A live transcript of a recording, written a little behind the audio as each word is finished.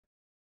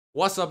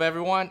What's up,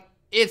 everyone?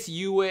 It's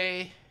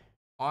UA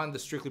on the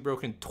Strictly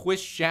Broken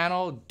Twitch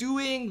channel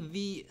doing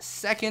the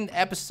second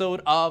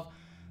episode of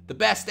the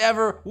best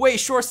ever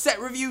Weiss Schwarz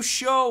set review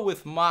show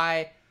with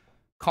my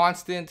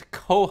constant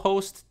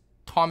co-host,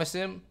 Thomas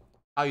M.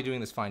 How are you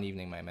doing this fine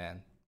evening, my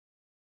man?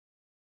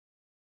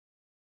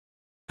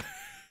 This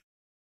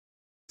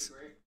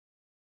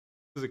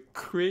is a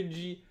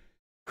cringy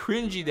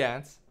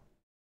dance.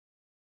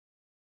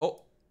 Oh,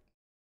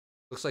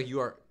 looks like you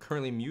are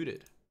currently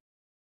muted.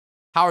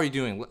 How are you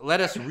doing? Let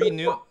us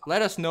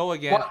know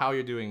again how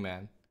you're doing,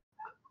 man.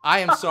 I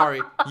am sorry.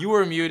 You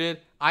were muted.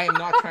 I am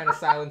not trying to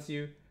silence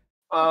you.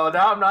 Oh,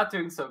 now I'm not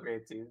doing so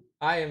great, dude.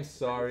 I am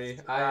sorry.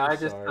 I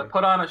just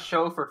put on a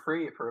show for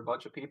free for a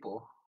bunch of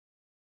people.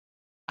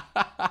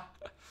 I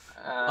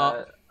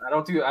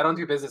don't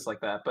do business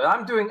like that, but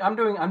I'm doing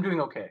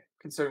okay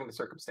considering the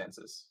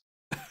circumstances.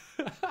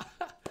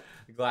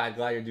 Glad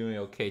you're doing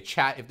okay.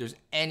 Chat, if there's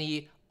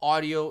any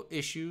audio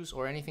issues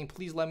or anything,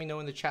 please let me know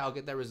in the chat. I'll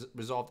get that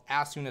resolved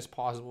as soon as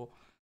possible.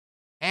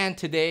 And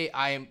today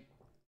I am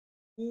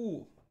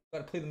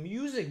gotta play the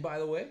music, by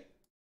the way.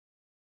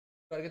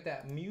 Gotta get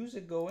that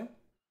music going.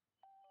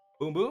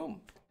 Boom boom.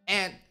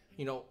 And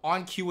you know,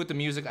 on cue with the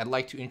music, I'd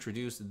like to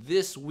introduce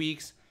this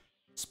week's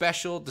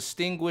special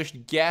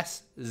distinguished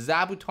guest,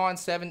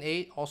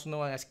 Zabuton78, also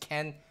known as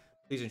Ken.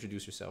 Please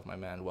introduce yourself, my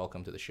man.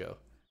 Welcome to the show.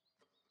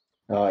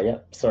 Yeah,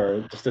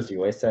 so just as you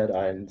always said,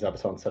 I'm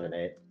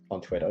Zabuton78 on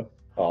Twitter,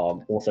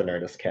 also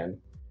known as Ken,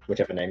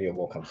 whichever name you're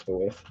more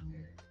comfortable with.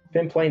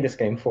 Been playing this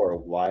game for a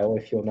while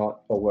if you're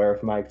not aware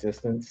of my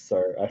existence,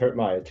 so I hope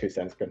my 2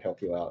 cents can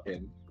help you out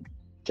in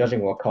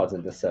judging what cards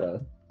in this set are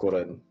good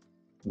and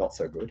not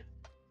so good.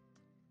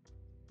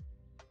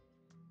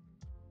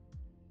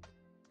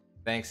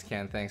 Thanks,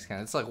 Ken.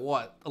 It's like,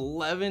 what,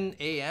 11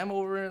 a.m.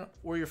 over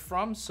where you're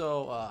from?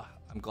 So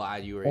I'm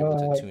glad you were able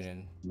to tune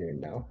in.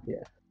 Noon now,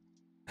 yeah.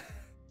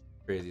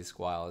 Crazy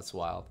squall, it's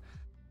wild.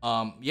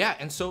 Yeah,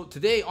 and so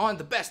today on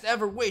the best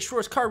ever Weiss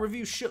Schwarz card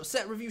review show,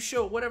 set review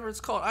show, whatever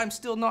it's called, I'm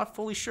still not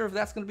fully sure if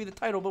that's going to be the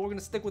title, but we're going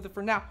to stick with it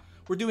for now.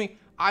 We're doing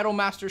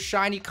IdolMaster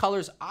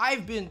ShinyColors.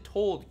 I've been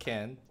told,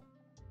 Ken,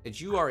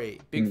 that you are a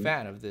big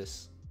fan of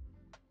this.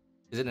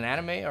 Is it an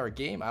anime or a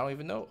game? I don't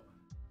even know.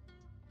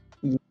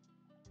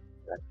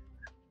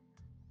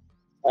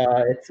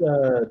 It's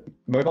a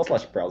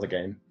mobile/browser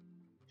game.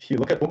 If you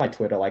look at all my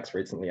Twitter likes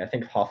recently, I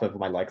think half of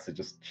my likes are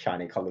just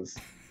ShinyColors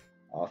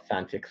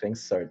fanfic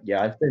things. So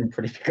yeah, I've been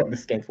pretty big on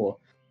this game for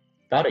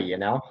about a year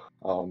now.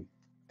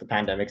 The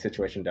pandemic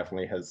situation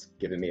definitely has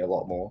given me a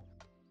lot more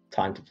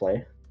time to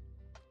play.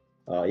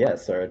 Yeah,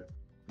 so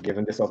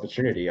given this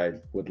opportunity, I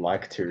would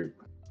like to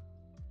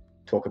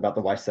talk about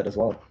the Weiss set as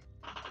well.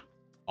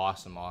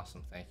 Awesome.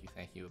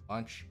 Thank you a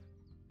bunch.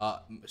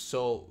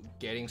 So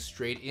getting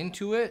straight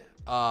into it,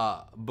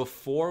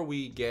 before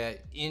we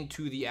get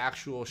into the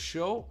actual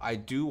show, I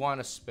do want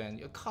to spend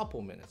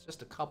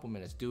just a couple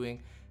minutes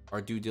doing our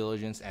due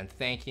diligence and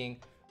thanking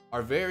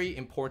our very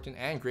important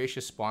and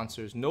gracious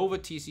sponsors, Nova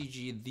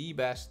TCG, the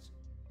best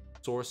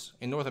source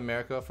in North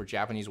America for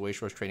Japanese Weiss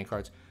Schwarz trading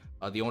cards.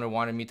 The owner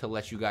wanted me to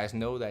let you guys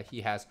know that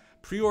he has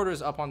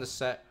pre-orders up on the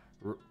site,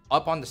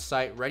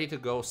 ready to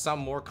go. Some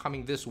more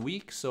coming this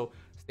week, so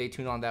stay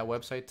tuned on that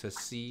website to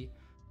see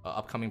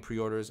upcoming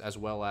pre-orders, as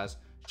well as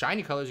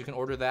ShinyColors. You can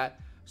order that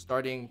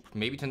starting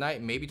maybe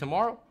tonight, maybe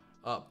tomorrow,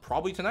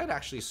 probably tonight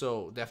actually.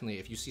 So definitely,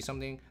 if you see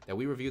something that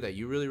we review that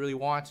you really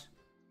want,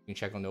 you can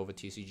check on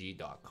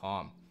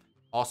novatcg.com.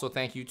 Also,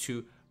 thank you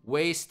to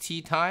Weiss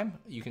Tea Time.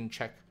 You can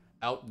check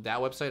out that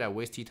website at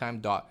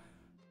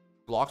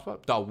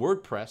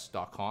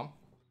waissteatime.blogspot.wordpress.com.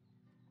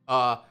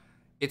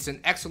 It's an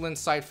excellent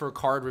site for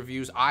card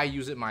reviews. I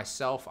use it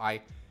myself.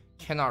 I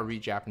cannot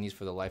read Japanese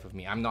for the life of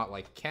me. I'm not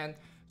like Ken,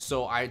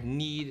 so I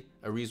need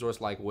a resource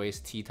like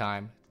Weiss Tea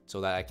Time so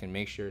that I can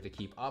make sure to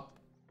keep up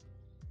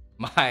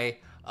my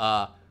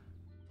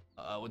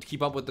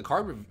with the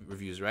card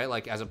reviews, right?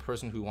 Like, as a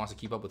person who wants to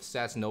keep up with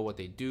sets, know what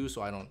they do,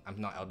 so I'm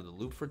not out of the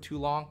loop for too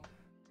long.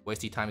 Weiss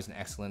Tea Time is an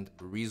excellent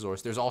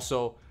resource. There's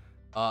also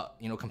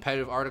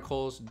competitive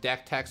articles,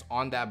 deck text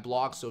on that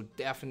blog, so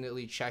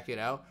definitely check it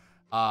out.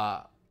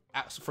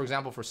 For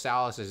example, for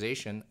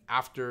Salicization,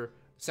 after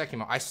second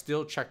month, I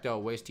still checked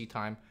out Weiss Tea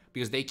Time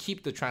because they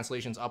keep the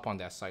translations up on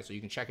that site, so you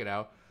can check it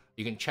out.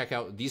 You can check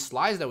out these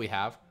slides that we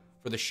have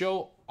for the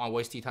show on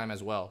Weiss Tea Time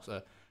as well.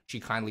 So she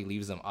kindly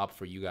leaves them up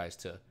for you guys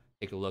to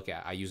take a look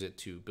at. I use it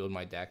to build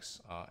my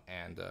decks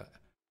and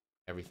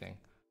everything.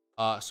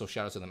 So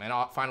shout out to them. And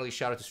finally,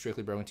 shout out to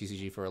Strictly Broken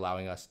TCG for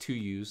allowing us to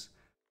use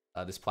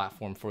this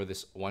platform for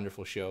this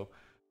wonderful show.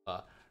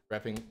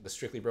 Repping the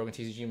Strictly Broken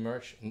TCG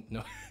merch.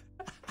 No.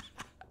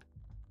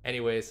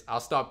 Anyways, I'll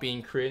stop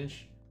being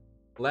cringe.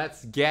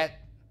 Let's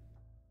get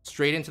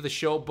straight into the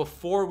show.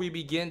 Before we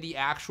begin the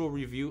actual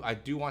review, I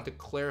do want to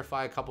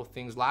clarify a couple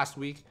things. Last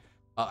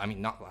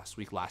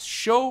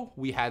show,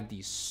 we had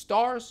these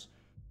stars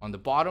on the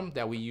bottom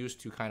that we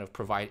used to kind of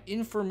provide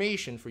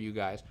information for you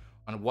guys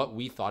on what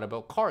we thought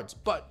about cards.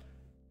 But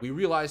we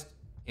realized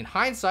in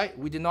hindsight,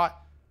 we did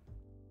not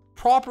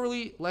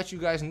properly let you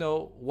guys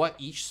know what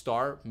each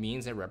star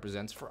means and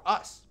represents for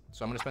us.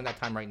 So I'm going to spend that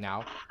time right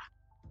now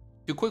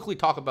to quickly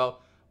talk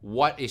about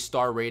what a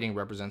star rating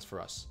represents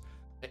for us.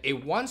 A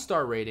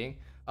 1-star rating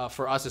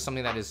for us is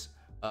something that is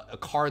a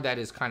card that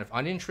is kind of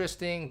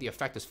uninteresting. The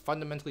effect is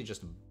fundamentally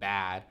just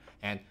bad.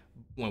 And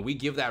when we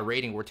give that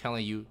rating, we're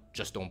telling you,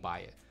 just don't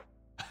buy it.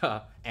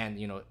 And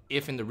you know,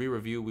 if in the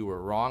re-review we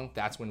were wrong,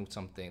 that's when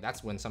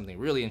something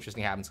really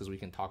interesting happens, because we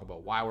can talk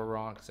about why we're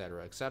wrong,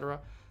 etc., etc.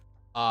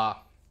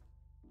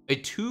 A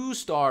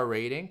 2-star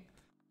rating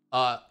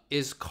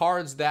is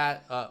cards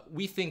that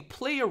we think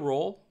play a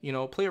role in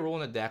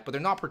the deck, but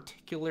they're not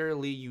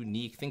particularly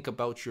unique. Think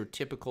about your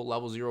typical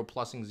level 0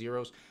 plussing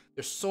zeros.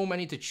 There's so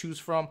many to choose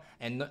from,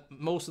 and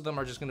most of them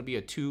are just going to be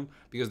a 2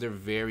 because they're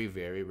very,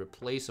 very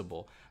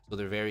replaceable. So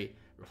they're very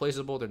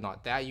replaceable. They're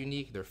not that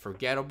unique. They're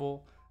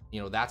forgettable.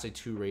 You know, that's a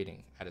 2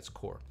 rating at its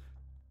core.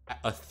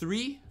 A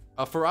 3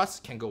 for us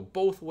can go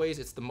both ways.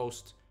 It's the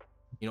most,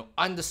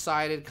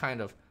 undecided kind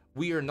of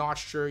we are not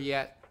sure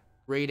yet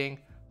rating.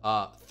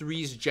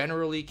 3s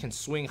generally can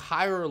swing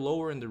higher or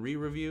lower in the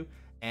re-review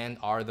and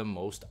are the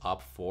most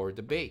up for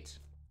debate.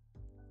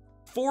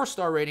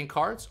 4-star rating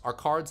cards are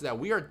cards that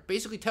we are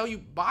basically tell you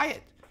buy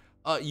it.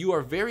 You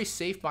are very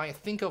safe buying it.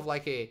 Think of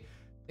like a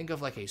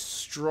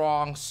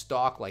strong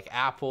stock like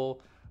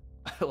Apple.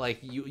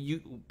 Like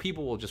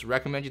people will just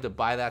recommend you to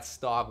buy that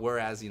stock,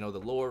 whereas the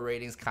lower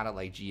ratings kind of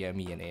like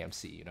GME and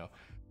AMC.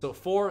 So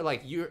 4,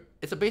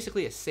 it's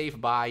basically a safe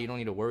buy. You don't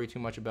need to worry too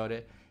much about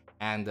it.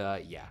 And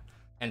yeah.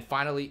 And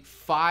finally,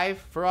 5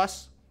 for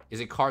us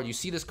is a card. You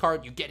see this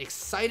card, you get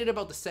excited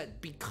about the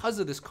set because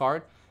of this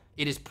card.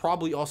 It is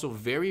probably also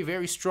very,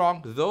 very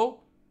strong, though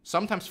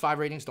sometimes 5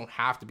 ratings don't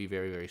have to be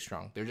very, very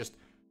strong. They're just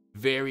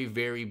very,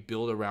 very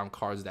build around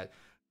cards that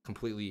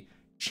completely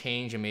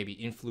change and maybe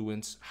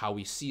influence how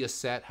we see a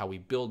set, how we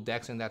build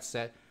decks in that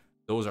set.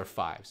 Those are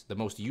 5s. The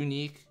most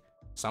unique,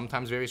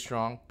 sometimes very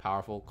strong,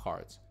 powerful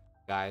cards.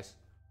 Guys,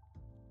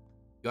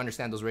 you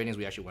understand those ratings.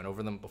 We actually went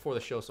over them before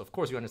the show, so of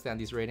course you understand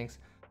these ratings.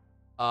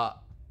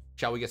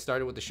 Shall we get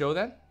started with the show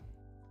then?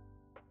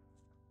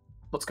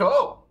 Let's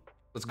go.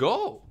 Let's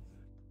go.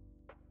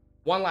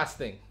 One last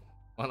thing.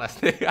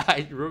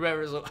 I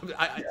remember.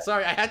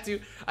 Sorry, I have to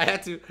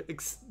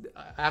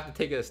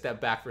take it a step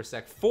back for a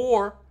sec.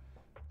 For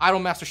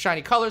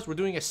IdolMaster ShinyColors, we're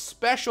doing a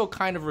special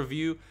kind of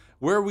review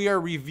where we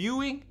are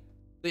reviewing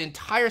the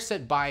entire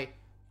set by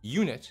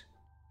unit,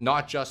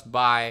 not just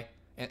by.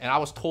 And I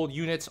was told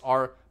units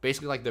are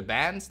basically like the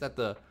bands that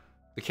the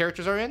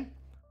characters are in.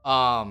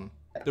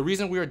 The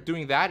reason we are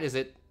doing that is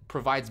it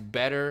provides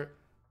better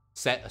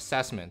set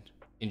assessment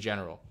in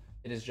general.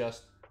 It is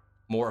just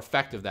more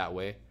effective that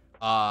way,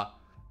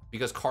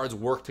 because cards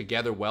work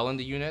together well in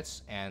the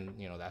units, and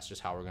that's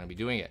just how we're going to be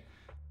doing it.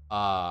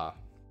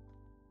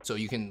 So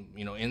you can,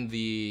 in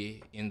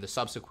the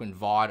subsequent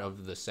VOD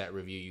of the set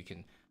review, you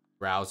can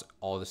browse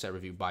all the set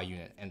review by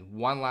unit. And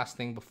one last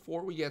thing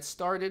before we get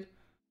started,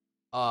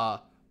 I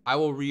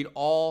will read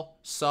all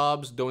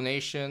subs,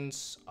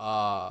 donations,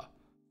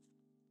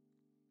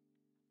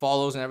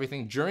 follows, and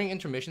everything during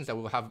intermissions that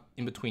we'll have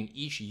in between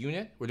each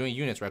unit. We're doing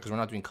units, right? Because we're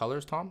not doing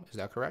colors, Tom. Is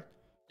that correct?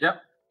 Yep.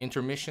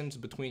 Intermissions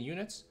between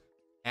units.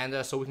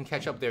 And so we can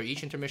catch up there.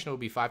 Each intermission will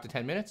be 5 to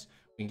 10 minutes.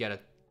 We can get a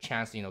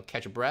chance to,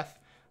 catch a breath,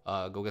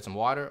 go get some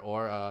water,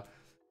 or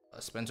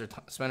spend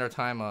our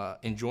time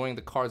enjoying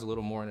the cards a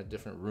little more in a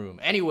different room.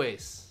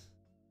 Anyways,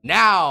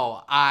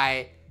 now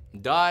I'm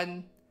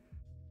done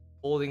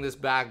holding this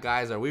back,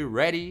 guys. Are we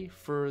ready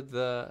for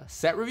the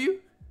set review?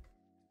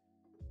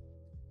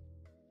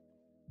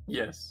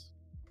 Yes.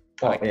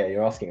 Oh, yeah,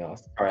 you're asking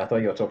us. All right, I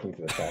thought you were talking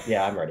to the chat.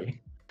 Yeah, I'm ready.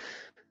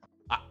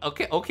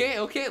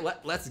 Okay.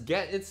 Let's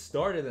get it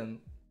started then.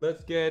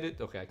 Let's get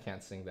it. Okay, I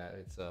can't sing that.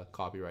 It's a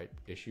copyright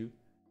issue.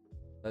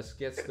 Let's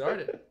get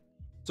started.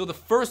 So the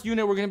first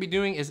unit we're going to be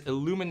doing is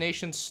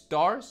Illumination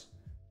Stars.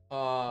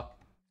 Yeah,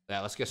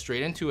 let's get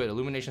straight into it.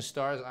 Illumination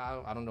Stars.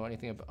 I don't know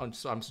anything about.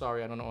 I'm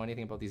sorry, I don't know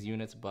anything about these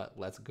units, but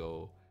let's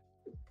go.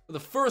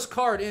 The first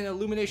card in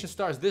Illumination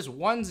Stars, this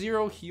 1-0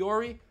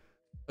 Hiyori.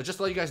 Just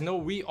to let you guys know,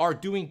 we are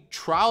doing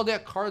trial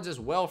deck cards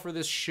as well for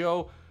this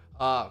show.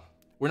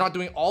 We're not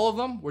doing all of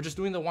them. We're just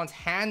doing the ones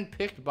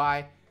handpicked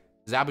by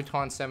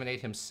Zabuton78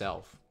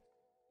 himself.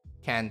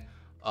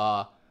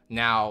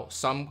 Now,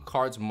 some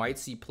cards might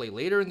see play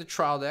later in the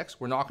trial decks.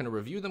 We're not going to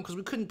review them because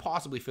we couldn't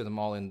possibly fit them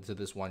all into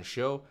this one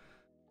show.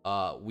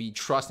 We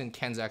trust in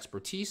Ken's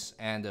expertise,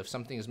 and if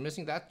something is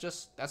missing,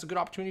 that's a good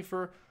opportunity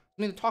for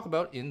something to talk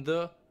about in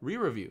the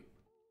re-review.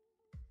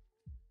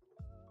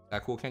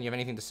 That cool, Ken? You have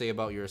anything to say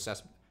about your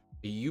assessment?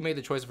 You made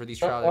the choice for these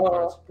trial deck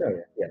cards.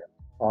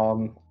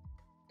 Yeah.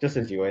 Just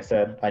as you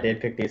said, I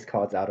did pick these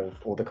cards out of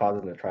all the cards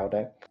in the trial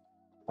deck.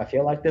 I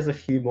feel like there's a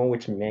few more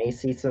which may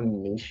see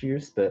some niche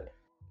use, but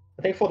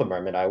I think for the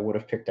moment I would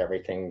have picked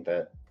everything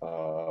that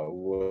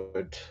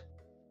would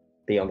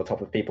be on the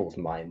top of people's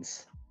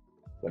minds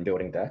when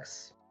building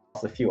decks.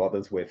 There's a few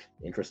others with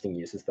interesting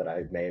uses that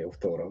I may have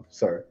thought of.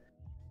 So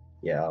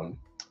yeah,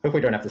 hope we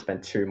don't have to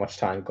spend too much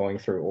time going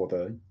through all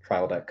the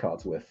trial deck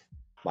cards with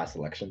my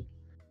selection.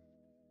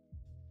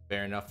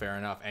 Fair enough, fair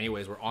enough.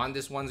 Anyways, we're on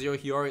this 1-0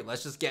 Hiyori.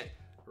 Let's just get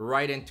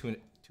right into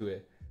it.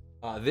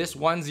 This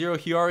 1-0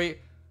 Hiyori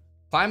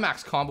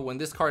climax combo, when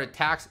this card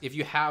attacks, if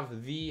you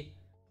have the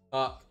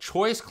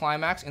choice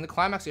climax in the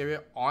climax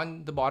area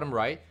on the bottom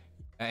right,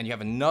 and you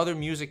have another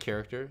music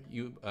character,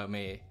 you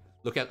may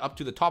look at up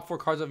to the top 4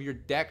 cards of your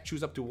deck,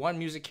 choose up to 1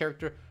 music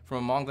character from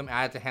among them,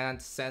 add it to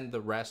hand, send the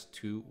rest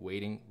to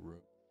waiting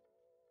room.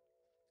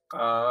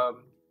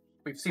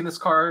 We've seen this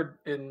card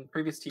in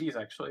previous TDs,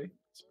 actually.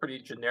 It's a pretty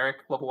generic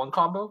level 1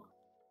 combo.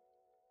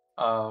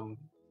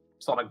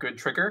 It's on a good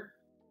trigger.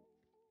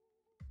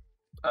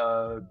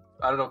 I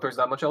don't know if there's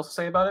that much else to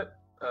say about it.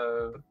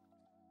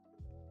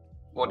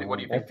 What do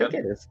you think, I think I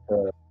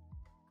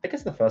think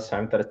it's the first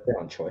time that it's been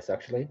on choice,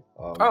 actually.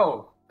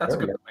 That's a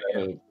good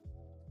point.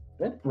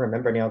 I don't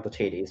remember any other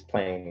TDs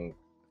playing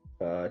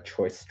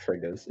choice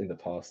triggers in the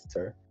past,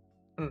 so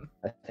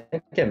I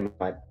think it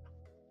might be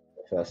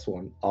the first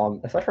one.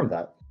 Aside from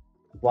that,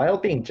 while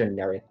being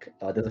generic,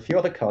 there's a few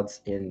other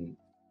cards in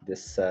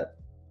this set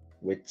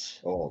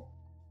or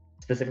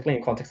specifically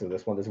in context of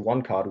this one, there's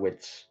one card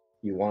which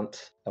you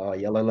want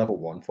yellow level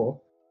 1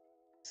 for.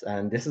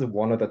 And this is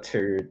one of the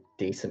 2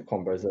 decent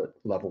combos at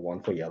level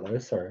 1 for yellow,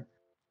 so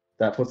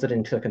that puts it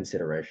into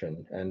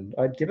consideration. And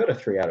I'd give it a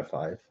 3 out of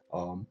 5.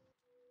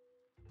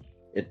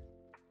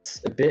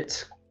 It's a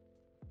bit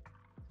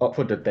up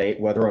for debate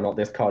whether or not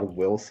this card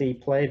will see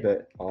play,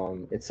 but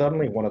it's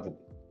certainly one of the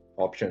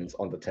options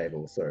on the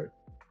table, so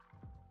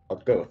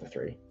I'd go with the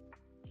 3.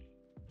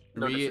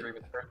 No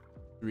disagreement there.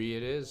 3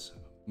 it is.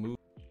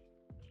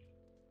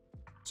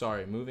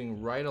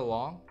 Moving right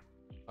along,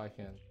 if I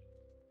can.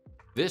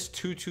 This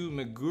 2/2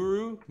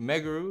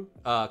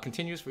 Meguru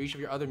continues for each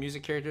of your other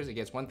music characters. It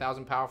gets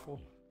 1,000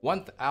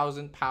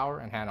 power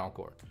and hand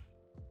encore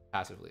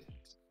passively.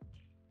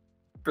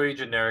 Pretty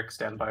generic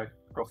standby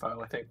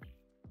profile, I think.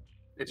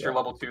 It's your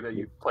level 2 that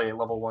you play at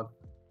level 1.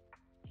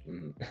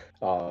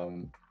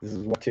 This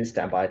is 2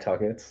 standby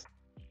targets.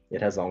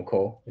 It has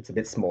encore. It's a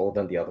bit smaller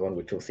than the other one,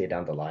 which we'll see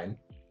down the line.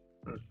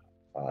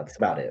 That's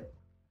about it.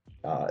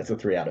 It's a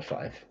 3 out of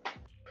 5.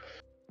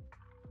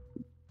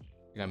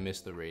 I think I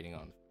missed the rating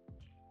on.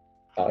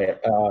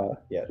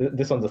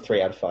 This one's a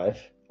 3 out of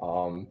 5.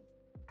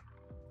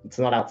 It's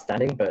not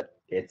outstanding, but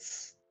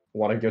it's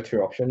one of your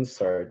 2 options,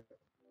 so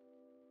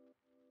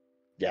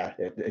yeah,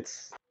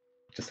 it's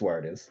just where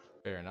it is.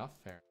 Fair enough.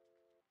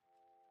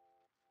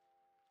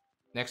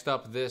 Next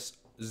up, this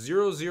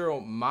 0/0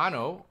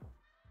 Mono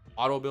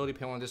auto ability,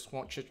 pay 1 this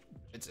one.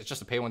 It's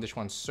just a pay 1 this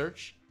one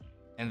search,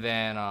 and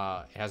then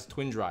it has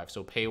twin drive,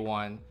 so pay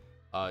 1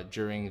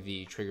 during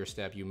the trigger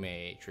step. You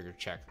may trigger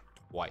check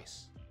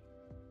twice.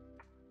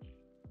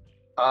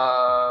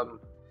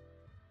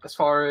 As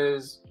far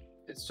as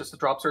it's just a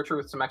drop searcher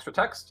with some extra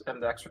text,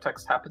 and the extra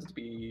text happens to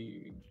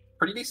be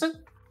pretty decent,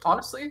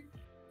 honestly.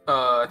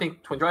 I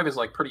think twin drive is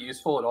like pretty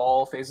useful at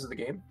all phases of the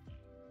game.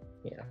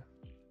 Yeah.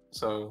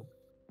 So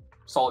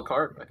solid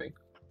card, I think.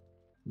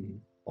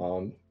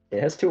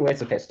 It has 2 ways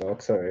to pay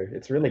stock, so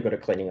it's really good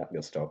at cleaning up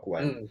your stock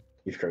when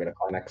you've triggered a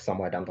climax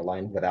somewhere down the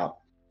line without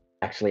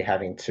actually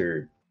having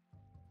to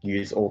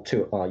use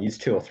 2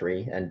 or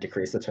 3 and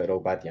decrease the total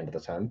by the end of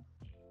the turn.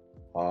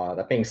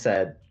 That being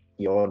said,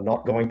 you're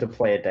not going to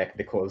play a deck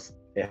because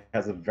it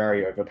has a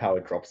very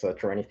overpowered drop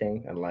search or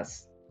anything,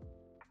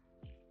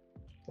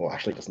 well,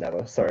 actually just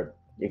never. So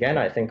again,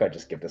 I think I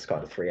just give this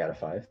card a 3 out of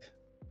 5.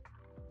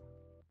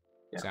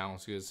 Yeah.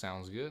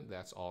 Sounds good.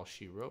 That's all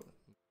she wrote.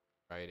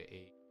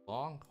 Right,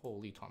 along.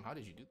 Holy Tom, how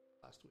did you do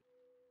that last week?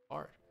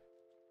 Hard.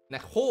 Now,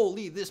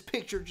 holy, this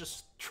picture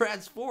just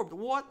transformed.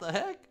 What the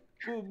heck?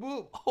 Boom,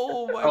 boom.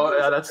 Oh my god.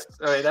 Yeah, that's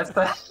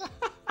that.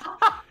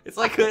 It's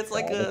like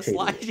a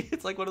slide.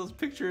 It's like one of those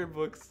picture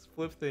books,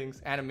 flip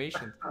things,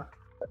 animations.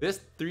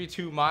 This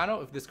 3/2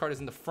 mono, if this card is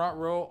in the front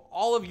row,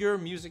 all of your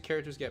music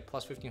characters get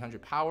plus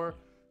 1500 power.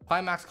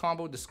 Climax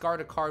combo,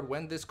 discard a card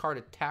when this card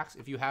attacks.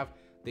 If you have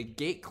the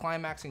gate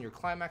climax in your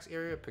climax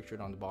area, pictured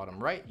on the bottom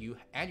right, you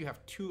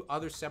have 2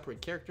 other separate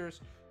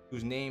characters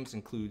whose names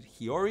include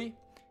Hiyori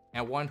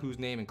and one whose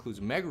name includes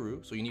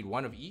Meguru, so you need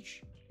 1 of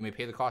each. You may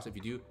pay the cost. If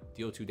you do,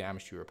 deal 2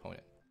 damage to your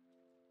opponent.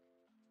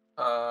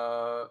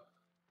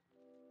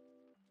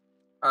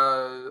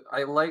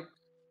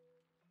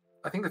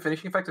 I think the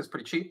finishing effect is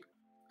pretty cheap,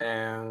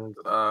 and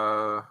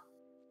the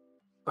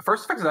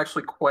first effect is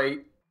actually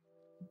quite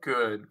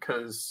good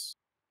because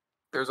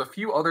there's a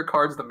few other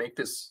cards that make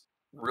this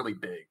really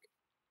big,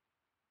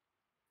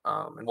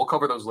 and we'll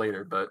cover those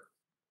later. But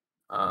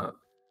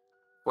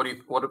what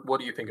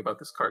do you think about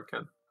this card,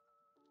 Ken?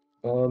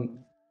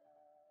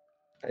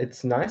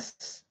 It's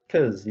nice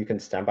because you can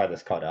stand by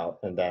this card out,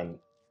 and then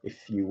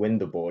if you win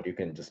the board, you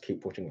can just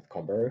keep pushing with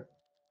combo.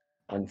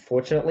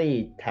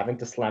 Unfortunately, having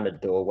to slam a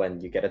door when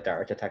you get a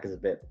direct attack is a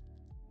bit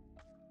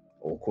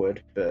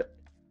awkward, but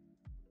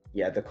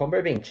yeah, the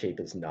combo being cheap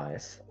is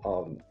nice.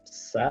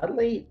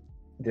 Sadly,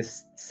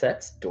 this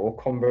set's door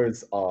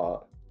combos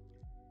are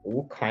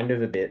all kind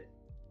of a bit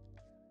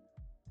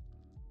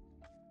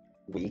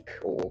weak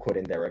or awkward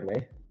in their own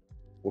way.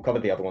 We'll cover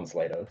the other ones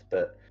later,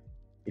 but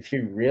if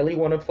you really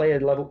want to play a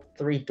level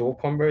 3 dual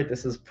combo,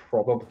 this is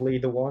probably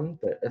the one.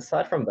 But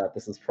aside from that,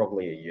 this is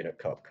probably a unit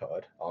cup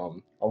card.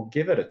 I'll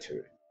give it a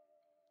 2.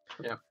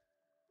 Yeah.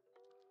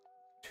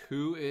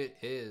 2 it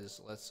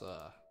is. Let's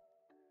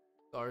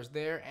stars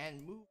there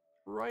and move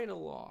right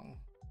along.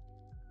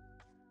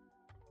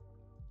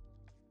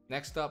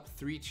 Next up,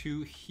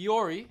 3-2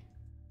 Hiyori.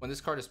 When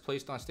this card is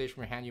placed on stage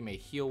from your hand, you may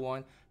heal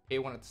 1. Pay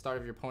 1 at the start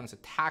of your opponent's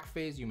attack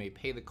phase. You may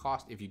pay the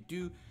cost. If you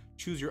do,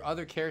 choose your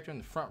other character in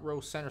the front row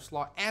center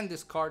slot and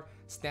discard,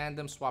 stand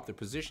them, swap their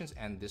positions,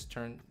 and this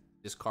turn,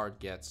 this card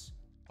gets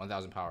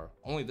 1000 power.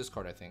 Only this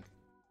card, I think.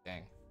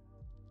 Dang.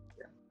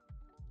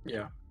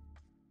 Yeah.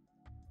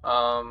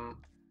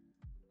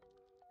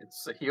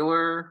 It's a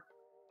healer.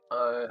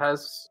 It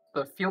has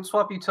the field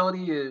swap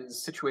utility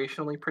is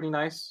situationally pretty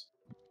nice,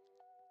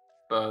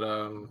 but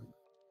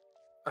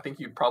I think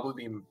you'd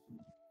probably be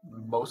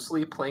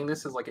mostly playing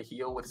this as like a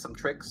heal with some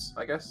tricks,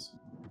 I guess.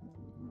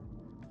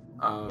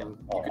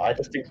 I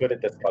just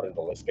included this card in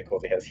the list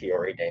because it has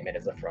Hiyori Damon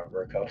as a front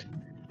row card.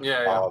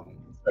 Yeah.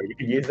 So you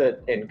can use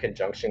it in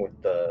conjunction with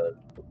the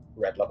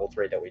red level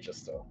 3 that we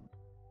just saw.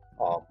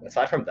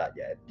 Aside from that,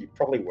 yeah, you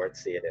probably won't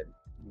see it in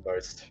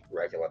most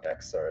regular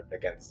decks, so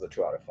against the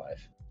 2 out of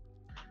 5.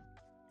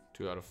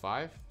 2 out of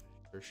 5?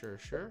 Sure.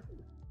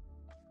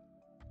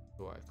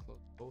 Do I close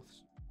both?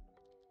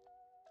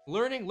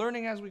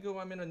 Learning as we go.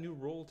 I'm in a new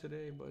role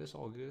today, but it's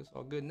all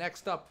good.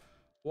 Next up,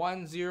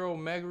 1-0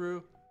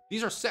 Meguru.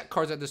 These are set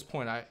cards at this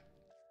point.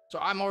 So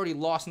I'm already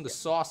lost in the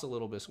sauce a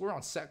little bit. So we're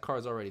on set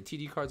cards already.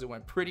 TD cards, it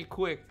went pretty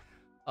quick.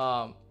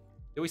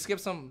 Did we skip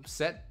some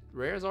set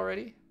rares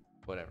already?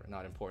 Whatever,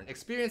 not important.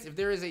 Experience, if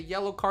there is a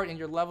yellow card in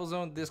your level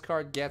zone, this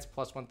card gets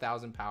plus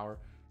 1000 power.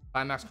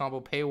 Climax combo,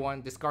 pay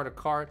 1, discard a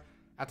card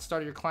at the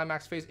start of your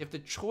climax phase. If the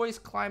choice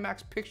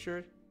climax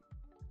pictured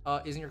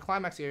is in your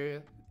climax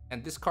area,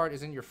 and this card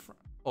is in your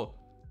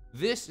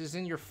this is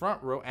in your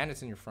front row, and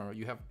it's in your front row.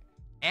 You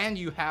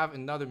have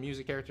another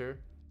music character.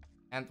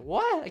 And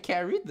what? I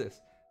can't read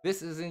this.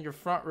 This is in your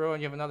front row,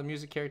 and you have another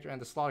music character,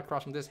 and the slot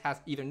across from this has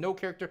either no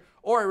character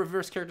or a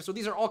reverse character. So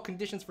these are all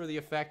conditions for the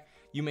effect.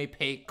 You may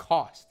pay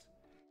cost.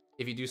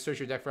 If you do search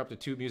your deck for up to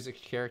 2 music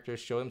characters,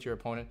 show them to your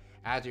opponent,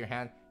 add to your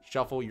hand,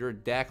 shuffle your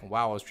deck.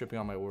 Wow, I was tripping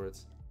on my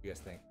words. What do you guys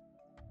think?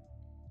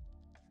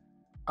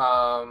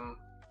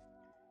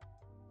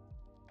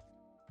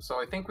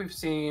 So I think we've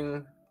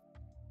seen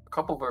a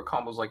couple of our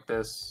combos like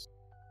this.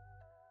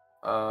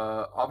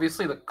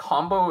 Obviously the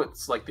combo,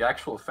 it's like the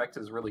actual effect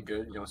is really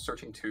good. You know,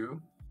 searching 2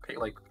 from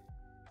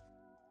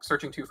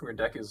your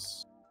deck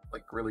is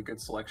like really good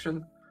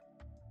selection.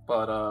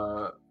 But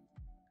I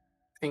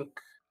think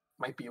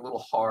might be a little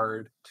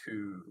hard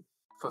to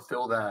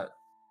fulfill that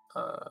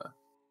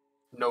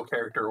no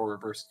character or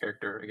reverse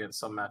character against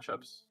some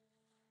matchups.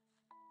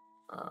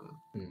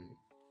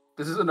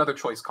 This is another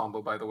choice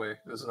combo, by the way.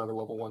 This is another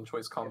level 1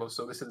 choice combo,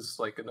 so this is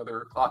like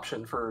another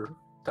option for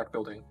deck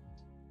building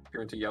if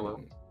you're into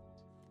yellow.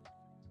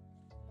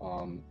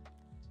 For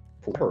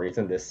whatever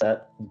reason, this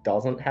set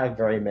doesn't have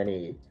very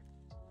many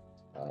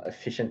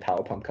efficient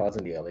power pump cards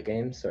in the early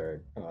game, so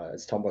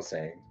as Tom was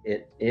saying,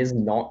 it is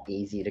not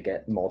easy to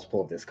get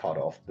multiple of this card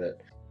off, but at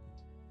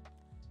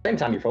the same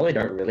time, you probably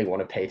don't really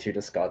want to pay 2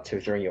 discard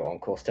 2 during your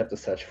encore step to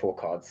search 4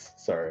 cards,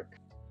 so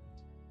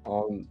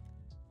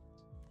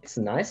it's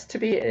nice to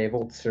be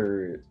able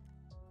to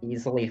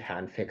easily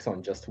handfix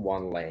on just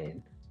one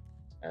lane.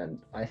 And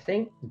I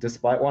think,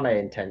 despite what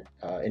I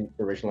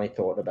originally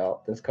thought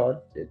about this card,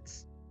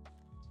 it's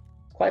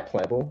quite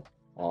playable.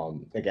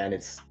 Again,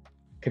 it's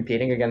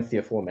competing against the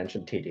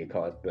aforementioned TD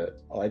card,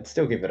 but I'd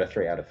still give it a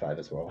 3 out of 5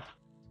 as well.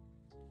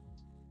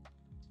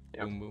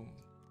 Yep. Boom, boom.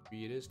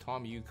 3 it is.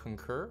 Tom, you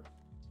concur?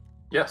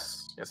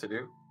 Yes, I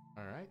do.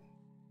 All right.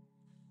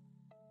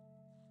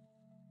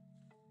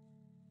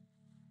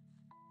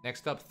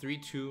 Next up,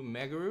 3-2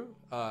 Meguru.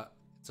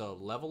 It's a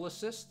level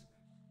assist.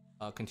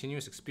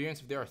 Continuous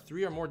experience. If there are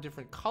 3 or more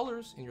different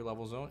colors in your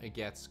level zone, it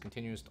gets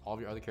continuous. All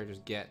of your other characters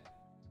get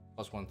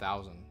plus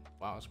 1000.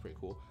 Wow, that's pretty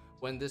cool.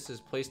 When this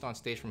is placed on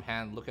stage from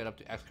hand, look at up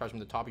to X cards from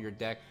the top of your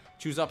deck.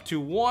 Choose up to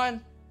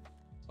 1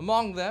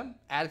 among them.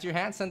 Add it to your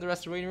hand. Send the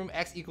rest to the waiting room.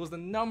 X equals the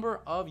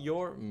number of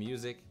your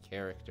music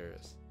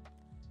characters.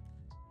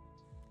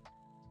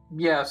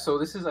 Yeah, so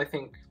this is, I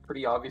think,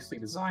 pretty obviously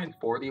designed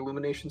for the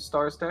Illumination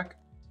Stars deck.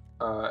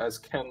 As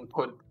Ken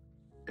put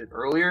it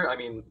earlier, I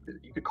mean,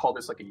 you could call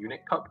this like a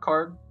unit cup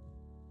card.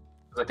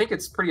 I think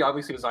it's pretty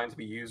obviously designed to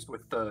be used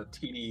with the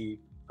TD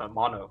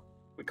mono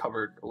we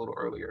covered a little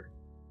earlier.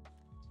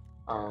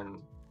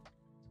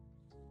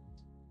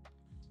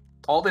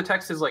 All the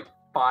text is like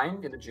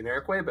fine in a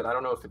generic way, but I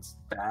don't know if it's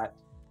that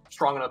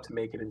strong enough to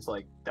make it into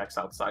like decks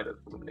outside of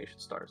Illumination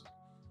Stars.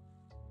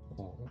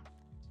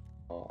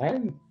 I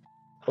am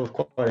of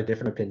quite a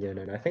different opinion,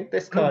 and I think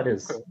this card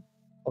is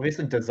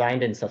obviously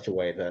designed in such a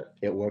way that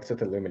it works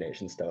with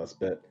Illumination Stars,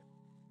 but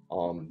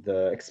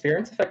the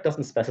experience effect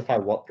doesn't specify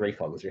what 3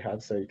 colors you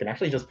have, so you can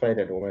actually just play it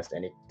in almost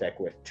any deck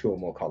with 2 or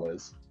more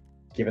colors,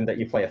 given that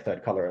you play a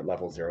 3rd color at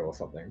level 0 or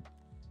something.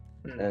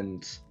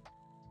 And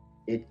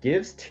it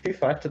gives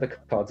 2/5 to the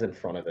cards in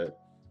front of it,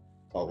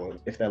 oh, well,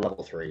 if they're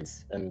level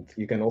 3s, and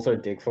you can also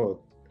dig for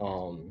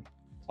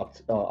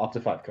up to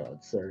 5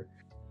 cards. So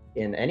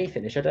in any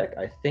finisher deck,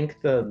 I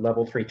think the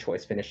level 3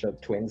 choice finisher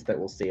twins that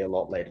we'll see a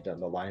lot later down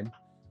the line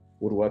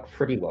would work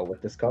pretty well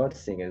with this card,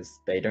 seeing as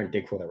they don't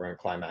dig for their own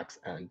climax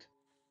and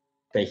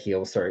they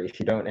heal. So if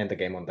you don't end the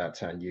game on that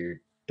turn, you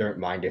don't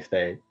mind if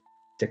they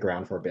stick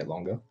around for a bit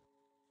longer.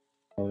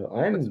 That's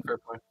I'm a fair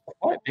point.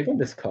 quite big on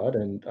this card,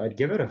 and I'd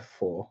give it a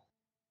 4.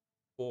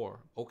 4.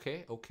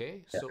 Okay.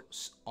 Yeah. So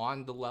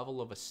on the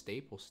level of a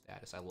staple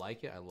status, I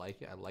like it. I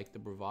like the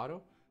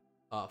bravado.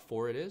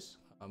 4 it is.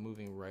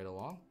 Moving right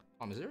along.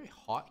 Is there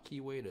a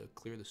hotkey way to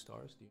clear the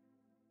stars? Do you...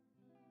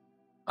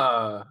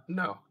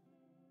 No.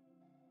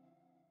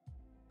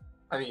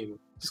 I mean,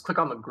 just click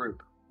on the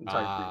group.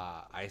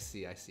 I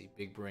see.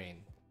 Big brain.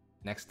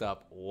 Next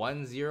up,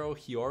 1-0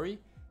 Hiyori.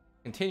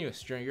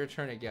 Continuous. During your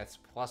turn, it gets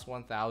plus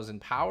 1,000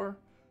 power.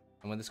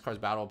 And when this card's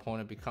battle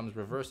opponent becomes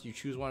reversed, you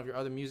choose one of your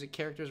other music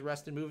characters,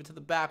 rest, and move it to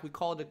the back. We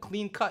call it a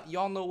clean cut.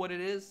 Y'all know what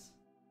it is?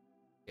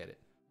 Get it.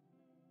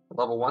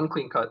 Level 1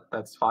 clean cut.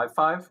 That's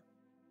 5/5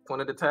 when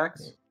it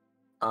attacks.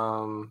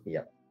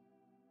 Yep.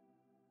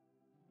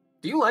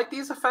 Do you like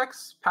these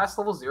effects past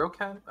level 0,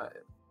 Ken?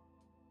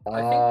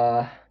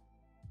 I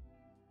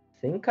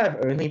think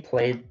I've only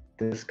played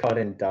this card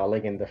in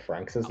Darling and the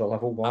Franks as a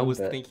level 1. I was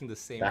but thinking the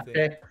same that thing.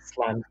 deck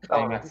slams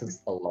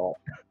climaxes a lot.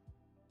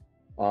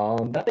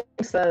 That being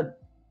said,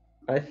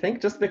 I think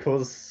just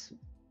because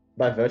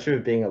by virtue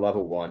of being a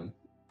level 1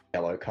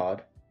 yellow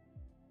card,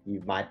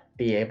 you might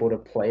be able to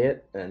play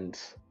it, and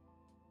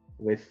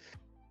with...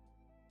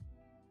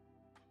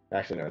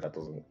 Actually, no, that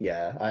doesn't...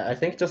 Yeah, I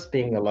think just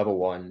being a level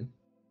 1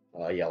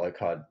 yellow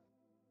card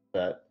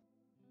that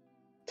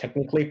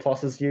technically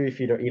pluses you if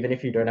you don't, even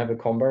if you don't have a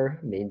combo,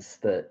 means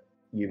that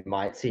you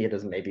might see it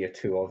as maybe a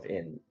 2-of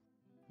in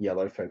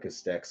yellow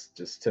focused decks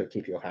just to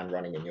keep your hand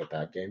running in your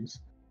bad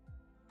games.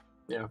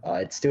 Yeah.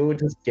 I'd still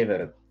just give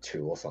it a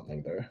 2 or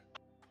something though.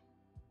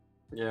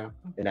 Yeah.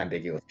 An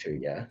ambiguous 2,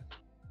 yeah.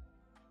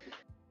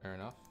 Fair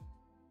enough.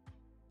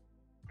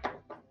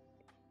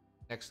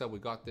 Next up, we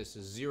got this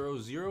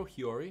 0-0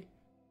 Hiyori.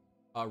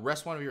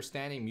 Rest one of your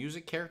standing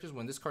music characters.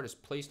 When this card is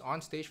placed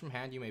on stage from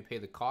hand, you may pay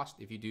the cost.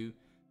 If you do,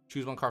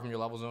 choose one card from your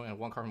level zone and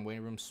one card from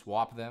waiting room,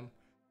 swap them.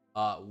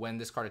 When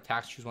this card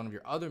attacks, choose one of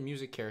your other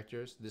music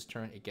characters. This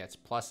turn, it gets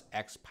plus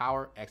X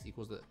power. X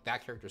equals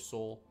that character's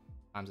soul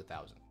times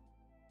 1,000.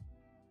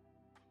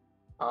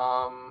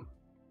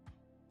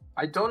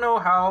 I don't know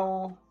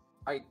how...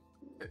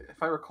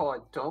 If I recall, I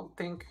don't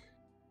think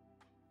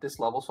this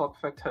level swap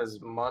effect has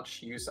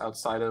much use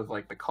outside of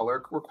like the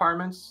color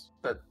requirements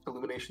that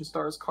Illumination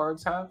Stars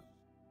cards have.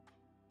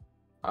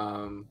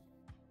 And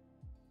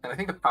I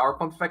think the power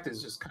pump effect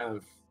is just kind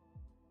of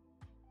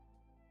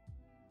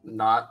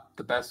not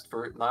the best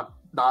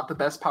not the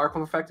best power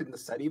pump effect in the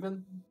set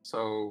even.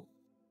 So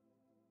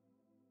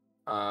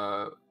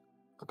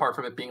apart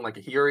from it being like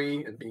a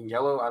Hiyori and being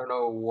yellow, I don't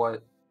know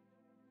what...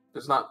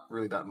 There's not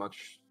really that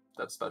much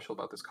that's special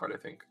about this card, I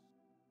think.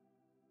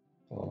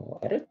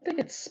 I don't think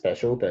it's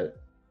special, but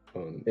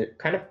it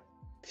kind of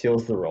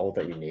fills the role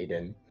that you need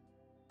in...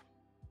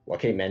 Well,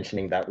 I keep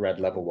mentioning that red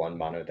level 1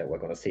 mono that we're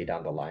going to see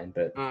down the line,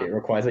 but it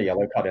requires a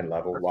yellow card in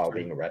level while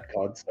being a red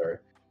card, so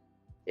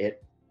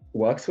it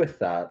works with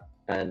that,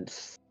 and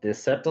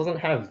this set doesn't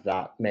have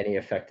that many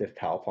effective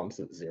power pumps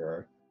at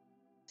 0.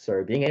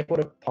 So being able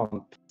to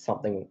pump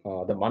something,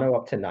 the mono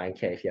up to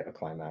 9k if you have a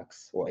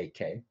climax, or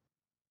 8k,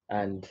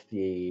 and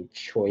the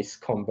choice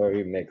combo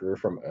Meguru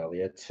from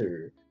earlier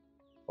to,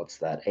 what's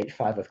that,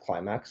 8/5 of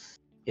climax,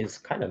 is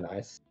kind of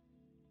nice.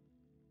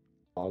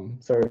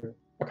 So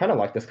I kind of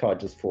like this card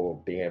just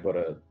for being able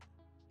to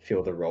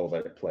feel the role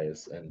that it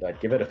plays, and I'd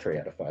give it a 3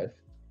 out of 5.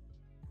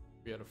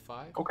 3 out of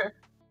 5? Okay.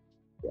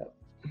 Yeah.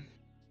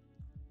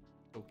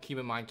 So keep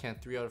in mind, Ken,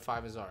 3 out of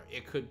 5 is our...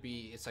 It could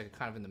be... It's like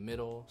kind of in the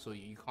middle, so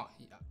you can't...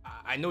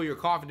 I know you're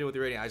confident with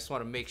the rating. I just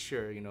want to make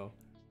sure, you know.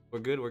 We're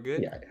good?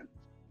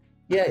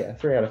 Yeah,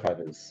 3 out of 5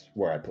 is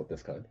where I'd put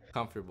this card.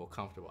 Comfortable.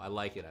 I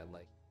like it.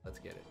 Let's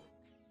get it.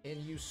 And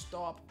you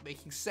stop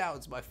making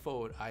sounds, my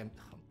phone. I'm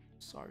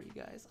sorry,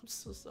 guys. I'm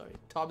so sorry.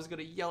 Tom is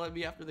gonna yell at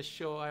me after the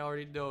show. I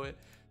already know it.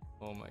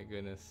 Oh my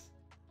goodness.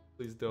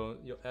 Please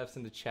don't. Yo, F's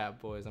in the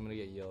chat, boys. I'm gonna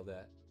get yelled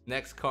at.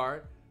 Next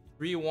card,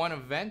 3-1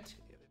 event.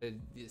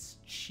 This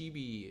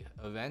chibi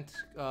event.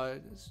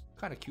 It's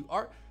kind of cute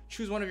art.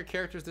 Choose one of your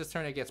characters this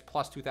turn. It gets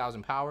plus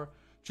 2,000 power.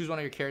 Choose one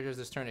of your characters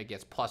this turn. It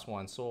gets plus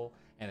 1 soul.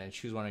 And then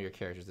choose one of your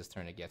characters this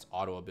turn. It gets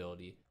auto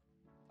ability.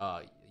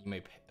 You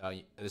may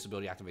this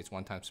ability activates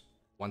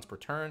once per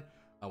turn.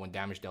 When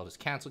damage dealt is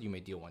canceled, you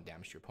may deal 1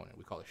 damage to your opponent.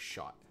 We call it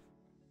shot.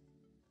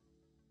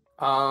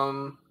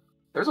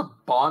 There's a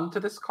bond to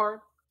this card,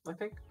 I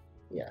think.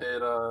 Yeah.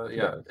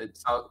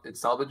 It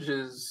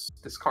salvages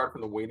this card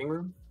from the waiting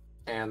room,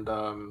 and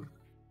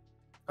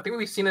I think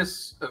we've seen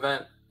this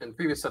event in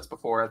previous sets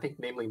before. I think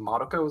namely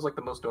Madoka was like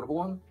the most notable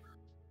one.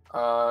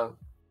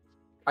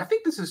 I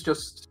think this is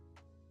just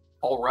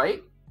all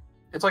right.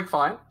 It's like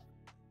fine.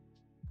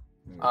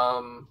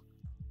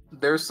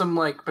 There's some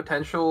like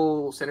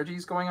potential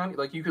synergies going on.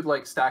 Like you could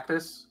like stack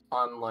this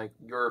on like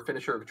your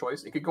finisher of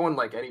choice. It could go in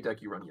like any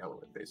deck you run yellow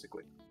in,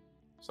 basically.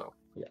 So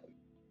Yeah.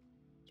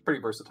 it's pretty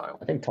versatile.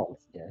 I think Tom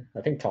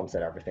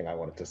said everything I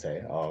wanted to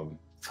say.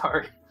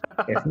 Sorry.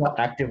 It's not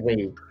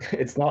actively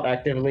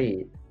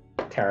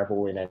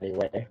terrible in any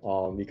way.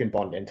 You can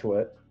bond into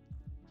it.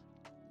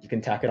 You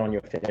can tack it on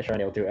your finisher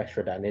and it'll do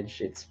extra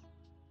damage. It's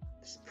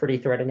pretty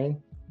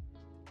threatening,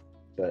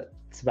 but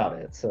it's about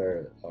it.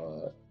 So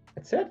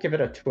I'd say I'd give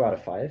it a 2 out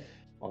of 5.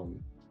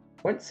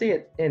 Won't see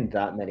it in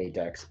that many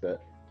decks,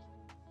 but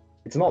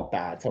it's not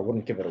bad, so I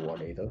wouldn't give it a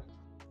 1 either.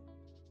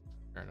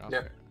 Fair enough.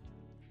 Yeah.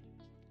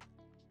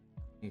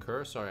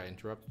 Concur? Sorry, I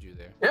interrupted you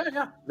there.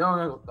 Yeah.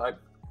 No.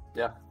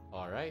 Yeah.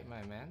 All right,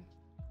 my man.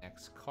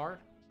 Next card.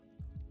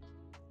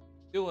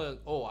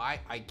 Oh,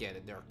 I get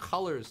it. There are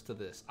colors to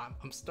this.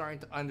 I'm starting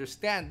to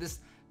understand this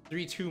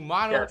 3/2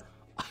 mono.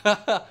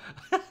 Yes.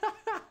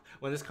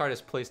 When this card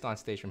is placed on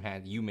stage from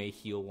hand, you may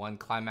heal 1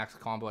 climax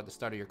combo at the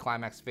start of your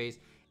climax phase.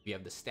 If you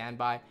have the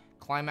standby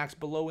climax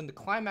below in the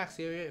climax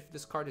area, if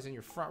this card is in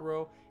your front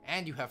row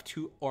and you have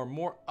 2 or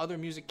more other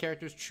music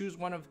characters, choose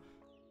one of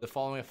the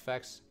following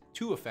effects,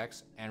 2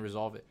 effects, and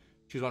resolve it.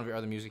 Choose one of your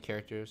other music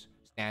characters,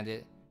 stand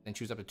it, then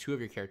choose up to 2 of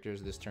your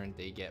characters. This turn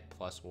they get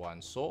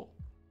 +1 soul.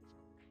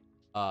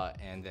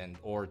 And then,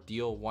 or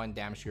deal 1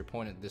 damage to your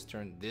opponent. This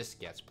turn, this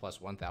gets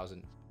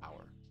 +1000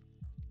 power.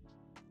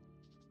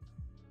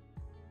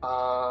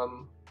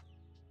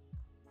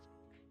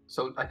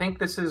 So I think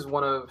this is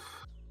one of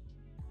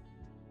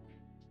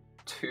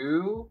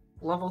 2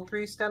 level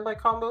 3 standby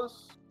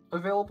combos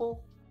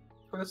available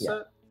for this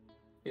set.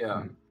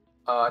 Yeah. Mhm.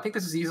 I think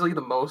this is easily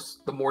the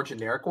more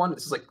generic one.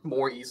 This is like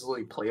more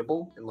easily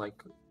playable in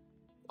like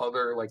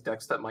other like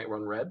decks that might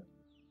run red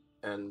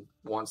and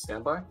want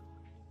standby.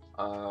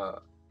 I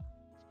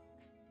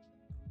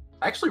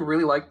actually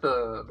really like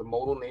the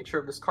modal nature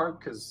of this card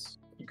because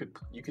you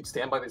could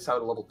stand by this out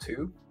at level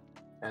 2,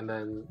 and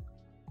then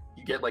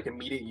you get like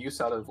immediate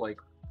use out of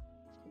like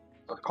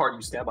a card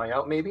you stand by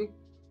out maybe.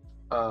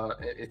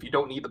 If you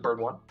don't need the burn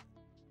 1.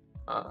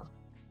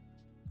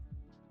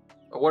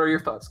 What are your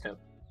thoughts, Ken?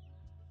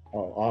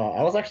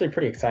 I was actually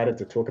pretty excited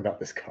to talk about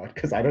this card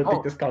because I don't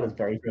think this card is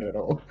very good at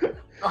all.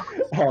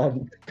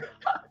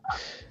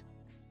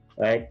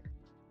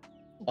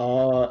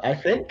 I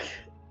think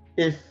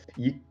if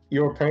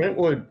your opponent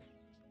would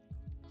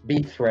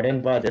be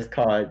threatened by this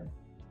card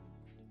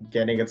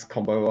getting its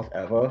combo off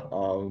ever,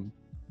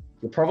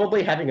 you're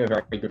probably having a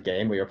very good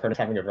game, or your opponent's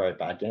having a very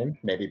bad game,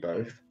 maybe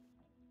both.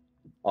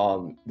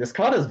 This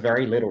card has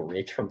very little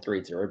reach from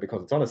 3/0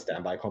 because it's on a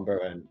standby combo,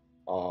 and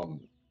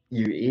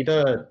you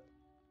either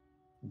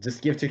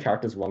just give 2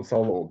 characters 1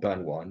 soul or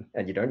burn 1,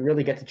 and you don't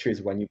really get to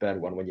choose when you burn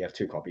 1 when you have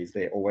 2 copies.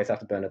 They always have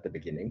to burn at the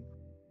beginning.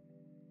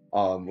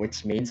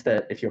 Which means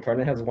that if your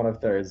opponent has one of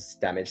those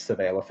damage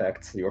surveil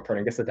effects, your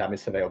opponent gets a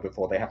damage surveil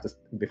before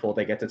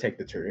they get to take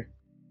the 2.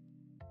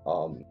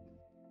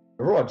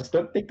 Overall, I just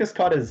don't think this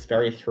card is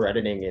very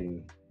threatening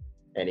in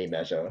any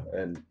measure,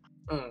 and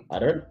I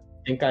don't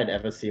think I'd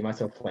ever see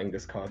myself playing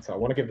this card, so I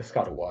want to give this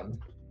card a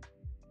 1.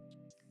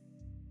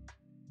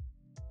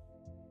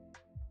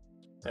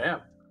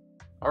 Damn.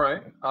 All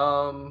right.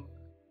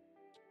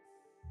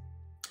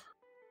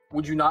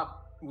 Would you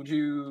not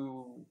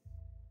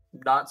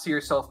see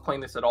yourself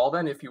playing this at all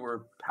then if you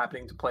were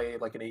happening to play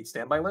like an 8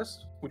 standby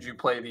list? Would you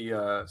play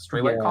the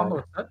Stray Light combo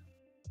instead?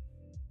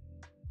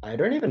 I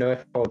don't even know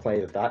if I would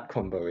play that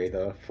combo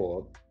either.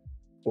 Well,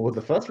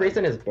 the first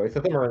reason is both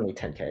of them are only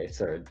 10k,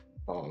 so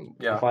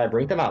if I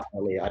bring them out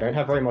early, I don't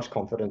have very much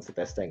confidence that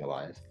they're staying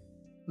alive.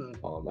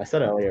 I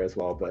said earlier as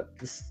well, but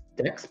this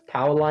deck's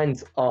power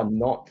lines are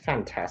not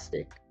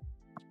fantastic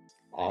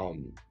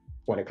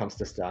when it comes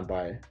to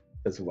standby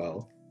as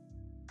well.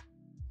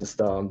 Just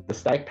the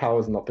static power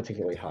is not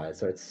particularly high,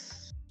 so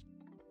it's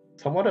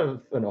somewhat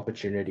of an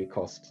opportunity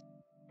cost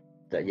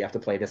that you have to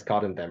play this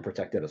card and then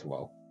protect it as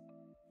well.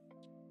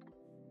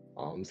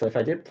 So if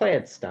I did play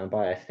it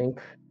standby, I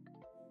think,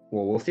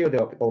 well, we'll see all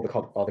the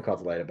other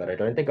cards later, but I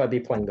don't think I'd be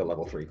playing the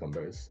level 3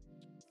 combos.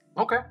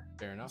 Okay.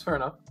 Fair enough. That's fair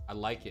enough. I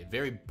like it.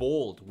 Very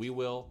bold. We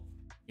will,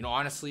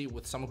 honestly,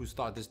 with someone who's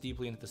thought this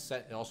deeply into the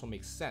set, it also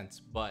makes sense,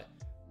 but,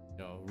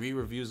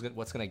 re-review is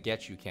what's going to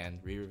get you, Ken.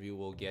 Re-review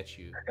will get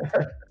you.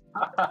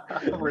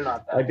 We're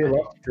not that I'd be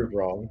left to prove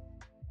wrong.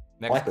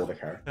 Next, like all the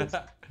characters.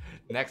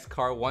 Next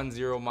card,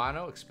 1/0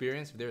 mono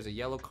experience. If there's a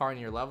yellow card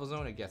in your level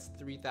zone, it gets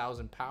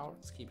 3000 power.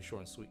 Let's keep it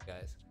short and sweet,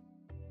 guys.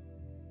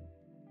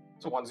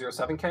 So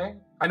 107k.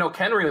 I know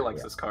Ken really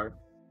likes this card.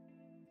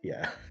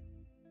 Yeah.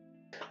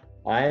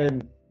 I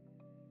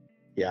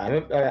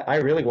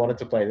really wanted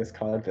to play this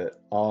card,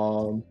 but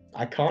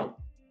I can't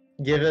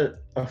give it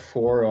a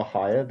 4 or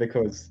higher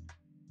because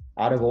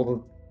out of all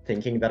the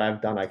thinking that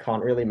I've done, I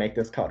can't really make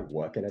this card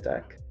work in a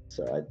deck.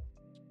 So I'd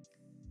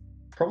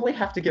probably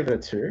have to give it a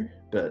 2,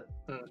 but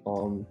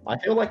I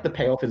feel like the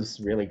payoff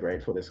is really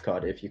great for this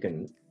card if you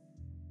can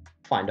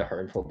find a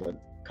home for the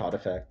card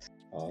effect.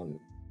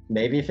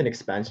 Maybe if an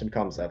expansion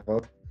comes ever,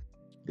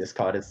 this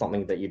card is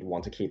something that you'd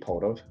want to keep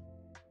hold of.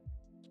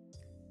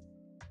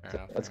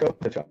 So let's go with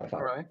the chart.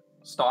 All right.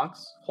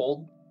 Stonks,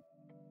 hold.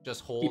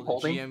 Just Keep hold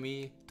holding?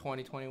 GME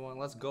 2021.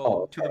 Let's go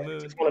Oh, to the okay, I moon.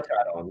 just wanted to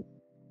add on.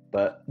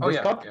 But Oh, this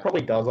yeah, card yeah.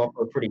 probably does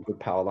offer a pretty good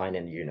power line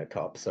in Unit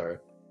Cup, so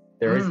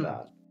there is Mm.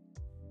 that.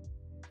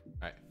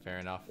 Alright, fair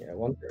enough. Yeah,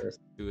 one there is.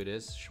 2 it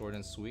is, short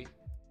and sweet.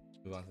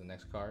 Move on to the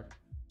next card.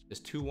 This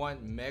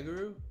 2-1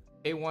 Meguru.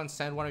 Pay 1,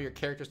 send one of your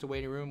characters to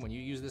waiting room. When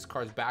you use this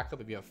card's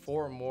backup, if you have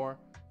 4 or more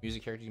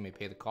music characters, you may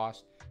pay the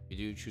cost. If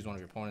you do, choose one of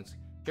your opponent's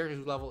characters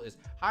whose level is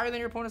higher than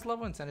your opponent's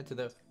level and send it to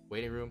the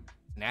waiting room.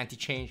 It's an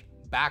anti-change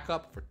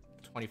backup for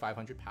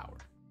 2,500 power.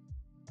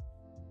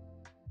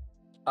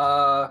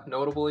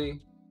 Notably,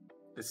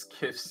 this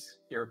gives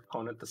your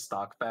opponent the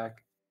stock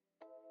back.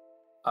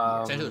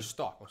 Send to their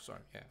stock. Oh,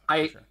 sorry. Yeah.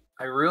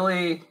 I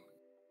really,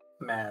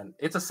 man,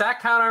 it's a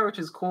sack counter, which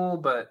is cool,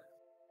 but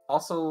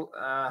also,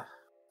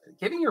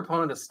 giving your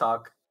opponent a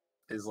stock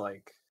is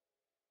like,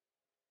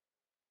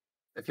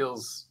 it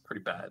feels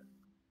pretty bad,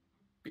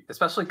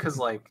 especially because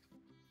like,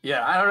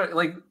 yeah, I don't know,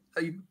 like,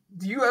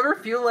 do you ever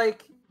feel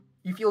like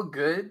you feel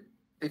good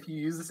if you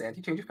use this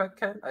anti-change effect,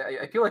 Ken?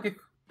 I feel like if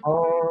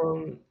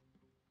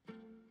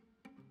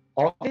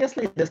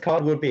Obviously this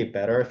card would be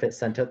better if it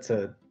sent it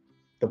to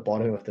the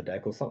bottom of the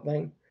deck or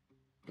something.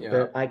 yeah,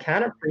 But I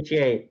can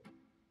appreciate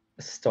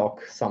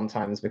stock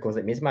sometimes because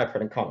it means my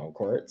opponent can't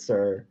encore it.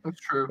 So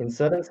it's true. in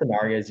certain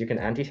scenarios, you can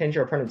anti-change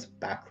your opponent's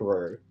back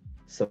row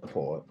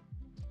support,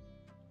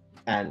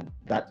 and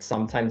that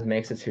sometimes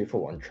makes a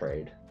 2-for-1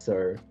 trade.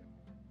 So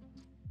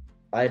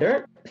I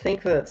don't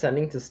think that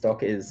sending to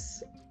stock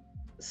is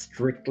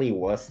strictly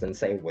worse than,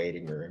 say,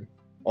 waiting room.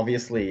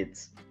 Obviously,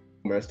 it's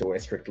almost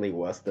always strictly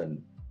worse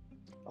than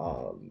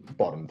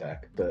bottom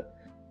deck, but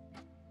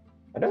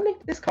I don't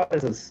think this card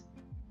is as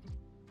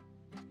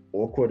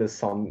awkward as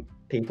some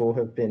people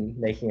have been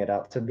making it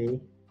out to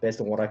be,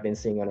 based on what I've been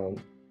seeing on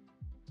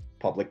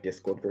public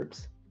Discord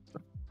groups.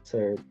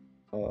 So,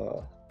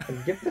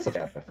 I'd give this a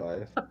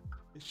 5/5.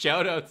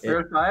 Shout out.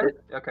 Zero five?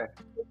 Okay,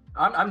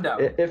 I'm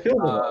down. It feels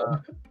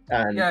odd,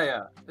 and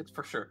yeah, it's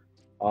for sure.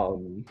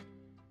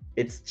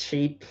 It's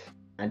cheap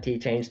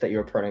anti-change that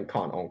your opponent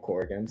can't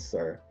encore against.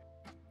 So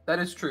That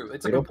is true.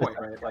 It's a we good don't point,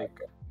 right? Like,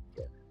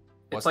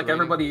 What's it's like the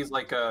rating? everybody's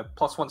like a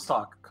 +1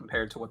 stock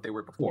compared to what they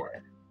were before.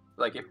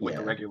 Like if with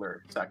the Yeah.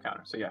 regular stack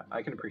counter. So yeah,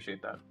 I can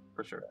appreciate that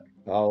for sure.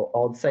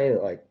 I'll say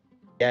like,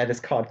 yeah, this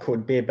card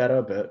could be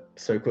better, but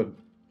so could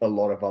a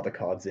lot of other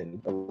cards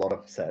in a lot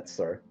of sets.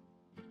 So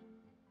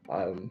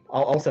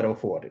I'll settle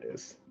for what it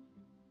is.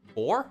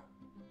 4?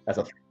 As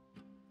a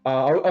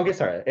I'll get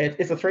sorry.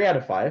 It's a 3 out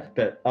of 5,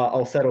 but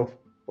I'll settle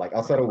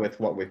with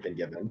what we've been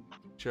given.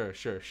 Sure.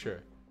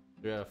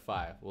 3 out of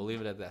 5. All leave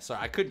it at that.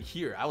 Sorry, I couldn't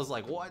hear. I was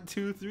like 1,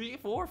 2, 3,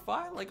 4,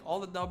 5, like all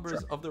the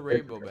numbers of the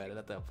rainbow, man.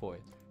 At that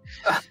point.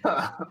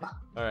 All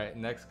right,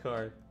 next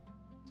card.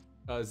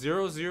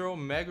 0-0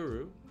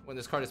 Meguru. When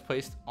this card is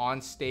placed on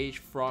stage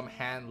from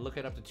hand, look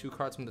at up to 2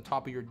 cards from the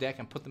top of your deck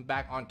and put them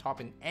back on top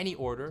in any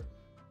order.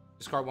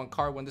 Discard 1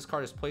 card. When this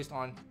card is placed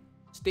on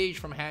stage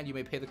from hand, you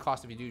may pay the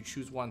cost. If you do,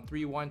 choose 1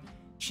 3-1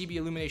 Chibi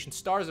Illumination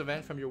Stars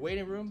event from your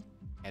waiting room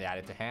and add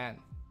it to hand.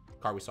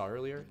 Card we saw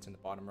earlier. It's in the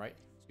bottom right,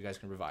 so you guys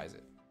can revise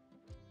it.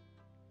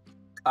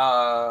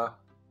 I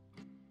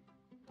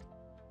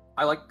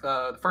like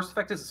the first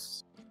effect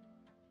is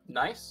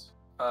nice.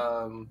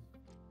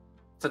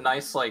 It's a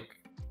nice like,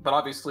 but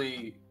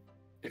obviously,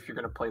 if you're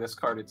gonna play this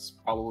card, it's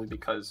probably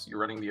because you're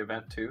running the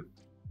event too.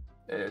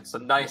 It's a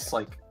nice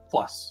like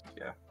plus,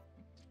 yeah.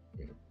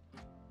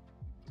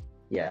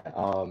 Yeah,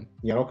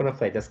 you're not gonna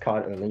play this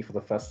card only for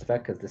the first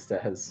effect because this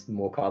set has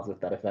more cards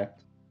with that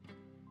effect.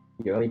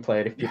 You only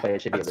play it if you play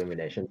Chibi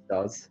Illumination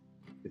Stars.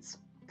 It's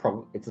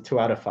a 2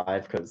 out of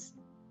 5 because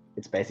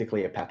it's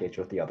basically a package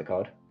with the other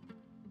card.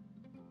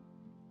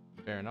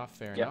 Fair enough.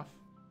 2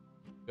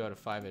 out of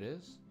 5 it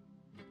is.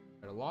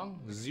 Right along.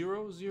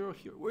 0-0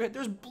 here.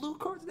 There's blue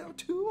cards now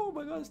too. Oh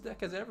my god, this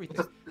deck has everything.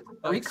 It's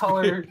a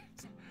 3-color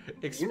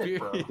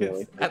experience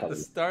Unit, bro. at the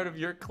start of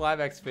your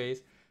climax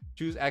phase.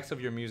 Choose X of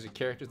your music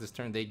characters. This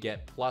turn they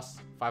get plus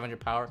 500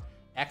 power.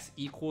 X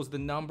equals the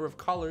number of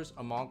colors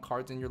among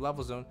cards in your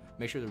level zone.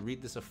 Make sure to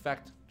read this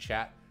effect,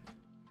 chat.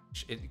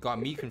 It got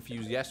me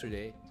confused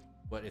yesterday,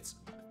 but it's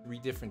 3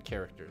 different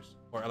characters.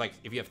 Or like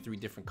if you have 3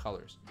 different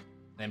colors.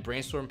 Then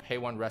brainstorm, pay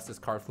 1, rest this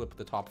card, flip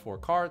the top 4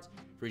 cards.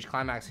 For each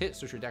climax hit,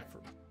 search your deck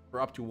for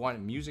up to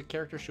 1 music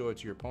character, show it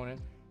to your opponent,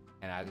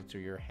 and add it to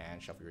your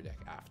hand, shuffle your deck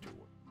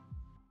afterward.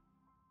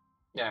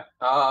 Yeah.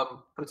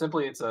 Put it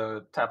simply, it's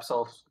a tap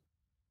self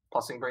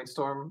plusing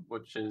brainstorm,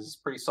 which is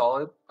pretty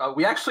solid.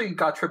 We actually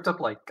got tripped up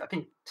like I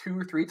think 2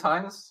 or 3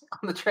 times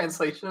on the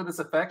translation of this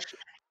effect.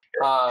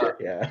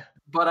 Yeah.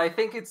 But I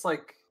think it's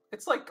like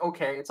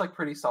okay, it's like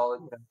pretty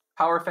solid.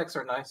 Power effects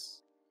are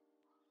nice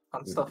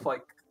on stuff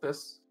like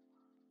this.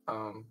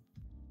 I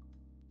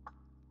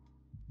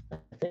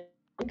think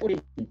it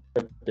would be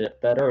a bit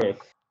better if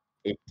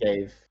it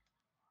gave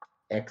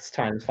X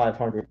times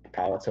 500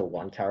 power to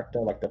 1 character,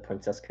 like the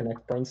Princess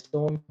Connect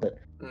Brainstorm. But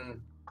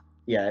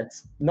yeah,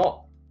 it's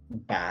not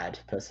bad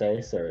per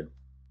se. So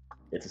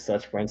it's a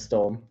search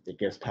brainstorm. It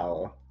gives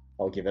power.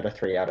 I'll give it a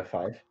 3 out of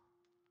 5.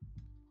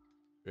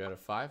 3 out of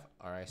 5.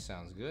 All right,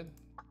 sounds good.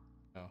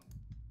 know,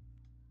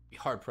 be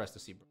hard pressed to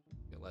see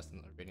get less than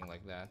a rating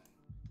like that.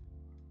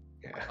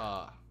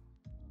 Yeah.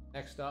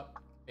 Next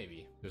up,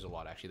 maybe there's a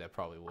lot actually that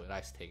probably would. I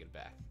just take it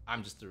back.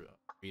 I'm just the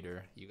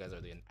reader. You guys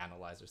are the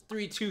analyzers.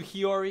 3-2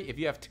 Hiyori. If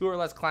you have 2 or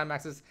less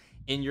climaxes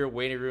in your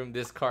waiting room,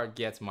 this card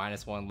gets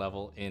 -1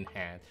 level in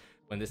hand.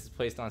 When this is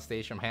placed on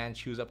stage from hand,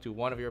 choose up to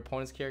one of your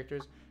opponent's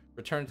characters,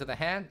 return to the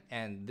hand,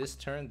 and this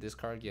turn, this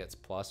card gets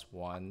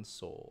 +1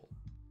 soul.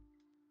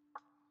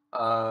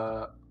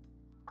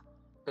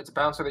 It's a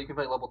bouncer that you can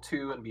play level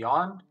 2 and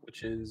beyond,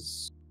 which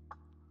is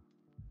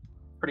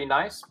pretty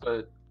nice,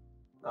 but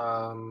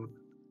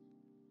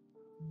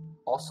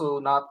also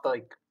not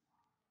like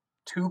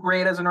too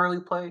great as an early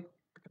play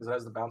because it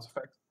has the bounce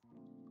effect.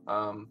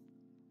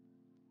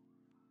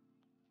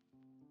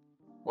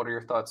 What are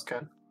your thoughts,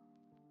 Ken?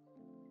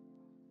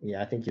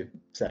 Yeah, I think you've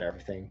said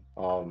everything.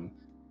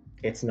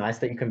 It's nice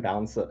that you can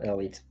bounce at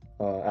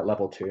at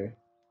level 2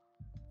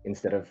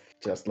 instead of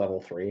just level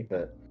 3,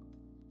 but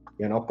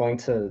you're not going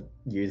to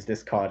use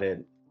this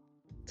card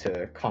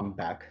to come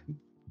back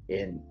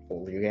in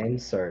all your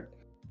games, so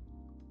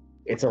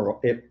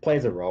it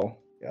plays a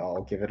role.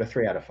 I'll give it a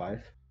 3 out of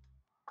 5.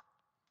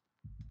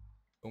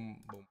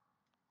 Boom, boom.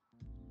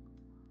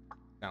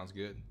 Sounds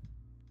good.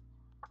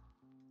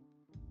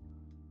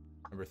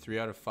 Remember, 3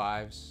 out of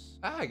 5s.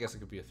 I guess it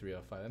could be a 3 out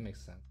of 5. That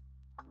makes sense.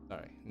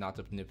 Sorry, not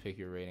to nitpick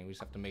your rating. We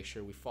just have to make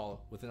sure we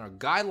fall within our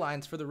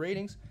guidelines for the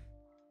ratings.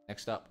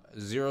 Next up,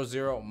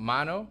 0-0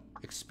 Mano.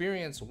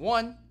 Experience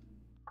 1.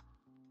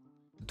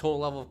 The total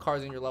level of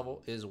cards in your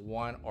level is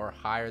 1 or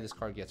higher. This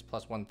card gets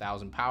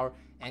 +1000 power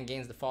and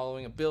gains the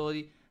following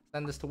ability.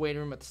 Send this to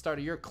waiting room at the start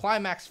of your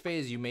climax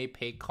phase. You may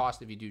pay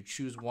cost if you do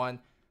choose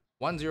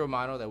 1-0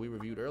 Mano that we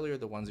reviewed earlier,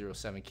 the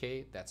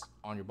 107K that's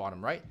on your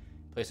bottom right.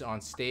 Place it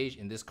on stage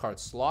in this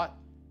card's slot.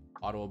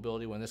 Auto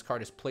ability, when this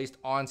card is placed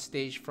on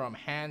stage from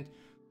hand,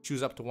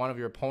 choose up to one of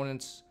your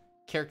opponent's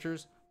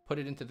characters, put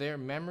it into their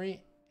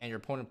memory, and your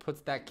opponent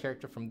puts that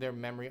character from their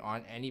memory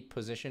on any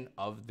position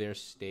of their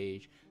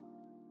stage.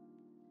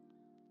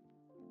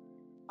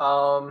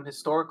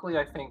 Historically,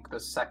 I think the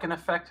second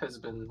effect has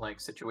been like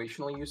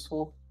situationally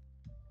useful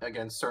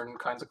against certain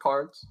kinds of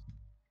cards.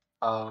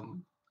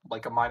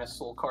 Like a minus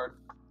soul combo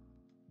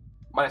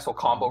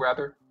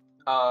rather.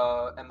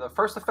 And the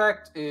first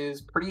effect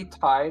is pretty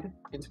tied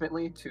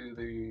intimately to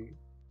the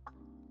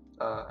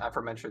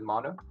aforementioned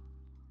mono.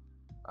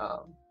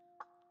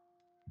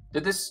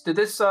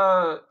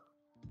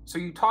 So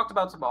you talked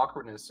about some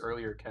awkwardness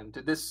earlier, Ken.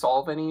 Did this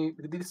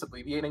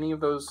alleviate any of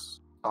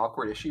those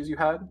awkward issues you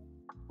had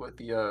with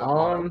the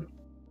mono?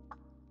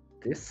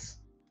 This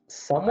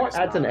somewhat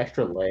adds an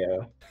extra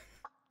layer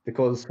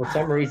because for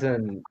some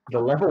reason the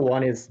level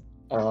 1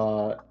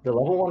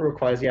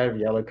 requires you to have a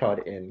yellow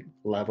card in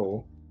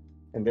level.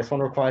 And this one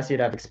requires you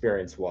to have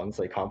experience 1,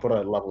 so you can't put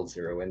a level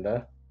 0 in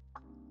there.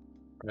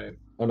 Right.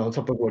 And on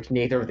top of which,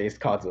 neither of these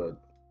cards are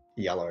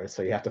yellow,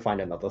 so you have to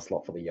find another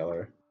slot for the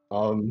yellow.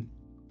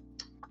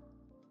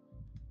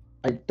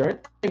 I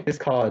don't think this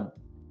card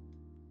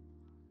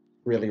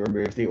really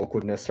removes the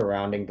awkwardness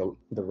surrounding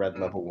the red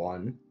level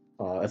 1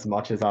 as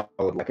much as I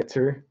would like it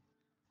to.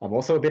 I'm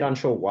also a bit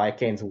unsure why it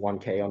gains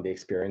 1k on the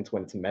experience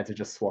when it's meant to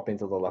just swap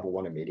into the level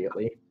 1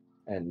 immediately.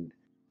 And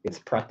it's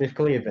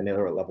practically a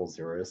vanilla at level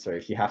 0, so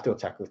if you have to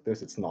attack with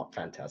this, it's not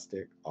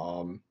fantastic.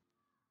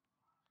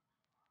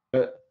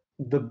 But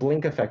the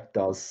blink effect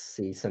does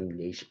see some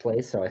niche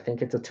play, so I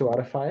think it's a 2 out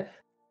of 5.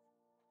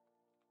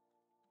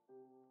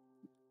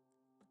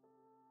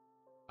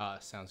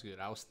 Sounds good.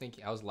 I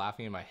was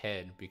laughing in my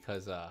head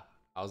because I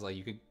was like,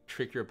 you could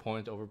trick your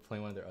opponent to overplay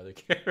one of their other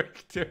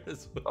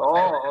characters.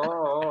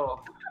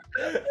 Oh.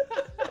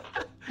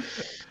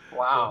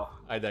 Wow.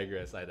 I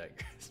digress.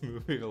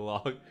 Moving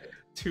along.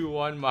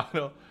 2-1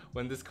 Mono.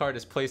 When this card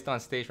is placed on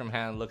stage from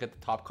hand, look at the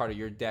top card of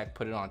your deck,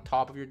 put it on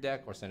top of your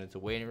deck, or send it to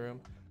waiting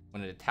room.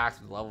 When it attacks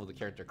with the level of the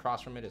character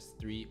across from it is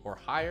 3 or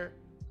higher,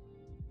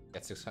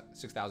 get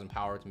 6,000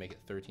 power to make it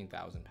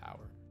 13,000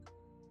 power.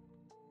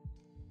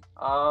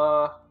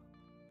 I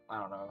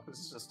don't know. This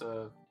is just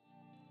a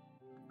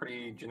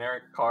pretty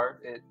generic card.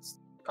 It's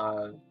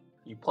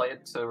you play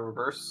it to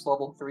reverse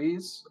level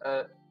 3s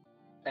at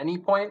any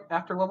point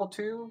after level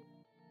 2.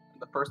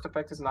 The first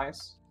effect is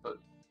nice, but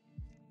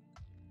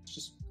it's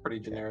just pretty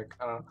generic.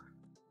 I don't know.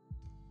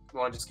 You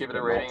want to just give it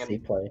a rating? Might see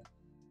play.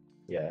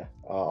 Yeah,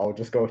 I'll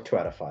just go with 2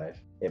 out of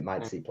 5. It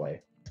might see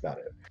play. That's about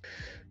it.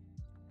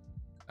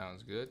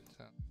 Sounds good.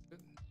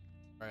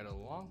 Right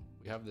along.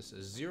 We have this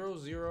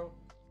 0-0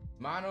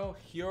 Mono,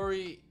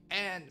 Hiyori,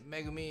 and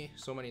Megumi.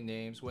 So many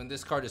names. When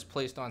this card is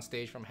placed on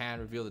stage from hand,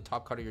 reveal the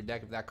top card of your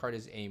deck. If that card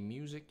is a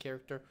music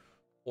character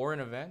or an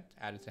event,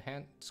 add it to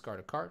hand, discard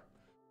a card.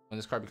 When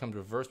this card becomes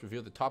reversed,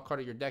 reveal the top card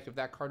of your deck. If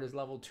that card is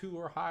level 2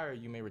 or higher,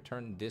 you may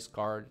return this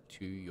card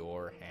to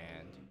your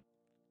hand.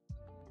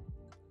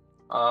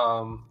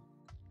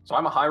 So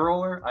I'm a high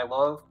roller. I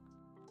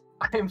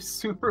am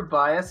super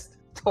biased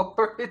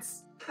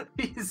towards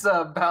these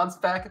bounce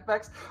back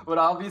effects, but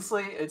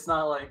obviously it's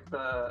not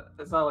the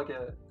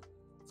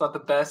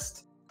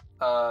best.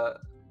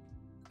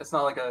 It's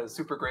not like a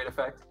super great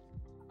effect.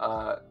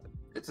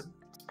 It's a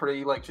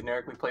pretty like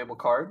generically playable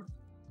card.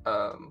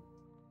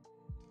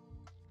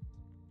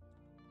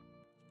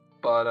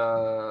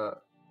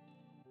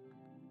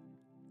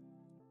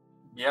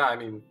 Yeah, I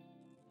mean,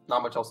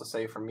 not much else to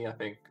say from me, I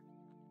think.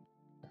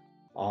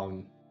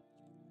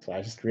 So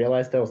I just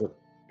realized there was a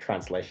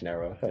translation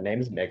error. Her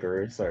name is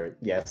Meguru, so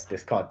yes,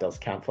 this card does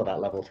count for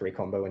that level 3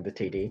 combo in the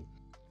TD.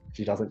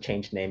 She doesn't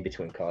change name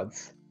between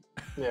cards.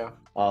 Yeah.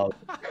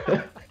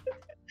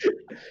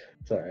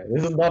 Sorry,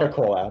 this is not a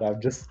call out. I'm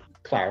just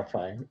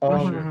clarifying.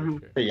 Sure.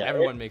 But yeah,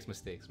 Everyone makes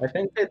mistakes. I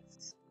think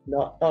it's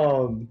not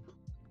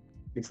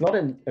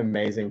an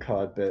amazing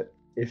card, but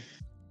if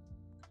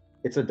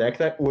it's a deck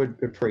that would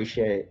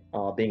appreciate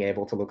being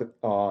able to look at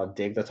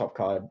dig the top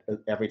card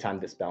every time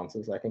this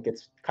bounces, I think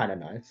it's kind of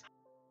nice.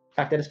 The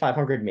fact that it's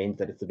 500 means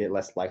that it's a bit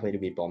less likely to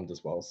be bombed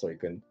as well, so you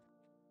can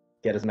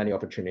get as many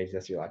opportunities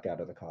as you like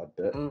out of the card.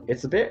 But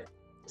it's a bit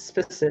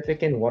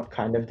specific in what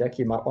kind of deck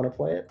you might want to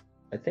play it.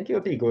 I think it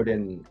would be good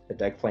in a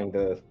deck playing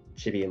the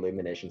Chibi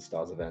Illumination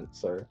Stars event,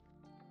 so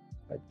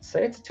I'd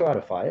say it's a 2 out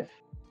of 5.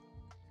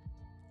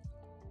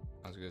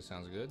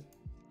 Sounds good.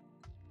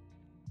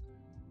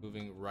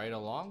 Moving right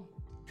along.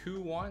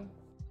 2-1.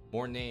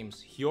 More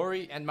names.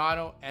 Hiyori and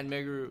Mano and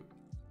Meguru.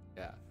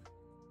 Yeah.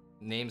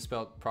 Name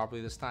spelled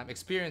properly this time.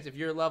 Experience. If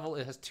your level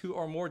it has 2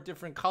 or more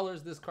different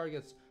colors, this card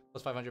gets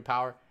plus 500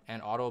 power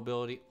and auto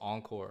ability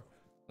Encore.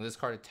 When this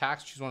card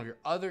attacks, choose one of your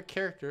other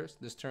characters.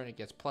 This turn it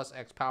gets plus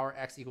X power.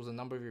 X equals the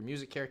number of your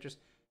music characters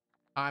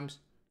times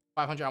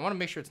 500. I want to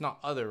make sure it's not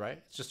other,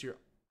 right? It's just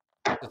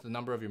the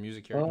number of your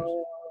music characters.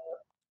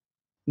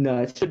 No,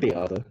 it should be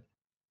other.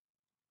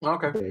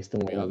 Okay. Based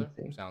on what Other? I'm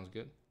thinking. Sounds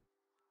good.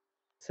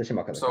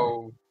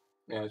 So,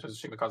 yeah, it's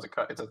just Shimakaze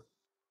Kai. It's a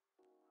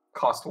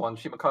cost 1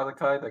 Shimakaze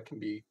Kai that can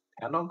be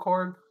hand on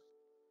cord.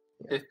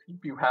 Yeah. If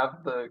you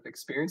have the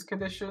experience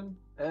condition,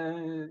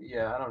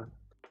 yeah,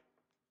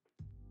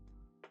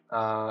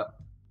 I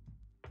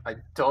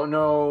don't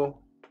know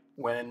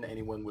when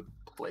anyone would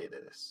play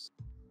this.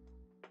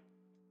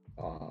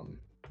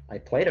 I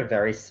played a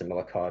very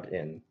similar card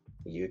in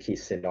Yuki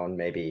Sinon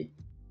maybe,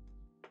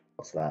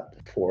 what's that,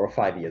 4 or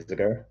 5 years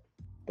ago,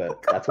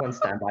 but that's when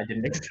standby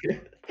didn't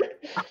exist.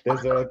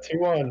 There's a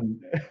 2-1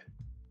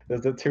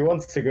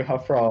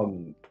 Suguha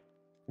from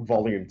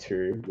Volume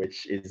 2,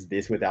 which is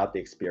this without the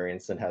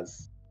experience and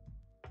has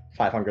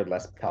 500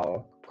 less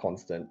power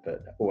constant,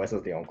 but always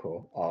has the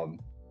Encore.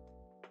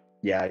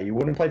 Yeah, you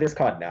wouldn't play this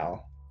card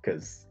now,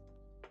 because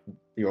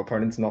your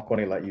opponent's not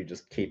going to let you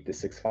just keep the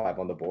 6-5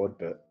 on the board,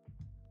 but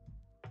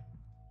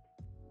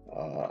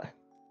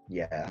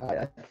yeah,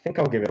 I think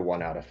I'll give it a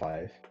 1 out of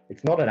 5.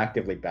 It's not an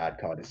actively bad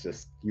card, it's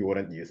just you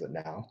wouldn't use it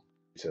now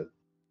to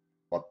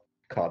what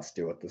cards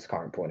do at this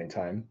current point in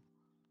time.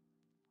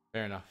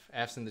 Fair enough.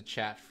 F's in the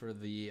chat for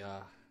the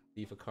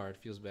FIFA card.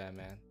 Feels bad,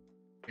 man.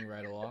 Moving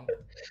right along.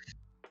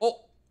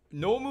 Oh,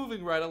 no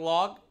moving right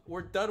along.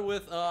 We're done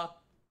with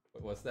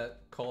what's that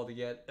called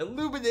again?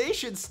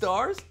 Illumination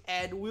Stars,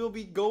 and we'll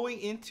be going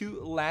into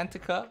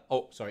Lantica.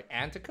 Oh, sorry,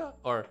 Antica?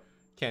 Or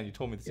Ken, you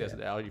told me this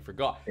yesterday. I already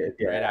forgot. Yeah,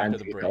 right after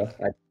Antica. the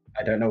break.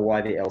 I don't know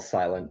why the L's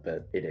silent,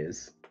 but it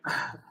is.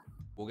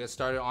 We'll get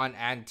started on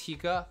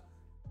Antica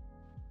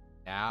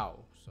now.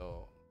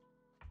 So,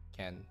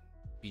 Ken,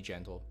 be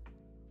gentle.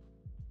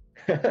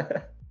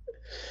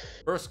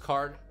 First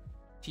card,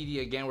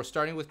 TD again. We're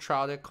starting with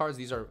trial deck cards.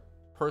 These are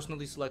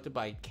personally selected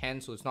by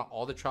Ken, so it's not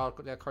all the trial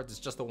deck cards. It's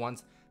just the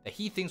ones that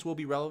he thinks will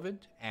be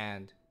relevant,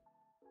 and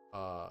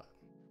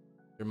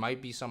there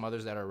might be some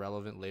others that are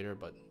relevant later,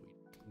 but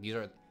these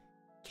are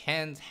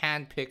Ken's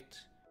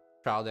hand-picked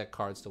trial deck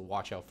cards to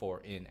watch out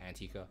for in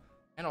Antica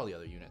and all the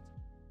other units.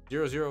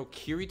 0-0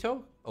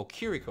 Kirito? Oh,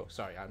 Kiriko.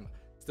 Sorry, I'm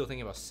still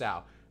thinking about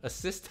Sao.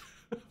 Assist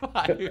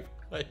 500.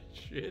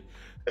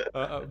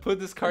 Put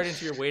this card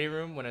into your waiting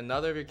room. When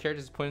another of your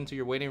characters is put into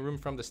your waiting room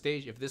from the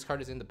stage, if this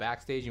card is in the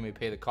backstage, you may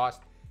pay the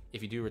cost.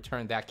 If you do,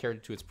 return that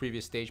character to its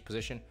previous stage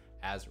position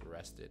as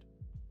rested.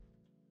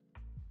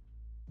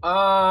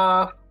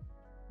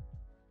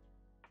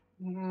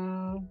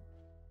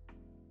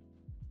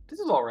 This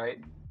is all right.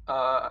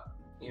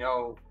 You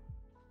know,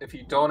 if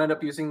you don't end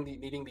up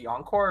needing the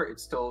Encore, it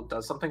still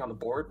does something on the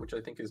board, which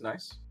I think is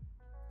nice.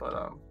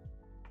 But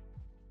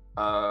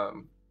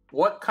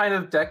what kind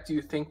of deck do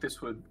you think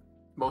this would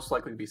most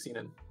likely be seen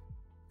in?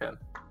 Ken?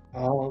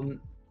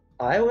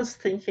 I was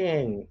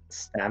thinking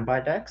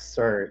standby decks,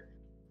 so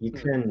you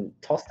can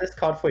toss this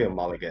card for your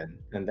mulligan,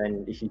 and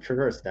then if you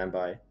trigger a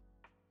standby,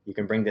 you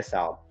can bring this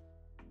out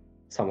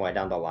somewhere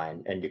down the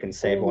line, and you can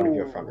save one of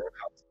your front row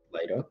cards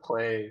later.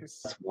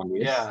 Plays. That's one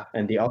use. Yeah.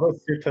 And the other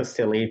super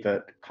silly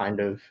but kind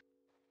of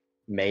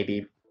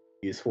maybe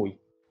useful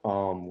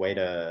way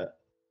to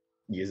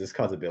use this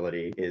card's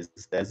ability is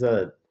there's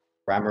a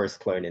Ramorous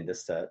clone in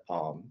this set.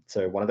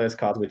 So one of those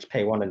cards which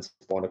pay 1 and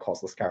spawn a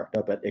costless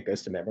character, but it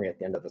goes to memory at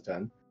the end of the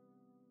turn.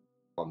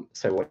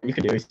 So what you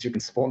can do is you can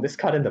spawn this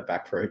card in the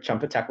back row,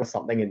 jump attack with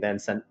something, and then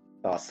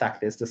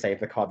sack this to save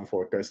the card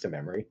before it goes to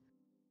memory.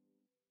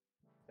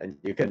 And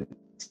you can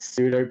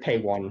pseudo pay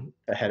 1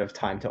 ahead of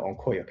time to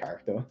encore your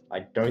character.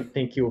 I don't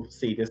think you'll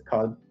see this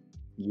card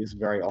use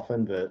very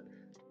often, but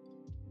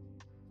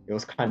it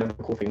was kind of a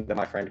cool thing that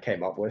my friend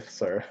came up with,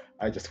 so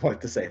I just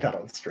wanted to say that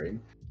on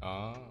stream.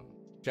 Oh,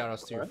 shout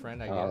outs to your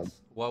friend, I Um,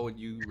 guess. What would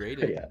you rate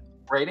it? Yeah.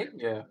 Rating?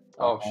 Yeah.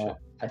 Oh shit.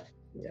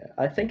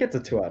 I think it's a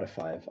 2 out of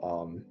 5.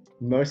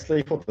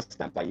 Mostly for the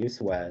standby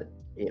use where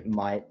it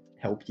might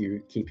help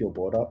you keep your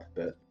board up,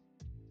 but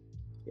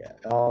yeah,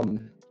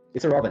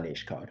 it's a rather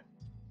niche card.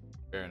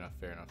 Fair enough,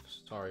 fair enough.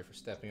 Sorry for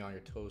stepping on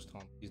your toes,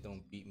 Tom. Please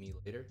don't beat me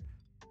later.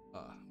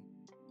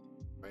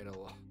 Right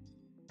along.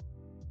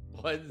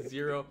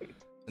 1-0.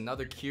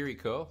 Another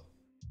Kiriko.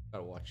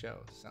 Gotta watch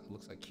out.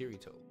 Looks like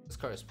Kirito. This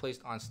card is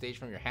placed on stage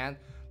from your hand.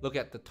 Look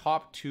at the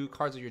top 2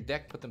 cards of your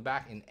deck. Put them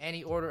back in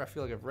any order. I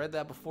feel like I've read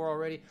that before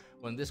already.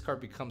 When this card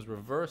becomes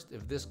reversed,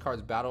 if this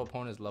card's battle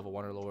opponent is level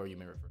 1 or lower, you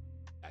may reverse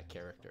that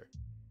character.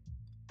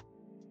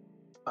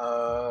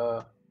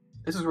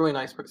 This is really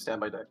nice for the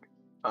standby deck.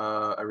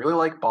 I really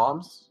like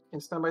bombs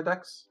in standby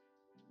decks,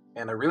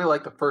 and I really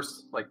like the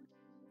first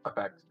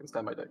effect in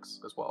standby decks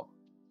as well.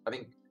 I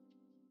think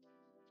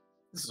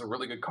this is a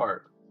really good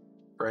card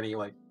for any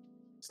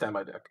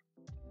standby deck.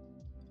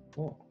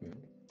 Oh,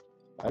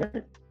 I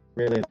don't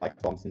really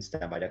like bombs in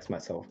standby decks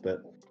myself,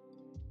 but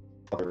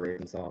other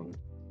reasons.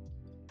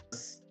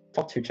 This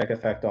top 2 check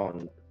effect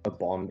on a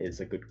bomb is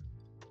a good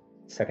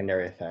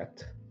secondary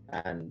effect,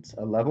 and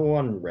a level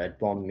 1 red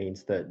bomb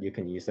means that you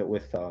can use it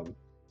with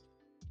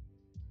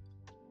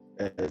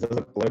there's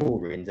a global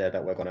rune there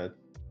that we're gonna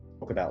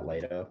talk about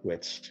later,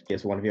 which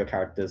gives one of your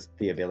characters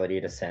the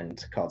ability to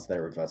send cards that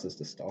are reverses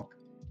to stock.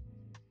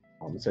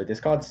 So this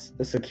card's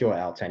a secure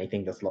out to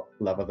anything that's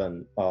lower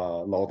than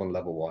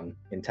level 1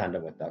 in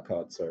tandem with that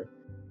card. So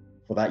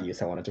for that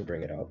use, I wanted to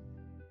bring it up.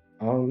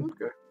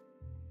 Okay.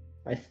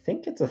 I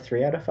think it's a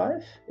 3 out of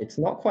 5. It's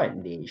not quite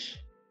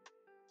niche.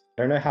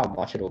 I don't know how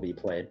much it'll be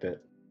played,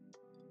 but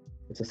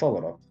it's a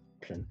solid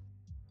option.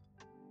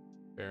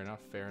 Fair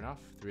enough, fair enough.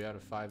 3 out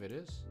of 5 it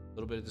is. A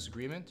little bit of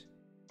disagreement.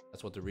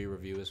 That's what the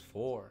re-review is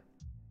for.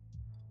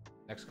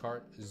 Next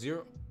card,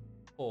 0.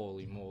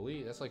 Holy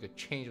moly, that's like a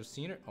change of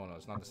scenery. Oh no,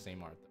 it's not the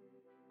same art.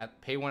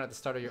 Pay 1 at the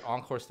start of your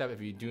encore step. If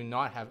you do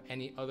not have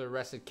any other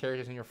rested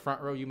characters in your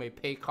front row, you may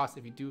pay cost.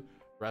 If you do,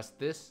 rest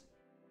this.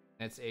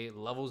 And it's a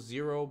level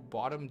 0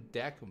 bottom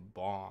deck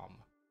bomb.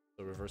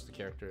 So reverse the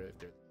character if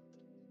they're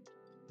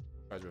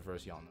cards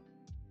reverse, y'all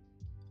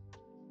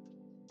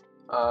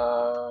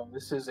know.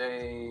 This is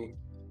a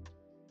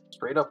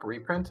straight up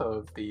reprint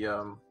of the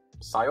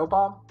Sayo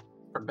Bomb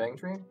from Bang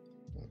Dream.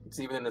 It's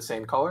even in the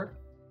same color.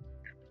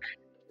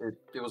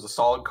 It was a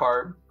solid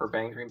card for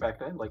Bang Dream back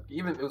then.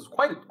 Even it was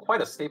quite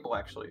a staple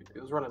actually.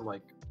 It was running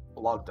a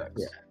lot of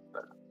decks.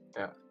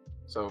 Yeah.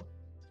 So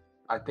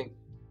I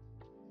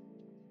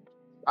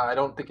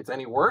don't think it's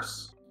any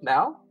worse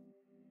now.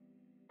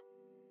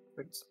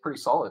 It's pretty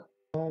solid.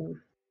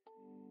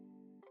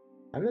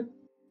 I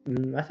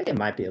think it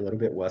might be a little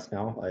bit worse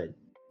now. I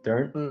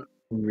don't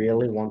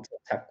really want to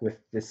attack with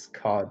this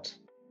card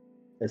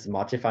as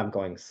much if I'm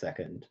going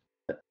second.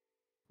 But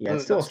yeah,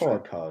 it's still a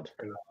solid card.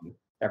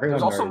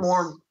 Everyone There's also knows...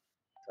 more.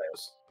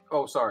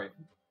 Oh, sorry.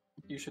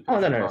 You should. Oh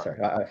no,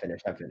 sorry. I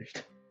finished. I'm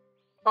finished.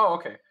 Oh,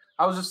 okay.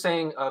 I was just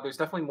saying, there's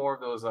definitely more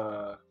of those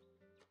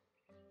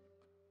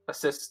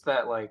assists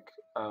that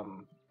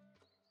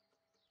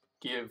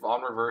give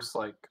on reverse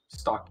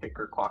stock kick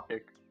or clock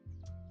kick.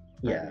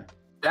 Yeah.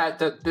 That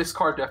this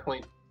card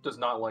definitely does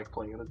not like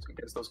playing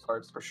against those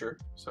cards for sure.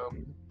 So,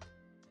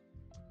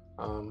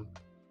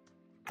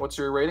 what's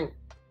your rating?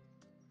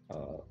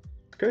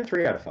 Go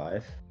 3 out of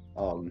 5.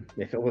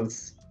 If it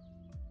was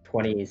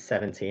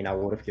 2017, I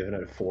would have given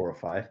it a 4 or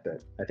 5,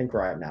 but I think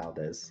right now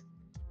there's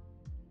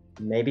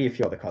maybe a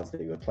few other cards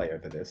that you would play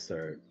over this,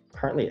 so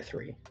currently a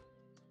 3.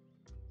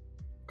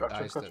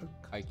 Gotcha.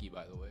 Kaiki,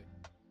 by the way.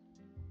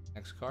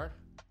 Next card,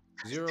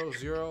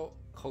 0-0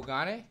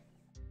 Kogane.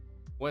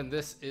 When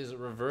this is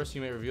reversed,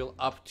 you may reveal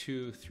up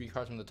to 3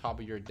 cards from the top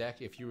of your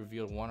deck. If you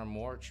reveal 1 or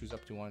more, choose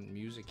up to 1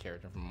 music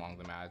character from among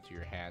them, add it to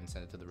your hand,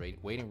 send it to the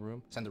waiting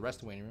room, send the rest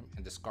to the waiting room,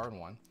 and discard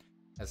 1.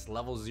 That's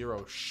level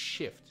 0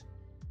 shift.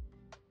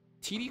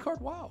 TD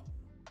card? Wow.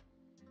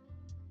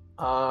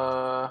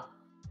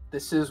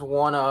 This is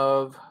one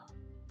of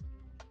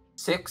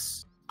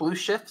 6 blue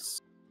shifts.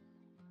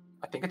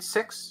 I think it's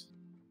 6.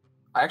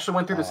 I actually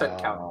went through the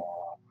set count,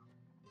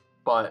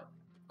 but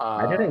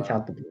I didn't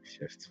count the blue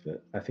shifts,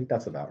 but I think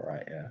that's about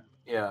right. Yeah.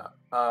 Yeah.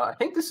 I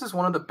think this is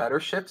one of the better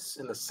shifts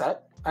in the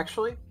set,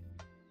 actually.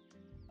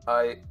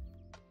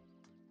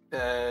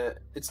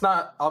 It's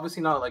not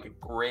obviously not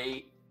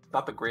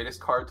not the greatest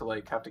card to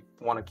have to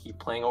want to keep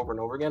playing over and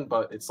over again,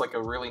 but it's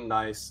a really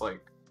nice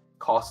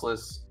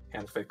costless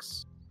hand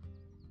fix.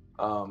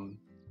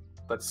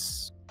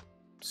 That's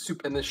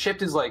super, and the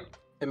shift is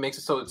it makes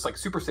it so it's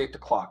super safe to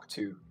clock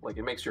too.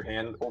 It makes your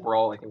hand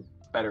overall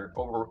better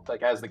over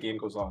as the game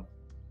goes on.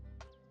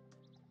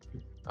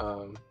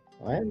 Oh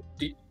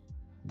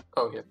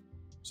yeah,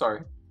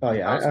 sorry. Oh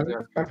yeah,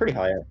 I'm pretty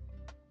high.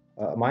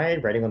 My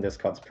rating on this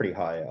card's pretty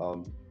high.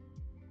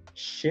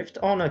 Shift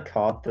on a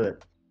card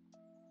that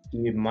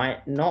you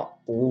might not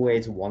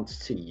always want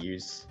to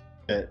use,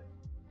 but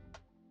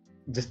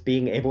just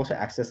being able to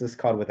access this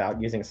card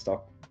without using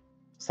stock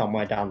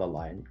somewhere down the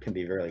line can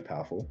be really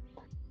powerful.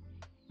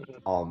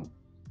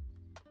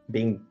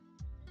 Being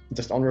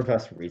just on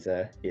reverse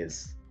Rize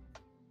is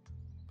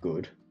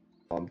good.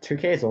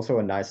 2k is also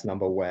a nice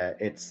number where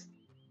it's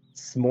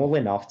small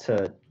enough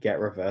to get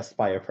reversed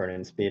by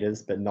opponent's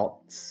beaters, but not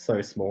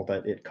so small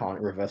that it can't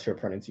reverse your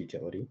opponent's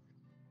utility.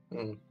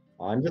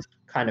 I'm just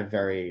kind of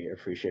very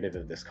appreciative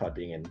of this card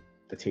being in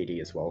the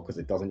TD as well, because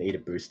it doesn't need a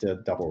booster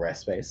double rare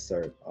space.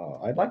 So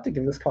I'd like to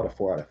give this card a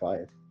 4 out of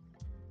 5.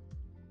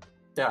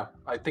 Yeah,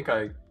 I think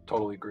I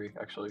totally agree,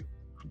 actually.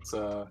 It's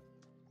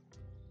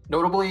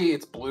notably,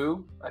 it's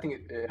blue. I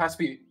think it has to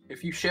be,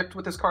 if you shipped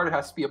with this card, it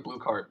has to be a blue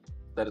card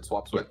that it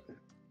swaps with.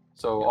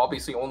 So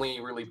obviously only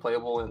really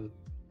playable in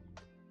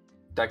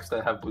decks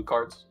that have blue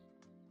cards.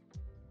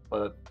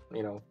 But,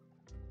 you know,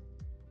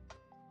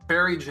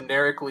 very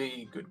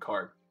generically good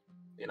card.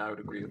 And I would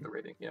agree with the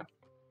rating, yeah.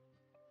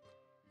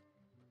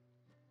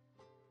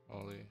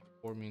 Well, the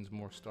 4 means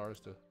more stars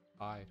to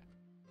hide.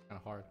 Kind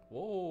of hard.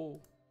 Whoa.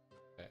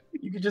 Okay.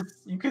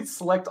 You could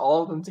select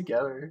all of them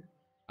together.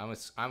 I'm a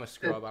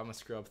scrub. I'm a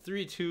scrub.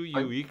 3/2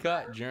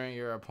 Eureka during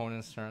your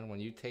opponent's turn. When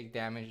you take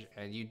damage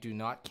and you do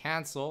not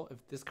cancel,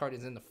 if this card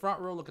is in the front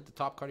row, look at the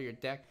top card of your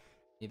deck.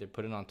 Either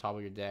put it on top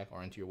of your deck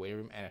or into your waiting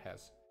room, and it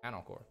has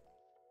Anon Core.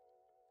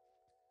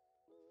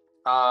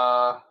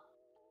 I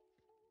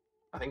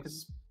think this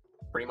is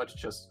pretty much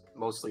just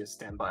mostly a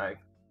standby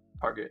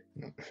target.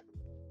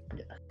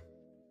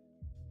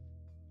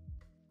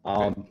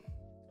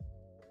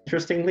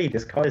 Interestingly,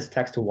 this card is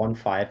taxed to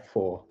 1/5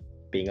 for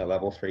being a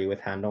level 3 with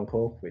Hand on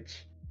Call,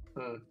 which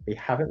we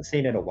haven't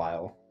seen in a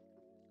while.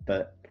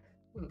 But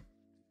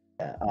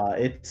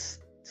it's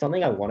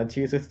something I wanted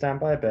to use with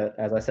standby, but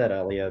as I said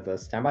earlier, the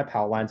standby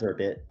power lines are a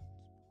bit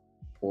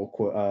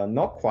awkward,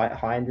 not quite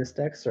high in this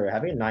deck, so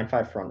having a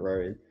 9/5 front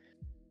row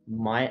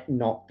might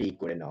not be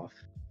good enough,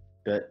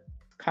 but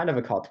kind of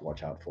a card to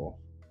watch out for.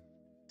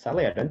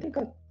 Sadly, I don't think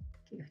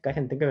I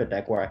can think of a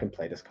deck where I can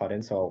play this card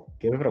in, so I'll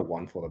give it a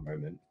 1 for the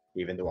moment,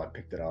 even though I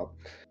picked it up.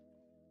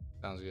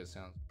 Sounds good.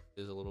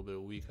 Is a little bit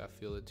weak. I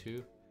feel it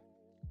too.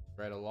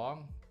 Right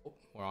along. Oh,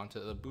 we're on to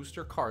the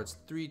booster cards.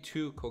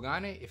 3/2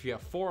 Kogane. If you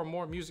have 4 or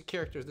more music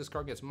characters, this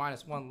card gets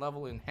 -1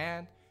 level in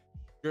hand.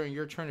 During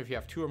your turn, if you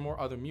have 2 or more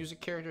other music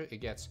characters, it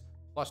gets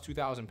plus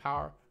 2,000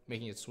 power,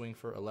 making it swing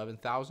for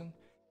 11,000.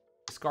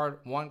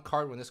 Discard 1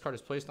 card. When this card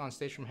is placed on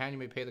stage from hand, you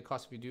may pay the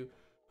cost. If you do,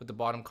 put the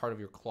bottom card of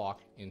your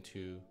clock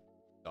into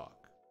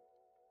stock.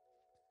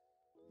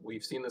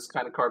 We've seen this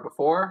kind of card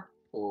before.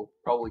 We'll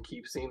probably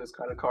keep seeing this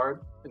kind of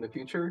card in the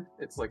future.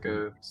 It's like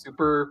a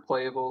super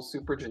playable,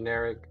 super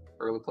generic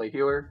early play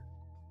healer.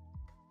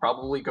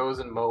 Probably goes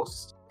in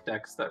most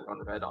decks that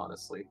run red,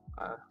 honestly.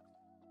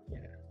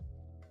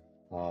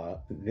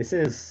 This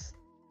is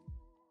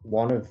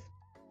one of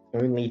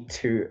only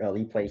 2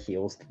 early play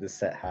heals that this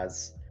set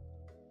has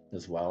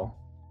as well.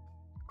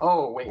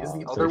 Oh wait, is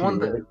the other one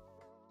the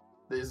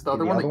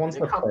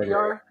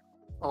PR?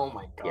 Oh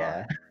my god.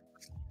 Yeah.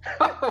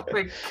 Oh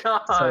my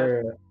god.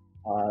 So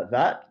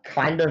that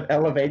kind of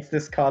elevates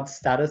this card's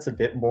status a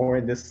bit more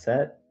in this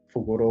set,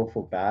 for good or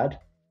for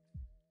bad.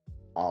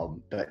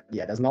 But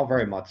yeah, there's not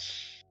very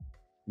much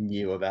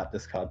new about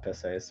this card per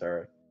se,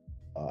 so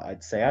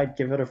I'd say I'd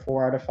give it a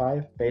 4 out of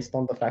 5 based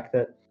on the fact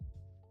that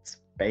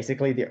it's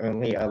basically the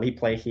only early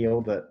play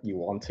heal that you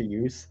want to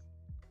use.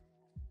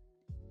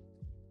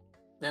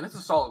 And it's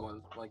a solid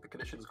one. Like, the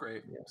condition's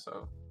great,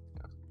 so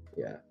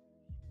yeah.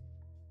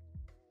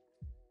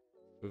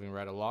 Moving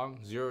right along.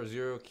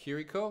 0/0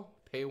 Kiriko.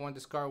 Pay 1,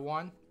 discard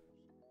 1.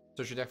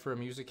 Search your deck for a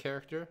music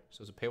character.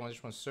 So it's a pay 1,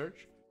 just 1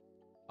 search.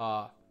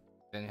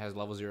 Then it has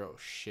level 0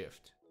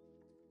 shift.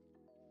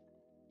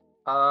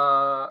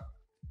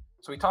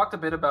 So we talked a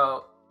bit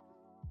about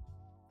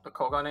the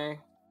Kogane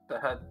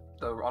that had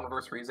the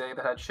on-reverse Rize that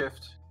had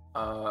shift.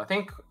 I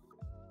think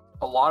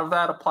a lot of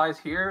that applies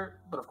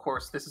here, but of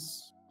course this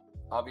is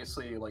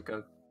obviously like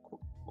a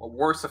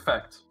worse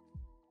effect.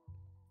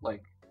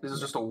 Like, this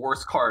is just a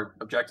worse card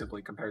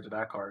objectively compared to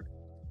that card.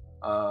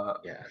 I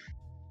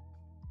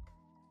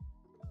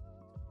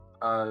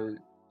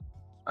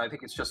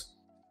think it's just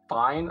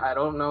fine. I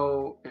don't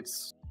know.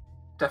 It's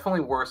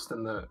definitely worse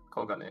than the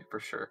Kogane for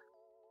sure.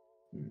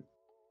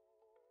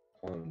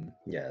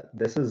 Yeah,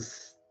 this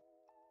is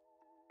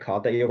a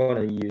card that you're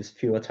going to use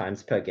fewer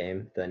times per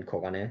game than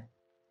Kogane,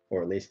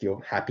 or at least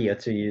you're happier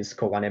to use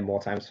Kogane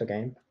more times per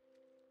game.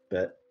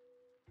 But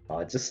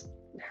just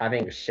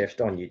having a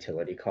shift on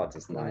utility cards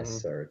is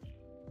nice, so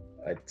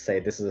I'd say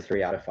this is a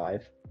 3 out of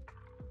 5.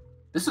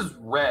 This is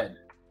red.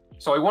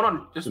 So I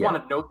want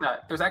to note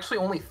that there's actually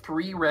only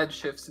 3 red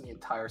shifts in the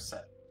entire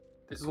set.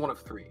 This is one of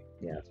 3.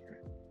 Yeah, that's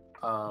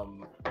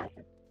right.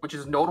 Which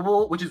is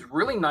notable, which is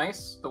really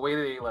nice the way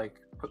they like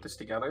put this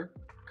together,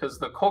 because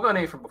the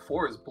Kogane from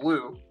before is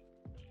blue.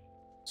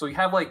 So you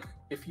have like,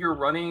 if you're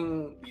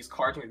running these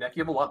cards in your deck,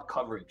 you have a lot of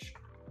coverage,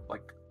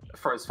 like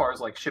as far as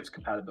like ships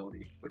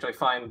compatibility, which I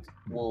find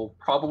will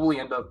probably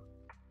end up.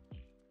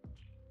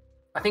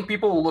 I think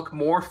people will look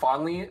more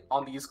fondly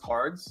on these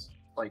cards,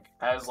 like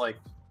as like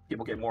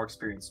people get more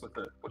experience with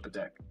the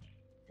deck.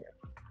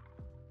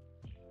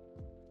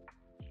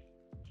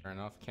 Fair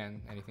enough.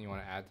 Ken, anything you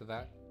want to add to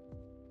that?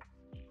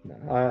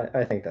 No,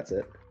 I think that's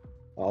it.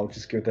 I'll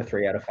just give the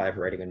 3 out of 5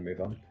 rating and move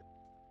on.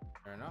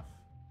 Fair enough.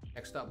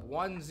 Next up,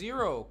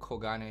 1-0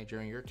 Kogane.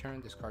 During your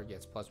turn, this card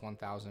gets plus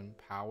 1000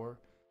 power.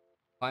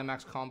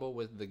 Climax combo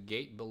with the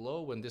gate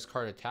below. When this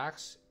card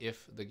attacks,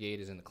 if the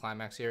gate is in the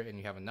climax here and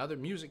you have another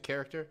music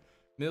character,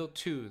 mill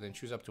 2, then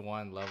choose up to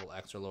 1 level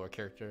X or lower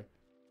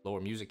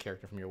music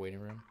character from your waiting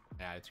room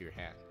and add it to your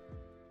hand.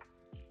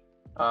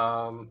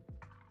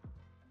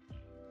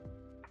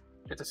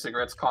 It's a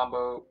cigarettes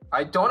combo.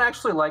 I don't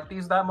actually like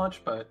these that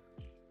much, but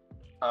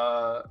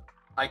I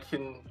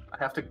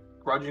have to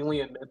grudgingly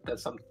admit that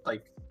some,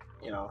 like,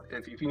 you know,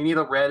 if you need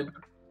a red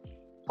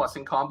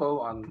plusing combo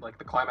on like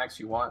the climax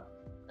you want,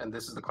 and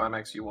this is the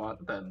climax you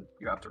want, then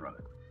you have to run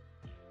it.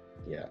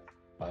 Yeah,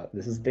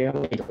 this is the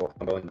only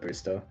combo in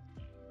booster.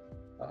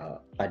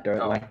 I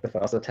don't like the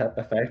first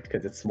effect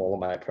because it's small on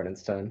my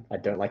opponent's turn. I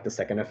don't like the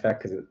second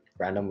effect because it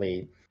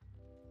randomly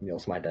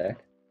mills my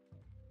deck.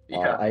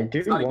 Yeah, I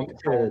do want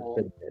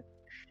to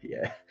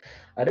yeah,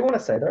 I do want to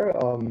say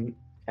though,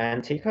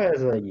 Antica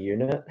as a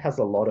unit has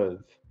a lot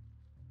of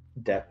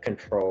deck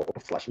control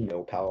 /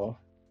 mill power,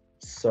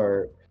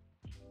 so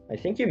I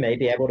think you may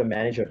be able to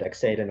manage your deck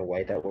state in a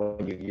way that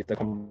when you use the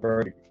combo,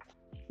 it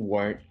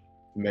won't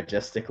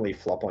majestically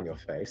flop on your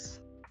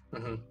face.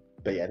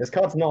 But yeah, this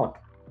card's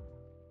not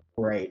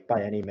great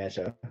by any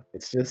measure.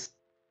 It's just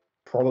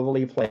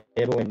probably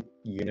playable in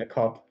unit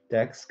comp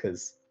decks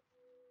because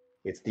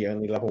it's the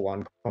only level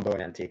 1 combo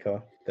in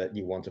Antica that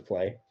you want to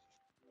play.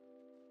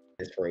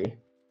 It's free.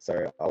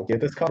 So I'll give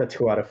this card a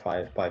 2 out of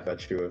 5 by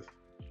virtue of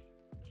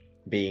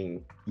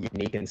being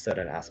unique in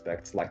certain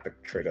aspects like the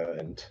trigger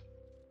and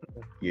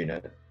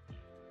unit.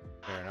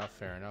 Fair enough,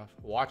 fair enough.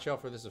 Watch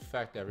out for this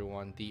effect,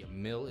 everyone. The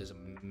mill is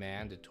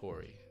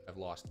mandatory. I've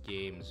lost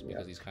games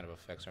because these kind of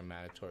effects are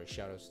mandatory.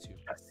 Shoutouts to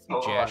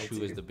Jash,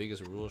 who is the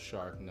biggest rule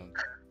shark known.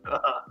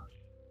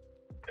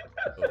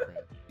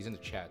 He's in the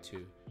chat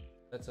too.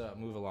 Let's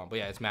move along. But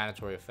yeah, it's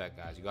mandatory effect,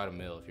 guys. You got to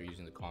mill if you're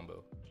using the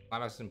combo.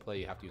 Climax in play,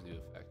 you have to use the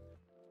effect.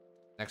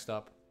 Next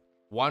up,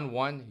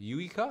 1-1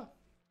 Yuika.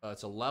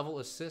 It's a level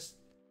assist.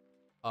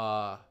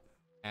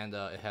 And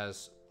it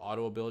has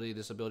auto ability.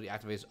 This ability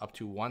activates up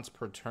to once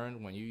per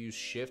turn. When you use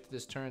shift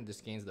this turn, this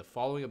gains the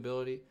following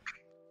ability.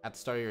 At the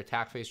start of your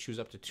attack phase, choose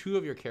up to 2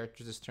 of your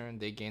characters this turn.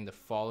 They gain the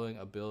following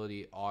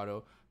ability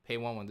auto. Pay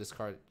 1 when this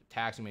card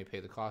attacks. You may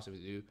pay the cost if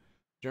you do.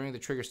 During the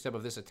trigger step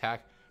of this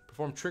attack,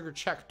 perform trigger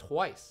check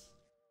twice.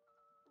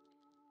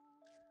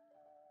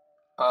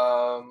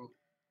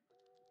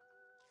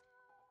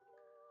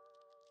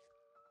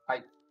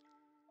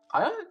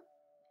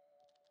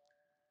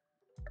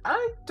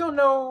 I don't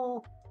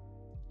know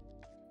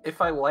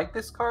if I like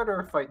this card or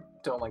if I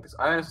don't like this.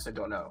 I honestly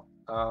don't know.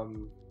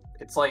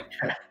 It's like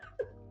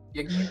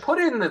you put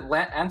it in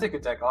the Antica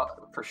deck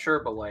for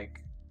sure, but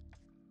like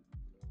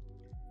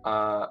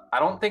I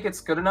don't think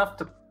it's good enough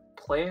to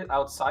play it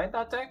outside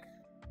that deck.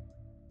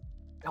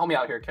 Help me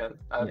out here, Ken.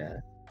 Yeah.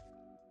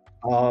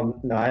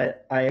 No,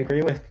 I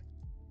agree with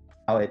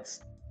how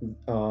it's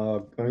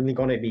only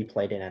going to be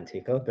played in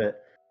Antica,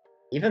 but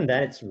even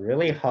then, it's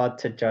really hard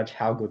to judge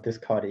how good this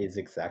card is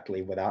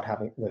exactly without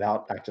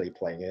actually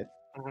playing it,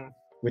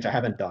 which I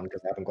haven't done because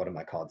I haven't gotten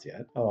my cards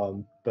yet.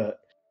 But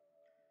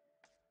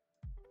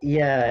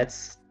yeah,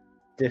 it's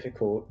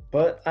difficult.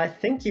 But I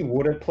think you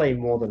wouldn't play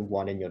more than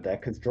 1 in your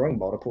deck because drawing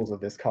multiples of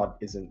this card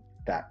isn't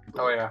that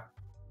good. Oh yeah.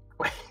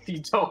 Wait, you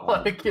don't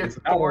want to give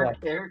 4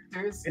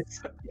 characters?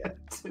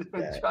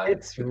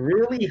 It's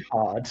really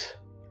hard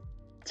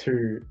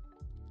to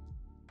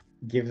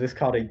give this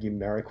card a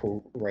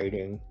numerical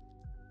rating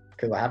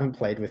because I haven't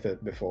played with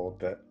it before,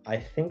 but I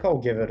think I'll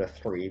give it a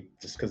 3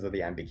 just because of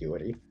the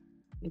ambiguity.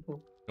 You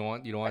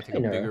don't want to take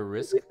a bigger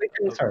risk? We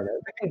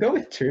can go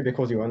with 2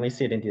 because you only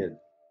see it in the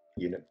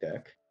unit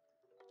deck.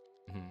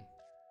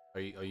 Are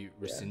you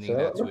rescinding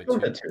that to a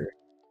 2?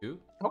 2?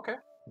 Okay.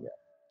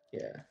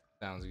 Yeah.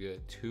 Sounds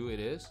good. 2 it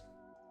is.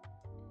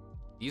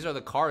 These are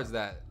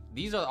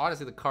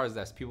honestly the cards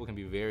that people can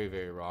be very,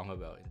 very wrong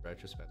about in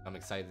retrospect. I'm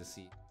excited to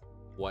see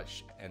what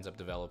ends up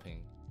developing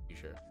in the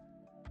future.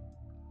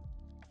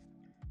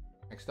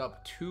 Next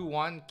up,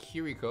 2-1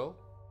 Kiriko.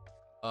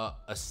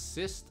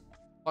 Assist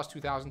plus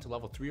 2000 to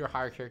level 3 or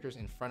higher characters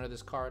in front of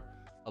this card.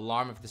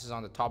 Alarm if this is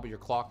on the top of your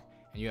clock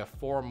and you have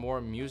 4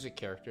 more music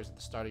characters at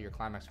the start of your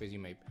climax phase, you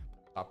may put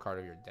the top card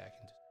of your deck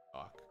into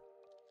stock.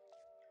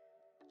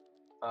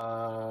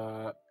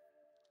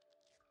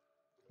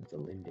 It's a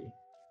Lindy.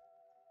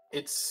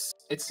 It's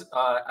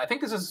I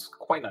think this is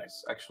quite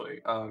nice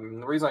actually.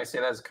 The reason I say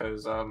that is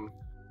because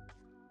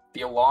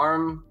the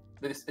alarm,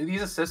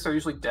 these assists are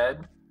usually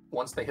dead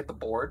once they hit the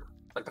board,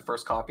 like the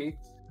first copy,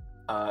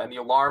 and the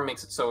alarm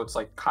makes it so it's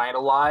like kind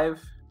of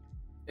live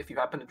if you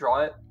happen to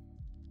draw it.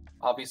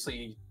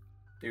 Obviously,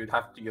 you'd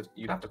have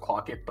to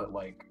clock it, but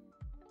like,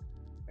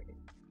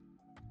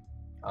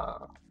 and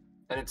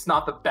it's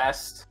not the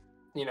best,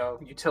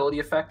 utility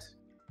effect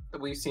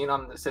that we've seen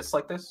on assists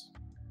like this.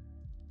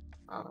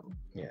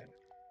 Yeah.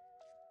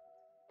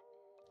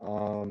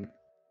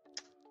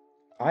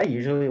 I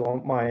usually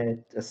want my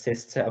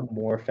assists to have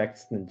more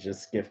effects than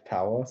just give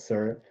power,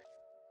 so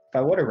if I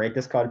were to rate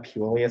this card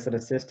purely as an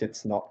assist,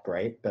 it's not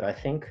great, but I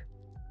think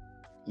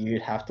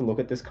you'd have to look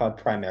at this card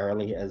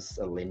primarily as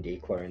a Lindy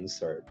clone,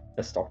 so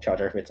a stock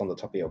charger if it's on the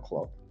top of your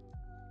clock.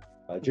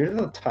 Due to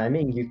the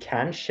timing, you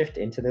can shift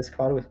into this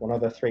card with one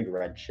of the 3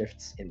 red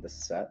shifts in the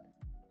set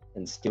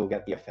and still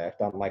get the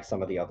effect, unlike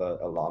some of the other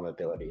alarm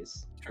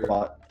abilities. True.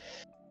 But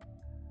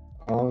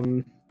I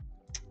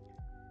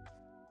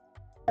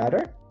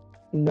don't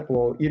know.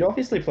 Well, you'd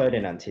obviously play it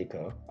in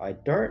Antico. I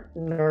don't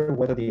know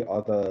whether the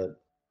other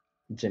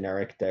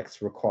generic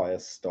decks require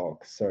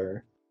stock, so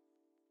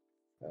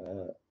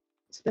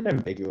it's a bit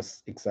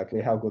ambiguous exactly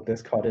how good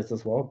this card is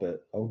as well,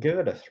 but I'll give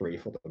it a 3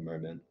 for the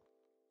moment.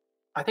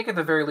 I think at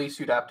the very least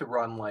you'd have to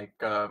run like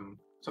so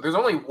there's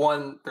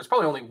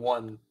probably only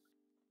one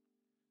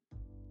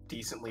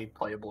decently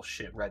playable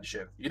red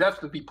shift. You'd have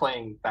to be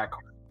playing that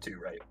card too,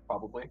 right?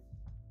 Probably.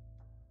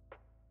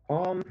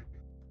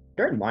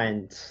 Don't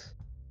mind.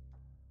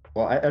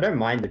 Well, I don't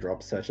mind the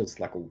drop search as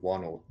like a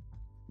 1 or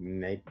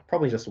maybe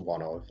probably just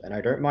 1 of, and I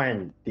don't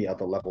mind the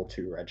other level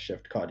 2 red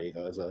shift card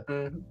either as a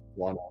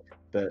 1 of.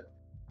 But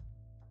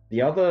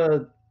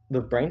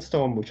the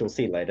brainstorm, which we'll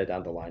see later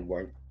down the line,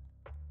 won't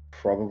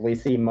probably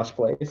see much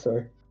play.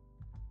 So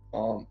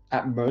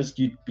at most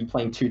you'd be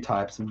playing 2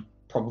 types and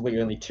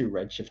probably only 2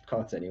 red shift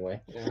cards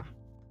anyway. Yeah.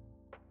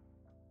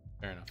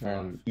 Fair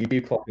enough. You'd be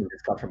plopping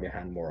this card from your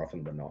hand more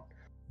often than not.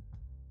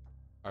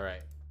 All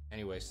right.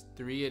 Anyways,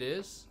 3 it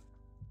is.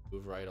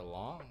 Move right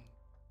along.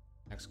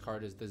 Next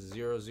card is the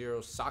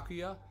 0-0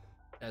 Sakuya.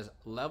 It has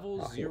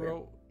level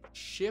 0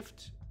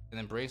 shift, and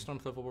then brainstorm,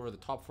 flip over the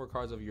top 4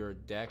 cards of your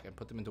deck and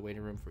put them into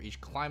waiting room for each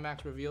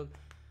climax revealed.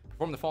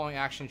 Perform the following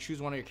action: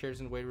 choose one of your characters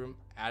in the waiting room,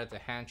 add it to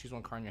hand, choose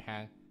one card in your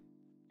hand,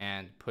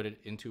 and put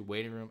it into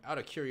waiting room. Out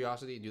of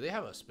curiosity, do they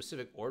have a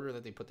specific order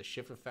that they put the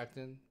shift effect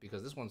in?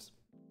 Because this one's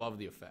above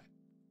the effect.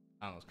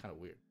 I don't know, it's kind of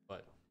weird,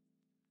 but what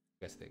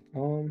do you guys think?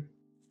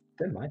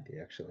 There might be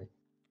actually.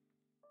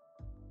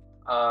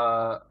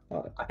 I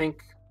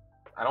think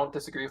I don't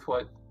disagree with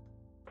what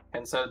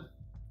Ken said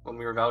when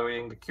we were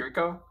evaluating the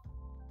Kiriko,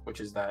 which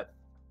is that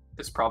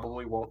this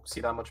probably won't see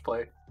that much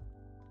play.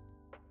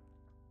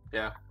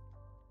 Yeah.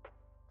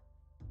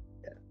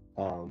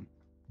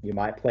 You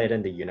might play it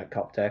in the Unit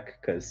Cup deck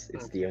because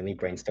it's the only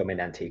brainstorm in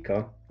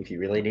Antico. If you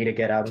really need to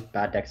get out of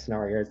bad deck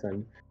scenarios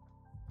and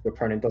your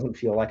opponent doesn't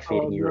feel like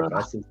feeding you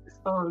reverses,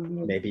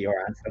 maybe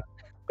your answer.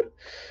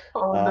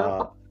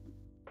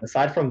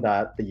 Aside from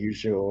that, the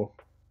usual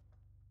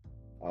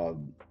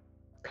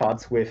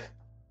cards with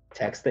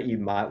text that you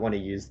might want to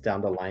use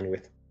down the line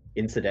with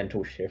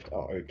incidental shift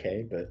are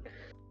okay, but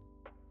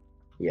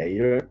yeah,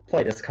 you don't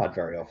play this card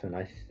very often.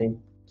 I think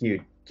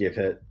you'd give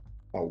it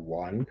a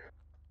 1,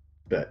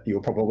 but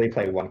you'll probably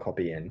play 1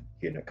 copy in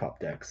Unit Cup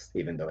decks,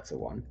 even though it's a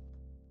 1.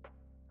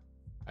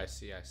 I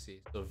see.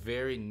 So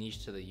very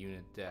niche to the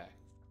unit deck.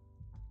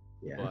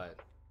 Yeah. But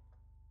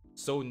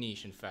so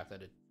niche, in fact,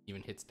 that it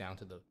even hits down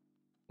to the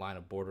line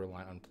of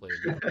borderline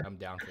unplayable. I'm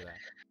down for that.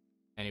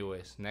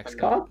 Anyways, next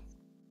card.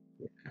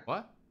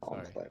 What?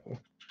 Sorry. Unplayable.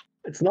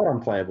 It's not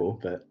unplayable,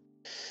 but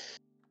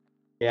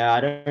yeah, I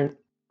don't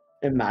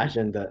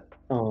imagine that.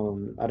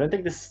 I don't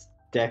think this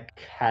deck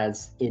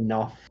has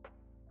enough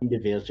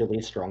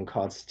individually strong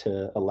cards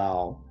to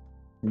allow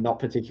not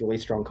particularly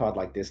strong card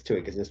like this to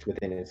exist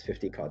within its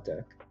 50 card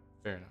deck.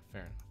 Fair enough.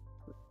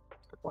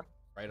 Good point.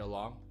 Right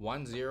along.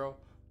 1-0.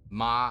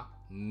 Mommy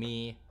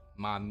me.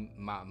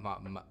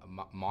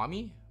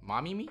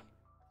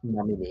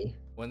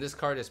 When this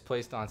card is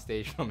placed on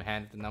stage from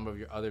hand, if the number of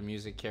your other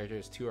music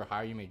characters is 2 or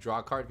higher, you may draw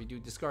a card. If you do,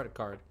 discard a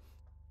card.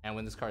 And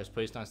when this card is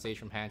placed on stage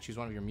from hand, choose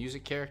one of your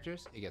music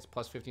characters. It gets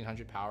plus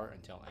 1500 power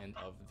until end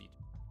of the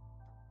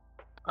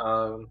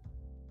turn.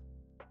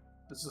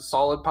 This is a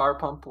solid power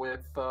pump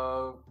with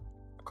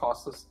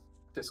costless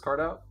discard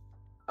out.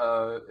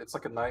 It's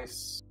like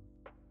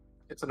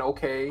it's an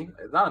okay,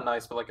 not a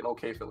nice, but like an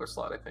okay filler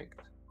slot, I think,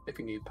 if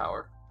you need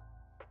power.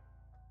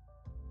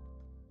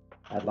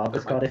 I'd love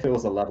this card if it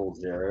was a level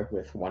 0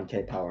 with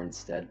 1k power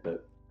instead,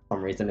 but for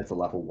some reason it's a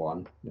level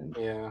 1.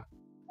 Yeah.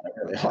 I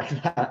don't really like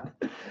that.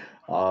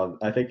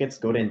 I think it's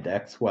good in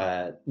decks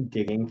where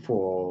digging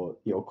for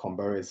your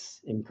combo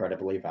is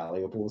incredibly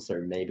valuable,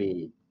 so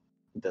maybe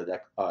the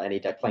deck, any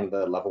deck playing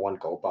the level 1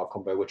 gold bar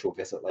combo, which we'll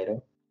visit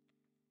later.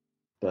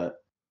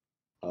 But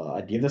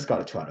I'd give this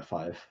card a 2 out of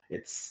 5.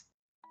 It's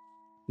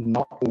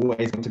not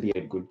always going to be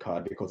a good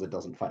card because it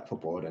doesn't fight for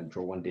board, and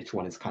draw 1, ditch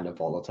 1 is kind of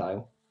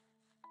volatile.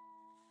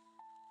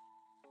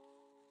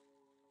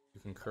 You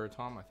concur,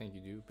 Tom? I think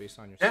you do, based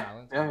on your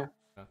silence. Yeah.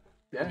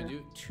 We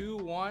do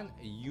 2-1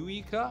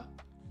 Yuika.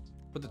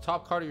 Put the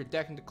top card of your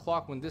deck into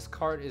clock. When this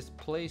card is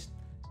placed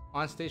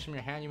on stage from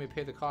your hand, you may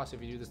pay the cost.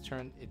 If you do this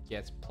turn, it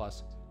gets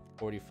plus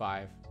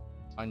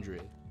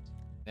 4,500.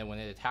 Then when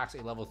it attacks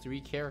a level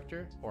 3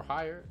 character or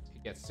higher,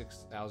 it gets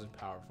 6,000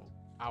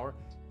 power,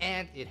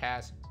 and it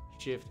has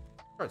shift.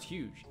 Oh, it's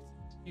huge.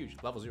 It's huge.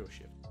 Level 0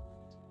 shift.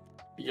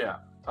 Yeah.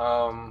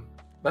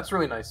 That's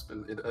really nice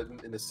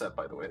in this set,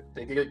 by the way.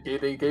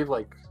 They gave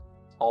like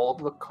all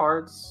of the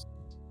cards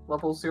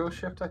level 0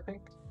 shift, I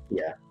think.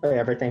 Yeah,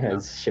 everything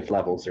has shift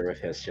level 0 if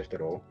it has shift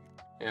at all.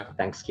 Yeah.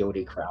 Thanks,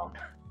 Guilty Crown.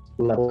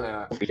 Level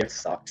Yeah. 3 just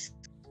sucks.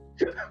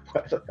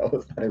 Why the hell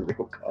is that a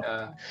real card?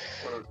 Yeah.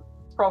 Well,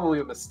 probably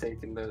a mistake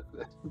in the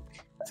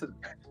to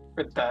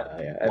print that.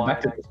 Yeah, and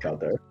back to this card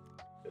though.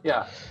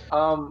 Yeah.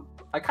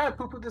 I kind of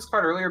poo-pooed this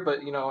card earlier,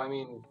 but you know, I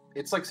mean,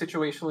 it's like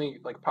situationally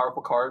like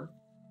powerful card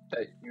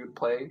that you would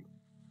play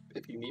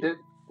if you need it,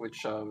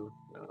 which you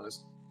know,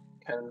 as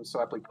Ken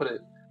so aptly put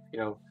it, you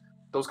know,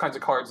 those kinds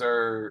of cards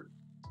are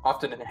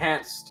often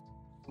enhanced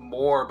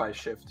more by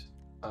shift.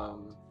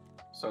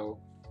 So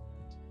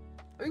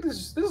I think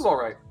this is all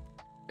right.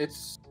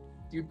 It's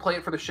you'd play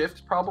it for the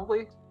shift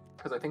probably,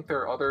 because I think there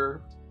are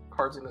other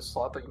cards in this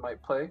slot that you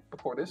might play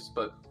before this,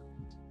 but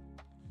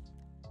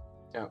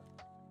yeah.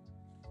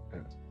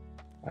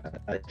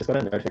 I just got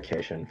a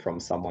notification from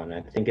someone.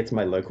 I think it's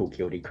my local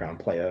Guilty Crown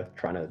player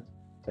trying to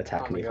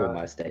attack me for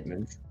my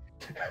statements.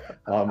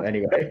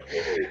 Anyway,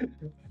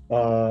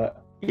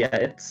 yeah,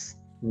 it's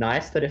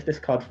nice that if this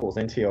card falls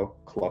into your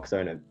clock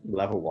zone at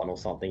level 1 or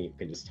something, you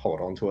can just hold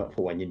on to it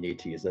for when you need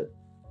to use it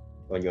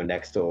on your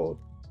next turn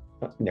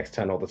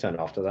or the turn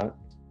after that.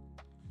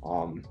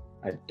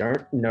 I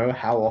don't know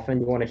how often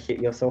you want to hit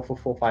yourself for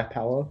 4/5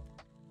 power,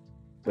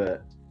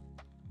 but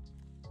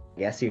I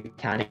guess you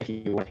can if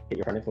you want to hit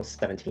your opponent for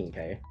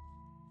 17k.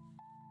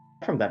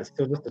 From that, it's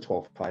still just a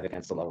 12/5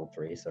 against a level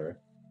 3, so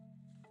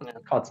yeah. The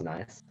card's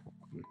nice.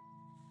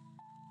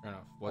 Fair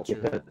enough. What's your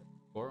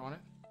score on it?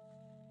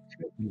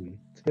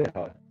 It's a bit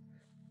hard.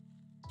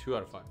 2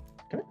 out of 5.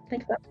 I don't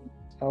think that.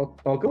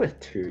 I'll go with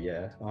 2.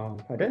 Yeah.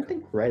 I don't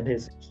think red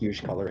is a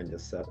huge color in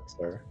this set,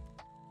 so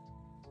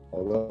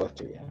I'll go with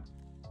 2. Yeah.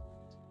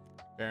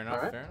 Fair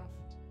enough. Right. Fair enough.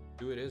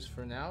 2 it is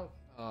for now.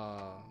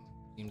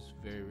 Seems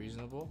very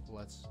reasonable.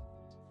 Let's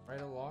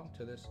right along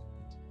to this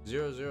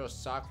 0/0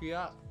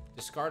 Sakuya.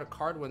 Discard a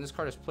card. When this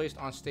card is placed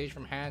on stage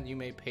from hand, you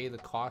may pay the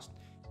cost.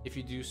 If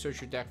you do,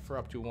 search your deck for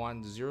up to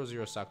 1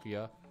 0/0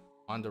 Sakuya.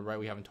 On the right,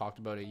 we haven't talked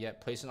about it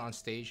yet. Place it on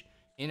stage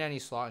in any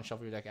slot and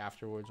shuffle your deck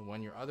afterwards.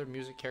 When your other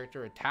music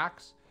character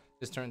attacks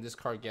this turn, this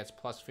card gets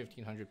plus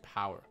 1500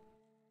 power.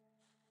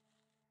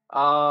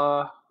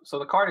 So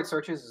the card it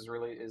searches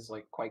is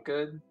like quite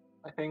good,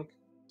 I think.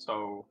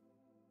 So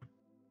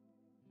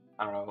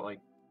I don't know,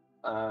 like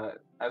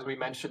as we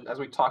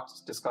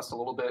discussed a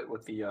little bit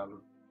with the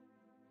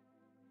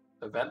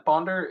event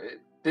bonder,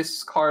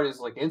 this card is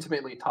like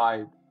intimately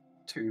tied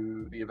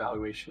to the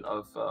evaluation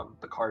of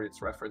the card it's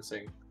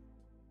referencing,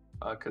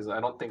 because I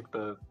don't think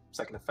the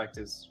second effect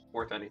is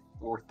worth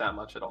that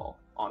much at all,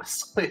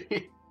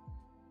 honestly.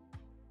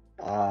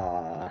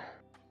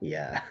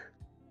 Yeah.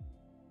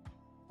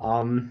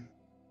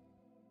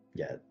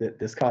 Yeah,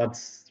 this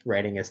card's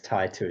rating is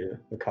tied to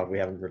the card we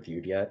haven't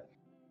reviewed yet,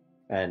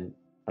 and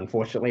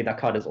unfortunately, that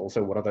card is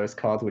also one of those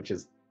cards which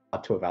is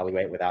hard to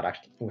evaluate without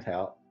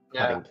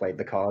having played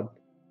the card.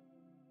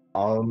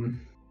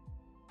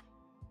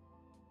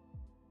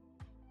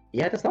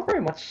 Yeah, there's not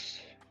very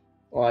much.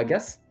 Well, I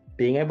guess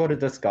being able to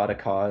discard a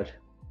card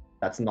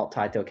that's not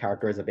tied to a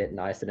character is a bit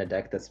nice in a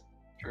deck that's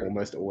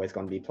almost always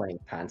going to be playing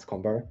Pants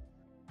combo.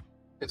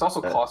 It's also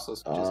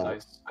costless, which is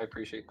nice. I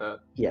appreciate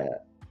that. Yeah.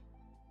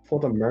 For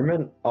the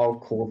moment, I'll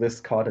call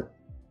this card a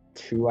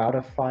 2 out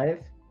of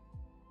 5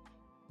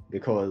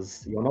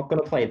 because you're not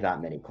going to play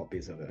that many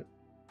copies of it.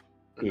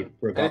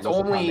 Regardless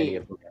of how many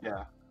of them.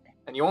 Yeah,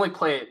 and you only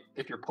play it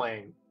if you're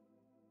playing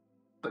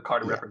the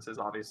card references,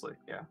 obviously.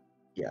 Yeah.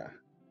 Yeah.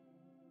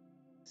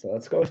 So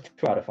let's go with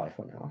 2 out of 5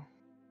 for now.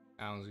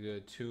 Sounds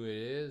good. 2 it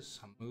is.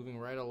 I'm moving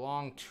right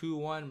along.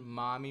 2/1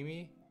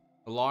 Mamimi.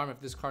 Alarm: if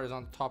this card is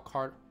on the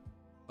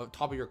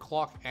top of your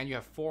clock and you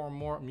have 4 or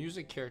more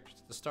music characters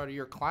at the start of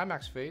your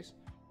climax phase,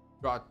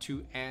 draw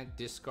 2 and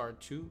discard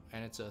 2,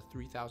 and it's a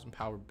 3000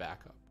 power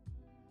backup.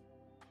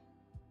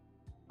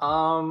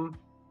 I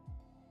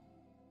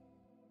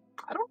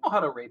don't know how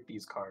to rate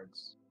these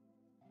cards.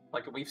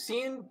 Like we've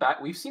seen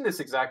this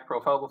exact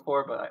profile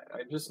before, but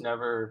I just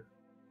never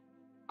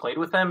played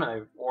with them,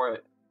 and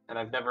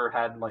I've never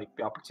had like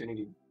the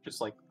opportunity. Just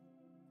like,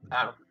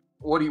 I don't.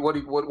 What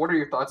are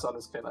your thoughts on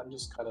this, Ken? I'm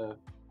just kind of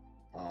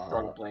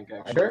drawing a blank.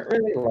 Actually, I don't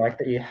really like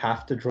that you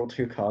have to draw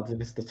 2 cards if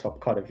it's the top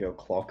card of your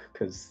clock,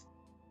 because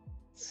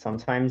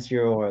sometimes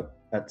you're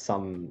at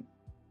some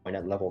point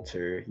at level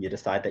 2, you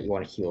decide that you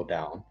want to heal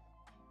down.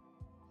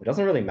 It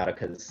doesn't really matter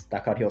because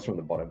that card heals from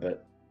the bottom,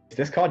 but if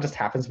this card just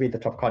happens to be the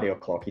top card of your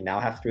clock, you now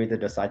have to either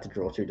decide to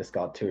draw 2,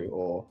 discard 2,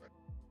 or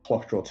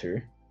clock draw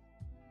 2.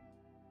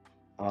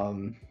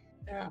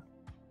 Yeah.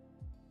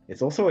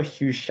 It's also a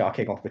huge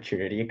sharking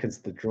opportunity because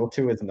the draw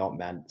 2 is not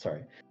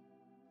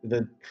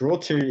the draw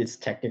 2 is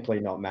technically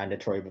not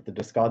mandatory, but the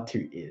discard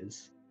 2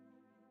 is.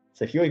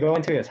 So if you go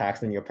into your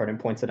attacks and your opponent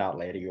points it out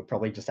later, you'll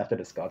probably just have to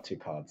discard 2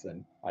 cards,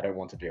 and I don't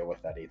want to deal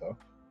with that either.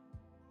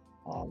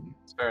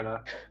 It's fair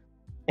enough.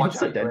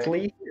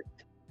 Incidentally,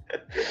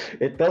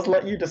 it does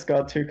let you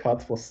discard 2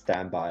 cards for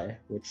standby,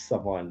 which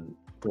someone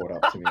brought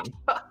up to me.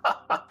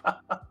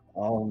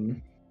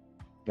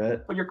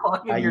 but When you're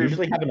clocking I your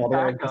usually have another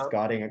way of backup.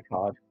 discarding a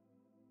card.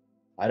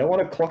 I don't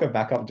want to clock a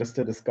backup just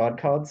to discard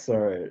cards,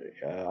 so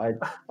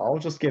I'll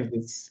just give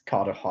this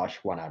card a harsh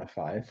 1 out of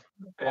 5.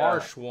 Yeah.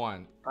 Harsh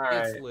one. All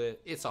It's right.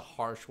 lit. It's a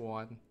harsh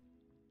one.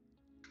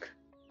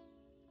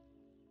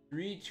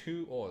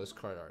 3-2. Oh, this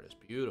card art is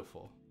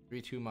beautiful.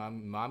 3-2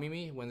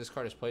 Mamimi. When this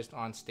card is placed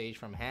on stage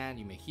from hand,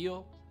 you may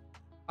heal.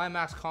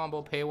 Climax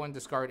combo. Pay 1,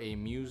 discard a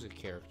music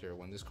character.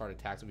 When this card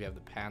attacks, if you have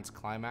the Pants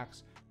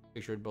Climax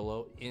pictured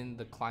below in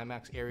the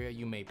climax area,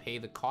 you may pay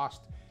the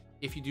cost.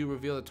 If you do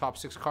reveal the top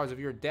 6 cards of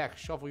your deck,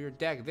 shuffle your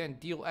deck, then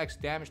deal X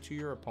damage to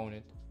your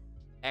opponent.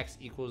 X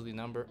equals the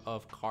number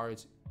of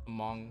cards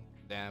among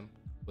them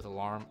with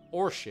alarm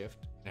or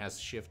shift. It has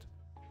shift,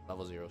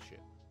 level 0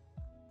 shift.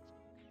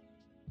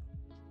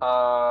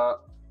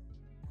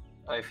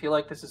 I feel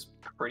like this is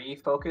pretty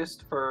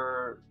focused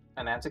for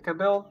an Antica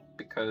build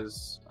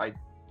because I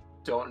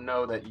don't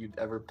know that you'd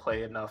ever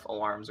play enough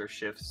alarms or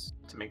shifts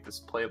to make this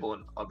playable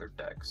in other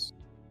decks.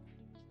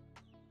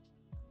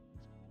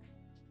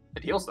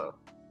 It heals though.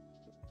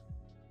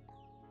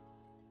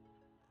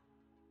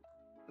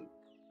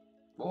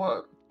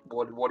 What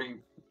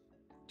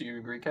do you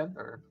agree, Ken?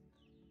 Or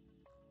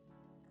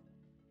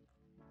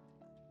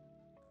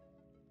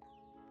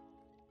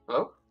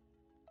hello?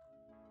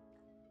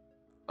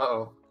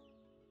 Uh-oh.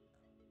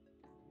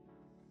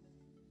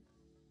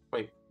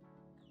 Wait,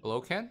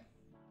 Hello, Ken?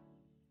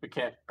 we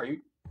can't. Are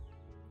you?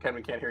 Ken,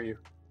 we can't hear you.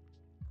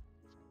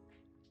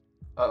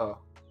 Uh-oh.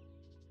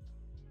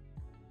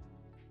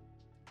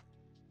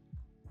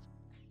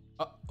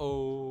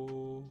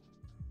 Uh-oh.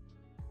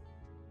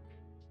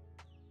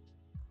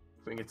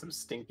 Can we get some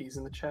stinkies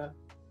in the chat?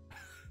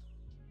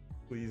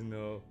 Please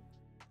no.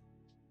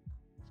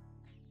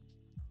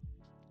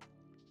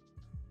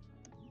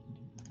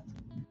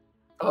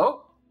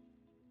 Hello?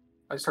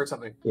 I just heard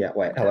something. Yeah,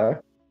 wait, hello?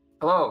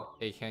 Hello?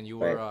 Hey, Ken, you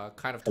Wait. were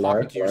kind of Hello?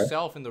 talking to Hello?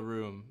 yourself in the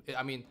room.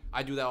 I mean,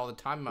 I do that all the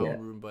time in my Yeah. own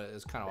room, but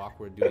it's kind of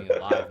awkward doing it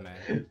live,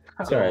 man.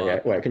 Sorry, yeah,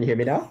 wait, can you hear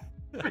me now?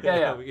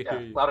 Yeah, we can yeah.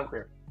 hear you. Loud and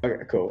clear.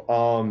 Okay, cool.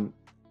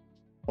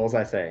 What was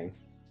I saying?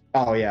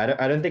 Oh yeah,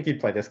 I don't think you'd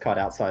play this card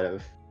outside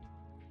of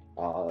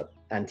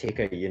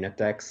Antica unit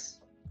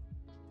decks.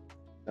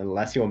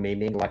 Unless you're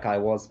memeing like I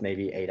was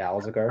maybe 8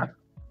 hours ago.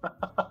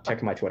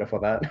 Check my Twitter for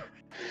that.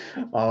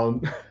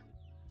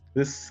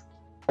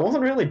 I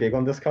wasn't really big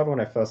on this card when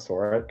I first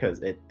saw it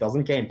because it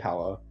doesn't gain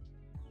power,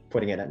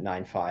 putting it at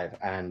 9/5,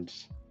 and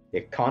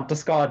it can't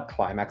discard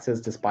climaxes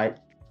despite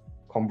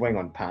comboing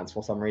on pants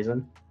for some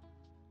reason.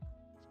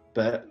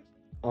 But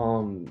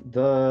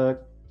the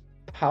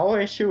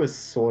power issue is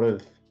sort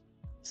of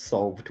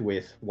solved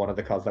with one of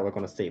the cards that we're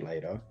going to see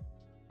later.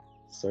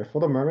 So for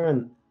the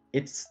moment,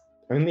 it's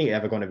only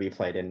ever going to be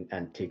played in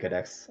Antica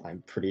decks,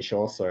 I'm pretty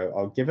sure. So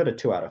I'll give it a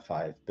 2 out of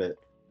 5, but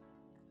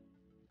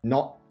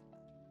not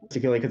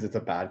particularly because it's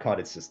a bad card.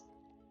 It's just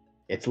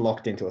it's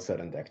locked into a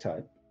certain deck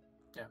type.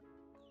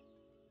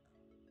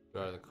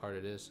 The card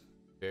it is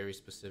very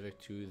specific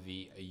to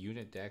the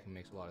unit deck. It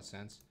makes a lot of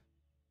sense.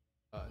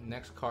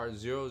 Next card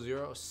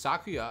 0-0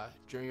 Sakuya.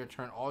 During your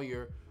turn, all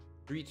your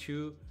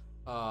 3-2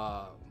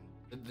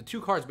 the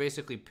 2 cards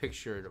basically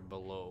pictured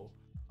below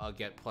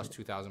get plus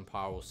 2,000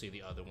 power. We'll see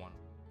the other one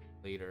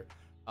later.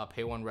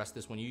 Pay 1, rest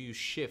this. When you use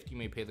shift, you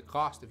may pay the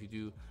cost. If you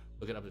do,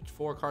 look at up to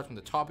 4 cards from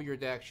the top of your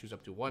deck, choose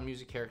up to 1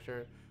 music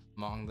character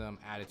among them,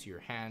 add it to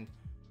your hand,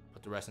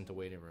 put the rest into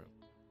waiting room.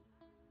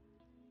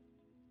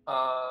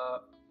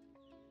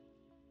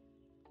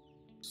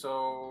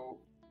 So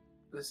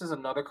this is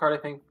another card I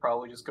think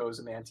probably just goes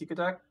in the Antica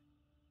deck.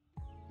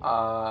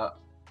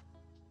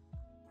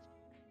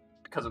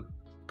 Because of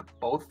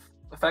both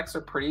effects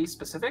are pretty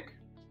specific.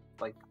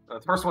 Like the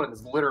first one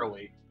is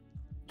literally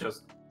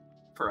just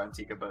for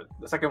Antica, but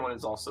the second one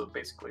is also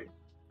basically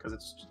because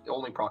it's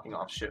only proccing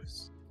off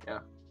shifts. Yeah.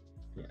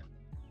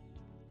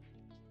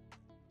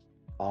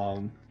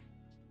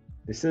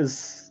 This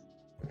is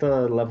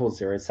the level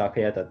 0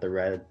 Sakuya that the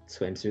red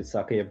swimsuit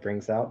Sakuya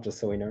brings out, just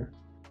so we know.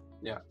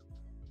 Yeah.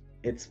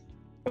 It's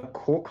a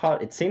cool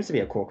card. It seems to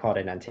be a cool card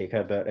in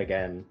Antica, but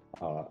again,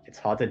 it's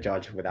hard to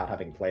judge without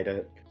having played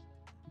it.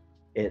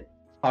 It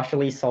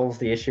partially solves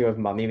the issue of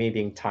Mamimi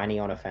being tiny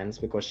on offense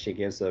because she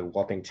gives a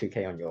whopping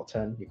 2k on your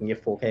turn. You can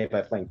give 4k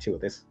by playing 2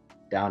 of this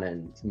down,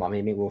 and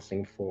Mamimi will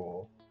sing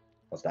for,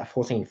 what's that,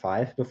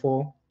 14-5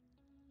 before?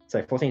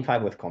 So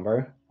 14-5 with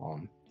combo.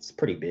 It's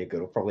pretty big.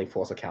 It'll probably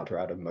force a counter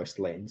out of most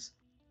lanes.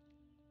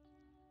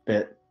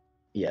 But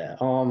yeah,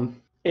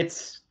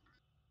 it's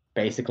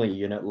basically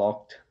unit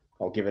locked.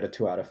 I'll give it a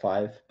 2 out of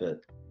 5,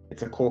 but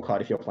it's a cool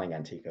card if you're playing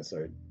Antica,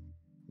 so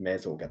may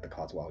as well get the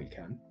cards while you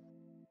can.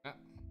 Yeah,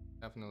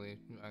 definitely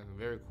a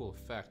very cool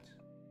effect,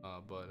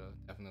 but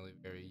definitely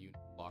very unit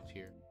locked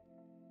here.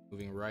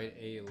 Moving right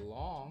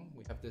along,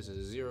 we have this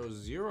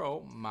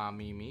 0-0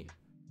 Mamimi.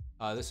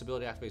 This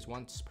ability activates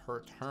once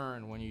per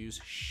turn. When you use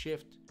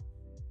shift,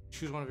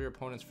 choose one of your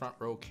opponent's front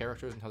row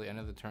characters until the end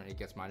of the turn. It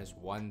gets minus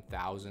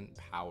 1,000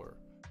 power.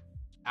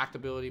 Act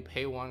ability,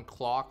 pay 1,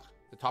 clock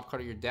the top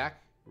card of your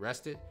deck,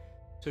 rest it.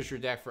 Switch your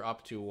deck for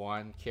up to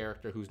 1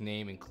 character whose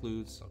name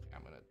includes. Okay,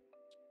 I'm gonna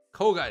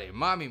Kogari,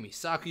 Mami,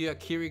 Misakuya,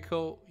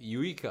 Kiriko,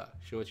 Yuika.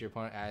 Show it to your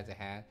opponent, add it to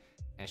hand,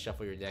 and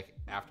shuffle your deck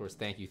afterwards.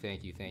 Thank you,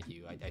 thank you, thank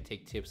you. I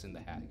take tips in the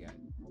hat, guys.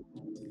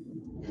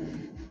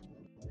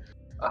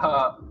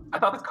 I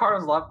thought this card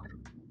was a lot.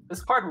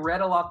 This card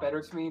read a lot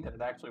better to me than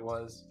it actually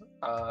was.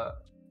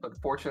 But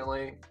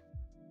fortunately,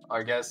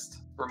 our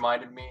guest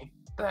reminded me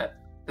that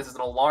this is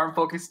an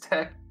alarm-focused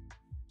deck.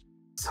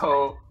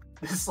 So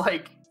this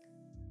like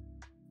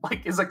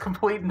is a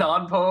complete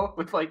non-po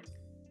with like,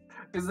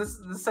 because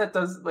this set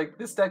does like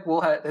this deck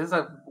will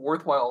have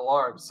worthwhile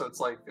alarms. So it's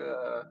like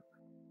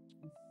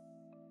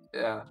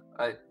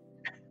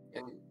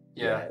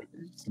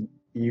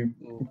You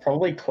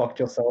probably clocked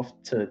yourself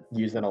to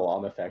use an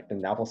alarm effect, and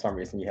now for some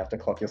reason you have to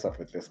clock yourself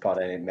with this card,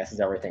 and it messes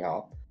everything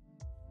up.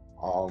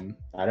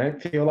 I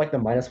don't feel like the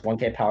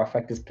 -1k power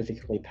effect is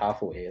particularly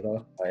powerful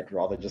either. I'd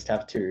rather just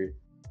have two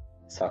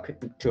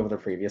of the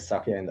previous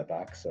Sakuya in the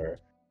back. So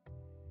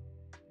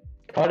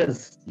card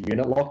is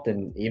unit locked,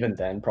 and even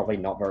then probably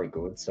not very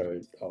good. So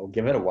I'll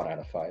give it a 1 out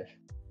of 5.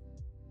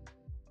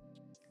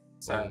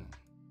 So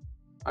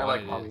I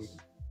like Mami.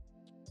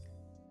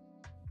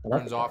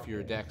 Turns off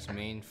your deck's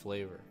main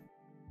flavor.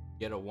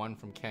 Get a 1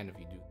 from Ken if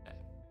you do that.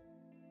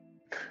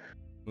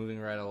 Moving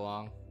right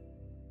along.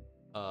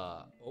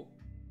 Oh,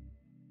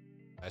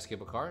 did I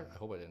skip a card? I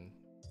hope I didn't.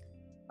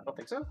 I don't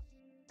think so.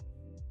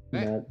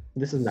 Okay. No,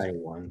 this is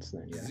 91. So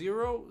yeah.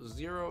 0,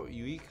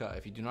 Yuika.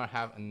 If you do not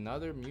have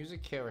another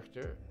music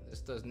character, this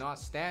does not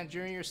stand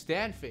during your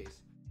stand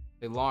phase.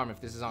 The alarm,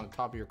 if this is on the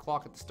top of your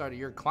clock at the start of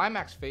your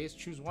climax phase,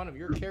 choose one of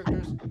your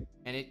characters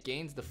and it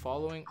gains the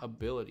following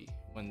ability.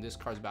 When this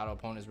card's battle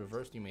opponent is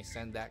reversed, you may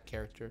send that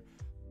character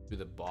to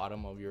the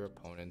bottom of your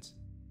opponent's.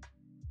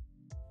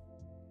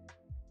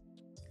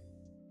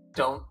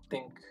 Don't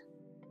think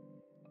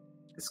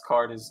this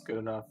card is good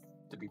enough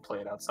to be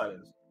played outside of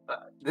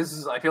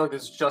this. I feel like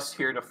this is just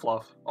here to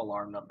fluff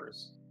alarm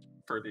numbers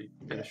for the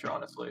finisher,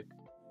 honestly.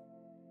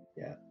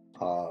 Yeah.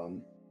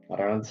 I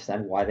don't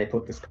understand why they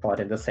put this card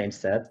in the same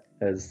set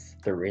as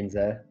the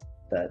Rinze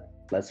that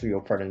lets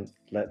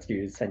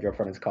you send your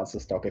opponent's cards to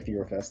stock if you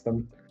reverse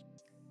them.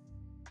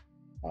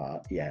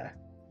 Yeah,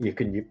 you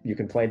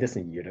can play this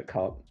in unit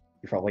cup.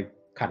 You probably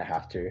kind of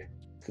have to.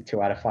 It's a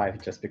 2 out of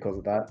 5 just because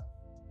of that.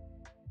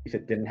 If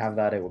it didn't have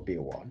that, it would be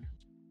a 1.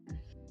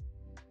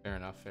 Fair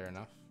enough, fair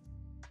enough.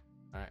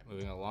 Alright,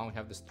 moving along, we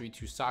have this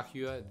 3-2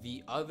 Sakuya,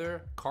 the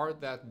other card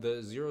that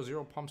the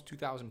 0-0 pumps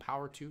 2000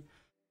 power to.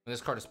 When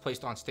this card is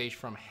placed on stage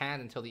from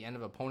hand until the end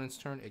of opponent's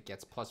turn, it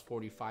gets plus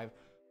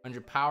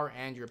 4500 power,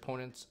 and your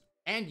opponents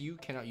and you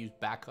cannot use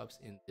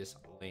backups in this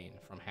lane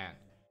from hand.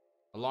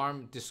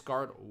 Alarm,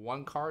 discard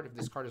 1 card. If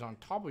this card is on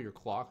top of your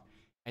clock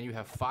and you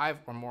have 5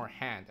 or more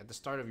hand, at the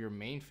start of your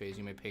main phase,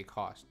 you may pay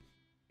cost.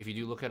 If you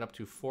do look at up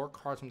to 4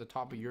 cards from the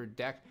top of your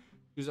deck,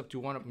 choose up to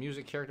 1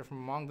 music character from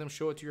among them,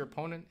 show it to your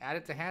opponent, add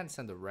it to hand,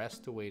 send the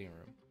rest to waiting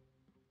room.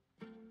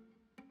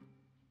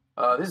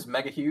 This is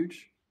mega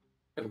huge.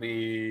 It'll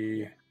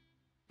be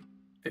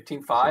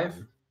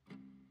 15-5,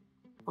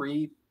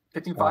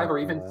 15-5, or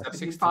even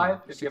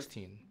 17-5 if you have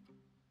 16.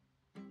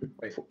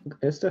 Wait.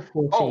 It's the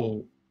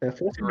 14. The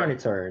 14 on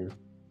its own.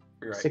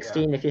 Right,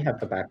 16 if you have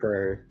the back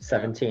row.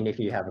 17 if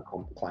you have a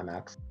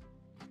climax.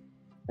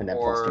 And then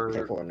plus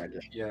 2 for an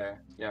addition.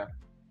 Yeah.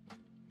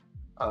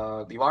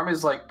 The alarm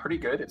is like pretty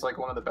good. It's like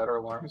one of the better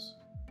alarms.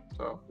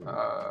 So,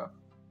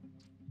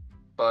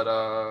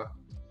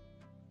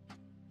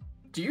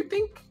 do you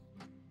think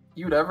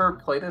you'd ever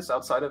play this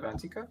outside of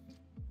Antica?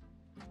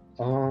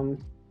 I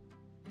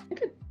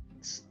think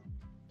it's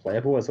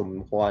playable as a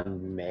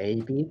 1,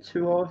 maybe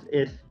 2 of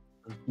if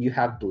you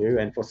have blue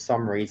and for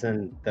some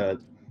reason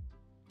the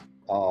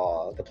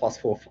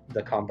 +4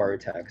 the combo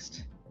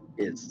text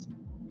is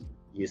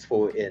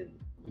useful in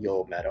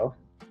your meta.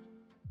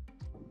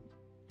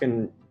 You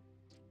can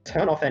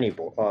turn off any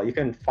board. You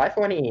can fight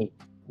for any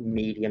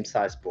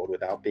medium-sized board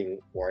without being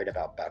worried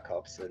about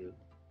backups, and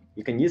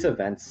you can use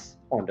events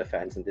on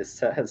defense. And this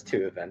set has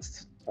 2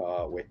 events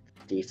with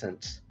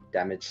decent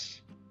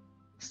damage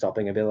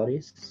stopping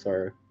abilities.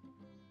 So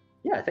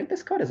yeah, I think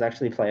this card is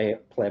actually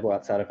playable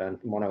outside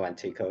of Mono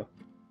Antico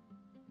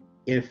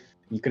if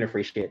you can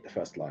appreciate the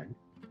first line.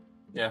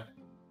 Yeah.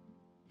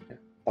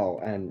 Oh,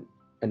 and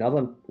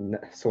another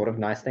sort of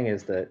nice thing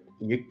is that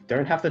you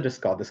don't have to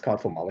discard this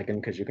card for Mulligan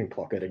because you can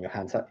clock it, and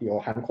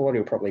your hand quality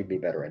will probably be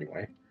better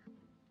anyway.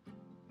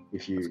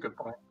 If you. That's a good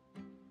point.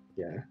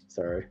 Yeah.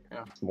 So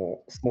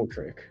small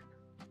trick.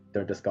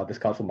 Don't discard this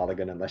card for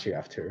Mulligan unless you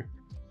have to.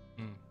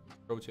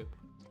 Pro tip.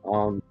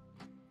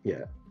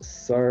 Yeah.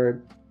 So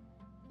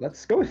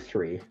let's go with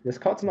 3. This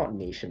card's not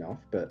niche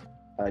enough, but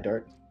I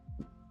don't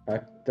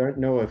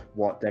know if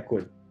what deck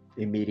would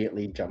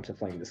immediately jump to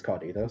playing this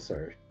card either.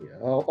 So yeah,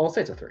 I'll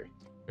say it's a 3.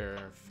 Fair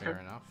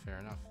enough.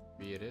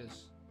 3 it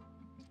is.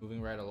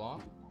 Moving right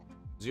along.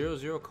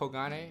 0-0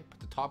 Kogane. Put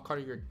the top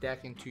card of your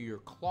deck into your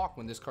clock.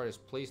 When this card is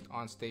placed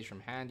on stage from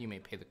hand, you may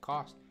pay the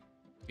cost.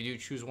 If you do,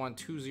 choose 1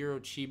 2-0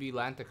 Chibi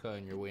Lantica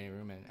in your waiting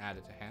room and add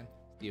it to hand.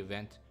 The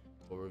event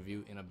we'll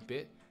review in a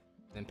bit.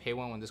 Then pay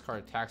 1 when this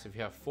card attacks. If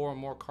you have 4 or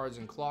more cards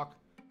in clock,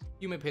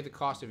 You may pay the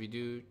cost if you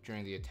do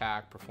during the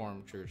attack.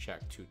 Perform trigger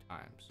check 2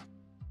 times.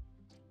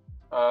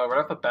 Right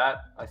off the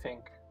bat, I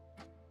think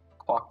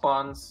clock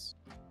bonds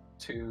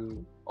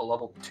to a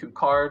level 2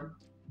 card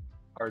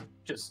are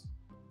just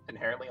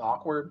inherently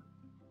awkward.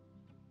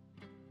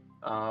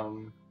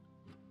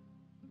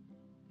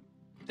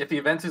 If the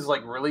event is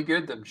like really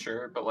good, then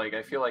sure, but like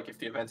I feel like if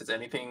the event is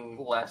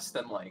anything less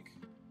than like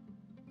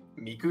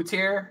Miku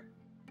tier,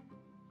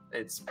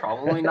 it's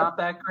probably not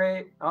that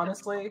great,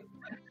 honestly.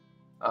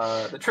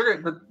 The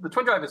trigger, the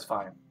twin drive is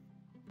fine,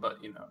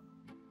 but you know.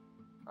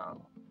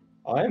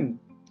 I'm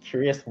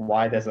curious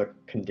why there's a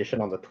condition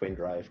on the twin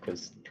drive,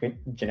 because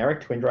generic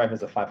twin drive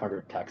is a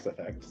 500 tax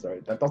effect, so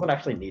that doesn't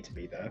actually need to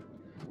be there.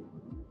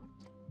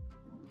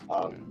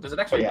 Does it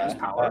actually yeah, lose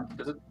power?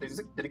 Did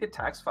it get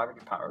taxed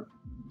 500 power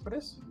for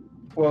this?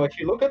 Well, if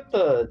you look at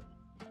the...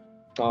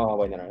 Oh,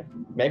 wait, no.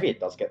 Maybe it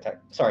does get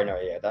taxed. Sorry, no,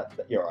 yeah, that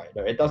you're right.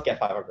 No, it does get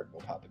 500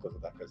 more power because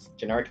of that, because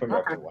generic twin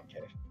drive is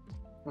 1k.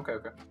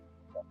 Okay.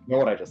 You know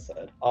what I just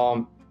said.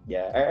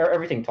 Yeah,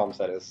 everything Tom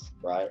said is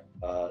right.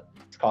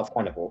 This card's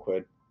kind of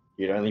awkward.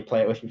 You'd only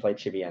play it if you played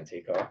Chibi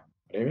Antico. I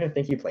don't even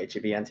think you played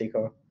Chibi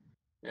Antico.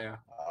 Yeah.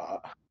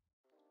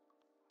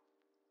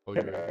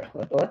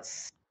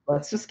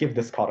 Let's just give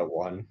this card a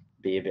 1.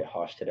 Be a bit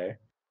harsh today.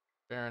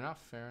 Fair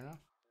enough.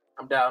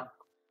 I'm down.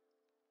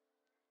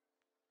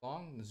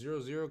 Long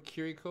 0/0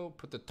 Kiriko.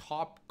 Put the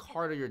top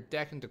card of your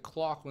deck into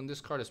clock. When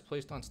this card is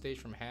placed on stage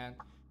from hand,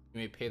 you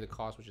may pay the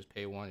cost, which is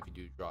pay 1 if you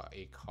do draw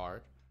a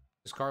card.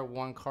 Discard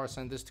 1 card,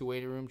 send this to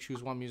waiting room.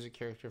 Choose 1 music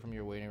character from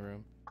your waiting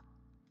room.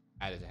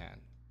 Add it to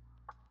hand.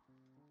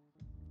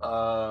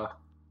 I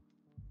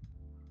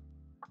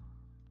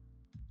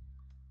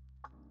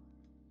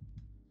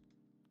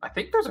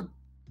think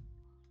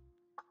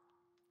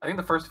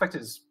the first effect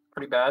is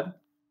pretty bad.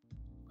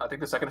 I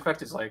think the second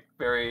effect is like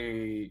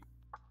very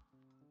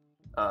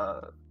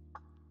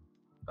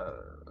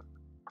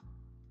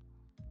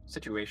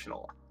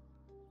situational.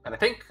 And I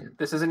think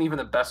this isn't even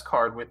the best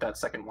card with that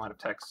second line of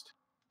text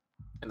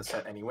in the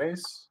set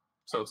anyways.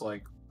 So it's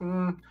like,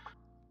 do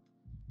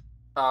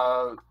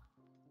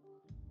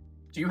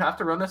you have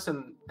to run this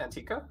in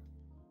Antica?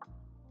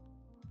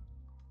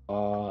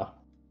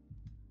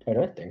 I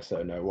don't think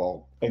so, no.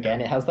 Well, again,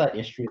 it has that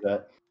issue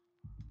that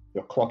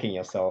you're clocking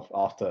yourself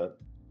after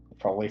you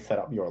probably set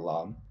up your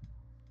alarm.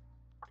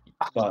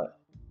 But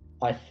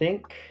I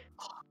think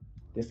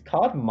this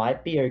card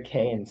might be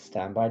okay in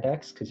standby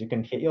decks, because you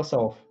can hit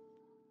yourself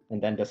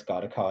and then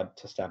discard a card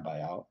to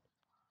standby out.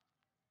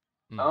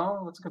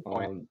 Oh, that's a good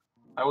point.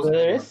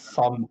 There is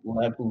some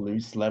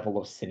loose level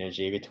of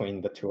synergy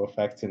between the two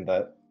effects in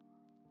that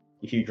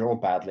if you draw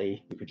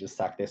badly, you could just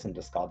sack this and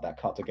discard that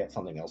card to get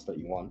something else that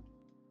you want.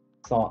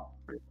 It's not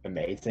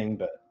amazing,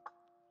 but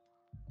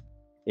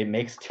it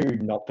makes 2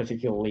 not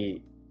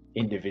particularly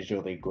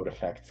individually good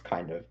effects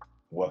kind of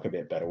work a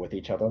bit better with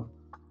each other.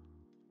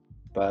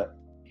 But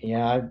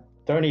yeah, I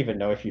don't even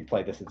know if you'd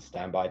play this in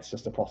standby. It's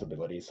just a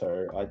possibility,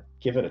 so I'd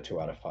give it a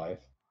 2 out of 5.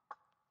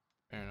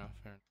 Fair enough.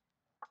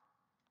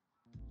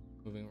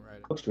 Moving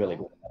right. Looks really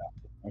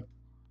good.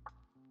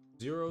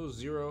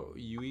 0/0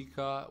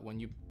 Yuika.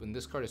 When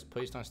this card is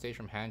placed on stage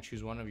from hand,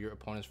 choose 1 of your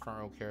opponent's front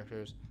row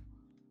characters.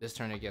 This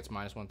turn it gets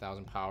minus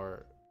 1000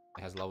 power.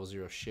 It has level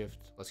 0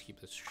 shift. Let's keep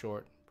this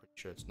short. Pretty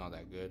sure it's not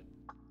that good.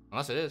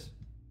 Unless it is.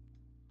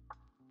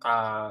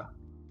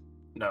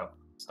 No,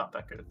 it's not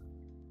that good.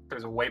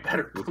 There's a way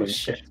better blue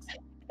shift.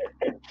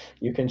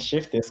 You can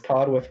shift this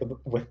card with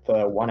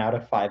the 1 out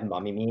of 5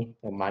 Mamimi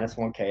and minus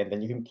 1k, and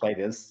then you can play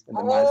this and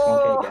then minus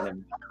 1k again.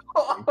 And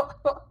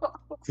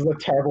this is a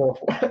terrible.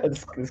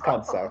 This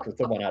card sucks. It's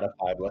a 1 out of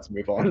 5. Let's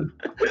move on.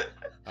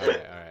 All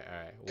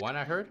right. 1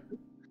 I heard.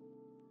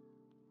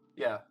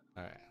 Yeah.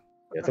 All right.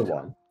 It's a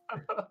 1.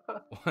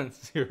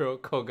 1/0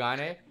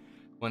 Kogane.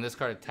 When this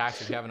card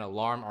attacks, if you have an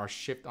alarm or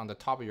shift on the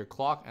top of your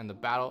clock and the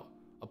battle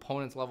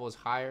opponent's level is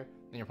higher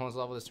than your opponent's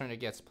level, this turn it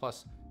gets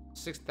plus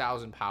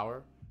 6000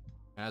 power.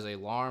 And as an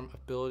alarm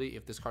ability,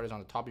 if this card is on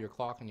the top of your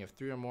clock and you have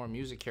 3 or more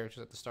music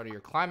characters at the start of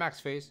your climax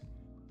phase,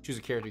 choose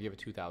a character, give it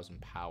 2000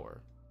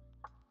 power.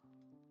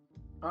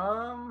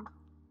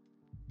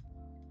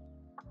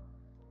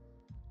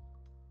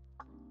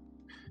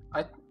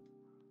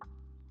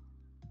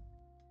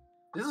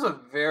 This is a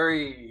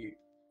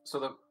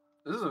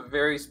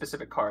very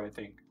specific card, I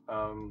think.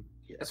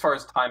 As far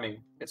as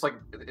timing, it's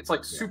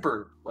like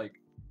super like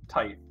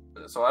tight.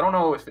 So I don't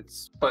know if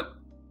it's, I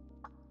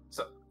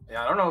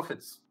don't know if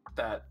it's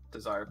that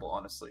desirable,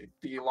 honestly.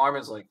 The alarm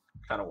is like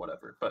kind of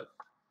whatever, but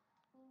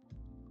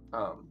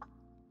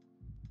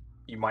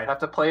you might have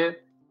to play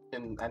it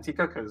in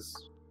Antica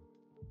because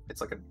it's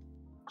like a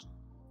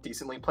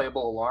decently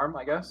playable alarm,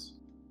 I guess.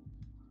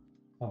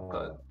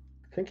 I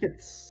think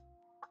it's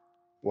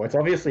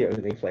obviously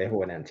only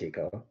playable in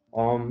Antica.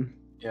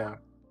 Yeah.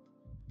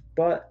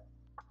 But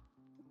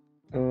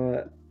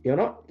you're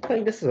not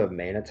playing this as a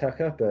main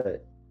attacker,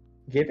 but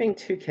giving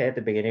 2k at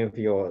the beginning of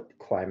your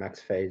climax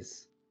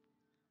phase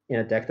in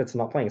a deck that's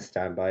not playing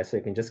standby, so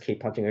you can just keep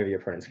punching over your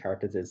opponent's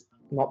characters, is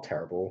not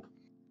terrible.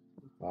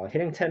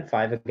 Hitting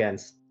 10-5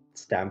 against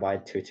standby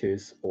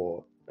 2/2s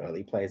or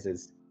early plays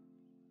is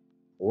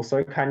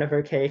also kind of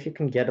okay if you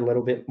can get a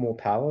little bit more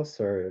power.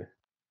 So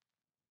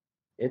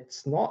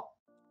it's not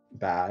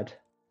bad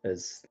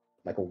as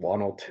like a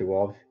 1 or 2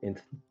 of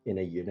in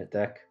a unit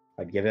deck.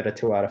 I'd give it a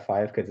 2 out of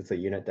 5 because it's a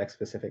unit deck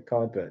specific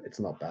card, but it's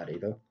not bad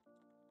either.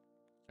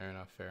 Fair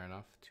enough, fair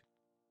enough.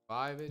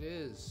 5 it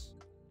is.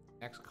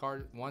 Next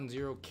card,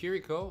 1-0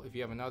 Kiriko. If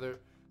you have another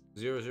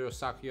 0-0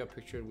 Sakuya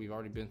pictured, we've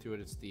already been through it.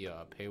 It's the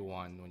pay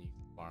 1 when you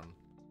farm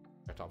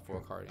your top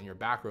 4 card. In your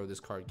back row, this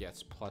card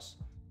gets plus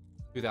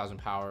 2,000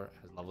 power,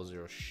 has level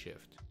 0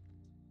 shift.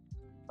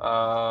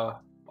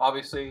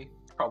 Obviously,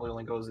 probably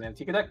only goes in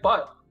Antica deck,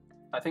 but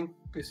I think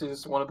this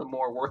is one of the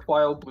more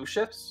worthwhile blue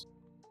shifts.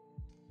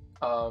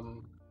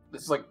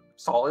 This is like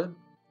solid.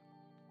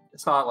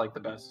 It's not like the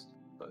best,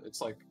 but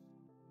it's like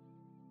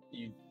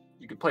you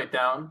could play it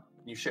down,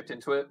 you shift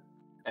into it,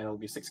 and it'll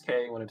be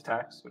 6k when it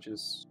attacks, which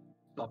is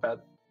not bad.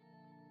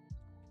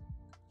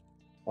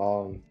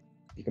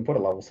 You can put a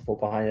level support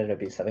behind it, it'll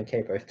be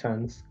 7k both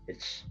turns,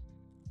 which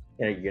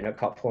in a unit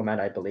cup format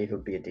I believe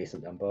would be a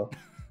decent number.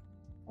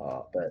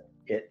 But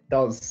it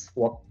does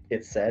what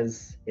it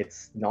says.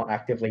 It's not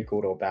actively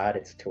good or bad,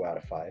 it's 2 out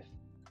of 5.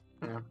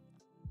 Yeah.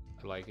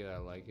 I like it, I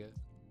like it.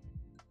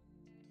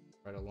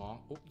 Right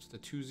along. Oh, it's the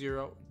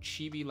 2-0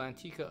 Chibi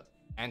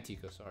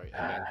Antica, sorry.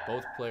 Again,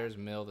 both players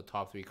mill the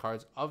top 3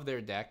 cards of their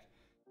deck.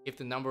 If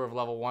the number of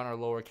level 1 or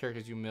lower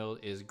characters you milled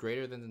is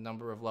greater than the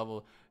number of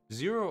level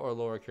 0 or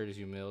lower characters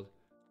you milled,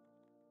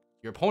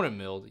 your opponent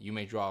milled, you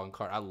may draw a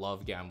card. I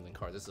love gambling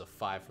cards. This is a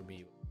 5 for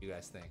me. What do you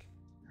guys think?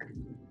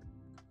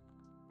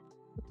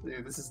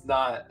 Dude, this is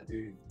not,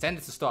 dude. Send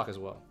it to stock as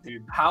well.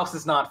 Dude, house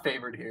is not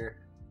favored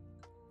here.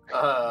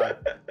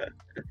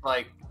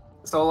 Like,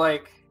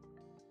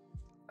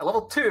 at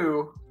level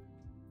 2,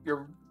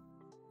 you're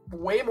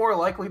way more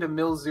likely to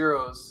mill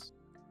zeros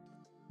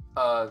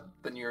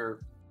than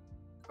your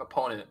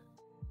opponent.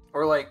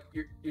 Or like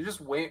you're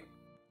just way,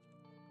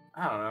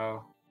 I don't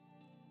know.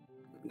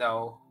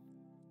 No.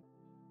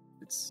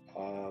 It's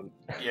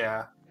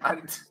yeah. I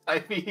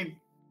mean,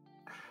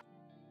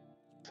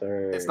 so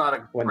it's not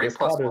a great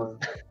plus one.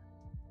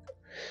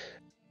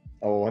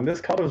 When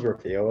this card was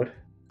revealed,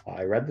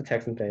 I read the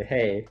text and said,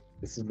 hey,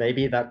 this is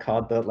maybe that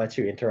card that lets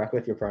you interact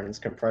with your opponent's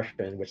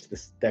compression, which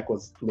this deck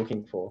was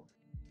looking for.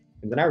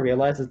 And then I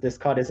realized that this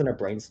card isn't a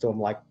brainstorm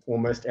like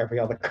almost every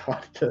other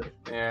card that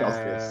does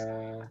this.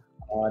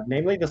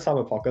 Namely the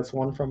Summer Pockets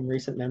one from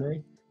recent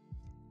memory.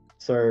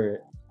 So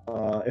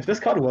if this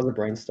card was a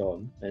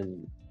brainstorm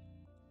and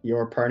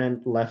your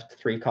opponent left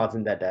 3 cards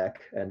in their deck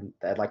and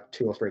they had like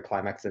 2 or 3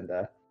 climax in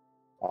there,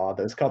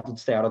 those cards would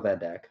stay out of their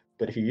deck.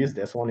 But if you use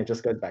this one, it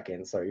just goes back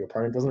in, so your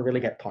opponent doesn't really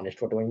get punished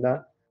for doing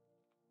that.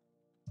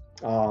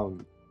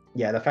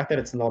 Yeah, the fact that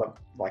it's not a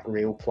like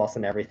real plus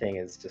and everything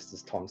is just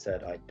as Tom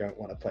said. I don't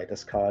want to play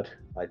this card.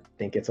 I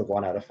think it's a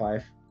 1 out of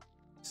 5.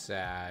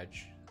 Sag.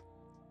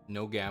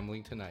 No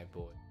gambling tonight,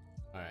 boy.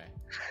 Alright.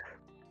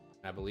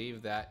 I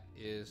believe that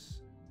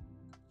is...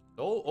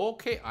 Oh,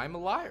 okay, I'm a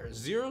liar.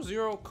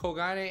 0-0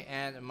 Kogane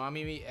and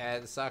Mamimi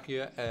and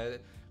Sakuya and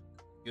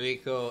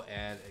Yuiko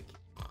and...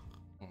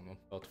 I'm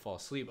about to fall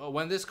asleep. Oh,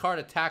 when this card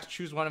attacks,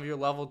 choose one of your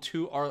level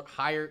 2 or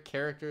higher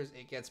characters.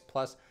 It gets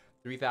plus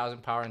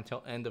 3,000 power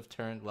until end of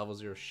turn, level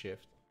 0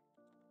 shift.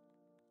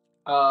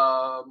 It's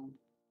a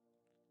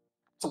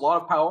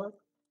lot of power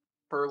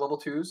for level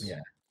 2s. Yeah.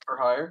 Or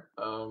higher.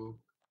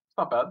 It's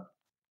not bad.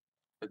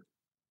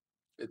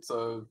 It's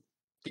a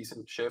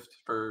decent shift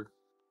for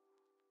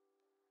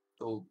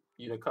the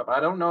unit cup.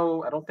 I don't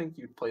know. I don't think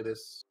you'd play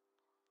this.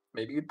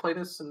 Maybe you'd play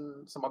this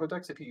in some other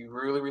decks if you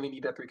really, really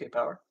need that 3k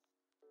power.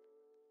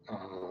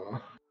 I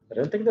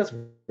don't think there's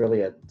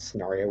really a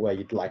scenario where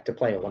you'd like to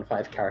play a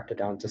 1/5 character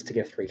down just to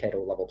give 3k to a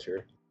level 2.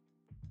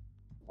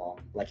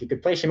 Like you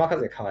could play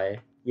Shimakaze Kai.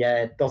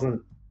 Yeah, it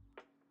doesn't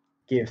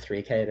give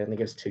 3k, it only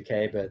gives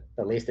 2k, but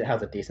at least it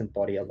has a decent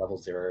body at level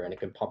 0 and it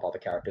can pump other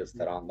characters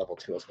that aren't level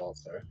 2 as well.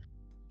 So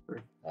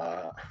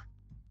I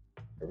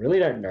really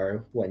don't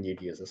know when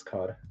you'd use this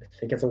card. I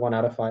think it's a 1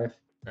 out of 5.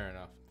 Fair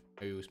enough.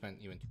 Maybe we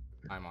spent even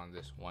time on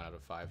this 1 out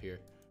of 5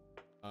 here.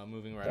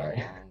 Moving right Sorry.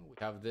 along, we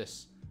have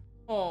this.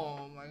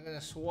 Oh my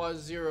goodness,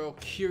 1-0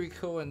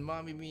 Kiriko and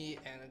Mamimi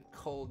and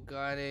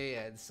Kogane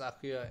and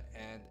Sakuya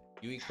and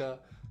Yuika.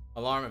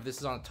 Alarm, if this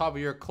is on the top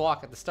of your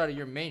clock at the start of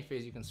your main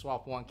phase, you can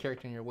swap 1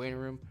 character in your waiting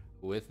room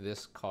with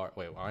this card.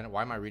 Wait, why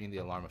am I reading the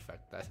alarm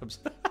effect?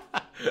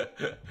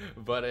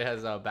 But it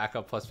has a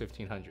backup plus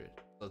 1500.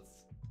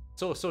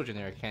 So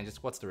generic, Ken.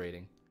 Just what's the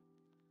rating?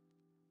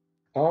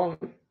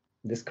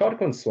 This card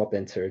can swap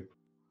into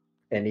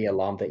any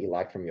alarm that you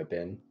like from your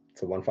bin.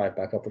 It's a 1/5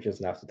 backup, which is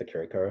an after the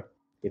Kiriko.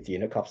 It's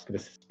unit cup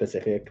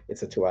specific.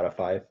 It's a 2 out of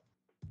 5.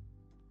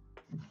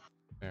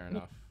 Fair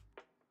enough.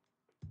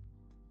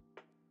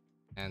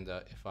 And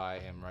if I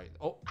am right,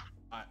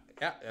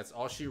 yeah, that's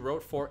all she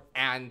wrote for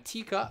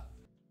Antica.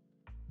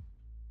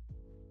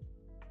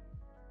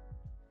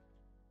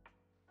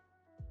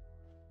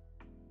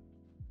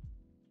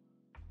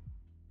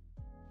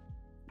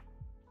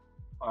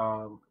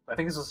 I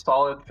think it's a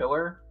solid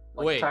filler.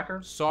 like, Wait,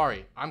 attacker.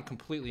 sorry, I'm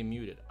completely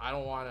muted. I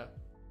don't want to.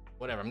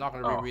 Whatever. I'm not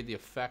gonna reread the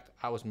effect.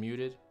 I was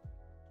muted.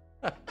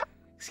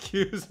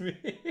 Excuse me.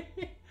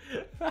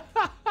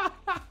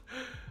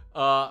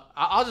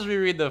 I'll just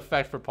reread the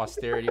effect for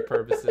posterity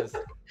purposes.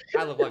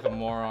 I look like a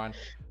moron.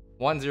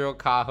 1-0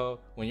 Kaho.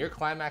 When your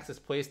climax is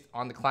placed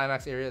on the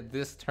climax area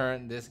this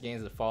turn, this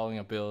gains the following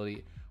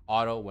ability.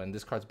 Auto. When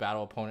this card's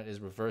battle opponent is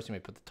reversed, you may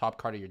put the top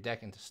card of your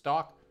deck into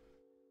stock.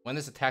 When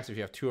this attacks, if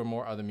you have 2 or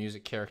more other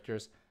music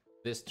characters,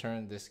 this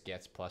turn, this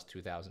gets plus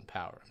 2,000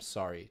 power. I'm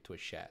sorry,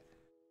 Twitch chat.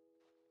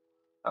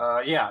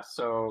 Yeah,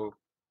 so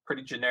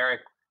pretty generic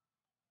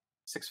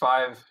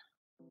 6/5,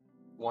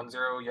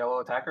 1/0 yellow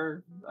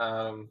attacker.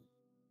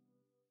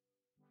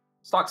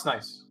 Stock's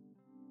nice.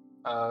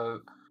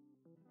 Do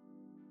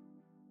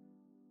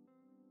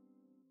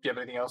you have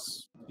anything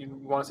else you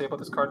want to say about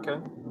this card,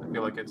 Ken? I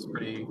feel like it's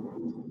pretty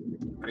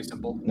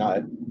simple. No,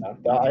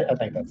 I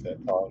think that's it.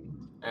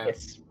 Yeah.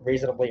 It's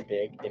reasonably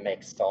big. It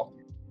makes stock.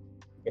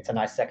 It's a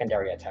nice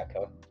secondary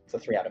attacker. It's a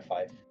 3 out of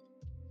 5.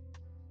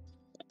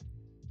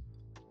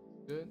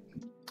 Good.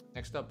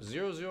 Next up,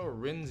 0-0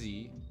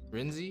 Rinzi.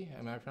 Rinzi?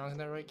 Am I pronouncing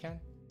that right, Ken?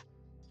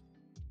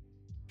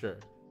 Sure.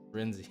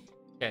 Rinzi.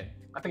 Ken.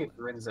 I think it's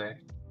Rinze.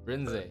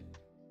 Rinze.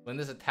 When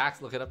this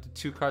attacks, look at up to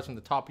 2 cards from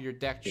the top of your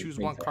deck. Choose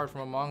 1 card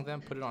from among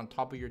them, put it on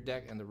top of your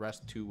deck, and the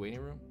rest to waiting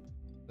room.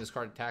 This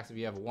card attacks if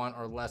you have 1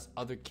 or less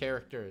other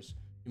characters.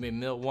 You may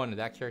mill 1 if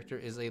that character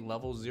is a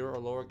level 0 or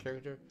lower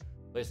character.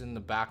 Place it in the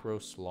back row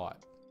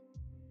slot.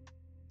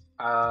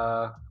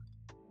 I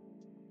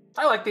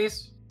like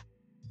these.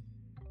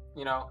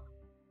 You know,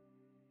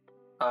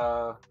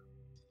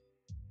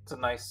 it's a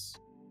nice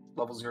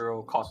level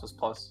 0 costless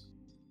plus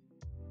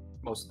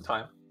most of the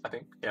time, I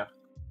think. Yeah.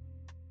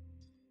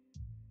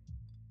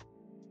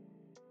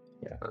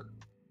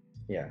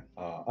 Yeah.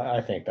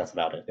 I think that's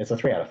about it. It's a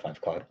 3 out of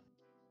 5 card.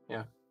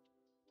 Yeah.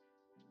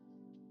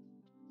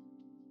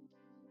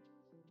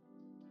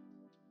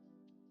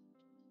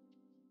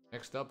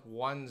 Next up,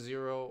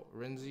 1-0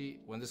 Rinzi.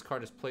 When this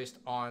card is placed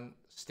on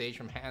stage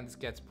from hand, this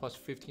gets plus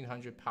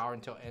 1,500 power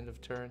until end of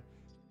turn.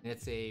 And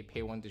it's a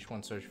pay 1, dish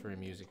 1, search for a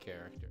music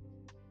character.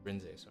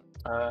 Rinze, sorry.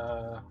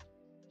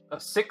 A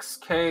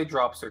 6K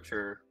drop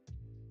searcher.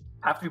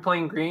 Have to be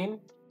playing green,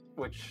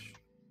 which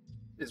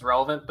is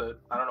relevant, but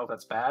I don't know if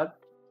that's bad.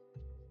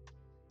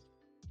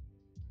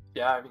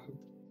 Yeah, I mean,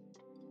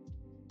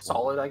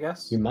 solid, I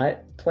guess. You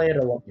might play it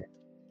alongside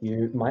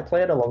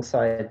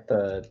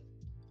the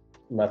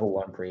level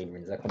 1 green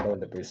Rinza combo in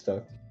the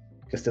booster,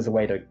 just as a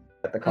way to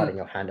get the card in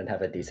your hand and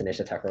have a decent-ish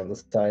attacker on the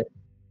side.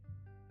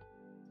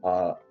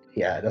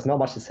 Yeah, there's not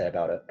much to say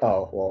about it.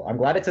 Oh, well, I'm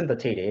glad it's in the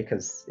TD,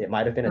 because it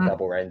might have been a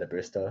double rare in the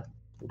booster,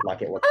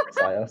 like it was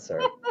Grisaya, so...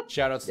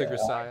 Shout out to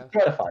Grisaya. 2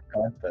 out of 5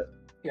 card, but...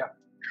 Yeah.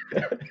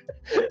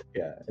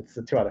 Yeah, it's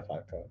a 2 out of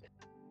 5 card.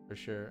 For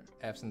sure.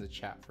 F's in the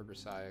chat for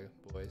Grisaya,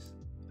 boys.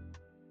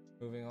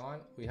 Moving on,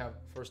 we have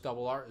first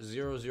double R,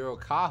 0-0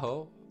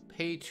 Kaho.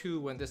 Pay 2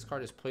 when this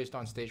card is placed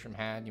on stage from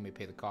hand. You may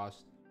pay the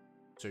cost.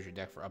 Search your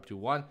deck for up to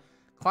 1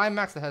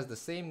 climax that has the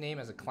same name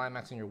as a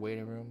climax in your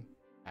waiting room.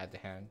 Add to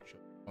hand.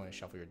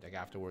 Shuffle your deck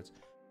afterwards.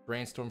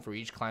 Brainstorm for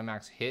each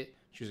climax hit.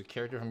 Choose a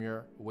character from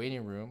your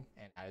waiting room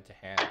and add it to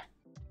hand.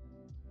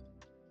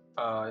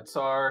 It's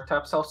our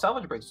tap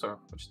self-salvage brainstorm,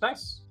 which is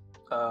nice.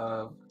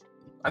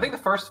 I think the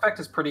first effect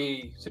is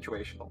pretty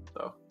situational,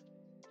 though.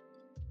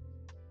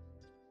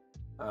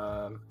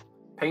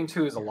 Paying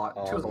 2 is a lot.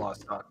 2 is a lot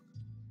of stock.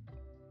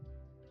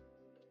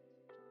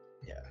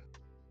 Yeah.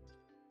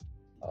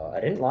 I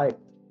didn't like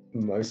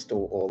most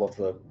or all of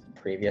the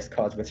previous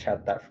cards which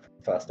had that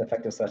first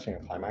effect of searching a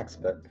climax,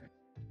 but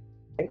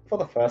I think for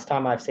the first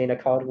time I've seen a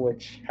card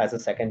which has a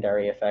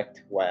secondary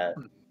effect where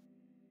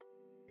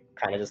it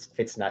kind of just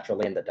fits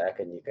naturally in the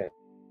deck and you can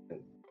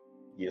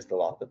use the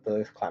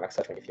climax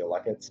search when you feel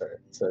like it, so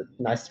it's a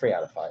nice 3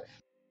 out of 5.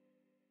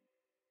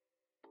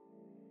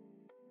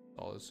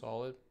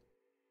 Solid.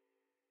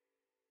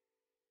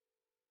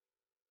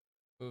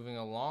 Moving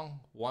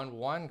along,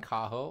 1-1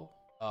 Kaho.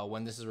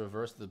 When this is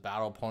reversed, the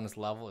battle opponent's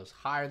level is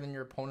higher than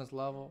your opponent's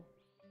level.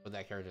 Put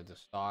that character to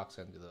stock,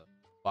 send to the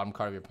bottom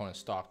card of your opponent's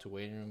stock to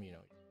waiting room. You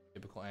know,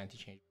 typical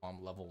anti-change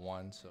bomb level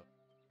 1. So,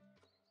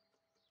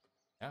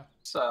 yeah.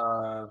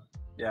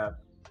 Yeah.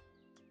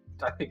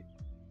 I think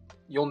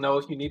you'll know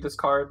if you need this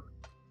card.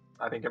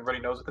 I think everybody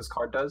knows what this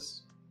card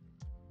does.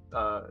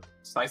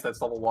 It's nice that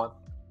it's level 1.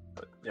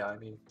 But yeah, I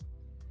mean,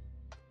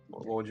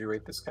 what would you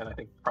rate this kind? I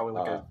think probably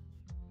like a...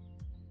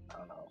 I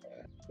don't know.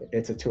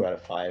 It's a 2 out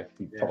of 5.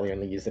 You probably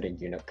only use it in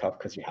Unit Cup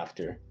because you have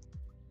to.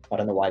 I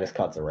don't know why this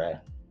card's a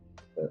rare,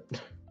 but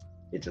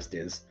it just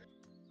is.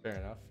 Fair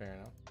enough.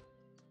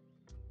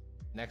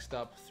 Next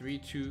up,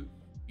 3-2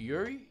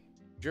 Yuri.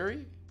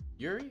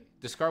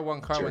 Discard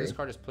 1 card when this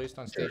card is placed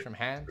on stage from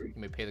hand. You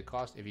may pay the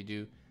cost. If you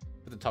do,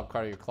 put the top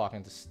card of your clock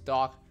into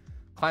stock.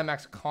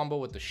 Climax combo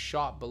with the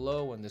shot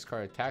below when this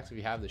card attacks. If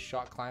you have the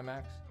shot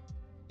climax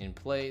in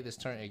play this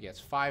turn, it gets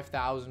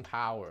 5,000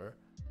 power.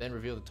 Then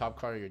reveal the top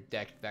card of your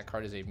deck. If that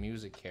card is a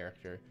music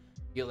character,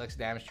 deal X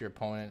damage to your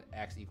opponent.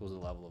 X equals the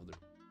level of the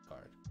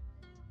card.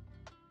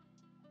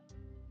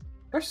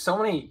 There's so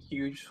many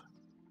huge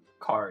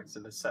cards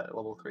in this set at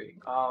level 3.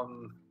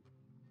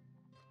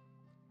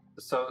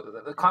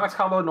 So the climax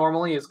combo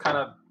normally is kind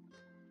of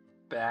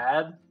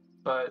bad,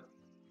 but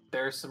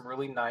there's some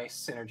really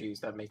nice synergies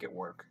that make it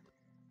work.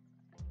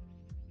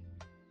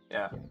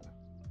 Yeah.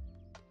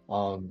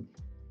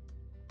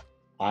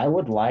 I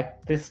would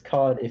like this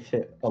card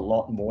a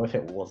lot more if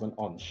it wasn't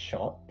on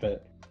shot,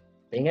 but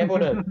being able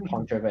to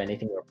punch over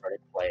anything your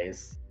opponent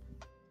plays,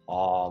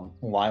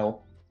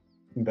 while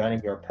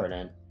burning your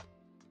opponent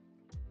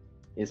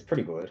is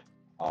pretty good.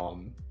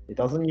 It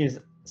doesn't use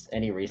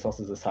any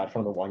resources aside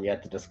from the one you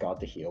had to discard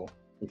to heal,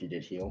 if you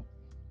did heal.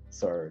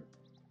 So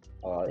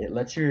it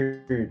lets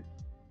you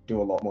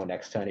do a lot more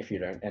next turn if you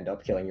don't end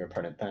up killing your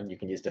opponent then. You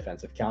can use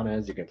defensive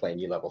counters, you can play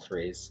new level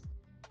 3s.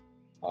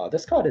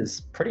 This card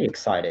is pretty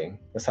exciting,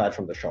 aside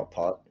from the shot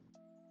part.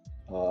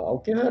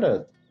 I'll give it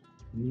a...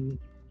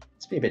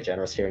 Let's be a bit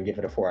generous here and give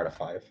it a 4 out of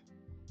 5.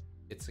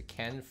 It's a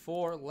Ken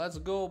 4. Let's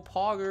go,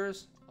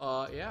 Poggers.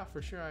 Yeah,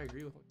 for sure, I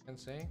agree with what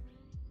Ken's saying.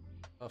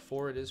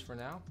 4 it is for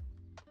now.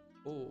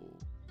 Oh.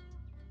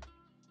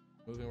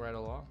 Moving right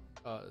along.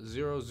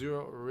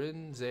 0-0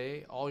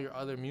 Rinze. All your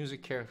other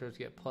music characters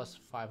get plus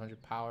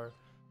 500 power.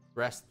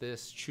 Rest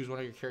this. Choose one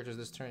of your characters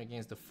this turn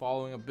against the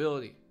following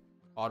ability.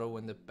 Auto,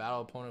 when the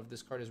battle opponent of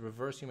this card is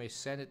reversed, you may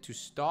send it to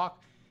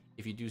stock.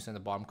 If you do, send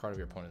the bottom card of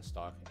your opponent's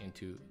stock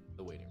into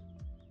the waiting room.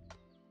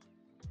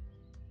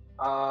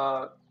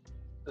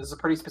 This is a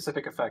pretty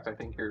specific effect. I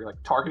think you're like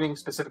targeting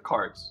specific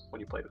cards when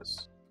you play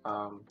this.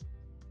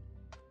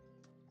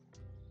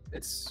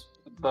 It's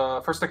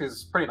the first deck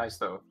is pretty nice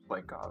though,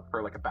 like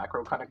for like a back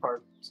row kind of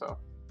card. So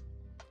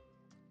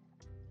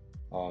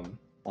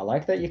I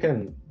like that you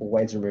can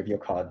always remove your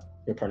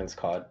opponent's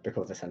card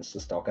because it sends to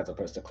stock as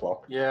opposed to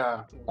clock.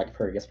 Yeah, like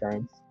previous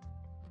variants.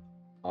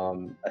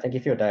 I think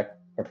if your deck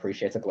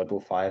appreciates a global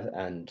 5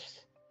 and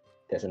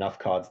there's enough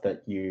cards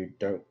that you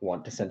don't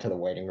want to send to the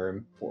waiting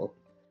room or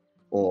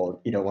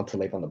you don't want to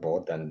leave on the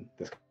board, then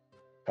this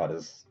card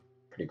is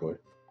pretty good.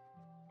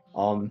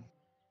 I'm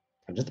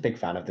just a big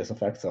fan of this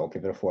effect, so I'll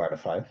give it a 4 out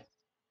of 5.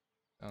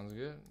 Sounds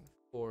good.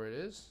 4 it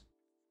is.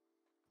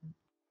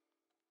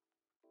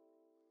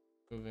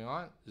 Moving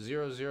on.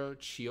 0-0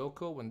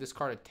 Chiyoko. When this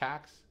card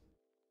attacks,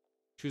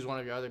 choose one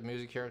of your other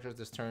music characters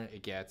this turn.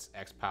 It gets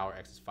X power.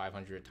 X is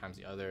 500 times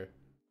the other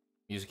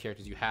music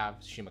characters you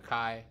have.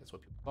 Shimakai, that's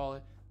what people call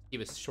it.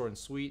 Keep it short and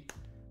sweet.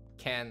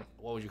 Ken,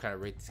 what would you kind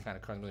of rate this kind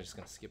of card? I'm just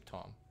going to skip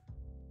Tom.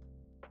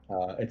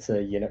 It's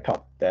a unit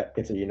cup deck.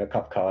 It's a unit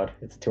cup card.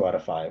 It's a 2 out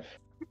of 5.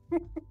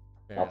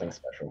 Nothing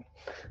special.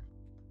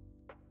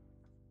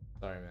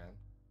 Sorry, man.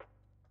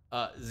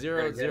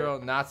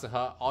 0-0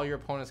 Natsuha. All your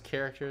opponent's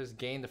characters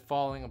gain the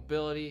following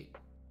ability.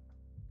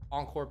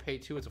 Encore pay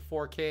 2. It's a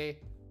 4K.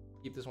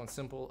 Keep this one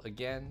simple.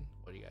 Again,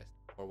 what do you guys,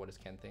 or what does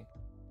Ken think?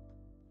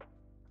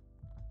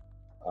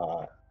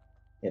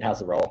 It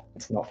has a roll.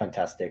 It's not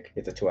fantastic.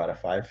 It's a 2 out of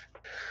 5.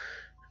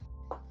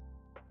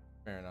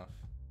 Fair enough.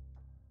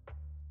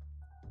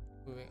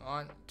 Moving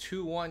on.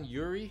 2-1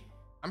 Yuri.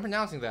 I'm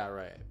pronouncing that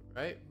right?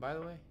 By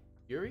the way,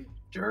 Yuri.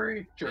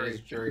 Jury.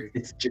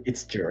 It's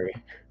jury.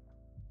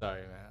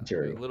 Sorry, man.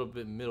 Jury. A little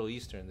bit Middle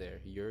Eastern there,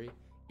 Yuri.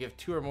 You have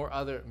 2 or more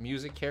other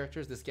music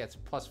characters. This gets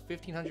plus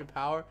 1500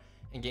 power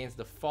and gains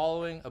the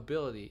following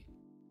ability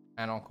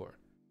and encore.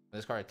 When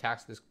this card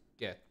attacks, this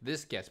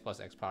gets plus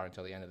X power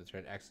until the end of the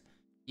turn. X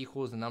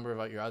equals the number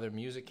of your other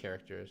music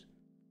characters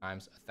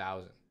times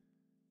 1,000.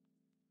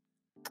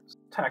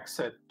 Tax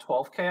at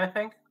 12K, I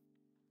think.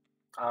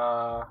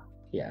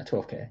 Yeah,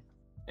 12K.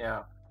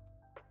 Yeah.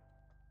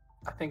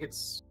 I think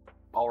it's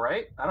all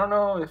right. I don't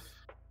know if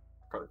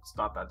it's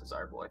not that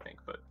desirable, I think,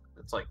 but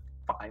it's like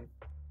fine.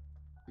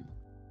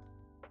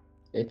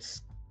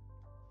 It's,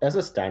 as a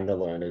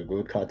standalone, a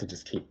good card to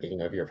just keep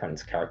beating over your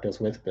opponent's characters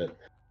with, but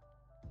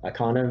I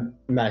can't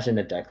imagine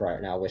a deck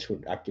right now which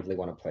would actively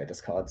want to play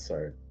this card,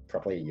 so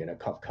probably a unit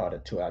cup card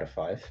at 2 out of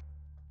 5.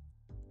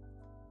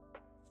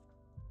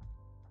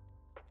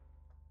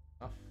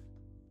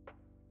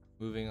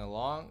 Moving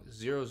along,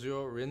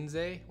 0-0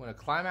 Rinze. When a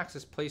climax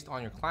is placed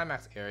on your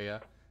climax area,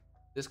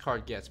 this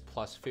card gets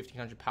plus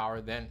 1500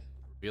 power. Then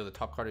reveal the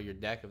top card of your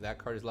deck. If that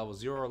card is level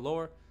 0 or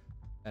lower,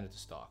 send it to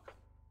stock.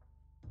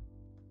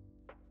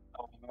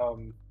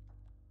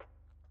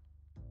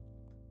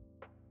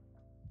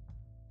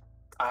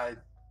 I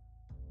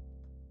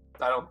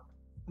don't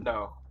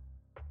know.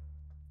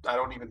 I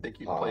don't even think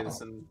you'd play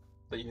this in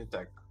the unit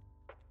deck.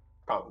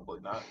 Probably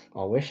not.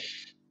 I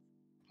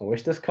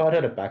wish this card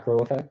had a back row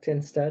effect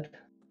instead,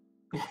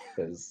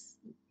 because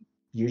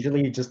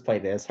usually you just play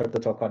this, hope the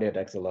top card of your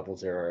deck's a level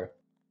 0,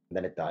 and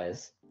then it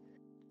dies.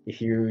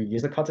 If you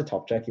use the card to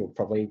top deck, you're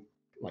probably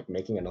like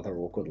making another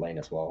awkward lane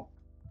as well.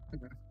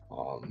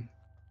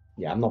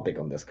 Yeah, I'm not big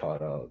on this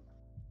card.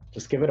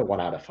 Just give it a 1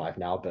 out of 5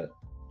 now, but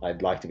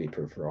I'd like to be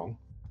proved wrong.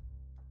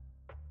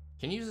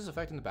 Can you use this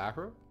effect in the back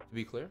row? To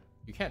be clear,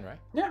 you can, right?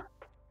 Yeah.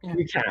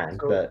 You can,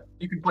 So but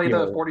you can play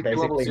the 42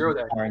 level 0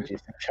 deck.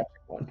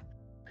 One.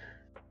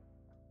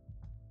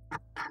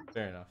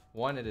 Fair enough.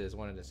 One it is.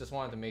 Just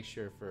wanted to make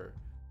sure for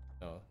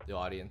the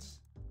audience.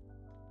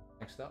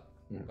 Next up,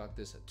 we got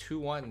this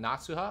 2-1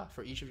 Natsuha.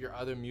 For each of your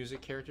other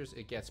music characters,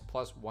 it gets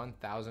plus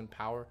 1,000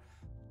 power.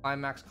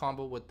 Climax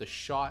combo with the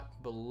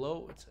shot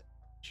below. It's a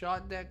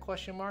shot deck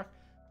question mark.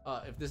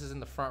 If this is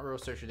in the front row,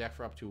 search your deck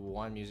for up to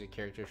one music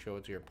character, show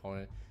it to your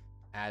opponent,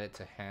 add it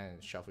to hand,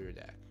 and shuffle your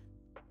deck.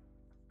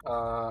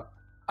 I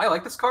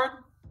like this card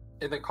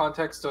in the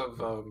context of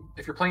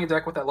if you're playing a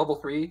deck with that level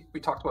 3 we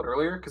talked about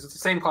earlier, because it's the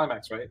same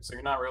climax, right? So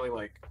you're not really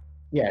like,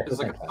 it's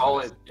like a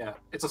solid,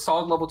 it's a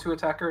solid level 2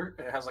 attacker,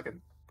 and it has like a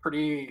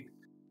pretty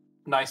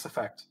nice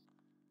effect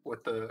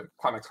with the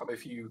climax combo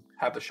if you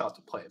have the shot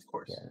to play, of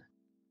course.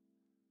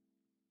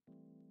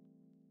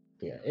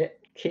 Yeah, it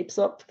keeps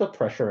up the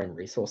pressure and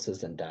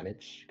resources and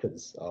damage,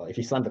 because if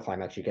you slam the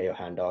climax, you get your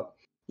hand up.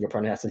 Your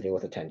opponent has to deal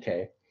with a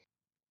 10k.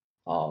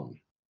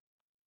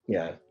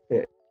 Yeah,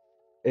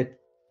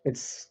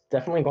 it's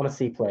definitely going to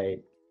see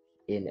play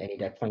in any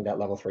deck playing that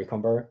level 3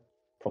 combo.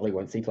 Probably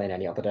won't see play in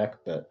any other deck,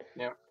 but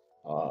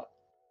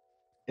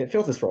it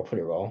fills this role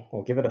pretty well.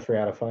 I'll give it a 3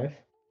 out of 5.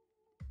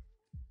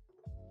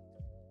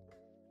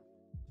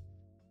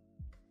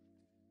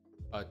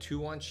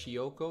 2-1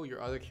 Shioko,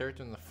 your other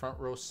character in the front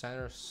row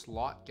center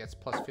slot gets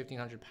plus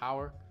 1,500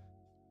 power.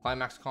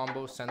 Climax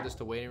combo, send this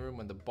to waiting room.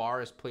 When the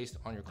bar is placed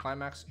on your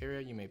climax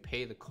area, you may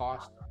pay the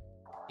cost.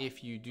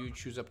 If you do,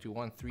 choose up to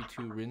 1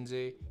 3/2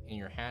 Rinzai in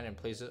your hand and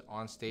place it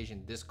on stage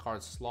in this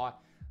card's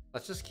slot.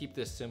 Let's just keep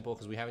this simple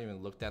because we haven't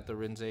even looked at the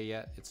Rinzai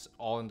yet. It's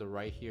all in the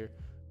right here.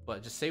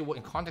 But just say what,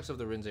 in context of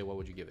the Rinzai, what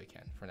would you give it,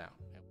 Ken, for now?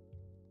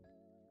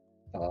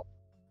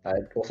 I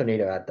also need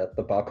to add that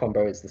the bar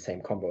combo is the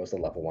same combo as the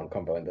level 1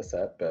 combo in the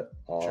set, but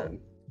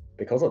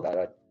because of that,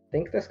 I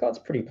think this card's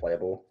pretty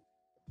playable,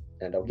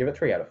 and I'll give it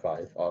 3 out of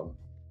 5. I'll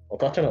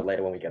touch on it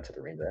later when we get to the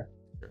Rinzai.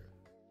 Sure.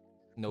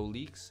 No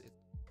leaks. It's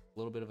a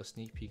little bit of a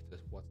sneak peek to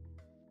what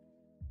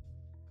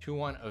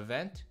 2-1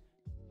 event.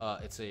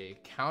 It's a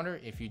counter.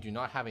 If you do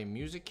not have a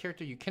music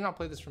character, you cannot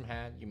play this from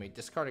hand. You may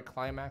discard a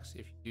climax.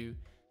 If you do,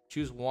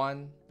 choose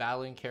one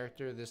battling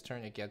character. This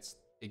turn it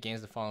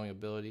gains the following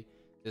ability.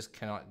 This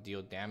cannot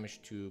deal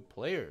damage to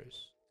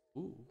players.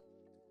 Ooh.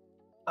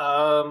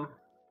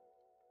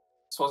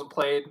 This wasn't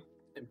played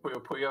in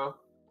Puyo Puyo.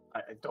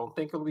 I don't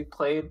think it'll be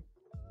played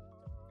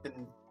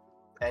in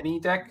any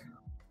deck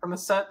from the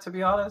set, to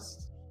be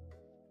honest.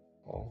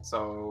 Oh.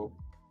 So,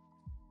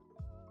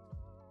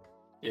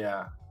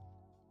 yeah.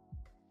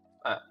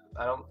 I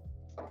don't...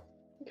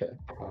 Okay.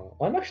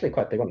 I'm actually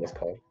quite big on this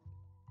card.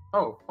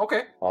 Oh,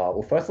 okay.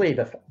 Well, firstly,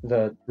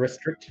 the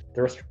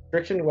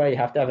restriction where you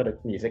have to have a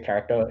music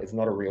character is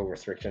not a real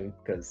restriction,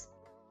 because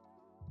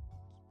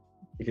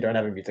if you don't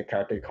have a music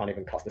character, you can't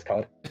even cast this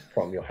card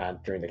from your hand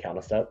during the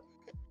counter step.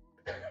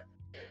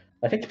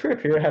 I think Puyo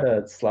Puyo had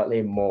a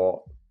slightly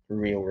more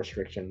real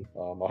restriction.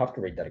 I'll have to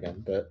read that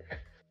again, but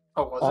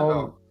oh, was it?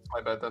 Oh,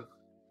 my bad then.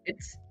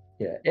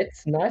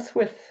 It's nice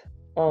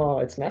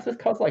with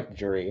cards like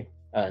Jury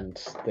and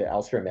the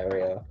Alstrom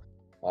area.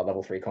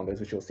 Level 3 combos,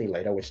 which you'll see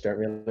later, which don't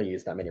really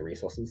use that many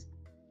resources.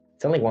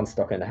 It's only one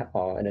stock and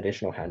an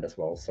additional hand as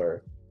well, so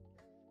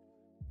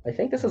I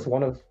think this is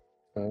one of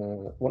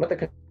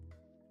the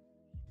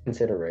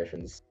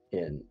considerations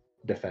in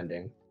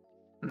defending.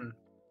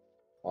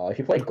 If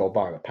you play Gold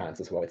Bar with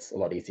Pants as well, it's a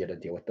lot easier to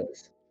deal with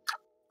those.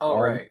 Oh,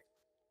 right.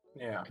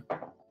 Yeah.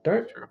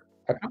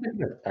 I can't give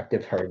an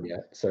active home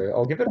yet, so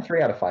I'll give it a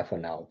 3 out of 5 for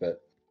now,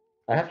 but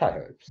I have high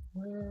hopes.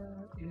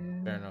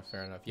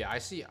 Fair enough. Yeah, I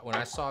see. When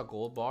I saw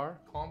Gold Bar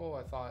combo,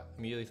 I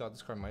immediately thought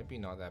this card might be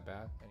not that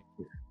bad.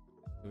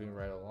 Moving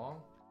right along.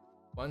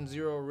 1-0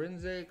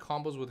 Rinzai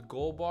combos with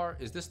Gold Bar.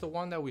 Is this the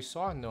one that we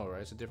saw? No,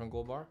 right? It's a different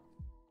Gold Bar.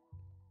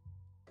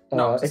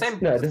 No, it's the same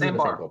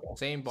bar.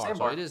 Same bar.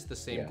 So it is the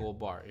same Gold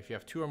Bar. If you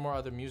have 2 or more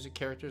other music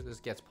characters, this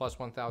gets plus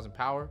 1,000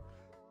 power.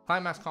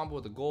 Climax combo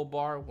with the Gold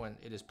Bar. When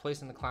it is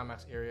placed in the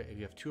climax area, if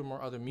you have 2 or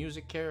more other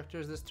music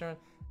characters this turn,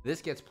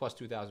 this gets plus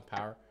 2,000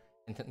 power.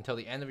 Until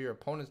the end of your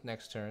opponent's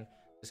next turn,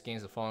 this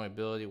gains the following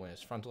ability. When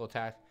it's frontal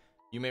attack,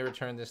 you may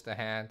return this to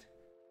hand.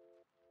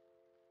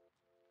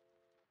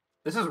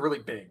 This is really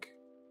big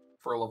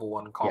for a level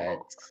 1 combo. Yeah, I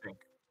think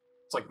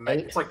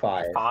it's like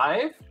 5.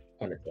 That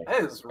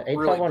is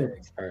really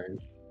big. Turn.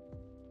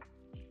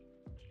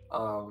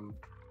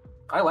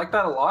 I like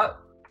that a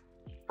lot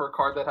for a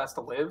card that has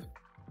to live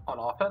on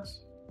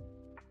offense.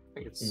 I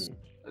think it's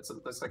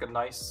like a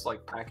nice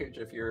package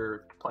if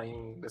you're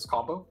playing this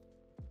combo.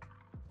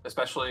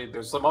 Especially,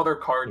 there's some other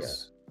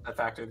cards that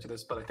factor into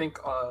this, but I think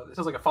this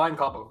is like a fine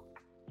combo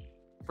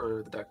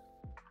for the deck.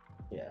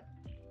 Yeah.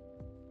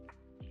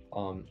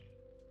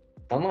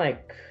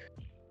 Unlike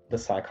the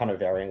Saikano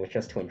variant, which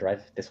has Twin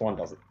Drive, this one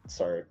doesn't.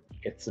 So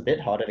it's a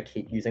bit harder to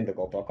keep using the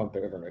Gold Bar combo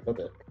over and over,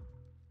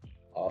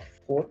 but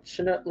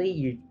fortunately,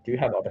 you do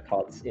have other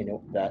cards in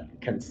it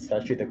that can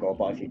search you the Gold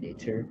Bar if you need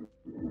to.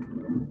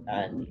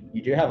 And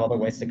you do have other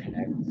ways to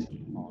connect.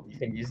 You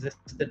can use this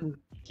to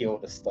heal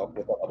the stock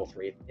with a level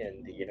 3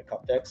 in the Unit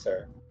Cup deck,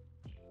 so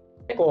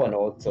I think all in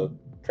all, it's a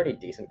pretty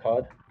decent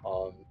card.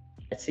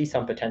 I see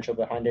some potential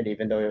behind it,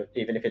 even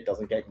if it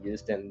doesn't get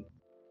used in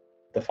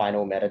the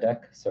final meta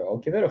deck, so I'll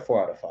give it a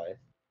 4 out of 5.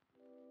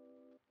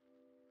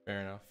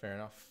 Fair enough. Fair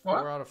enough. What?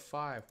 4 out of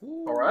 5.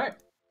 Woo. All right.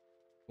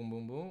 Boom,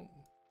 boom, boom.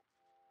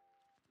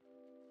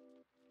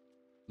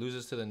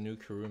 Loses to the new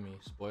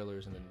Kurumi.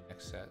 Spoilers in the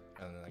next set,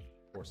 and then like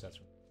 4 sets.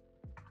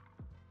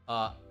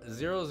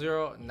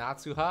 0-0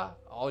 Natsuha.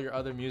 All your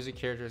other music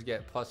characters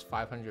get plus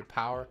 500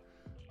 power.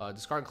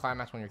 Discard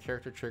climax when your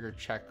character trigger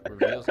check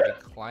reveals a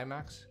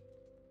climax.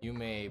 You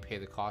may pay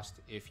the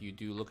cost. If you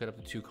do, look it up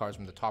to 2 cards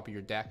from the top of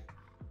your deck.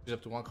 Choose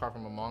up to 1 card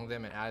from among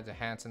them and add it to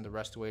hand, send the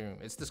rest away room.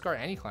 It's discard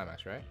any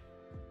climax, right?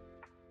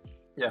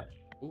 Yeah.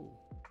 Ooh.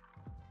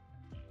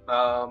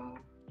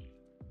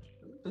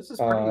 This is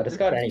pretty.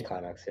 Discard any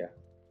climax, yeah.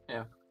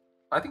 Yeah,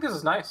 I think this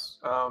is nice.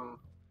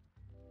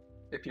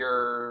 If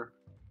you're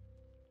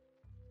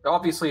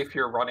obviously if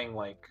you're running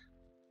like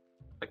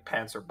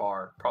Pants or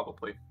Bar,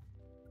 probably.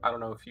 I don't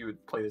know if you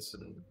would play this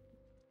in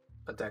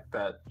a deck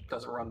that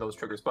doesn't run those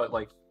triggers, but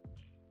like,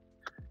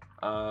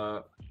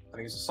 I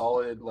think it's a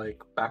solid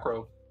like back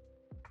row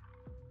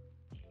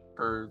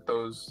for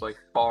those like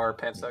Bar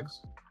Pants decks.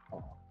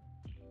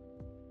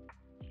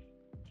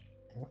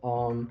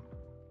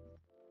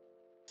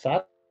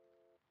 Sadly,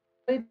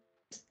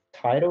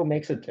 title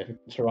makes it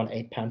difficult to run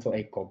 8 pants or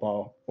 8 gold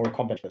bar or a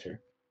combo of the 2.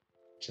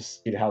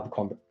 Just due to how the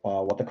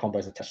what the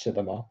combos attached to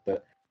them are.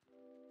 But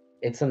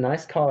it's a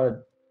nice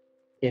card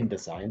in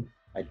design.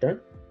 I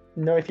don't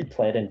know if you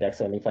play it in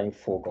decks only playing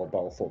 4 gold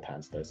bar or 4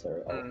 pants though,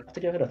 so I'll have to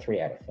give it a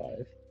 3 out of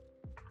 5.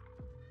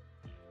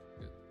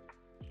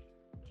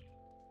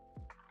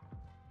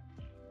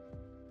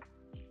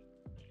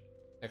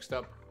 Next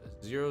up,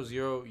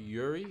 0-0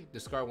 Yuri.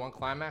 Discard 1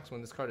 climax. When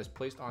this card is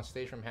placed on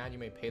stage from hand, you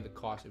may pay the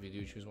cost. If you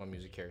do, choose 1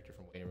 music character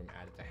from waiting room,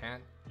 add it to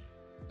hand.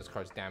 This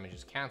card's damage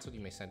is cancelled.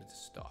 You may send it to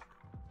stock.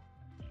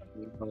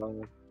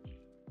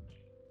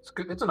 It's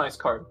good. It's a nice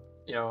card.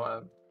 You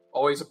know,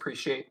 always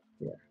appreciate.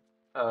 Yeah.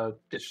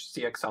 Ditch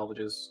CX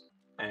salvages,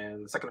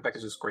 and the second effect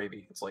is just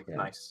gravy. It's like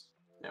nice.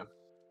 Yeah.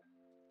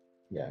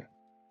 Yeah.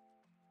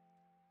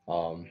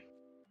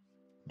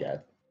 Yeah.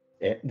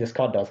 This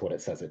card does what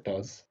it says it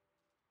does.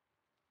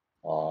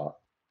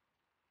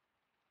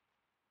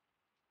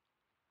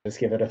 Just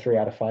give it a 3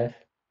 out of 5.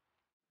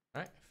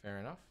 Alright,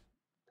 fair enough.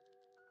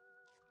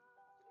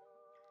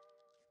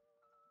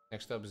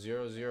 Next up,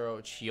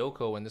 0-0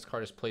 Chiyoko. When this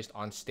card is placed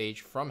on stage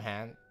from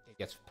hand, it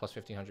gets plus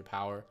 1500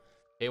 power.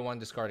 Pay 1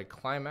 discarded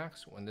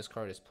climax. When this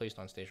card is placed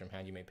on stage from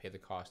hand, you may pay the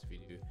cost. If you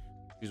do,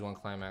 choose 1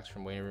 climax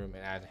from waiting room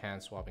and add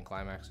hand swapping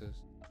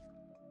climaxes.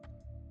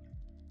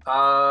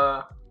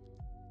 I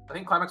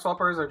think climax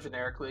swappers are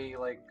generically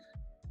like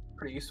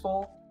pretty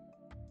useful.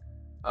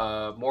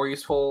 More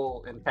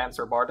useful in Pants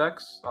or Bar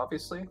decks,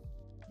 obviously,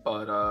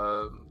 but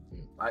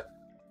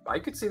I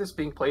could see this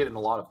being played in a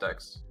lot of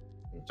decks,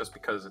 just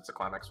because it's a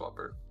climax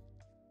swapper.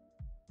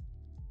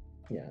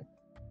 Yeah.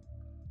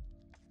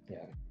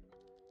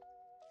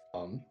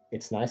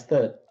 It's nice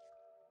that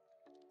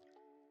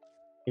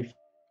if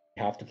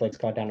you have to play this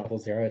card down at level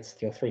 0, it's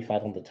still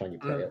 3/5 on the turn you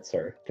play it, so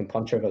you can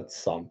punch over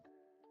some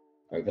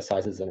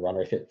oversizes and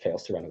runner if it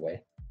fails to run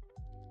away.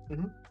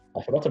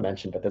 I forgot to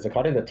mention, but there's a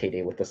card in the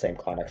TD with the same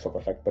climax swap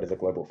effect, but is a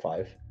global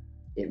 5.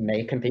 It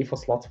may compete for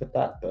slots with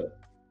that, but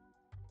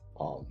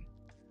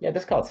yeah,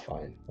 this card's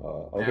fine.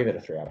 I'll give it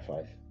a 3 out of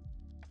 5.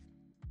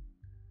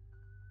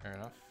 Fair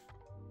enough.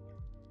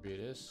 3 it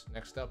is.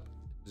 Next up,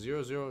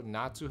 0-0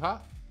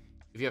 Natsuha.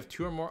 If you have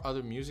 2 or more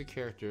other music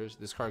characters,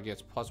 this card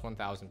gets plus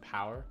 1000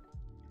 power.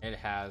 It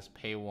has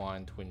pay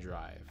 1 twin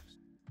drive.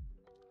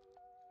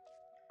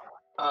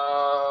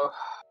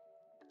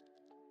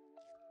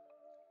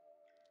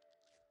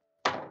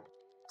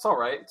 It's all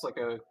right. It's like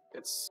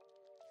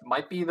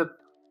might be the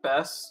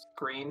best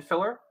green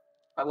filler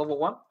at level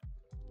 1.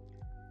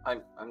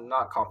 I'm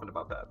not confident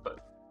about that, but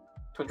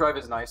twin drive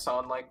is nice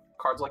on like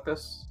cards like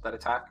this that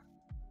attack,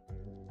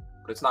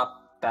 but it's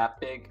not that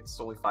big. It's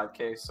only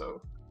 5k,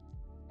 so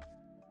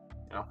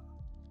you know.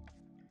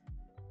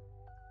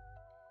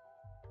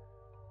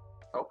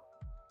 Oh,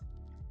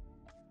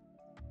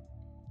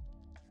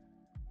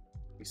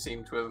 we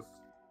seem to have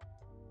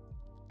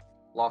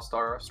lost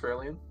our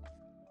Australian.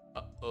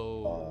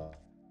 Uh-oh.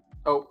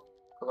 Oh,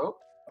 hello?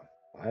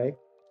 I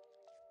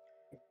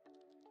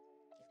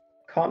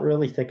can't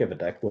really think of a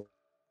deck where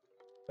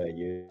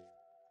you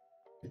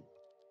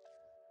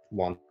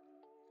want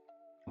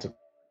to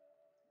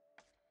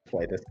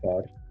play this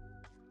card.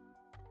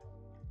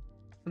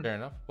 Fair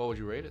enough. What would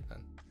you rate it then?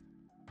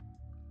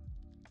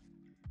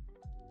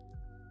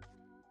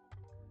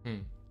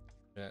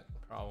 Yeah,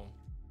 problem.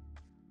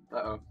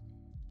 Uh-oh.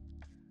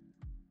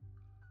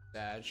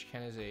 Dad,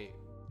 Ken is a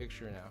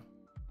picture now.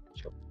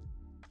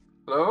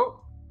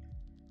 Hello?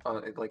 Oh,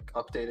 it like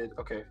updated.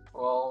 Okay,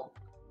 well...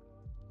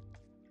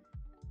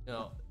 You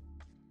know,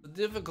 the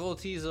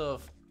difficulties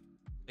of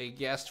a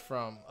guest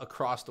from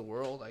across the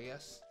world, I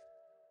guess.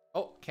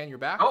 Oh, Ken, you're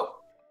back?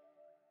 Oh!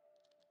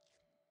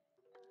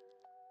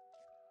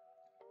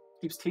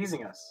 Keeps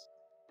teasing us.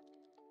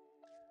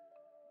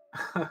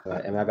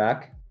 Am I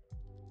back?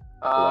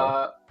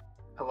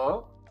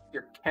 Hello?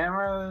 Your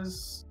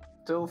camera's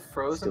still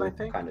frozen, Still I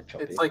think? kind of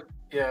choppy. It's like,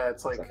 yeah,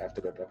 it's like... I have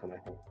to go back on my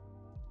home.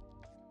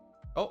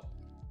 Oh,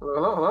 Hello,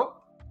 hello, hello.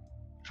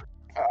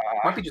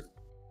 Might be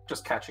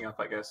just catching up,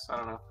 I guess. I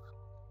don't know.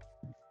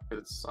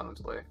 It's on a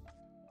delay.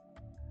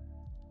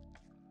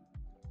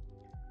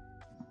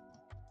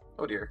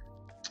 Oh dear.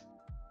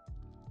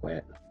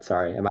 Wait,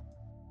 sorry. Am I?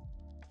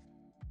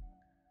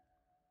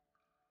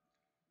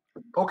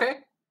 Okay.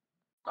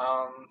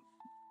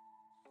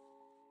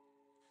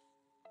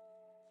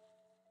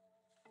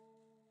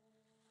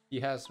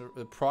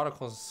 The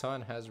prodigal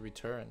son has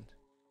returned.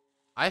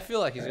 I feel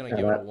like he's gonna Am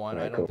give it I- a 1.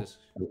 alright, I don't cool.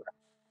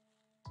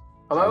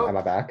 Hello? Am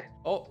I back?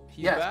 Oh,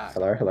 he's Yes. back.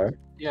 Hello, hello.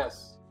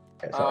 Yes.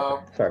 Okay,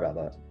 sorry about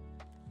that.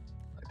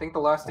 I think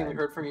the last thing we Fine.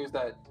 heard from you is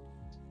that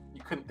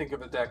you couldn't think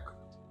of a deck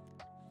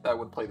that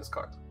would play this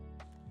card.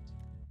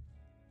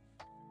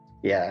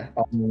 Yeah.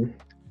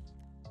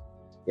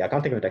 Yeah, I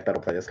can't think of a deck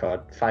that'll play this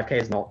card. 5k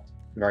is not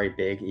very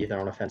big either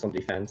on offense or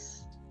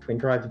defense. Twin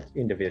Drive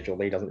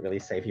individually doesn't really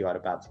save you out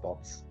of bad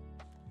spots.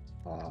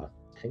 I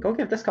think I'll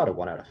give this card a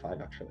 1 out of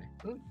 5 actually.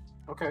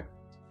 Okay.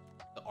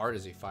 The art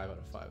is a 5 out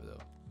of 5 though.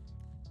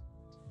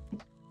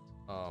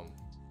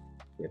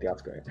 Yeah, the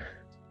art's great.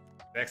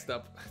 Next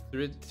up,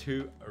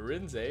 3-2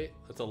 Rinze.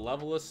 It's a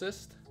level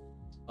assist.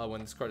 When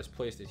this card is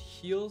placed, it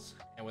heals,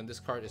 and when this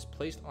card is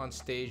placed on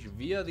stage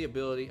via the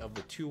ability of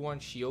the 2-1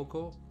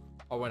 Shioko,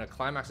 or when a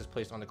climax is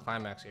placed on the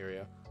climax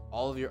area,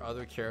 all of your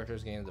other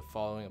characters gain the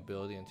following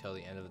ability until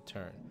the end of the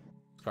turn.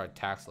 This card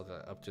attacks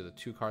up to the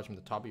 2 cards from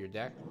the top of your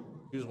deck.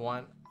 Choose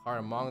one card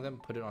among them,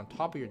 put it on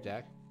top of your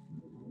deck,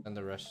 and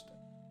the rest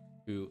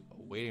to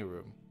waiting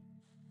room.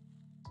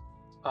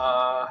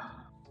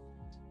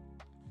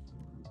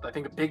 I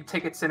think the big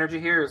ticket synergy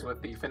here is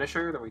with the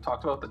finisher that we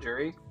talked about, the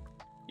jury.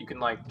 You can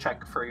like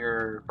check for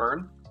your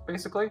burn,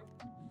 basically.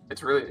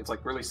 It's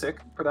like really sick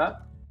for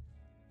that.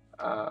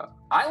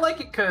 I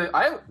like it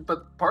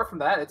but apart from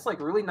that, it's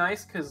like really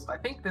nice because I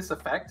think this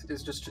effect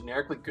is just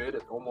generically good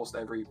at almost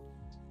every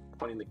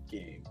point in the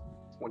game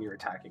when you're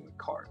attacking with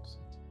cards.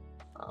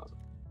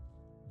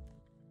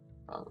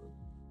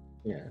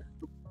 Yeah.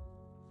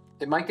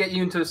 It might get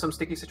you into some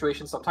sticky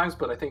situations sometimes,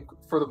 but I think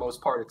for the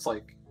most part, it's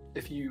like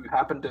if you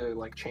happen to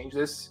like change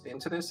this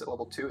into this at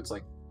level 2, it's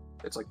like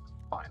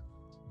fine.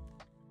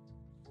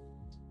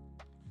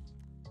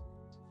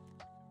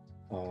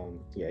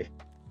 Yeah. If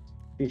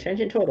you change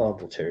into a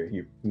level 2,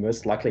 you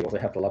most likely also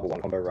have the level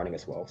 1 combo running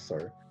as well,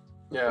 so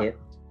Yeah. it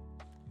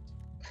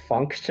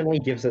functionally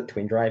gives it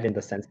Twin Drive in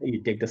the sense that you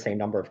dig the same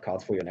number of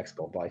cards for your next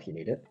gold buy if you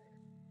need it.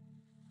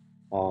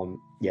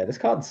 Yeah, this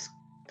card's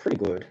pretty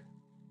good.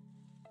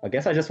 I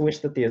guess I just wish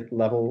that the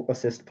level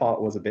assist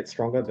part was a bit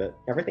stronger, but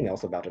everything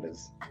else about it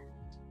is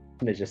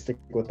synergistic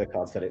with the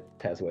cards that it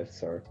pairs with,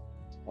 so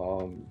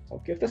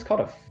I'll give this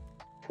card a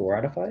 4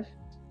 out of 5.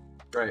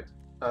 Right.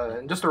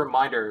 And just a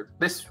reminder,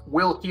 this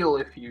will heal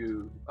if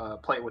you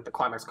play with the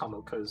climax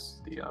combo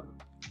because the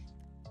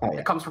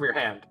it comes from your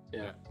hand.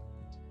 Yeah.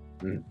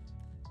 Mm.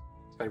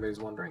 If anybody's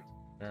wondering.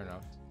 Fair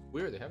enough.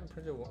 Weird, they haven't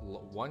printed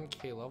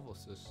 1k level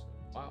assist.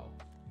 Wow.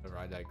 Never,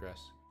 I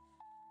digress.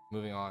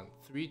 Moving on,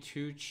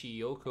 3-2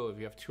 Chiyoko. If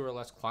you have 2 or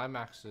less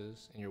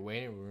climaxes in your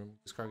waiting room,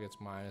 this card gets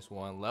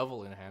 -1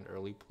 level in hand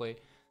early play.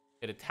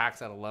 It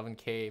attacks at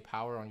 11k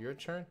power on your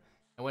turn,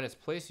 and when it's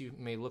placed, you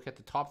may look at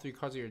the top 3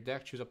 cards of your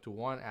deck, choose up to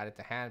 1, add it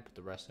to hand, put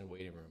the rest in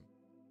waiting room.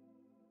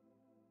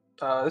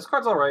 This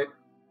card's all right.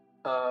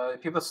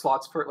 If you have the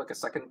slots for like a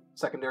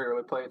secondary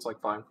early play, it's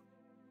like fine.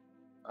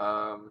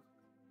 Apart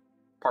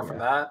from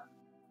that,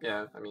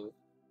 yeah, I mean,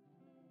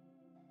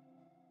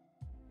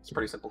 it's a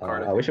pretty simple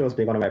card. I wish it was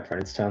big on my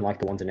opponent's turn, like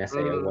the ones in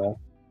SAO were.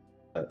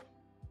 But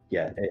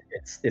yeah,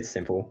 it's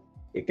simple.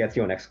 It gets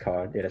your next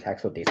card. It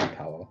attacks with decent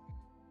power.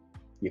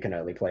 You can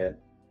early play it.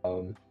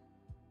 At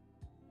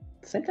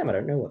the same time, I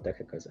don't know what deck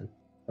it goes in.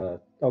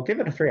 I'll give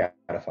it a 3 out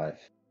of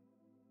 5.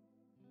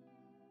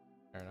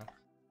 Fair enough.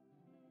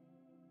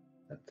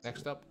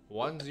 Next up,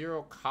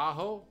 1-0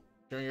 Kaho.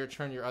 During your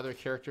turn, your other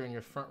character in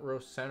your front row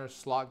center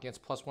slot gets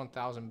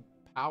 +1000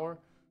 power.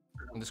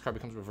 When this card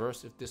becomes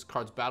reversed, if this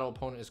card's battle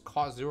opponent is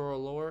cost 0 or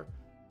lower,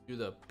 do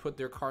the put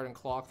their card in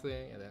clock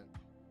thing, and then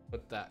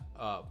put that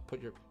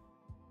put your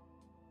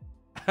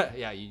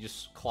yeah, you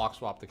just clock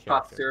swap the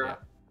character.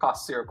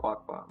 Cost 0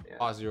 clock bomb. Yeah.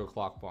 Cost 0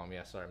 clock bomb.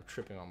 Yeah, sorry, I'm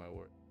tripping on my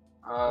word.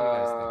 What do you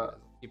guys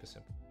think? Keep it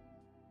simple.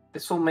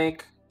 This will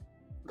make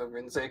the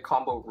Rinze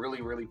combo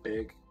really, really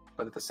big,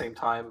 but at the same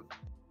time,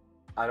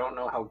 I don't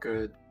know how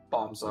good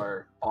bombs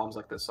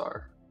like this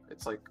are.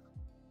 It's like,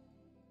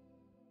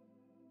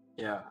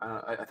 yeah,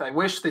 I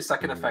wish the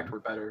second effect were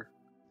better.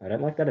 I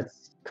don't like that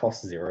it's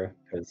cost 0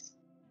 because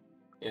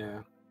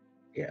yeah,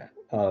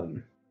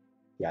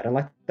 I don't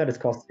like that it's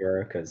cost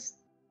 0 because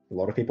a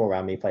lot of people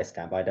around me play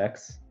standby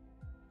decks,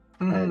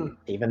 and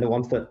even the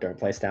ones that don't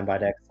play standby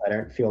decks, I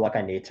don't feel like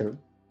I need to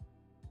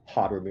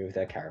hard remove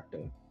their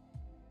character,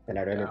 and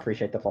I don't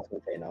appreciate the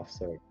possibility enough.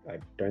 So I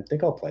don't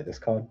think I'll play this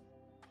card.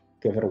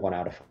 Give it a 1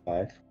 out of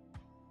 5.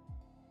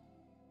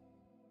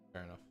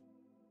 Fair enough.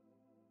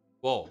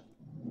 Whoa.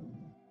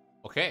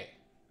 Okay.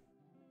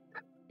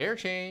 Air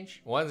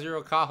change.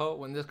 1-0 Kaho.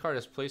 When this card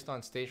is placed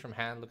on stage from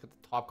hand, look at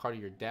the top card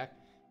of your deck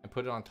and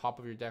put it on top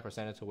of your deck or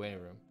send it to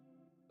waiting room.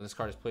 When this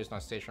card is placed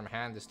on stage from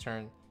hand, this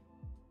turn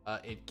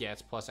it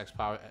gets plus X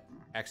power.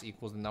 X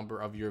equals the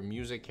number of your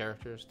music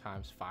characters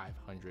times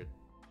 500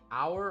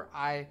 power.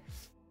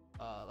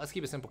 Let's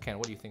keep it simple, Ken.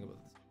 What do you think about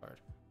this card?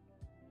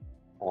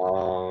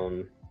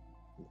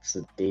 It's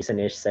a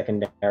decent-ish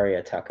secondary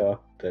attacker,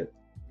 but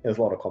there's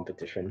a lot of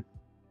competition.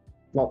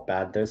 Not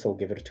bad though, so I'll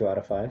give it a 2 out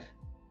of 5.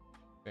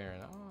 Fair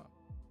enough.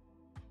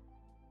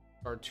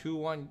 Card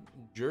 2/1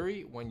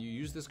 Jury. When you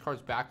use this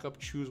card's backup,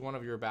 choose one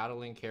of your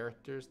battling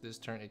characters. This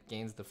turn it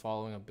gains the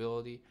following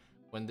ability.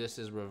 When this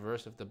is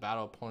reversed, if the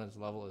battle opponent's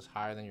level is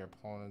higher than your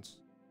opponent's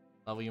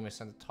level, you may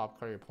send the top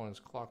card of your opponent's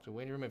clock to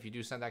waiting room. If you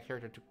do send that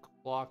character to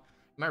clock,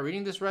 am I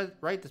reading this right?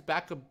 This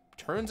backup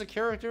turns a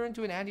character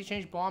into an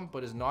anti-change bomb,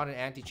 but is not an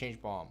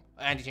anti-change bomb,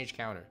 anti-change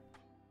counter.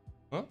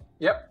 Huh?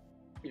 Yep,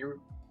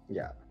 you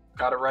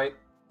got it right.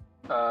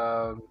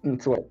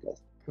 That's what it does.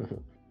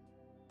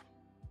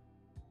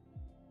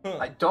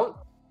 I don't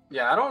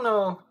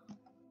know.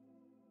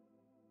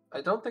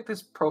 I don't think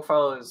this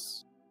profile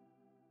is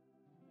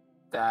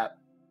that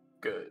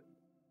good.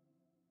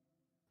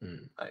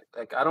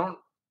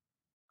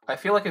 I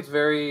feel like it's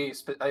very.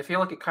 I feel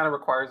like it kind of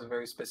requires a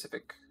very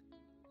specific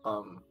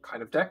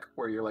kind of deck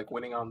where you're like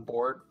winning on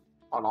board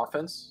on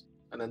offense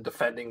and then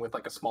defending with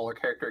like a smaller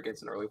character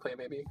against an early play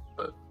maybe.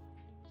 But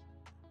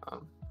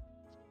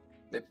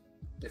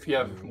if you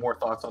have more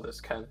thoughts on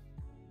this, Ken,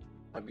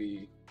 I'd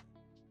be.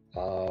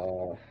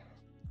 The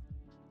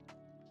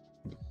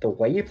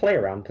way you play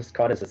around this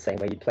card is the same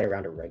way you play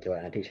around a regular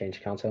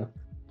anti-change counter.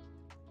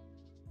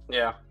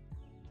 Yeah.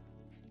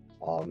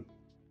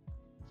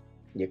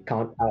 You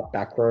can't out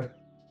back row,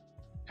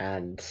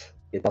 and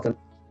it doesn't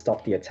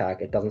stop the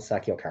attack. It doesn't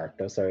sack your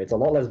character, so it's a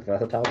lot less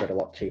versatile but a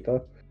lot cheaper.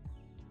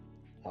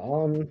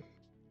 I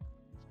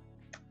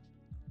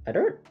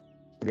don't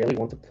really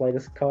want to play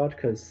this card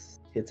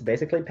because it's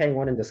basically paying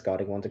 1 and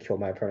discarding 1 to kill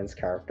my opponent's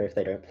character if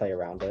they don't play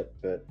around it,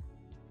 but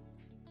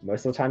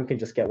most of the time you can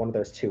just get one of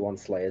those 2/1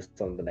 Slayers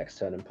on the next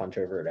turn and punch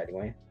over it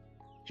anyway,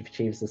 which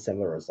achieves a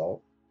similar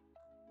result.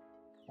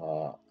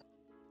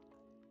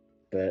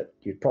 But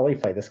you'd probably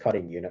play this card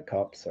in Unit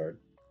Cup, so I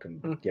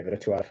can give it a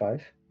 2 out of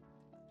 5.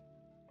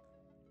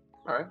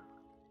 Alright.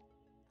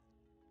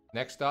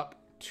 Next up,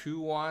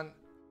 2/1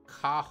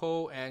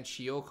 Kaho and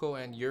Shioko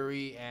and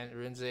Yuri and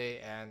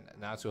Rinze and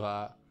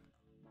Natsuha.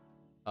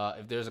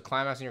 If there's a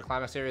climax in your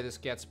climax area, this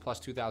gets plus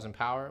 2,000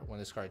 power. When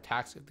this card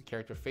attacks, if the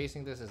character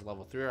facing this is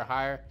level 3 or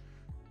higher,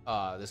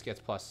 this gets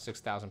plus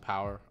 6,000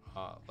 power.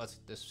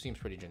 This seems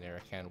pretty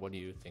generic. Ken, what do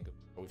you think?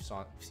 We've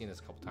seen this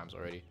a couple times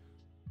already.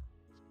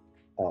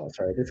 Oh,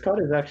 sorry. This card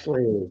is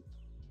actually...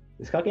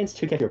 This card gains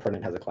 2k if your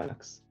opponent has a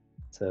climax.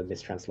 It's a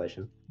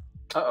mistranslation.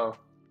 Uh-oh.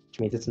 Which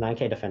means it's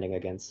 9k defending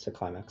against a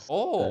climax.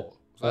 Oh,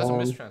 so that's a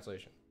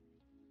mistranslation.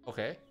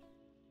 Okay.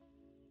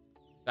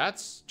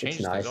 That's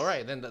changed nice. things. All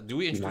right, then do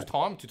we introduce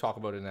Tom to talk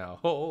about it now?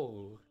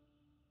 Oh.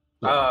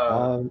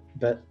 Yeah.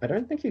 But I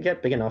don't think you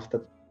get big enough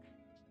that...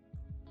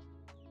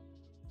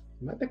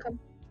 You might become...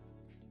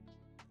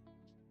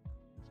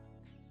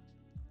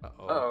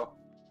 Uh-oh. Uh-oh.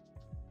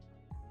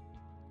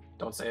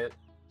 Don't say it.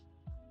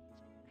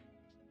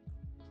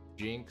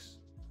 Jinx.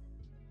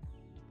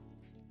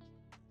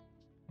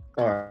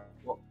 Alright,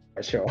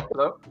 sure.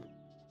 Hello?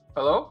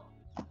 Hello?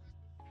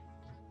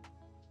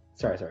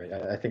 Sorry.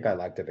 I think I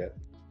lagged a bit.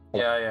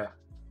 Yeah.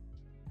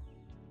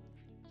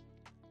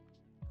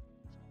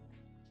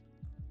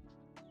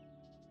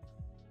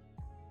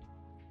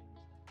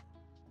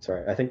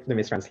 Sorry, I think the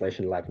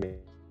mistranslation lagged me.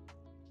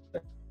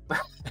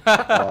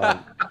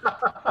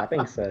 That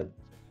being said,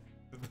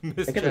 I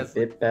think it's a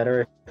bit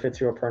better if it's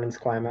your opponent's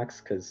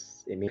climax,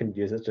 because you can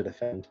use it to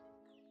defend.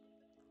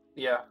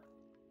 Yeah.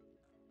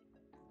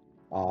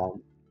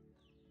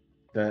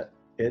 But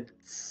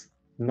it's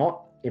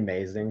not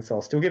amazing, so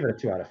I'll still give it a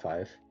 2 out of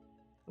 5.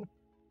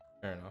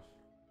 Fair enough.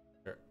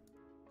 Sure.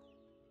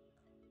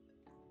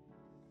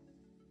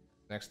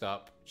 Next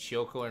up,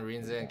 Shioko and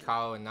Rinze and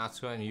Kao and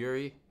Natsuha and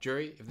Yuri.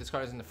 Jury, if this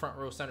card is in the front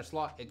row center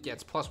slot, it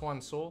gets plus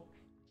 1 soul.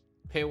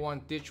 Pay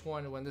 1, ditch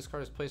 1. When this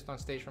card is placed on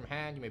stage from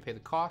hand, you may pay the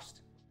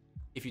cost.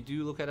 If you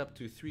do, look at up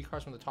to 3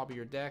 cards from the top of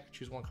your deck,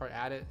 choose 1 card,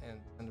 add it, and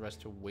send the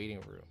rest to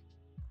waiting room.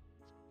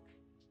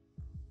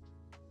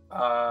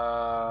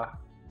 I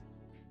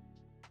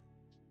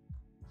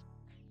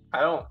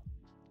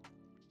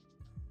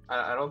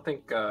don't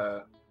think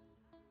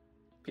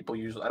people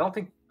usually. I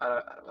think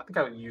I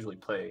would usually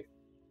play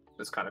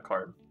this kind of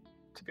card,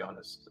 to be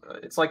honest.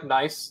 It's like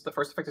nice. The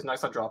first effect is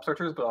nice on drop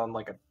searchers, but on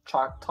like a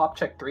top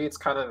check 3, it's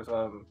kind of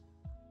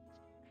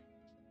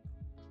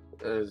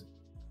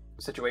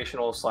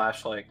situational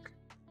 / like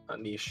a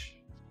niche.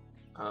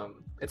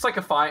 It's like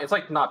it's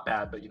like not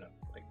bad, but you know,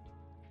 like.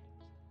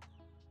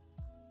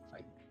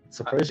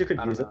 Suppose you could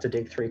use it to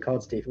dig 3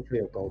 cards deeper for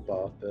your gold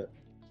bar, but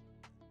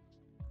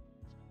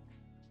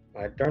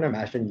I don't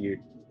imagine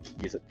you'd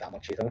use it that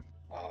much either.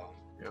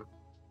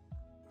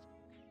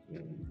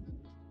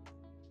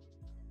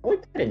 I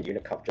would put in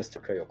Unit Cup just to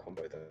kill your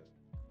combo though.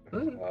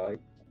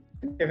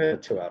 Give it a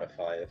 2 out of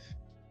 5.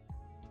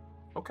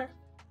 Okay.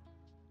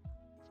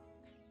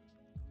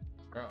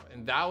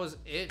 And that was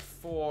it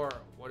for,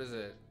 what is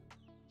it?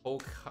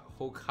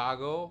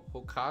 Hokago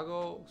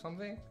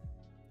something?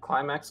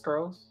 Climax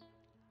Girls?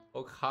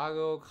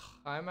 Hokago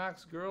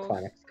Climax Girls?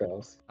 Climax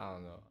Girls. I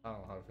don't know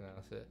how to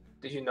pronounce it.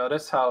 Did you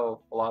notice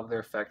how a lot of their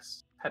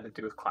effects had to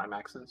do with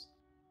climaxes?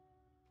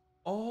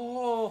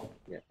 Oh!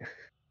 Yeah.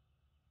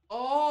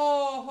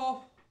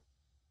 Oh!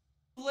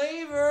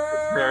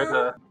 Flavor! They're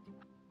the...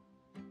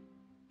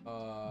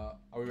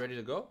 Are we ready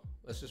to go?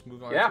 Let's just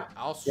move on Yeah.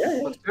 to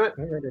Yeah. Let's do it.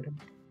 can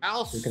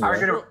How are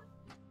you gonna...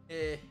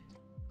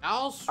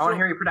 I want to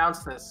hear you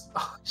pronounce this.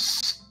 Oh,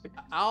 shit.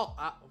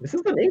 This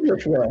is an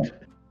English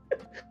word.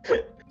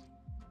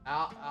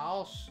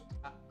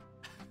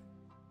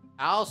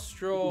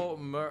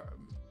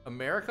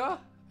 America?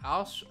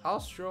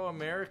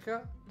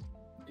 America?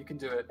 You can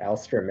do it.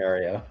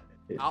 Alstroemeria.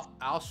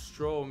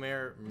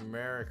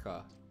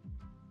 America.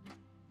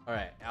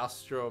 Alright,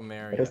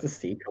 Alstroemeria. Where does the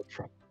C come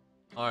from?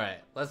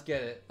 Alright, let's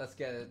get it.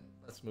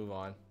 Let's move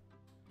on.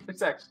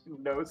 There's actually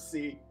no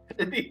C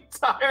in the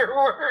entire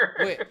word.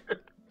 Wait.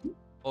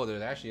 Oh,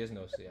 there actually is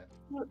no C yet.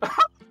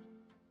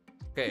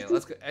 Okay,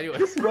 let's go. Anyway.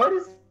 This word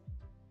is...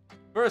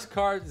 First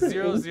card,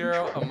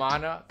 0/0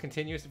 Amana.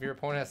 Continues if your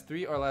opponent has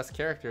 3 or less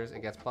characters,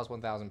 it gets plus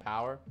 1000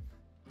 power.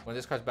 When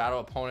this card's battle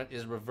opponent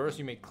is reversed,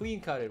 you may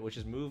clean cut it, which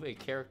is move a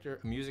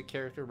music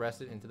character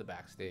rested into the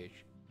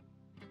backstage.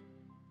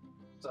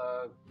 It's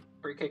a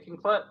free kicking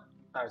cut.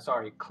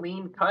 Sorry,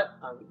 clean cut.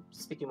 I'm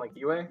speaking like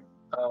UA.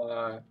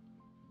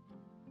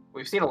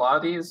 We've seen a lot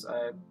of these.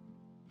 I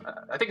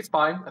think it's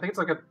fine. I think it's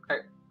like a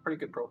pretty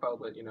good profile,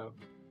 but you know.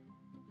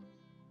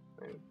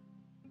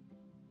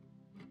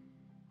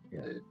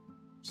 Yeah.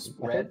 Just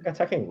I red. think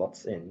attacking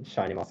lots in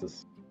ShinyMaster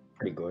is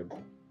pretty good.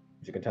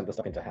 You can turn the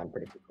stuff into hand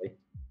pretty quickly.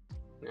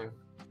 Yeah.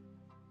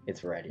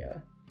 It's red, yeah.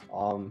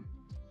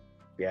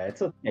 Yeah,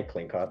 it's a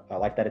clean cut. I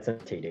like that it's a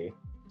TD.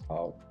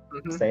 I'll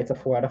say it's a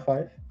 4 out of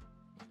 5.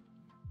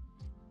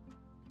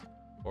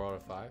 4 out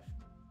of 5.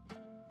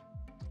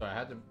 Sorry, I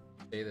had to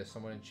say this.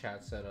 Someone in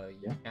chat said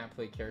you can't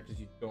play characters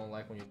you don't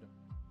like when you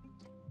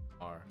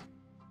are.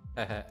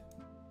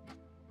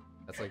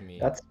 That's like me.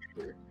 That's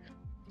true.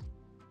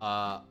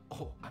 Oh,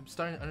 I'm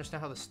starting to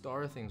understand how the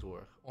star things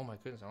work. Oh my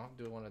goodness, I don't have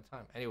to do it one at a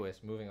time.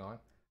 Anyways, moving on.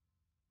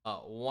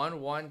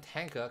 1/1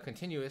 Tenka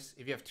continuous.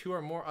 If you have 2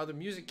 or more other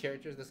music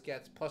characters, this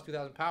gets plus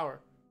 2000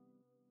 power.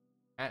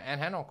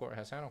 And hand on core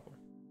has hand on core.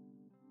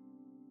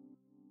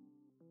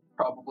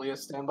 Probably a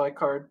standby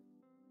card.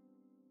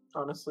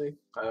 Honestly,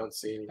 I don't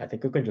see any. I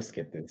think we can just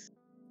skip this.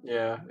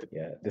 Yeah.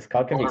 Yeah, this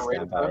card can be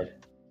Overrated, standby.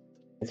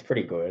 It's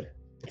pretty good.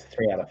 It's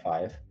 3 out of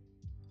 5.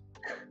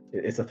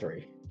 It's a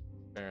 3.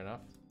 Fair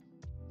enough.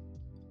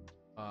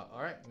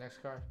 Alright, next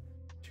card.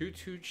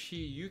 2/2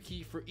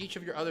 Chiyuki. For each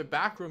of your other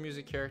back row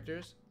music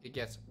characters, it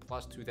gets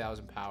plus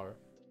 2000 power.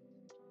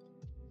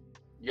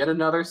 Yet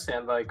another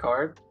standby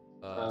card.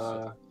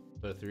 So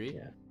 3?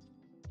 Yeah.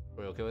 Are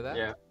we okay with that?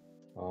 Yeah.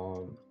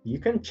 You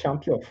can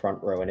chump your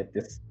front row and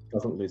this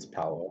doesn't lose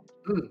power.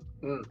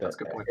 That's a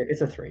good point. It's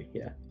a 3,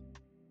 yeah.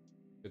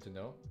 Good to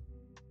know.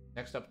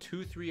 Next up,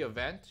 2/3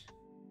 event.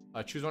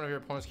 Choose one of your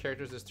opponent's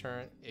characters this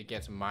turn. It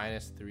gets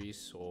 -3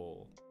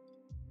 soul.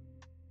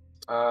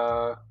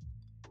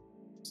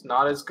 It's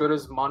not as good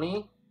as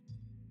money,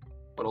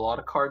 but a lot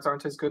of cards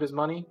aren't as good as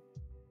money.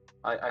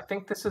 I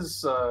think this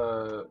is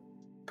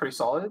pretty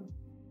solid.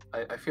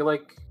 I feel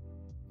like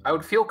I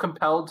would feel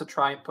compelled to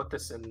try and put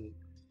this in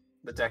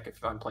the deck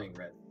if I'm playing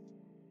red,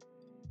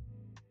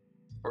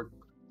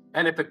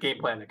 and if the game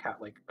plan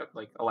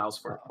like allows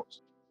for it, of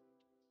course.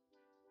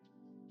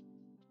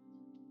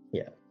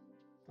 Yeah.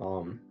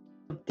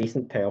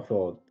 Decent payoff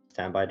for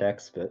standby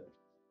decks, but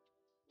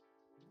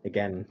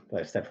again,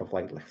 except for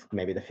like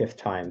maybe the 5th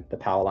time, the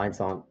power lines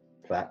aren't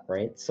that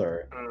great, so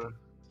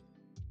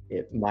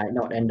it might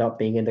not end up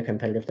being in the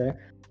competitive deck.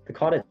 The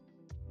card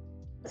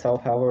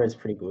itself, however, is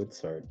pretty good,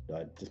 so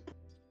I'd just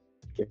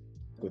give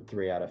a good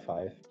 3 out of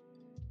 5.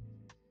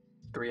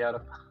 3 out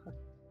of 5.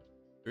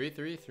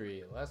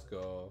 3. Let's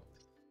go.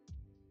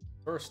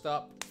 First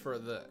up for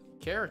the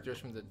characters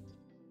from the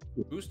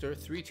booster,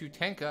 3/2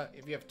 Tenka.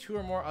 If you have 2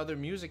 or more other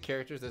music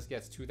characters, this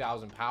gets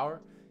 2000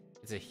 power.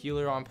 It's a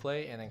healer on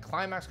play, and then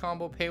climax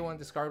combo, pay 1,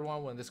 discard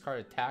 1 when this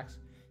card attacks.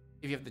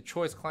 If you have the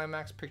choice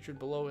climax pictured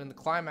below in the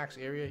climax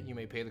area, you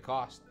may pay the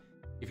cost.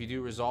 If you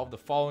do, resolve the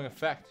following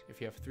effect. If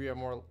you have 3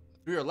 or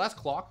less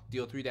clock,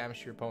 deal 3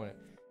 damage to your opponent.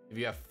 If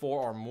you have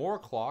 4 or more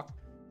clock,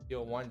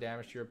 deal 1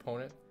 damage to your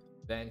opponent,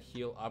 then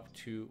heal up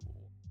to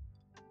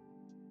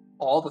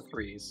all the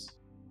 3s.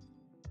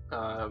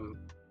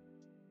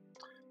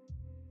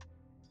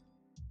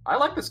 I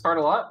like this card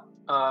a lot.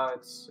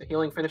 It's a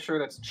healing finisher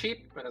that's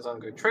cheap and is on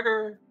good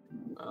trigger.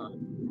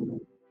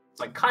 It's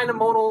like kind of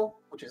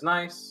modal, which is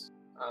nice.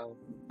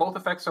 Both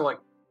effects are like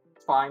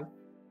fine.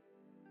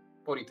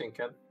 What do you think,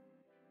 Ken?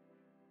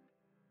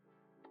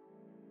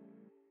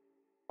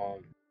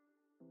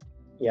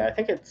 Yeah, I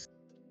think it's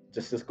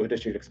just as good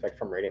as you'd expect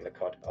from reading the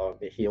card.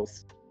 It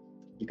heals.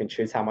 You can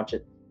choose how much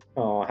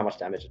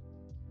damage it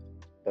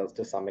does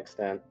to some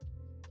extent.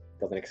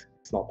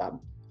 It's not that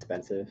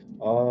expensive.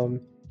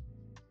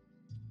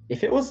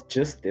 If it was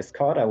just this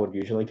card, I would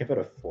usually give it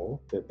a 4.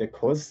 But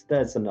because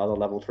there's another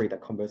level 3 that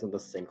combos on the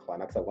same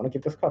climax, I want to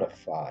give this card a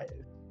 5.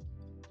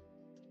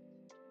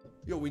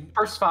 Yo,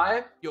 First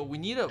 5? Yo, we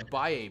need to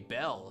buy a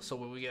bell so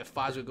when we get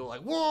 5s, we go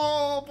like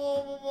whoa,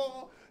 whoa,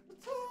 whoa,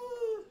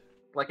 whoa.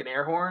 Like an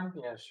air horn?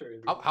 Yeah, sure.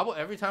 How about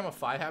every time a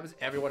 5 happens,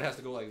 everyone has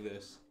to go like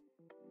this?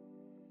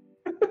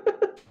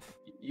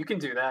 You can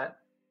do that.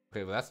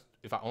 Okay, but that's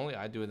if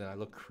I do it, then I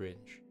look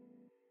cringe.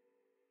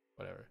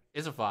 Whatever.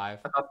 It's a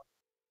 5.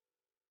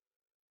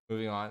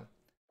 Moving on.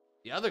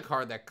 The other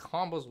card that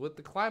combos with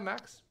the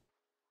climax.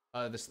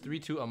 This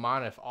 3/2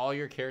 Amana. If all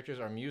your characters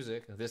are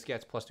music, this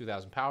gets plus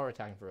 2,000 power,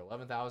 attacking for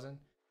 11,000.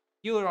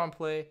 Healer on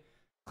play.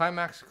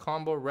 Climax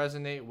combo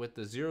resonate with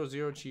the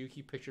 0/0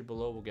 Chiyuki pictured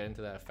below. We'll get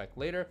into that effect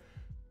later.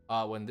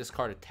 When this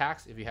card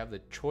attacks, if you have the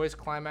choice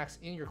climax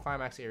in your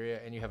climax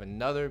area and you have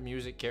another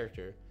music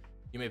character,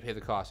 you may pay the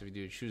cost. If you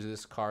do, choose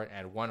this card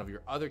and one of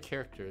your other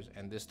characters,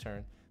 and this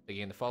turn they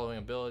gain the following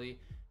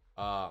ability.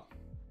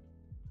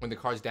 When the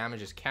card's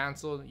damage is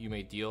cancelled, you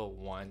may deal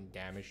 1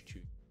 damage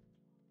to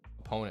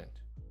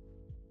opponent.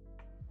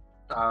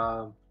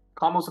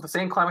 Combos with the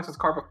same climax as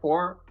card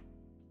before.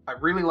 I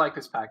really like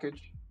this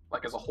package,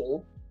 like as a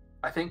whole.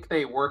 I think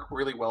they work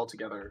really well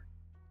together.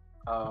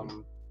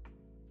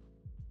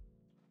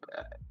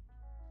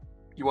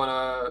 You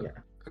want to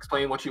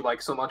explain what you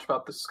like so much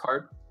about this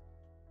card?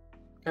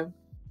 Okay.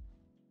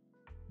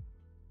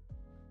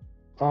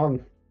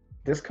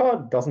 This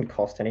card doesn't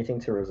cost anything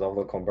to resolve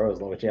the combo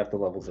as long as you have the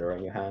level 0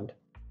 in your hand.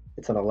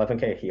 It's an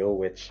 11k heal,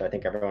 which I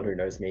think everyone who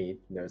knows me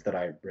knows that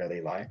I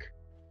really like.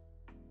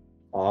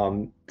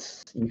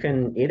 You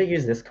can either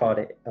use this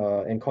card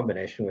in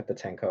combination with the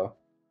Tenka,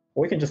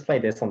 or you can just play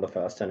this on the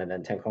first turn and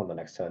then Tenka on the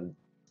next turn.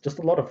 Just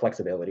a lot of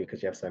flexibility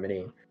because you have so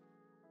many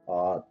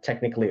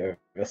technically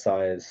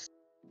oversized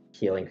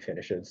healing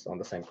finishes on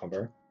the same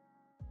combo.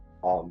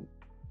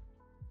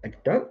 I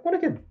don't want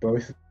to give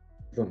both of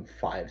them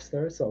 5s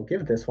though, so I'll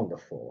give this one the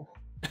 4.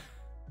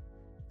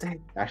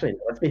 Dang. Actually,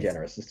 let's be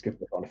generous. Just give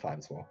this one a 5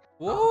 as well.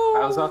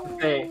 Whoa. I was about to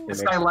say,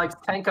 this guy likes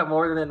Tenka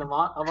more than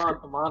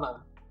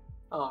Amana.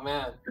 Oh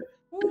man.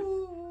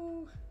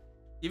 Woo.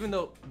 Even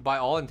though, by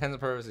all intents and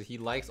purposes, he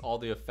likes all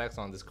the effects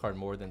on this card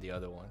more than the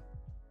other one.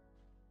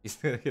 He's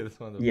gonna give this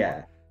one the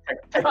 4.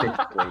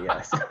 Technically,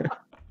 yes.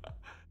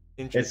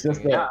 Interesting. It's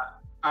just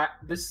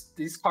that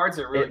these cards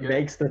are really good. It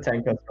makes the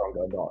Tenka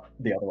stronger, not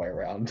the other way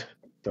around.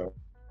 So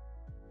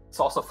it's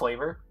also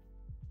flavor.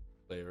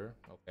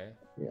 Okay.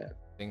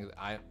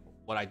 Yeah.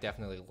 What I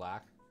definitely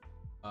lack.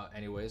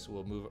 Anyways,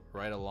 we'll move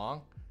right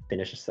along.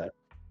 Finish a set.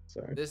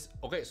 So this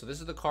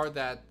is the card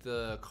that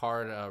the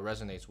card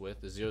resonates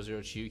with, the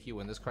 0/0 Chiyuki.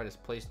 When this card is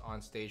placed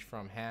on stage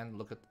from hand,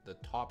 look at the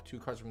top 2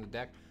 cards from the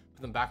deck,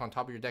 put them back on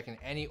top of your deck in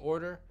any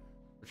order.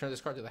 Return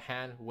this card to the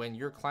hand. When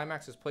your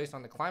climax is placed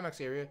on the climax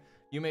area,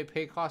 you may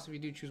pay cost. If you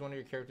do choose one of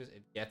your characters,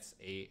 it gets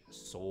a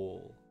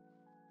soul.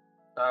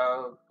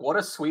 What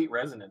a sweet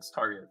resonance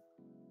target.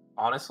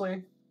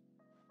 Honestly,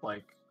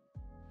 like,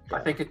 yeah, I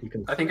think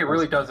it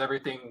really does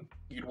everything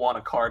you'd want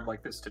a card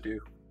like this to do.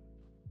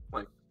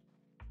 Like,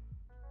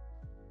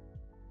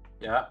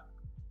 yeah.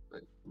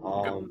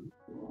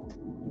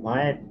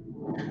 My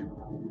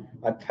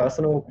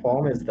personal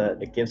qualm is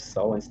that it gives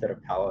soul instead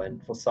of power,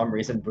 and for some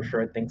reason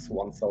Bushiroad thinks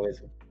 1 soul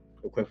is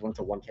equivalent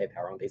to 1k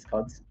power on these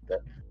cards,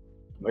 but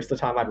most of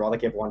the time I'd rather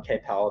give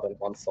 1k power than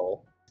 1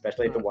 soul,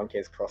 especially if the 1k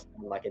is crossed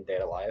like in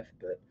Data Live.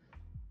 But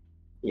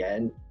yeah,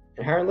 and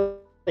inherently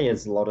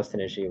is a lot of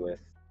synergy with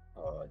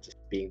just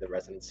being the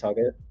resonance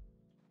target.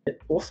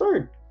 It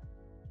also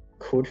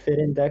could fit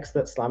in decks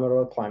that slam it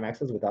all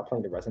climaxes without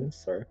playing the resonance,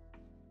 so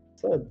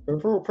it's an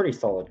overall pretty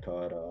solid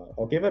card.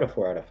 I'll give it a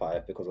 4 out of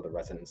 5 because of the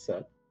resonance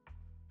set.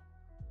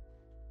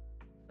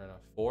 Fair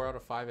enough. 4 out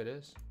of 5 it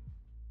is.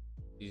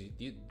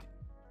 These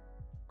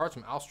cards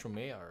from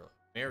Alstromaria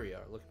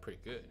are looking pretty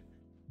good.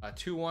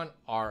 2/1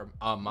 are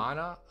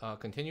mana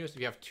continuous.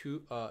 If you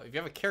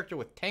have a character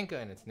with Tenka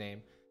in its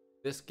name,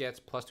 this gets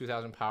plus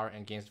 2,000 power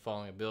and gains the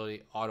following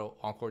ability: auto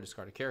encore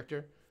discard a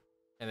character,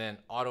 and then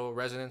auto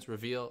resonance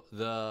reveal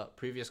the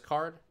previous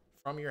card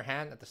from your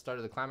hand at the start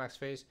of the climax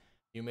phase.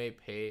 You may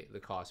pay the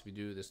cost. If you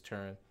do this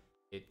turn,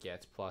 it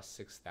gets plus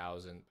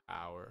 6,000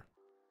 power.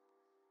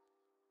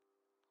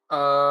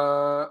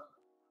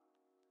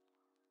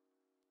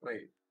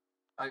 Wait,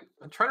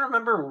 I'm trying to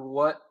remember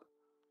what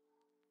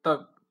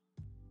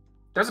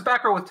there's a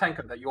back row with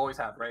Tenka that you always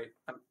have, right?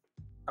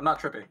 I'm not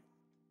tripping,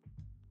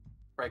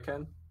 right,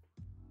 Ken?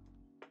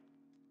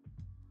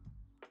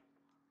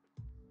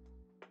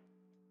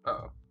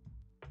 Uh-oh.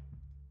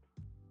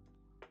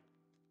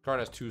 Card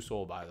has 2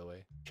 soul, by the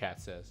way. Chat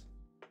says.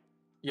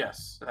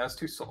 Yes, it has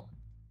 2 soul.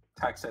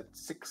 Attacks at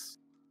 6.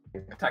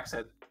 Attacks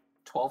at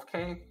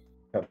 12k.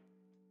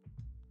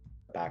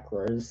 Back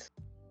rows.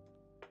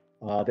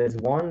 There's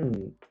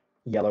one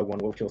yellow one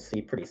which you'll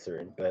see pretty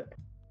soon, but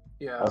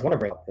yeah, I was want to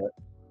bring up that.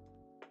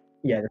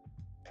 Yeah,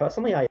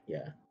 personally, I'll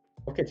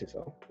get to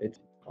so. It's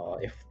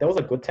if there was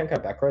a good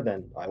Tenka back row,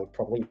 then I would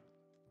probably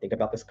think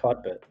about this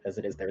card, but as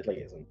it is, there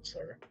really isn't. So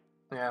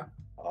yeah,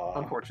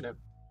 unfortunate.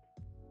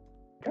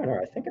 I don't know.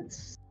 I think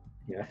it's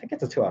I think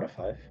it's a 2 out of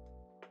 5.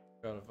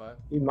 2 out of 5.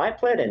 You might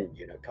play it in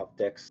Cup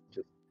decks,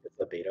 just it's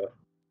a beta,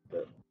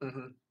 but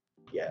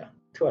yeah,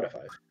 2 out of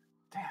 5.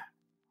 Damn.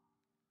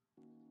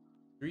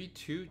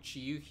 3/2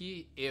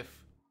 Chiyuki.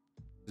 If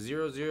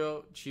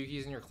 0/0 Chiyuki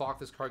is in your clock,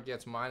 this card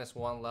gets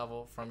 -1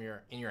 level from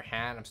in your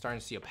hand. I'm starting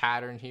to see a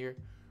pattern here.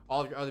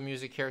 All of your other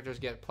music characters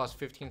get plus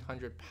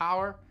 1500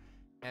 power.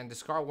 And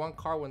discard 1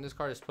 card when this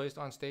card is placed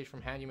on stage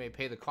from hand. You may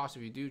pay the cost.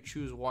 If you do,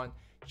 choose 1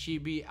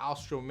 Chibi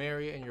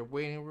Alstroemeria in your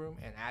waiting room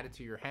and add it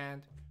to your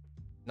hand.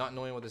 Not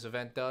knowing what this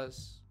event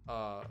does,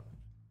 provide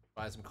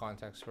some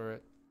context for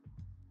it.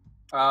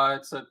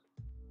 It's a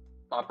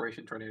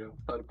Operation Tornado.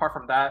 But apart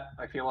from that,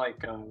 I feel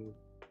like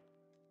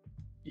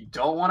you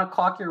don't want to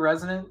clock your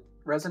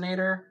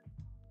resonator,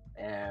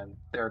 and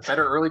there are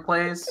better early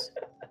plays.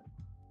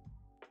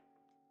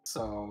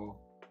 So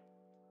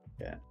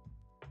yeah.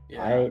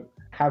 Yeah. I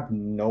have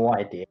no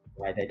idea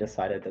why they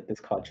decided that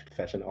this card should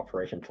fetch an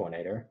Operation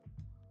Tornado.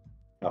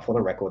 For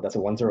the record, that's a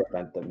 1/0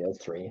 event that mills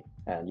 3,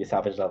 and you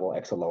salvage level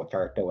X or lower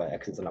character, where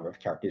X is the number of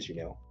characters you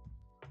know.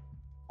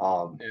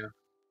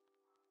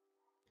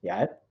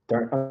 Yeah, I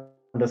don't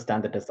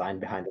understand the design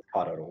behind this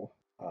card at all.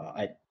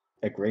 I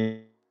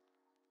agree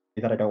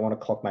that I don't want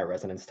to clock my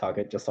resonance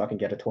target just so I can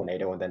get a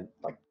tornado and then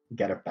like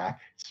get it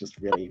back. It's just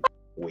really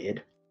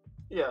weird.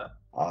 Yeah.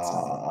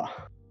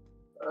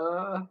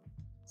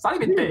 It's not I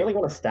even didn't big. really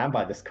want to stand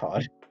by this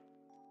card.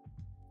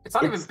 It's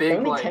not even big.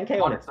 Only Like 10k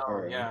on its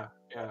own. Yeah,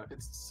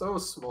 it's so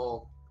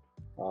small.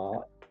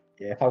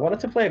 Yeah, if I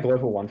wanted to play a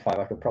global 1/5,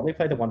 I could probably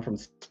play the one from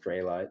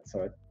Straylight.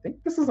 So I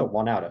think this is a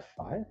 1 out of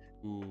 5.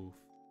 Ooh,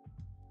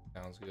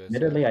 sounds good.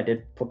 Admittedly, I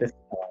did put this.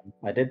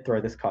 I did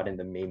throw this card in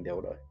the meme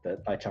builder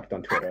that I chucked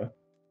on Twitter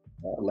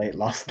late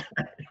last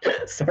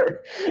night. So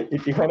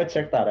if you want to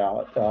check that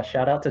out,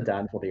 shout out to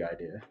Dan for the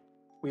idea.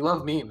 We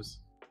love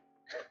memes.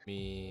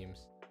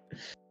 Memes.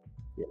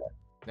 Yeah.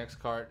 Next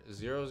card,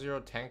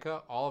 0/0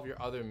 Tenka. All of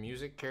your other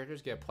music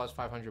characters get plus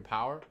 500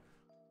 power.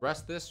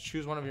 Rest this,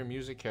 choose one of your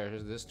music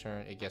characters this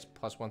turn. It gets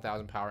plus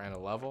 1000 power and a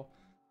level.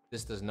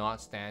 This does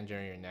not stand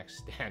during your next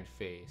stand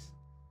phase.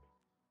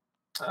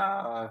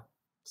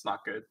 It's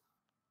not good.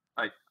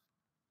 I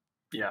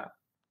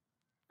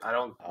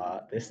don't.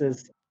 This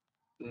is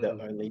the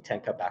only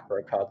Tenka back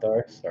row card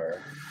though, so you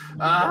really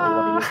Ah!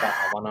 want to use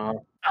that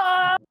Amana.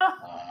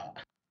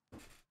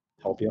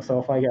 Help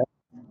yourself, I guess.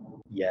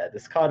 Yeah,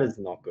 this card is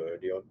not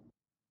good. I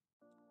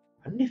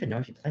don't even know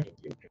if you played it.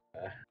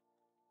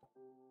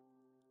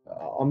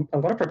 I'm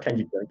gonna pretend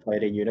you don't play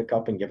it in Unit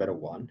Cup and give it a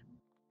 1.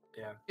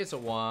 Yeah. It's a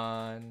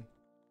 1.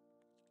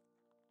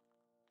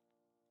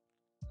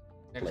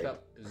 Next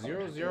up,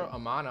 0/0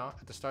 Amana.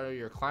 At the start of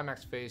your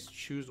climax phase,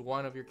 choose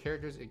one of your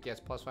characters. It gets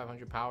plus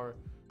 500 power.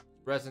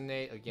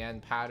 Resonate,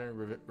 again,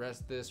 pattern.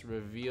 Rest this,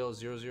 reveal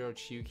 0/0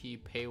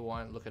 Chiyuki, pay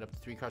 1. Look at up to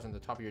 3 cards on the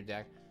top of your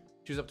deck.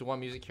 Choose up to 1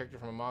 music character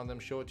from among them.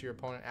 Show it to your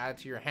opponent. Add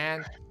it to your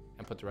hand.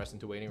 And put the rest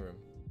into waiting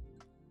room.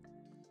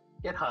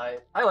 Get high.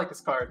 I like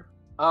this card.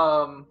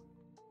 It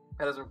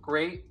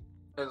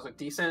has a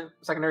decent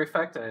secondary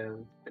effect,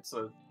 and it's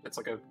a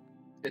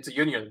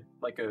union,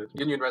 like a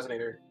union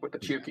resonator with the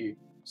Chiyuki.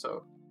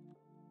 So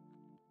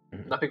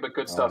nothing but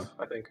good stuff,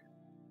 I think.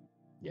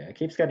 Yeah, it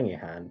keeps getting your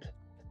hand.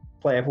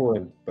 Playable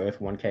in both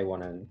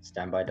 1k1 and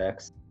standby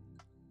decks.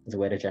 It's a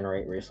way to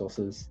generate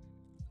resources.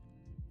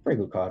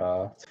 Pretty good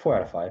card. It's a 4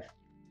 out of 5.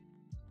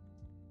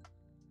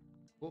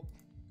 Cool.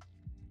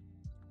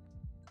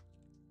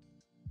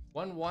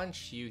 1/1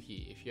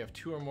 Chiyuki. If you have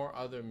 2 or more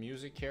other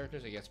music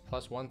characters, it gets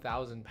plus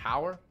 1000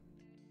 power.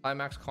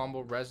 Climax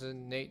combo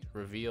resonate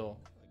reveal,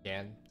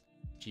 again,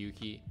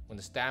 Chiyuki. When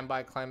the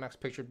standby climax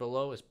pictured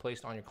below is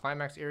placed on your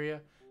climax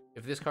area,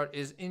 if this card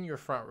is in your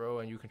front row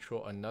and you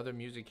control another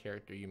music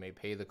character, you may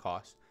pay the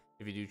cost.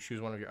 If you do,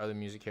 choose one of your other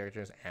music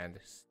characters and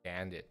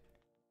stand it.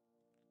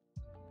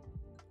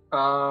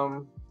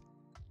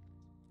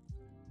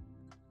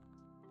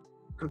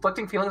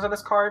 Conflicting feelings on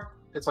this card.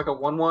 It's like a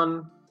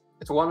 1/1.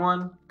 It's a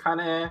 1/1,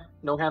 kind of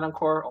no hand on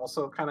core,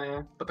 also kind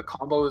of, but the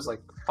combo is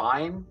like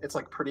fine. It's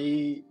like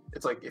pretty.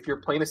 It's like if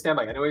you're playing a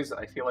standby anyways,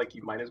 I feel like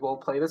you might as well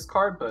play this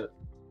card, but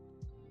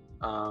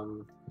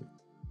the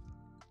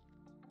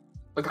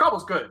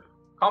combo's good.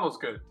 Combo's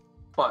good,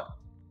 but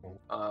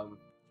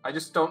I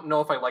just don't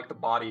know if I like the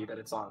body that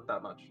it's on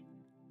that much.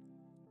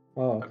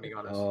 Oh, I'm being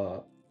honest.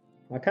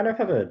 I kind of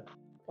have a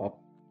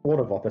sort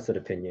of opposite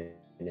opinion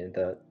in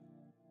that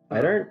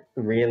I don't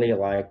really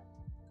like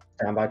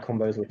standby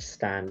combos which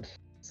stand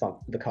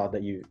the card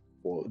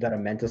that are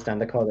meant to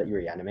stand the card that you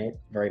reanimate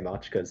very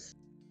much, because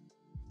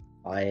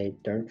I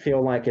don't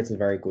feel like it's a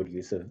very good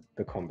use of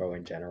the combo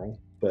in general.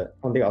 But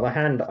on the other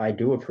hand, I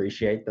do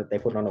appreciate that they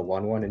put on a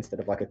 1/1 instead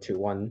of like a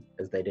 2/1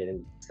 as they did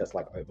in sets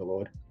like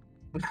Overlord.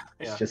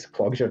 It just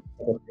clogs your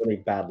really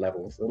bad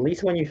levels. At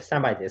least when you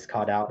standby this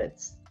card out,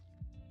 it's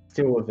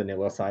still a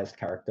vanilla-sized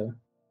character.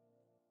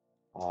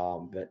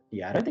 But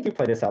yeah, I don't think you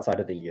play this outside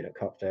of the Unit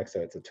Cup deck, so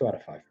it's a 2 out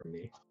of 5 from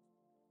me.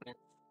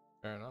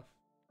 Fair enough.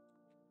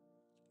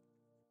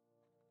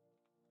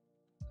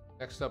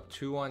 Next up,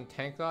 2-1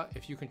 Tenka.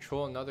 If you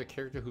control another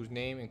character whose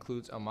name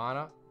includes a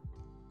mana,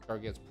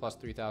 card gets plus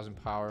 3,000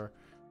 power.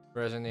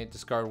 Resonate,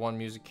 discard one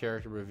music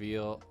character,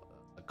 reveal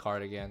a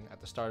card again. At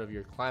the start of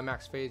your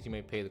climax phase, you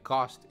may pay the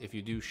cost. If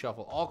you do,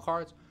 shuffle all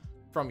cards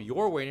from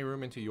your waiting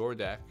room into your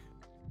deck.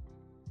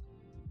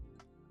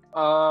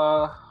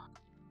 So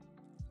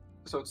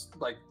it's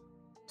like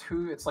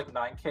it's like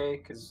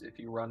 9k, because if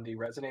you run the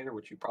Resonator,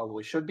 which you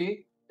probably should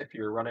be, if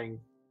you're running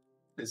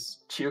this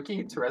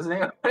Chiyuki to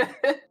resonate with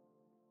it.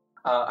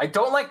 I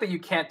don't like that you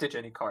can't ditch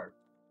any card.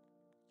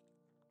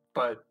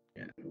 But,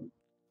 yeah.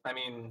 I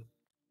mean,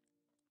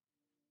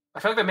 I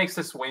feel like that makes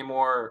this way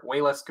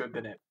less good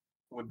than it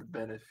would have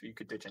been if you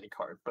could ditch any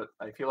card. But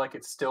I feel like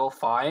it's still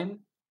fine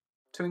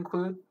to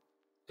include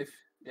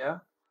yeah.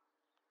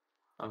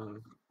 I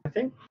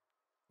think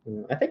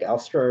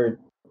Astro,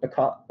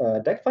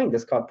 deck playing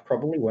this card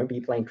probably won't be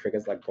playing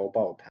triggers like Gold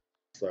Bar or Power,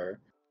 so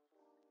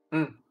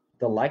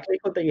the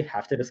likelihood that you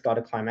have to discard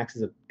a climax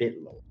is a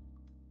bit low.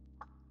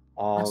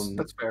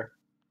 That's fair.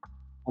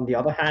 On the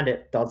other hand,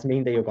 it does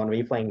mean that you're going to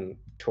be playing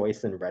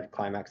choice and red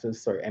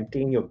climaxes, so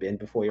emptying your bin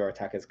before your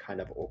attack is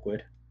kind of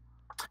awkward.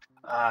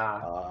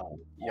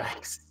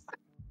 Yikes.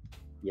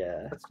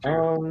 Yeah. That's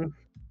true.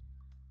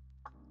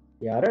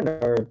 Yeah, I don't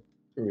know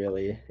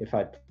really if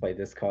I'd play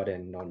this card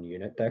in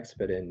non-unit decks,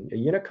 but in a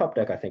unit cup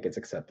deck, I think it's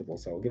acceptable,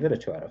 so I'll give it a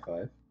 2 out of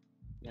 5.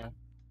 Yeah.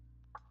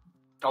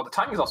 Oh, the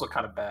timing is also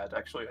kind of bad,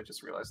 actually. I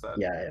just realized that.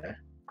 Yeah.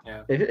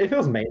 If it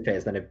was main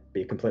phase, then it'd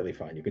be completely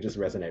fine. You could just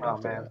resonate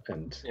after that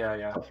and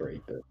top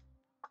 3. But...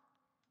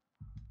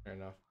 Fair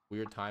enough.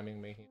 Weird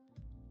timing making.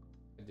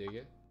 I dig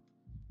it.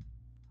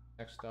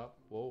 Next up,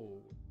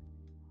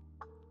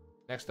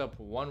 Next up,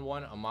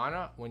 1-1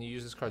 Amana. When you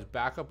use this card's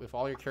backup, if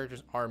all your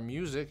characters are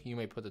music, you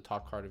may put the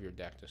top card of your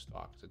deck to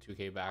stock. It's a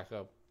 2k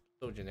backup.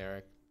 So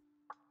generic.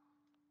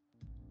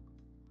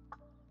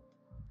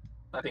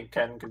 I think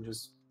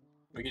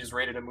we can just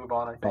rate it and move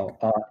on, I think.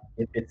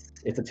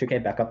 It's a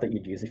 2k backup that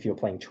you'd use if you're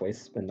playing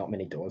choice, but not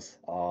many doors.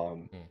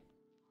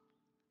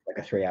 Like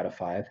a 3 out of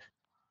 5.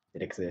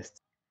 It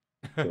exists.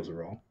 Feels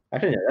wrong.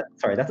 Actually, no,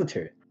 that's a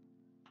 2.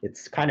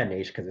 It's kind of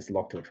niche because it's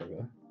locked to a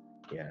trigger.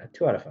 Yeah,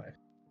 2 out of 5.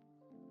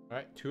 All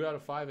right, 2 out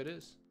of 5 it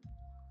is.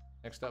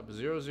 Next up,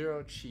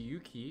 0-0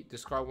 Chiyuki.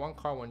 Discard one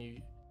card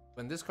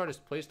when this card is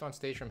placed on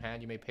stage from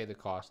hand, you may pay the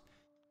cost.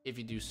 If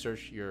you do,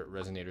 search your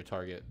Resonator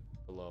target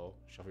below.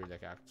 Shuffle your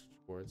deck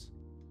afterwards.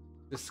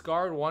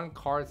 Discard one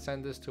card,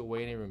 send this to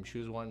waiting room.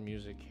 Choose one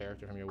music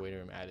character from your waiting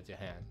room, add it to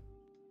hand.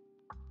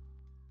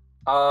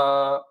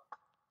 So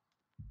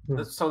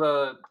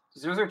the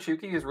 0-0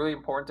 Chiyuki is really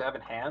important to have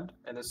in hand,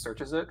 and this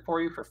searches it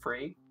for you for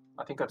free.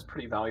 I think that's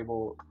pretty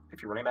valuable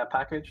if you're running that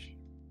package.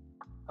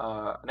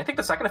 And I think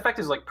the second effect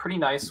is like pretty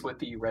nice with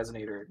the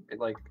Resonator.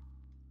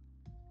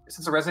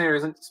 Since the Resonator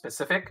isn't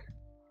specific,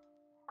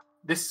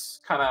 this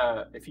kind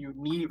of, if you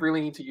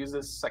really need to use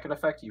this second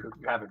effect, you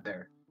have it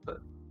there. But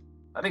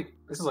I think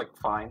this is like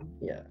fine.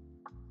 Yeah.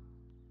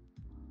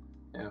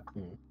 Yeah.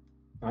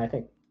 I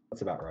think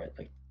that's about right.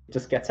 Like, it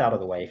just gets out of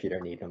the way if you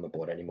don't need it on the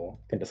board anymore.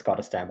 You can discard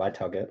a standby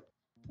target.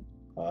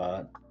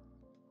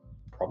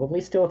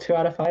 Probably still 2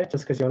 out of 5,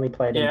 just because you only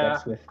played in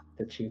decks with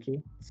the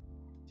Chiyuki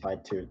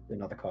tied to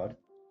another card.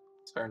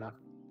 It's fair enough.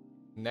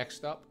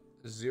 Next up,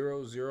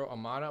 0-0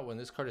 Amana. When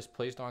this card is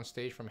placed on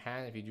stage from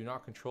hand, if you do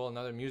not control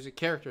another music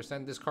character,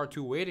 send this card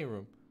to waiting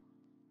room.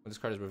 When this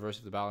card is reversed,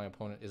 if the battling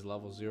opponent is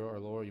level 0 or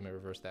lower, you may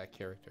reverse that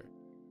character.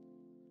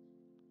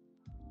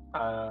 We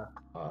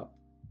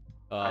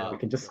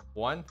can just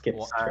skip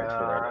straight to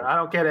the I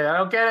don't get it.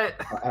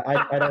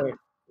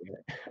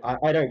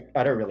 I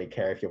don't really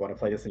care if you want to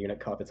play this in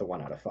unit cup. It's a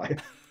 1 out of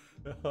 5.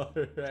 All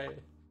right.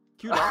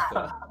 Cute art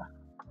though.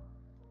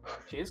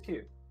 She is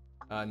cute.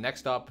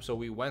 Next up, so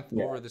we went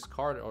over this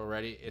card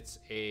already. It's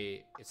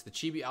the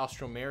Chibi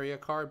Alstroemeria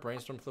card.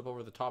 Brainstorm, flip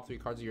over the top 3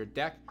 cards of your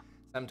deck.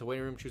 Send them to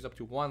waiting room. Choose up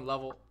to one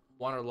level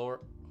 1 or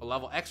lower, a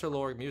level X or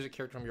lower music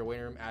character from your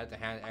waiting room. Add it to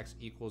hand. X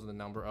equals the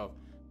number of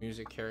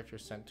music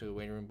characters sent to a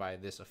waiting room by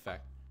this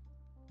effect.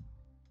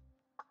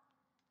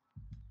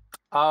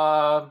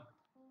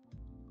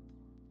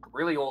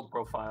 Really old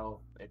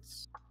profile.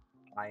 It's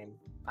fine.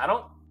 I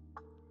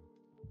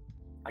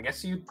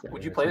guess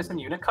would you play this in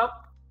unit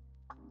cup?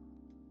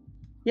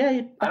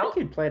 Yeah, I think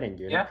you'd play it in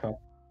unit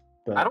cup.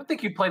 But I don't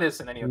think you'd play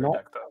this in any other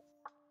deck though.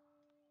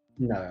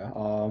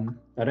 No,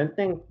 I don't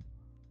think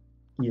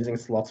using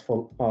slots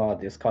for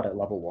this card at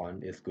level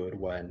 1 is good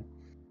when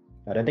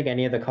I don't think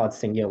any of the cards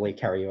singularly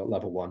carry you at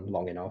level 1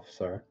 long enough.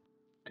 So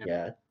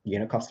yeah,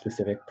 unit cup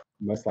specific,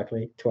 most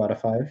likely 2 out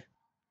of 5.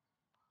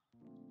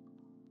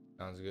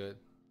 Sounds good.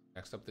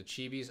 Next up, the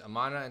Chibis,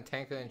 Amana and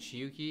Tenka and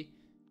Chiyuki.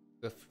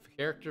 The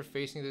character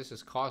facing this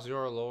is cost 0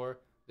 or lower.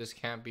 This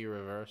can't be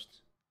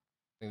reversed.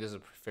 I think this is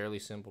a fairly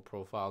simple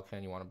profile.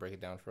 Ken, you want to break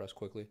it down for us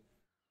quickly?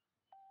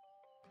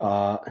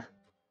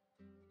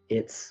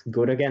 It's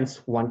good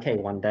against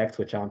 1k1 decks,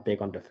 which aren't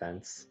big on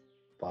defense,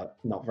 but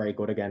not very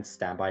good against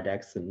standby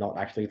decks, and not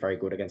actually very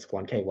good against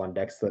 1k1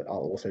 decks that are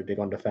also big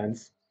on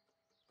defense.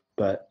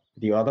 But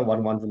the other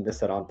ones in this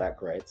set aren't that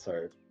great,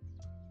 so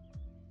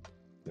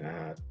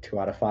 2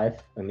 out of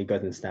 5. Only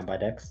goes in standby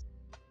decks.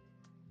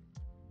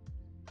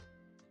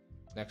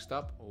 Next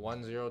up,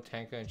 1-0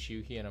 Tenka and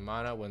Chiyuki and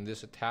Amana. When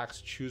this attacks,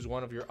 choose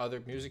one of your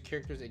other music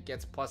characters. It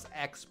gets plus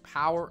X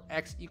power.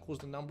 X equals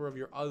the number of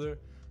your other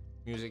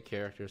music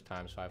characters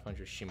times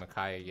 500.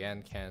 Shimakai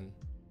again, Ken.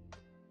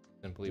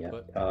 Simply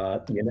put.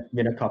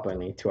 Unit Cup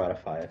only, 2 out of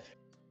 5.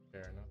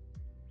 Fair enough.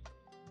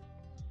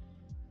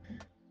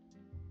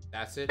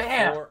 That's it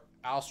Bam! for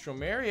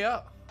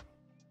Alstroemeria.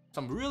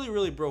 Some really,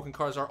 really broken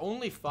cards. Are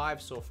only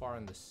 5 so far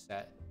in the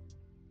set.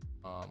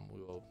 We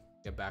will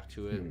get back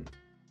to it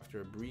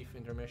after a brief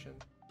intermission.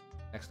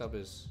 Next up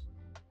is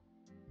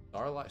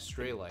Starlight,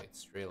 Stray Light.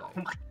 Oh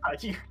my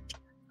god,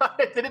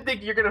 I didn't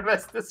think you're gonna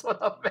mess this one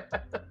up, man.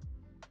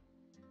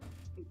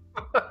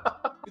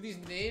 Dude, these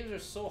names are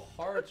so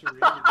hard to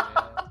read,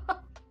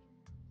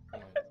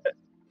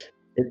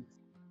 man.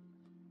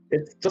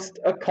 It's just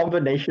a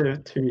combination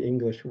of 2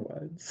 English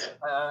words.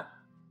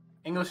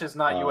 English is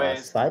not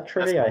UA's. Side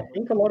trivia, I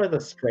think a lot of the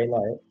Stray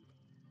Light.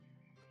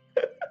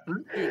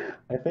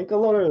 I think a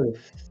lot of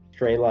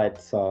Stray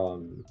Light's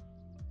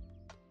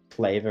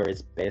flavor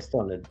is based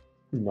on a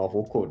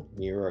novel called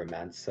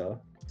Neuromancer.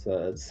 It's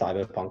a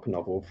cyberpunk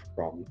novel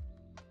from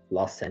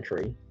last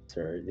century.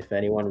 So if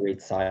anyone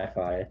reads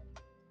sci-fi,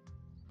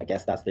 I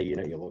guess that's the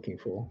unit you're looking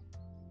for.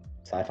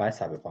 Sci-fi,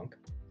 cyberpunk.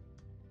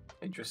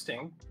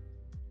 Interesting.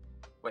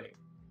 Wait,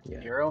 Yeah.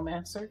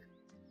 Neuromancer?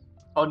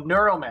 Oh,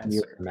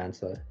 Neuromancer.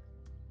 Neuromancer.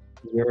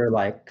 Neuro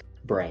like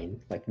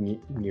brain, like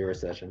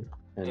neurosurgeon.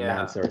 And Yeah.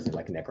 Mancer is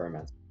like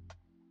necromancer.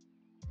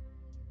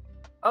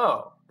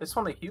 Oh, this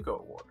won the Hugo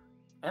Award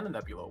and the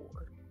Nebula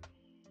Award.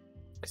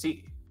 I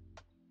see.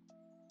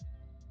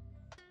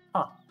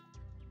 Huh.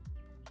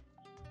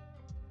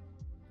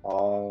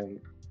 Or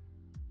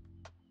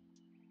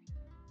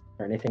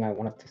anything I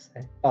wanted to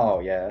say?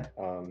 Oh yeah.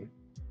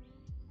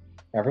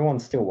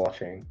 Everyone's still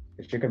watching,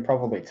 as you can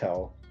probably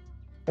tell.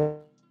 There's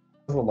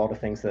a lot of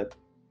things that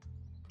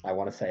I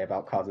want to say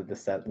about cards of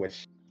this set,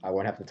 which I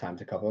won't have the time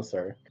to cover.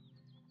 So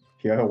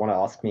if you ever want to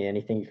ask me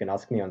anything, you can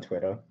ask me on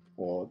Twitter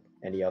or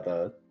any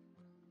other,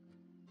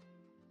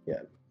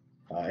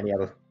 any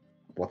other,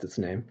 what's its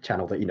name,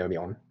 channel that you know me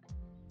on.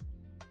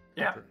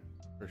 Yeah.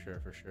 For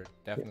sure.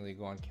 Definitely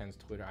go on Ken's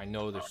Twitter. I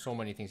know there's so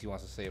many things he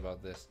wants to say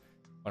about this.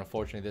 But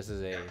unfortunately, this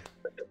is a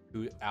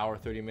 2 hour,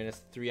 30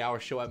 minutes, 3 hour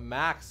show at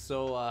max.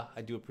 So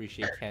I do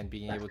appreciate Ken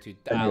being able to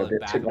dial it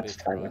back a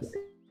bit for us.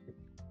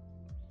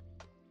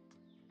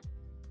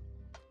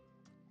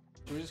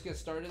 Should we just get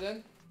started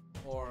then?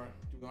 Or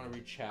do we want to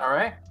read chat?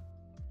 Alright.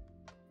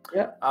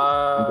 Yeah.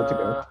 I'm good to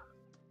go.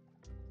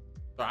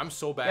 Sorry, I'm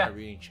so bad at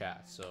reading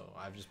chat, so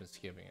I've just been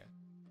skipping it.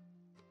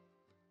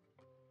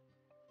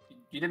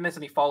 You didn't miss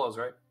any follows,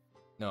 right?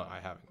 No, I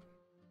haven't.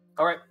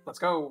 Alright, let's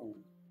go.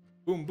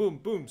 Boom, boom,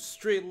 boom.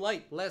 Straight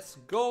light. Let's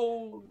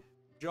go.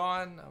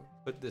 John,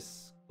 put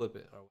this, flip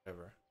it or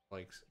whatever.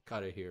 Like,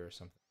 cut it here or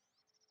something.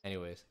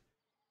 Anyways,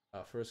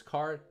 first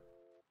card.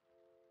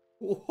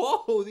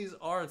 Whoa, these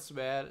arts,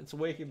 man. It's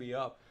waking me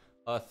up.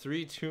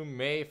 3-2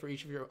 May for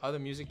each of your other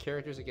music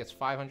characters. It gets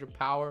 500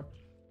 power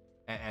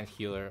and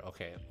healer.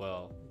 Okay,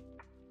 well,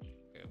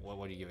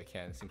 what do you give it,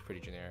 Ken? It seems pretty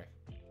generic.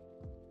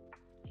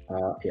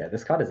 Yeah,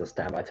 this card is a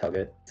standby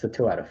target. It's a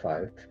 2 out of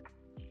 5.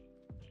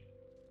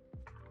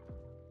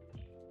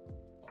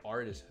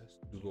 Art is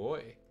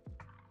Sugoi.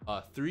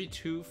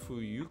 3-2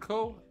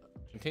 Fuyuko.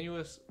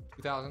 Continuous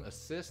 2000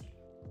 assist.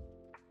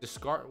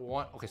 Discard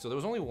 1. Okay, so there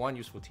was only 1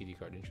 useful TD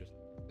card. Interesting.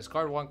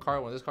 Discard 1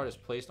 card. When this card is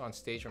placed on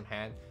stage from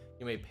hand,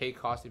 you may pay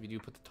cost. If you do,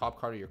 put the top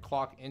card of your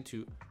clock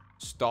into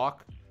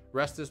stock.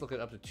 Rest this, look at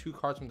up to 2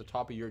 cards from the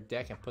top of your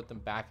deck and put them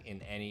back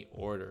in any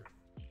order.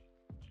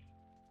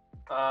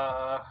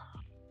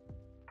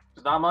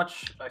 There's not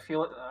much. I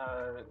feel it.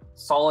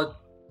 Solid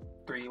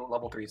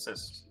level 3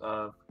 assists.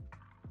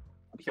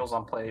 Heals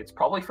on play. It's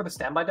probably for the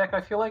standby deck,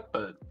 I feel like,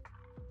 but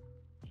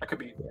I could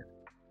be.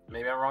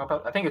 Maybe I'm wrong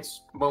about it. I think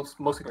it's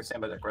mostly for the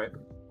standby deck, right?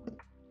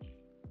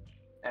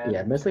 And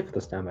Yeah, mostly for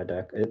the standby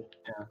deck. It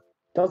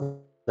does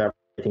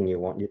everything you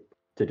want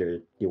to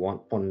do. You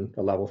want on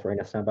a level 3 in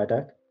a standby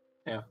deck.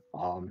 Yeah.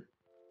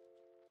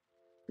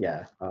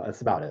 That's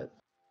about it.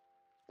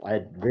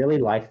 I really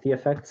like the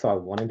effect, so I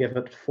want to give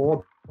it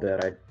 4,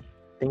 but I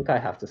think I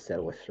have to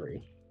settle with 3.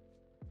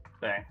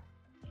 Dang.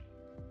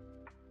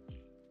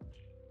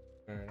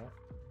 Fair enough.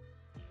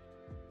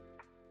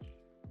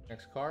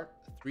 Next card,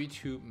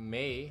 3-2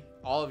 May.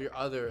 All of your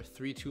other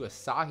 3-2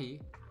 Asahi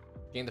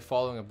gain the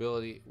following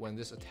ability. When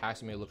this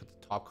attacks, you may look at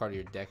the top card of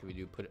your deck. If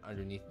you do, put it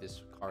underneath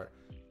this card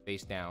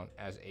face down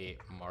as a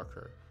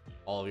marker.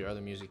 All of your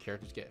other music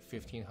characters get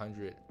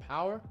 1500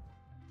 power.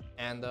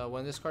 And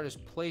when this card is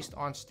placed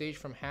on stage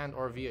from hand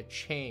or via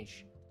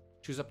change,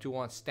 choose up to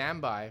 1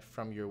 standby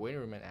from your waiting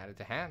room and add it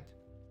to hand.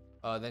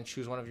 Then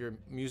choose one of your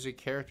music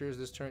characters.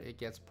 This turn, it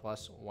gets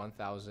plus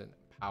 1000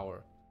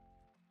 power.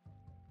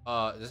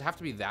 Does it have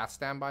to be that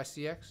standby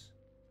CX?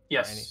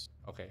 Yes.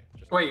 Okay.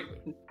 Wait.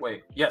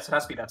 Yes, it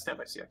has to be that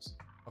standby CX.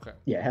 Okay.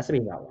 Yeah, it has to be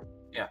that one.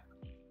 Yeah.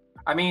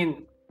 I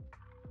mean,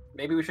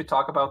 maybe we should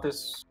talk about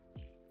this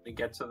when we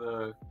get to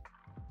the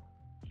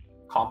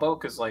combo,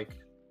 because like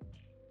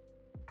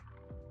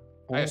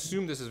I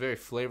assume this is very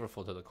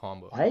flavorful to the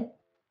combo. I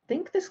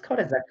think this card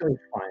is actually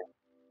fine.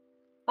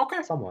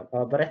 okay, Somewhat,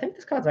 but I think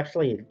this card's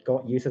actually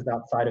got uses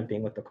outside of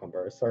being with the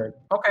combo. So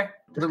okay,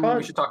 this then card,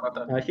 we should talk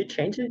about that. if you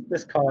change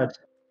this card,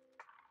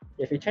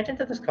 if you change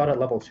into this card at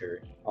level 2,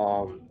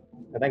 and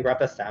then grab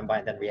the standby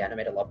and then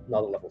reanimate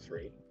another level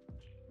 3,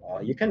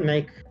 you can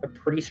make a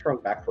pretty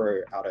strong back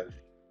row out of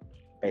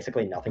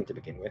basically nothing to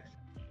begin with.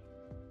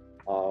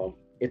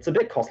 It's a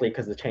bit costly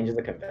because the change is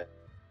a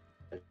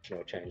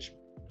conventional change.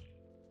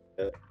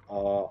 But,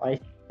 I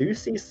do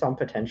see some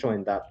potential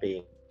in that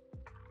being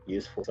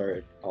useful.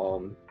 So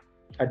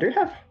I do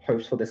have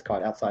hopes for this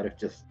card outside of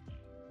just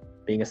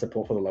being a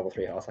support for the level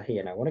 3 Asahi,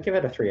 and I want to give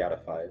it a 3 out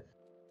of 5.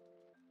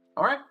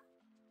 All right, I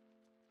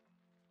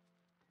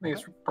think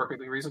it's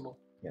perfectly reasonable.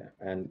 Yeah,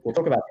 and we'll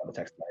talk about the other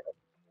text later.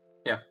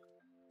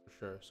 For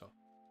sure. So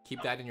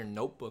keep that in your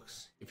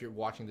notebooks if you're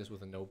watching this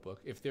with a notebook.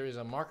 If there is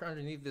a marker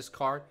underneath this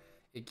card,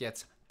 it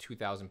gets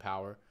 2,000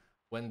 power.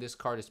 When this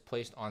card is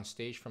placed on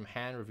stage from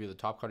hand, review the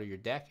top card of your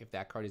deck. If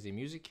that card is a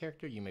music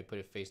character, you may put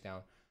it face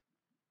down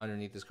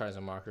underneath this card as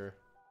a marker.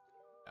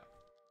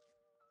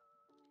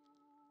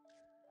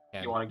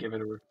 Yeah. You want to give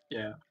it a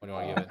yeah? What do you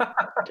want to give it?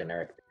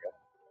 Generic.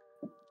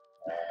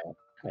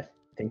 I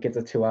think it's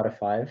a 2 out of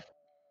 5.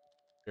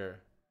 Sure.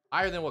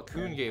 Higher than what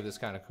Kuhn gave this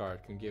kind of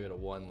card. Kuhn gave it a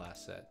 1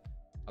 last set.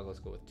 Let's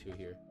go with 2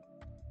 here.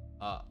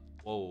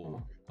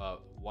 Whoa.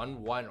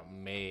 1/1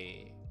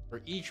 May.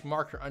 For each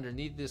marker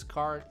underneath this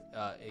card,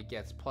 it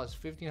gets plus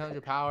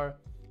 1,500 power.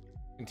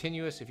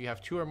 Continuous. If you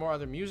have 2 or more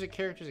other music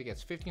characters, it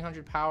gets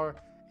 1,500 power.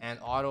 And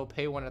auto,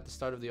 pay 1 at the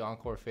start of the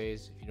encore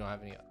phase. If you don't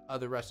have any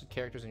other rested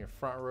characters in your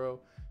front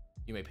row,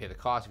 you may pay the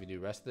cost if you do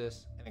rest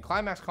this. And then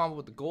climax combo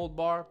with the gold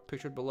bar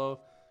pictured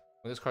below.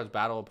 When this card's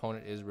battle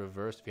opponent is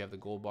reversed, if you have the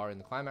gold bar in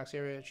the climax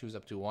area, choose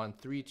up to 1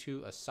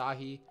 3/2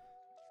 Asahi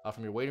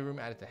from your waiting room,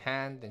 add it to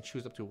hand, then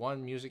choose up to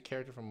 1 music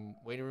character from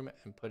waiting room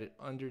and put it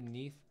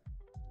underneath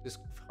this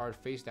card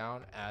face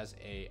down as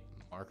a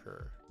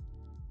marker.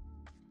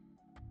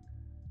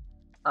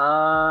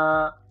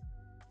 I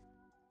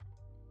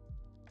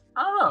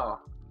don't know.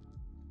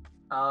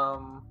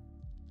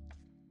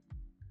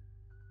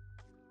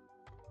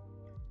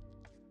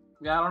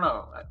 Yeah, I don't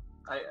know.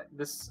 I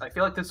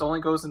feel like this only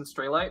goes in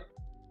Straylight.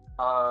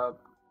 But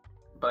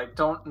I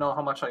don't know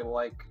how much I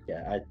like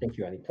Yeah, I think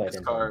you only played this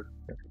in card.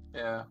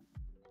 Yeah.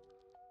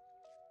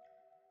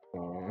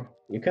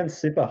 You can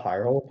super high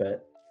roll,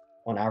 but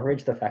on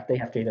average, the fact they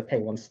have to either pay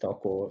 1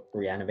 stock or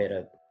reanimate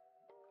a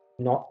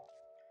not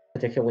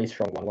particularly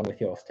strong 1/1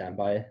 with your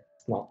standby,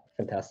 it's not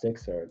fantastic.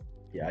 So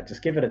yeah,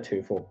 just give it a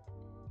 2 for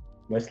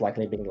most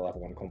likely being the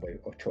level 1 combo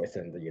of choice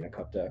in the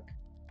Unicup deck.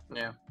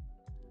 Yeah.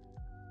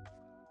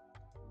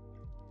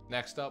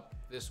 Next up,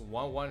 this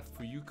 1/1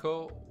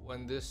 Fuyuko.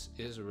 When this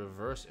is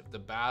reversed, if the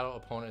battle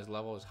opponent's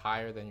level is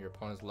higher than your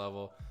opponent's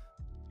level,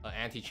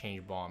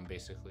 anti-change bomb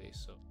basically.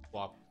 So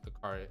swap the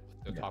card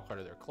with the top card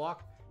of their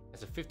clock.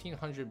 It's a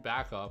 1,500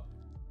 backup.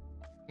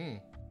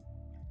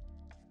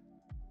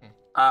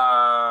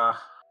 I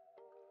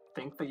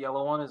think the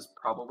yellow one is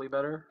probably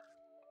better.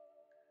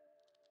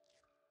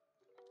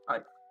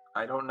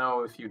 I don't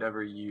know if you'd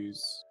ever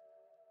use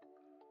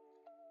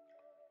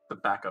the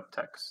backup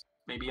text.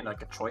 Maybe in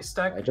like a choice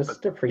deck. I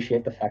just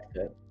appreciate the fact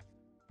that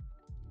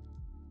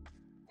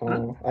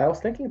I was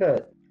thinking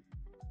that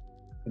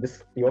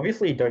you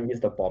obviously don't use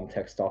the bomb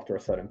text after a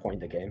certain point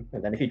in the game,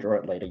 and then if you draw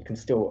it later, you can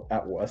still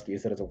at worst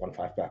use it as a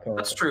 1/5 backup.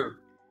 That's true.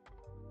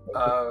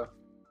 But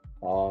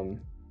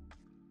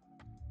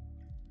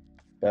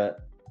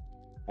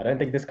I don't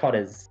think this card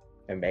is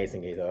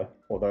amazing either.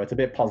 Although it's a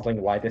bit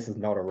puzzling why this is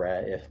not a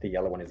rare if the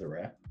yellow one is a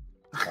rare.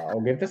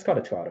 I'll give this card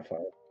a 2 out of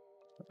 5.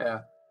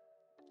 Yeah.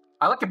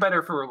 I like it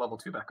better for a level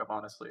 2 backup,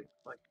 honestly.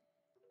 Like.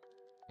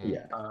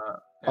 Yeah.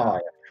 Yeah. Yeah,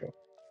 sure.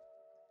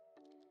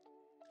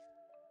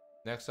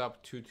 Next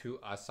up, 2/2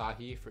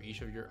 Asahi. For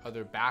each of your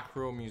other back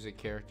row music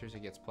characters,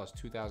 it gets plus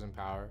 2,000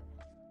 power.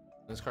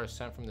 When this card is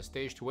sent from the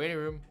stage to waiting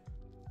room,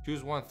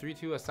 choose 1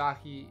 3/2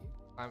 Asahi,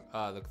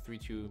 the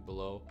 3/2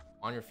 below.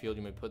 On your field,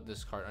 you may put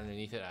this card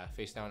underneath it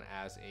face down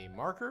as a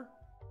marker.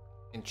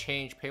 And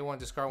change, pay 1,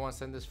 discard 1,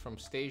 send this from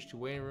stage to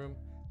waiting room.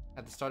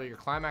 At the start of your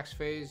climax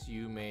phase,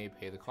 you may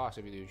pay the cost.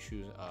 If you do,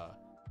 choose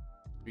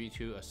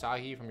 3/2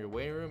 Asahi from your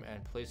waiting room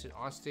and place it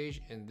on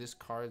stage in this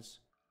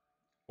card's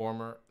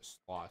former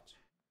slot.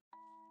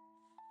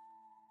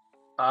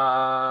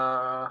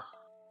 I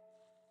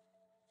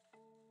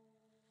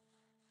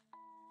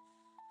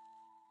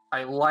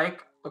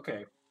like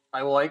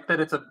that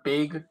it's a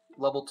big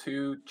level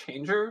 2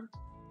 changer,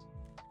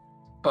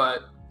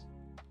 but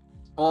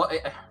well,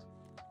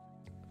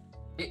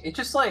 it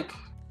just like,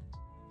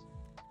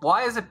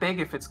 why is it big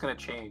if it's gonna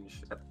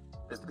change?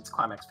 It's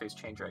climax phase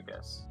changer, I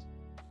guess.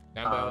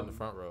 Stand by in the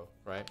front row,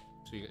 right?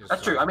 So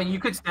That's true. I mean, you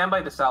could stand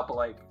by this out, but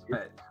like,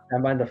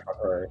 Stand by in the front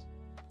row.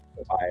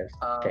 5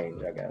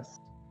 change, I guess.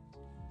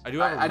 I do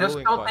have a I just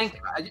ruling don't question.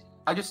 think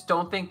I just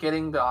don't think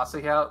getting the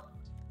Asahi out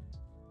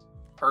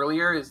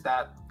earlier is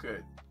that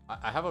good.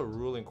 I have a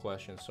ruling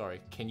question.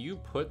 Sorry. Can you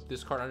put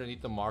this card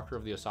underneath the marker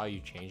of the Asahi you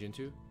change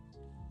into?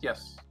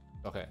 Yes.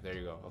 Okay, there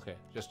you go. Okay,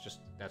 just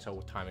that's how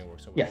timing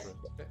works. So Yes.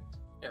 Okay.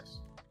 Yes.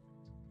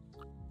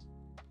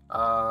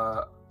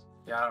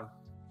 Yeah,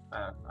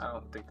 I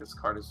don't think this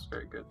card is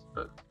very good,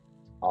 but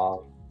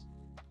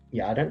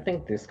Yeah, I don't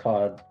think this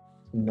card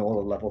nor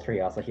the level 3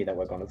 Asahi that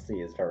we're gonna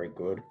see is very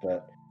good,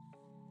 but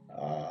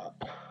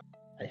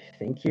I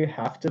think you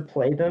have to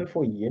play them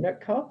for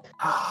Unit Cup.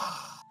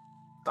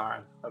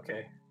 darn.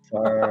 Okay.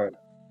 So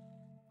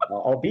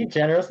I'll be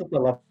generous with the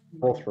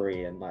level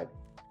 3 and like,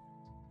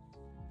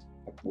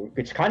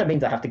 which kind of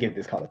means I have to give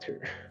this card a 2.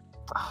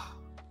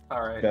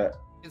 All right. But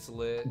It's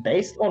lit.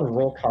 based on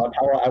raw card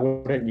power, I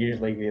wouldn't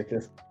usually give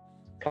this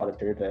card a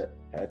 2, but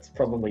it's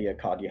probably a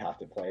card you have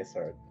to play,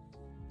 so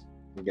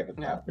I'll give it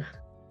that.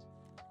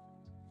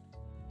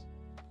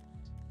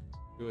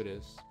 Who it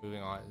is.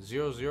 Moving on.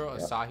 0-0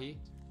 Asahi.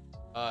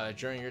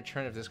 During your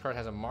turn, if this card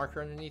has a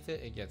marker underneath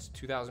it, it gets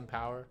 2,000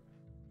 power.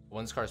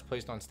 When this card is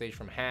placed on stage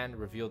from hand,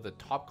 reveal the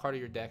top card of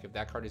your deck. If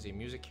that card is a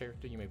music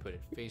character, you may put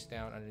it face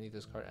down underneath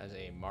this card as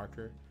a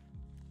marker.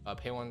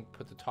 Pay 1,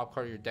 put the top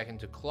card of your deck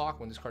into clock.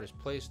 When this card is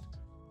placed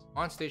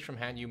on stage from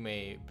hand, you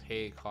may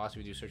pay cost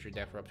if you do search your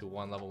deck for up to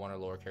 1 level 1 or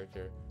lower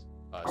character.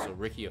 So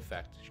Ricky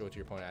effect. Show it to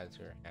your opponent, add it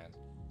to your hand.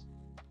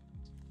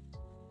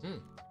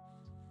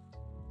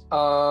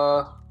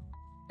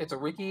 It's a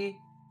Ricky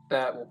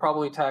that will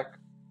probably attack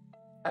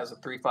as a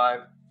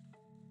 3/5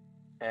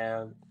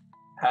 and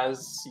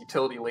has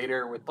utility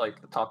later with like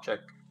the top check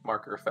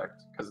marker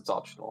effect because it's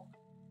optional.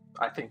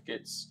 I think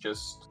it's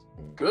just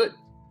good.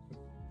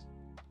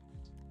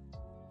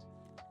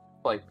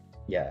 Like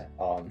Yeah.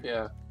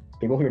 yeah.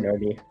 People who know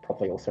me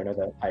probably also know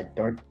that I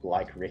don't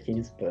like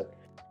Ricky's, but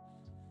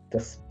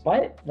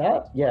despite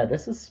that, yeah,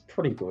 this is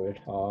pretty good.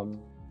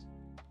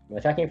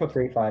 Attacking for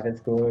 3/5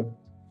 is good.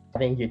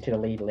 Having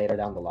utility later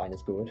down the line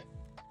is good.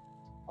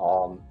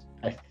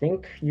 I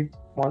think you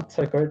want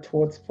to go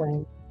towards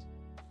playing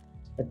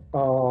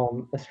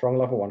a strong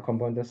level 1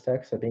 combo in this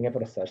deck, so being able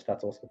to search,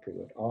 that's also pretty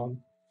good.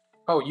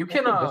 Oh, you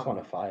can give this one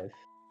a 5.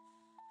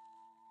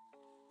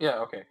 Yeah,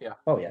 okay, yeah.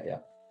 Oh yeah.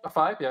 A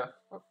 5, yeah.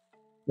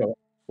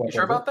 Wait, You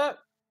sure about that?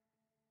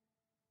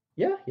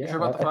 Yeah. You sure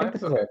about the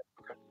 5? Okay.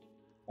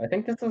 I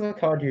think this is a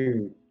card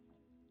you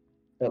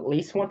at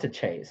least want to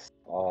chase.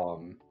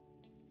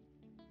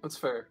 That's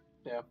fair.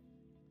 Yeah.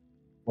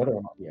 Whether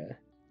or not, yeah.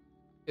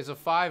 It's a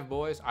 5,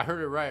 boys. I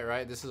heard it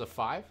right? This is a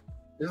 5?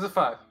 This is a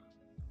 5.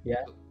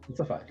 Yeah, it's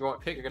a 5. You're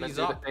gonna these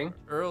do the up thing?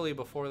 early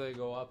before they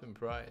go up in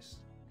price.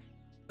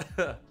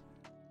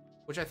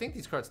 Which I think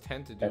these cards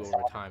tend to do That's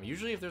over time.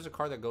 Usually if there's a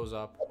card that goes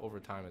up over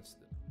time, it's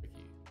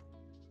tricky.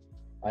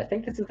 I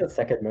think this is the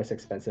second most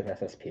expensive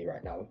SSP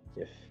right now.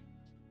 If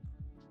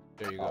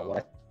There you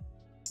go.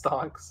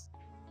 Stonks.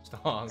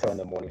 Stonks. So in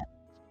the morning,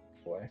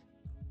 boy.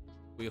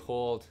 We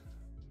hold.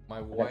 My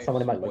I bet wife's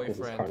someone in my locals is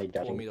boyfriend currently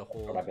told judging me to what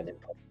hold. I've been in.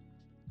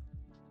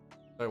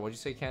 Sorry, what'd you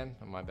say, Ken?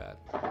 Oh, my bad.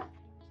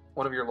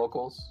 One of your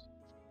locals.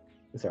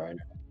 It's alright.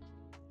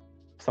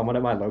 Someone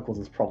at my locals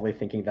is probably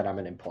thinking that I'm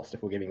an imposter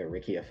for giving a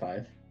Ricky a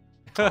 5.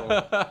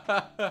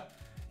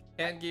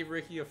 Ken gave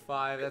Ricky a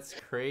 5. That's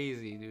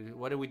crazy, dude.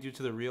 What did we do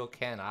to the real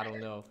Ken? I don't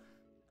know.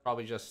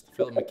 Probably just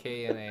Philip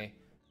McKay in a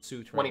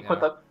suit right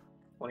now.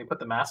 When he put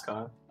the mask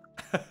on.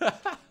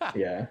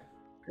 Yeah.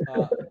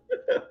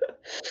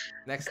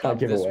 Next Can't up,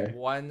 give this away.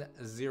 1-0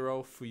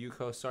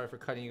 Fuyuko. Sorry for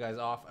cutting you guys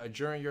off.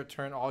 During your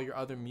turn, all your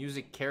other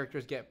music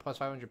characters get plus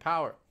 500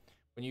 power.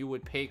 When you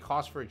would pay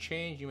cost for a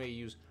change, you may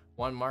use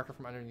 1 marker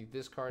from underneath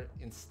this card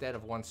instead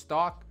of 1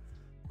 stock.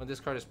 When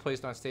this card is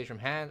placed on stage from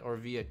hand or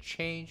via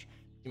change,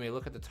 you may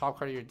look at the top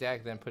card of your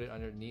deck, then put it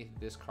underneath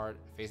this card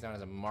face down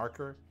as a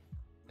marker.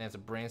 And it's a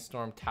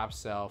brainstorm, tap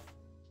self,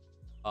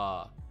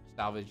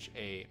 salvage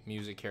a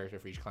music character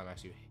for each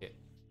climax you hit.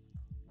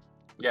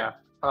 Yeah.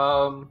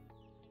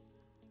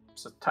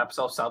 It's a tap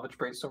self salvage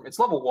brainstorm. It's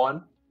level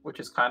 1, which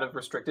is kind of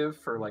restrictive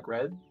for like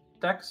red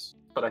decks,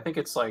 but I think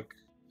it's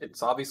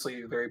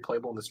obviously very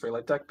playable in the straight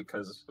light deck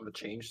because of the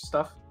change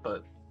stuff,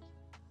 but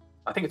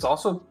I think it's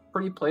also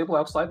pretty playable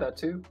outside that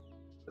too.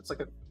 It's like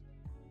a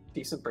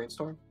decent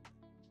brainstorm.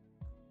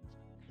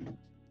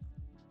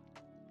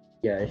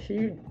 Yeah, if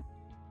you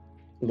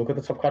look at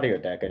the top card of your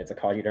deck and it's a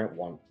card you don't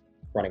want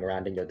running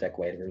around in your deck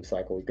waiting room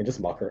cycle, you can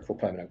just marker it for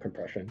permanent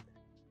compression.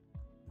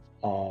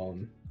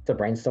 It's a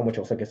brainstorm which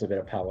also gives a bit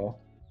of power.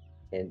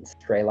 In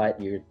straight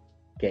light, you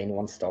gain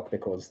 1 stock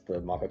because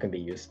the marker can be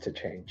used to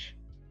change.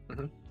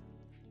 Mm-hmm.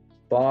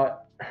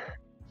 But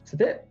it's a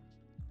bit.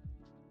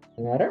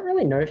 I don't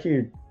really know if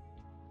you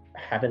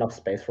have enough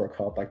space for a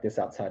card like this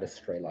outside of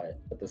straight light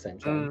at the same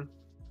time.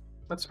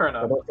 That's fair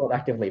enough. Although it's not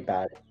actively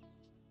bad,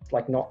 it's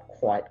like not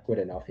quite good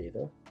enough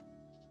either.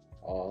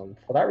 For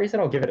that reason,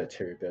 I'll give it a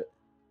 2, but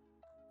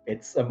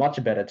it's a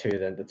much better 2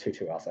 than the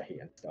 2-2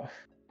 Asahi and stuff.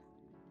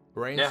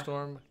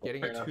 Brainstorm,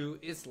 getting fair a 2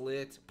 is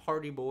lit.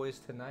 Party boys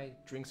tonight.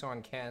 Drinks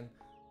on Ken.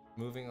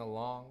 Moving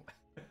along.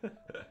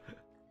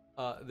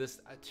 This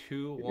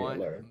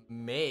 2-1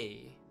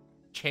 may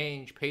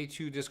change. Pay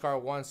 2,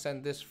 discard 1.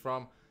 Send this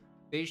from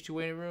stage 2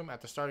 waiting room. At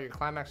the start of your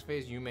climax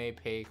phase, you may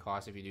pay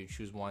cost if you do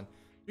choose one.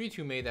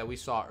 3-2 May that we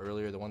saw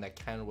earlier, the one that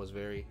Ken was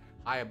very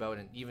high about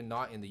and even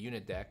not in the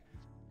unit deck,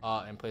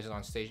 and place it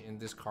on stage in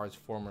this card's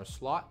former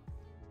slot.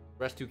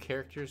 Rest 2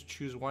 characters.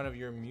 Choose one of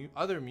your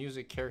other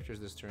music characters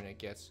this turn. It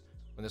gets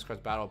when this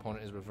card's battle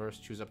opponent is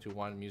reversed. Choose up to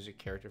one music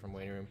character from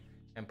waiting room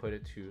and put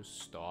it to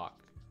stock.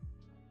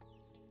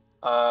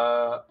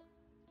 I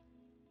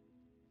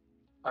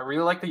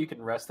really like that you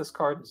can rest this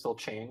card and still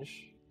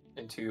change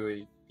into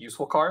a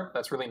useful card.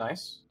 That's really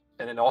nice.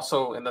 And then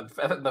also,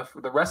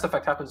 the rest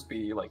effect happens to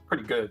be like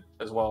pretty good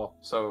as well.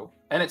 So,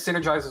 and it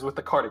synergizes with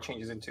the card it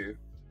changes into.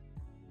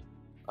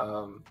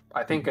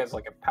 I think as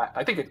like a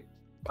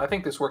I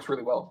think this works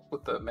really well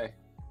with the May,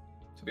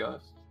 to be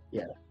honest.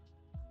 Yeah.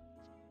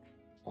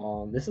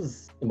 This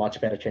is a much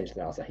better change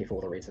than Asahi for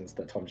all the reasons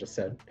that Tom just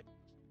said.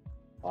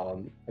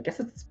 I guess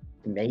it's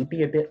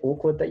maybe a bit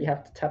awkward that you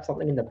have to tap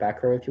something in the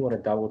back row if you want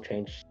to double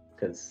change,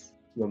 because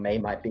your May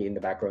might be in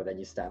the back row, then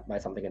you stamp by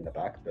something in the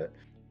back. But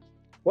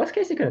worst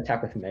case, you can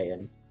attack with May,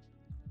 and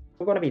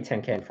we're going to be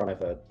 10k in front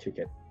of a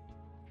 2k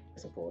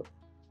support.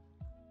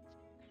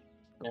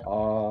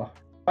 Yeah.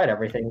 Despite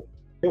everything,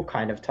 still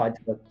kind of tied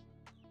to the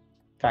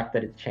fact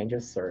that it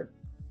changes, so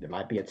it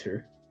might be a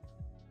 2.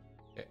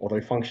 Okay.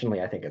 Although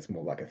functionally, I think it's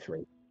more like a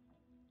 3.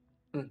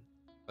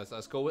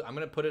 Let's go with. I'm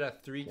gonna put it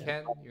at 3, Yeah.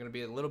 Ken. You're gonna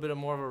be a little bit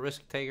more of a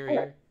risk taker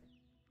here,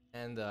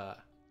 and All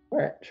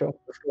right, sure.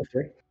 Let's go with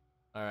 3.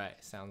 all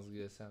right, sounds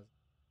good. Sounds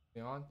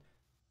good. On.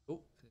 Oh,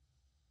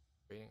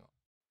 rating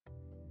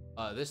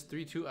on. This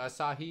 3-2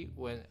 Asahi,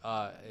 when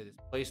it is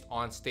placed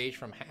on stage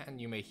from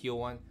hand, you may heal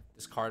one.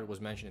 This card was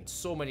mentioned in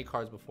so many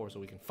cards before, so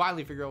we can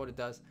finally figure out what it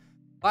does.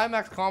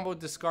 Climax combo,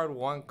 discard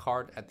 1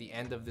 card at the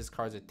end of this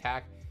card's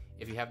attack.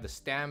 If you have the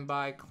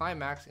standby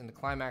climax in the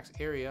climax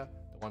area,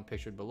 the one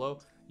pictured below,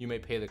 you may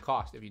pay the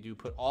cost. If you do,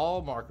 put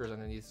all markers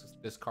underneath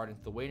this card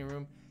into the waiting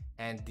room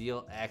and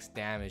deal X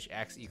damage.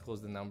 X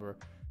equals the number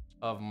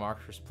of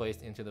markers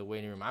placed into the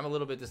waiting room. I'm a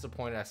little bit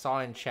disappointed. I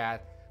saw in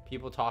chat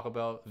people talk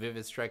about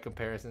Vivid Strike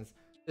comparisons.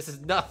 This is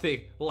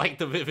nothing like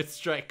the Vivid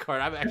Strike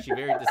card. I'm actually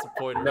very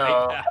disappointed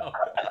right now.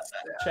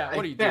 Chat,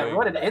 what are you doing?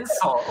 What an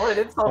insult! What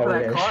an insult Oh, to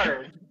that yeah.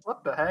 card!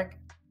 What the heck?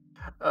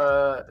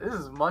 This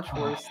is much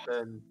worse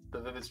than the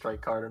Vivid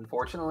Strike card,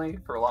 unfortunately,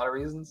 for a lot of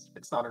reasons.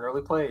 It's not an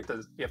early play.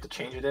 You have to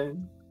change it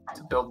in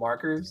to build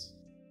markers,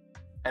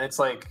 and it's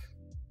like,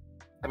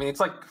 I mean, it's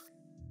like,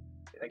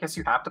 I guess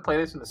you have to play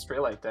this in the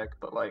Straylight deck,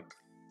 but like,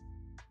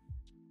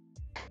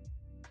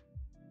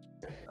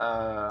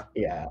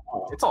 Yeah.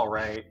 it's all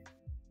right.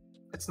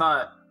 It's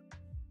not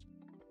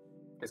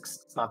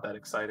that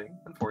exciting,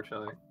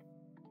 unfortunately.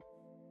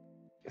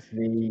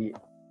 The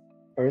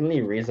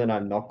only reason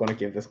I'm not going to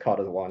give this card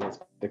as 1 is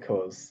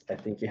because I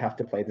think you have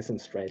to play this in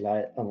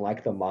Straylight,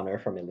 unlike the Mono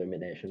from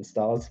Illumination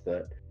Stars.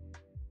 But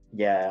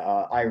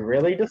yeah, I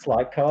really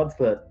dislike cards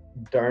that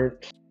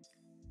don't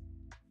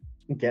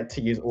get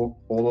to use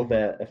all of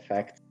their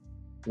effects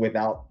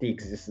without the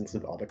existence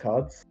of other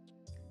cards.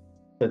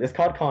 So this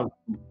card can't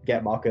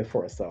get markers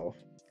for itself.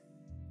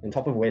 On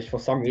top of which, for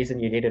some reason,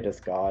 you need a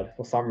discard.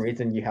 For some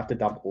reason, you have to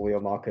dump all your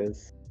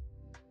markers.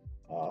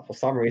 For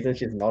some reason,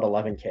 she's not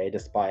 11k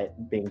despite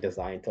being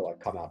designed to like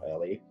come out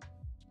early.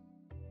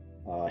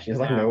 She has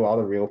like no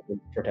other real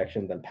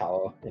protection than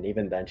power, and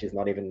even then, she's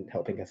not even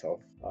helping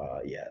herself.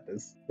 Yeah,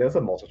 there's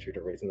a multitude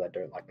of reasons I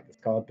don't like this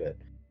card,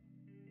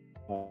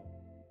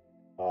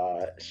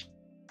 but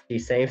she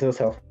saves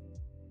herself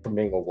from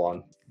being a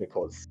 1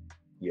 because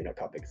Unit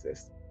Cup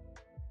exists.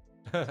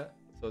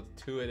 So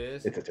 2 it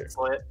is. It's a 2. It's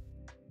lit.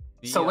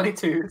 So many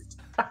 2s.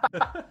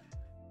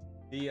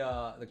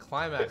 The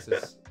climax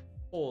is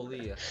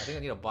holy. I think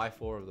I need to buy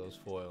 4 of those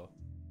foil.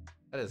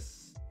 That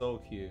is so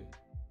cute.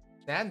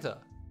 Santa.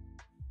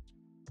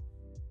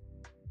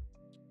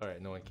 All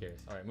right, no one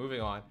cares. All right,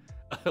 moving on.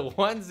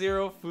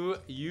 1-0 Fu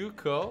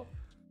Yuko.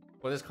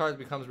 When this card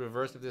becomes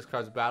reversed, if this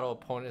card's battle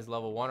opponent is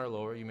level 1 or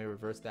lower, you may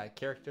reverse that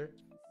character.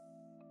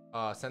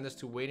 Send this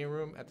to waiting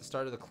room. At the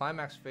start of the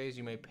climax phase,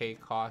 you may pay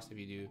cost. If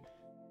you do,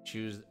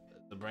 choose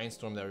the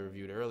brainstorm that we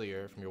reviewed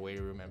earlier from your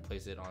waiting room and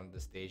place it on the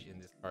stage in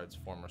this card's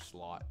former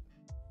slot.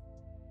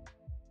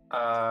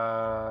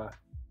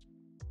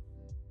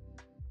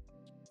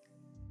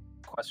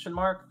 Question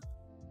mark?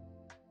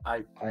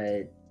 I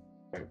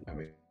don't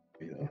know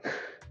either.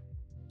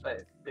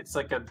 It's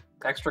like an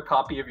extra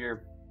copy of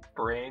your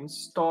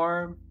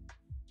brainstorm.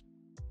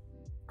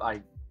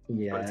 But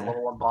it's a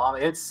level 1 bomb.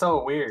 It's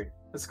so weird.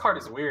 This card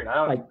is weird.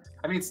 I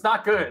mean, it's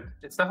not good.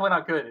 It's definitely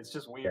not good. It's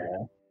just weird.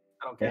 Yeah.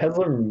 I don't care. It has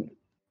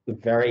a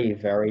very,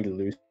 very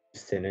loose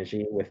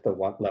synergy with the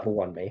level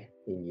 1 May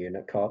in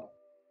Unit Cup.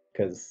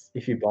 Because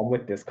if you bomb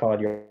with this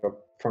card, your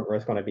front row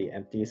is going to be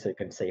empty, so you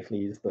can safely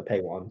use the pay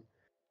 1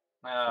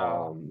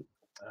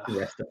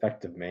 rest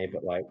effect of May.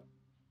 But like,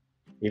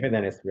 even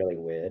then, it's really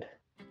weird.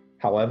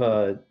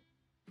 However,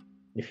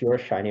 if you're a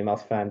Shiny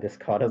Mouse fan, this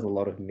card has a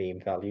lot of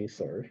meme value,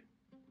 so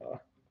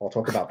I'll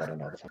talk about that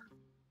another time.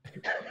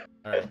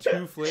 All right,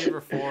 2 flavor,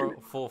 4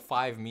 full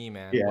 5 me,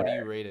 man. Yeah. What do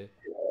you rate it?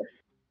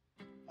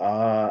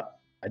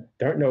 I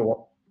don't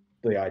know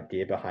the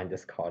idea behind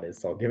this card is,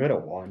 so I'll give it a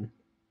 1.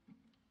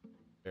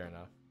 Fair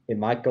enough. It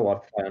might go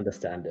up if I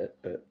understand it,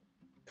 but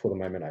for the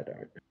moment I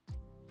don't.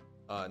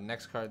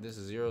 Next card, this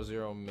is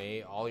 00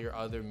 May. All your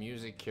other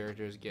music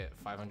characters get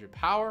 500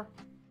 power,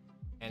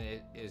 and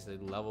it is a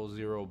level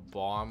 0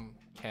 bomb.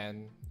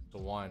 Ken, the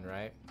 1,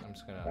 right? I'm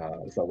just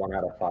gonna. It's a 1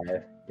 out of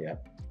 5. Yeah.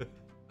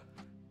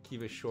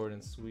 Keep it short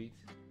and sweet.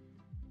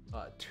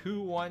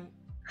 2/1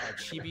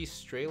 Chibi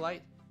Stray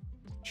Light.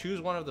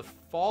 Choose one of the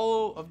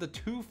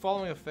two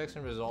following effects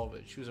and resolve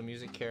it. Choose a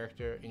music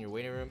character in your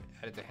waiting room,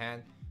 add it to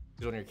hand.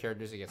 Choose one of your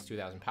characters, it gets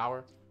 2,000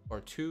 power. Or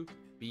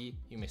 2B,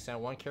 you may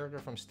send one character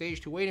from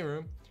stage to waiting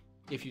room.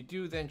 If you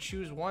do, then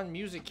choose one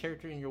music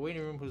character in your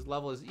waiting room whose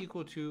level is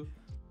equal to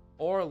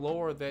or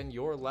lower than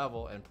your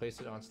level and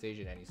place it on stage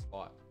in any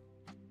slot.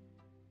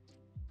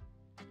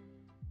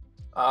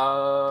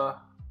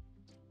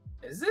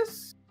 Is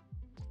this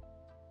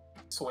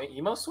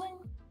Emo Swing?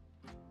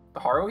 The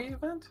Haruhi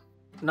event?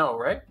 No,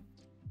 right?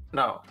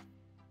 No.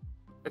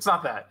 It's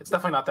not that. It's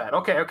definitely not that.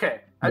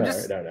 Okay. No.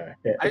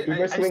 Yeah,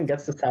 Emo Swing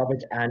gets to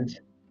salvage and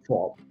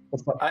swap.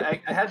 I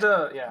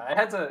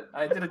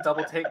did a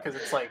double take because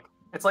it's like,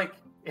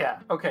 yeah,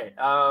 okay.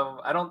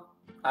 I don't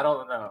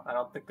know. I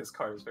don't think this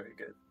card is very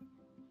good.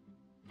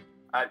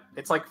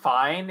 It's like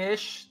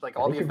fine-ish. Like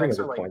all the effects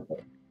are like.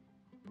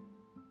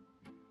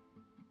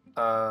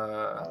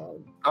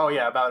 Oh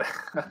yeah, about it.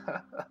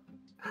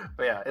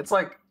 But yeah, it's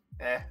like,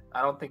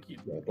 I don't think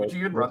would you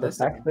even run this?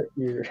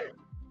 The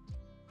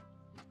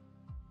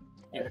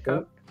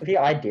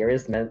idea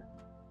is meant.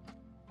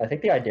 I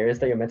think the idea is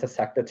that you're meant to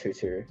sack the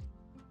 2/2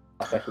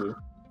 Asahi,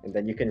 and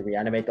then you can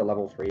reanimate the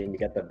level 3 and you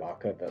get the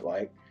Baka, but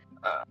like,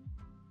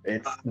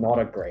 it's not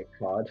a great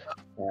card.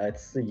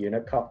 It's a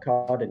unit cup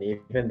card, and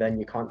even then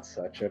you can't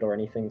search it or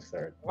anything.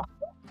 So,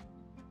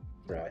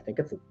 I think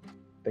it's a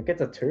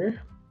 2.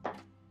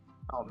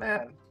 Oh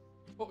man!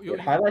 It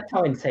highlights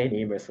how insane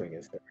Emo Swing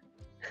is. There.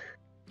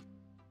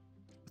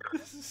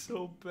 This is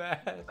so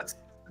bad.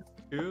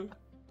 2.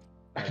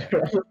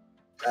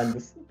 And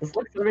there's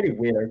like so many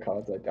weird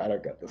cards. Like I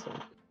don't get this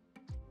one.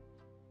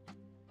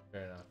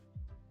 Fair enough.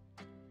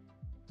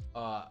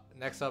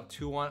 Next up,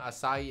 2/1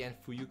 Asahi and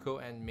Fuyuko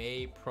and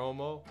Mei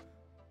promo.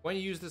 When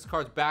you use this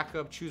card's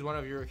backup, choose one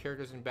of your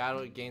characters in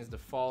battle. It gains the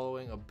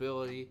following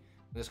ability.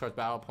 When this card's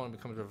battle opponent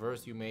becomes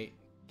reversed, you may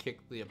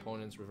kick the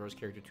opponent's reverse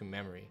character to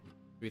memory.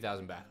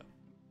 3,000 backup.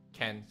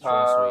 Ken, short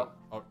and sweet.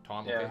 Oh,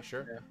 Tom, yeah, okay,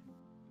 sure. Yeah.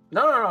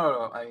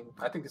 No. I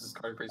think this is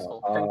card pretty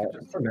simple.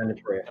 It's a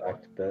mandatory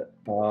effect, but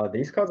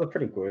these cards are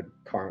pretty good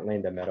currently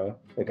in the meta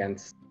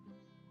against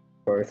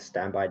both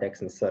standby decks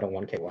and certain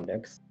 1k1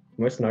 decks.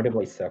 Most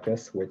notably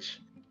Circus,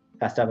 which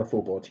has to have a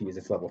full board to use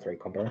its level 3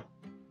 combo.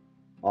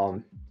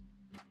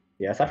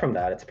 Yeah, aside from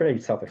that, it's pretty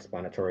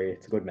self-explanatory.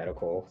 It's a good meta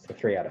call. It's a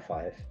 3 out of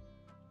 5.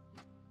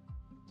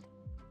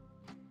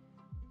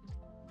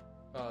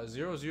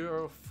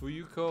 0/0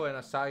 Fuyuko and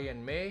Asahi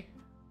and Mei.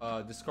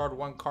 Discard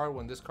one card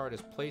when this card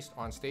is placed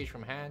on stage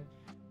from hand.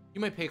 You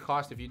may pay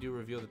cost if you do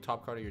reveal the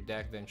top card of your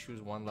deck, then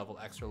choose one level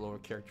X or lower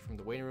character from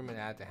the waiting room and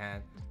add to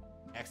hand.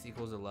 X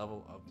equals the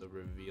level of the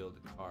revealed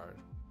card.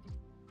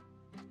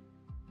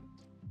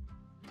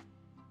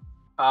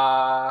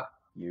 I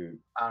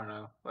don't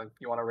know. Like,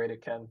 you want to rate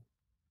it, Ken?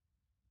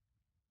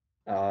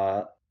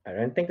 I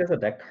don't think there's a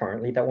deck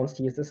currently that wants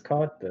to use this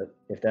card, but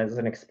if there's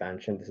an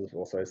expansion, this is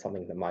also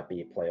something that might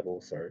be playable.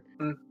 So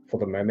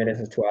for the moment, it's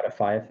a 2 out of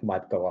 5.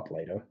 Might go up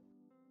later.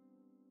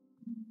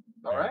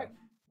 All right.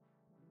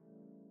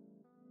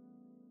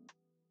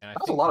 That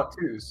was a lot of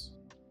 2s.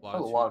 That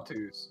was a lot of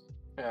 2s.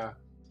 Yeah.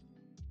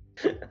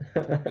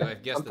 I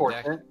guess the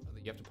deck,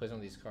 you have to play some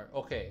of these cards.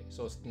 Okay,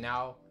 so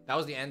now that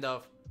was the end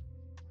of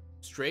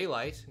Stray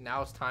Light.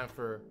 Now it's time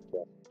for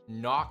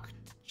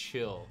Knocked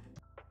Chill.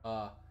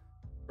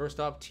 First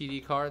up,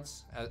 TD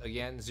cards.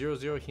 Again,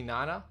 0/0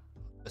 Hinata,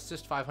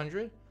 assist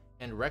 500,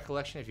 and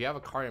recollection. If you have a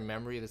card in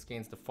memory, this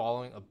gains the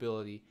following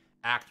ability: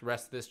 act,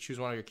 rest this, choose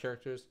one of your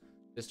characters.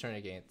 This turn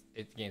it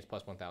gains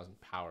plus 1,000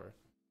 power.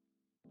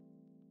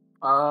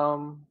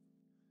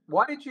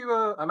 Why did you?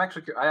 I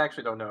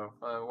actually don't know.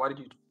 Why did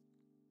you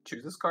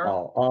choose this card?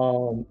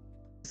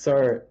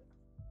 So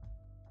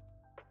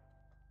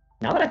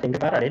now that I think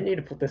about it, I didn't need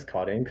to put this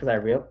card in because I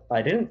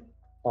didn't.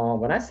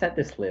 When I set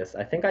this list,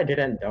 I think I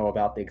didn't know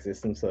about the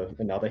existence of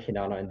another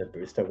Hinata in the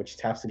booster, which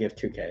taps to give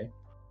 2k.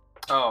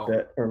 Oh.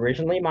 But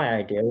originally my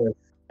idea was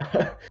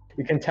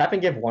you can tap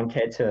and give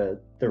 1k to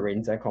the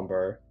Rinze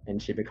combo,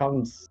 and she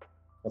becomes,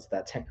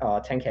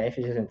 10k if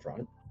she's in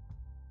front.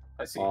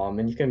 I see.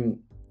 And you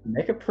can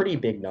make a pretty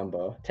big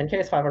number. 10k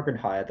is 500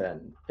 higher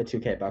than a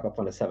 2k backup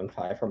on a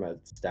 7/5 from a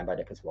standby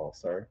deck as well.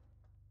 So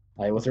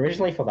it was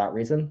originally for that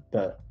reason,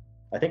 but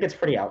I think it's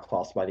pretty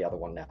outclassed by the other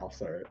one now,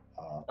 so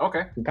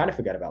okay. You kind of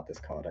forget about this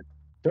card. I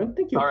don't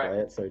think you'll play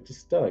it, so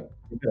just give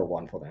it a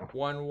 1 for now.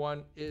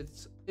 1/1,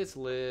 it's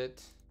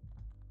lit.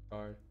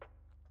 Card.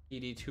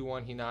 ED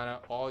 2/1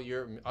 Hinata. All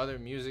your other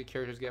music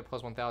characters get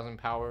plus 1,000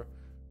 power.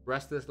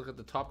 Rest this. Look at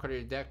the top card of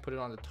your deck. Put it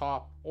on the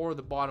top or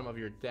the bottom of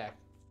your deck.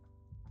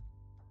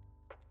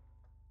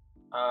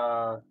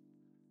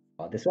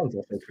 This one's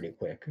also pretty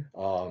quick.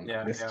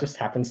 Yeah, This yeah. just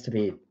happens to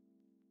be,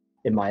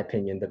 in my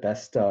opinion, the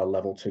best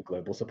level 2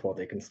 global support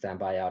that you can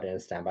standby out in a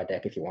standby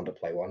deck if you want to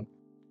play one.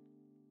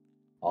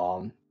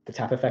 The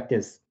tap effect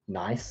is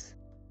nice.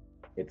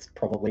 It's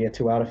probably a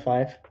 2 out of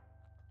 5.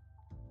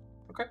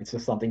 Okay. It's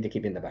just something to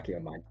keep in the back of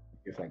your mind if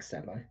you're playing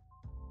standby.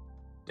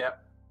 Yeah.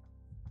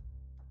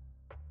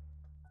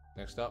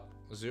 Next up,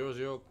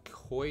 0-0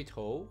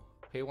 Koito.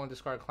 Pay 1,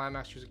 discard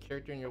climax, choose a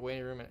character in your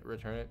waiting room and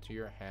return it to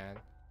your hand.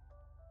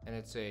 And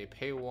it's a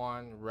pay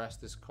 1,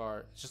 rest this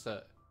card.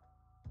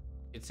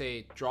 It's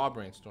a draw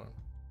brainstorm.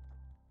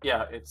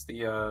 Yeah, it's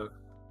the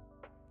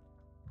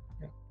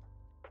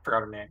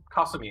forgot her name.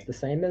 Kasumi. It's the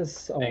same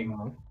as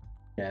Thing.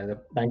 yeah,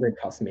 the Bangred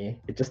Kasumi.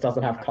 It just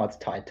doesn't have cards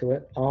tied to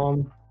it.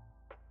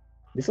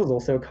 This was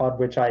also a card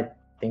which I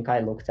think I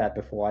looked at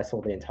before I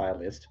saw the entire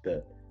list,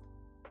 but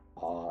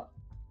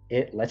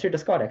it lets you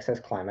discard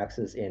excess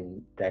climaxes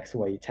in decks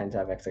where you tend to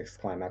have excess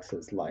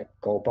climaxes like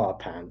Gold Bar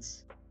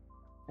Pants,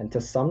 and to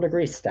some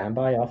degree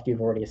standby after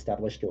you've already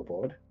established your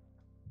board.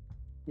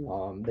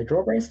 The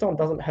draw brainstorm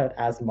doesn't hurt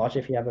as much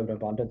if you have an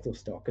abundance of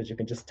stock, because you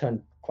can just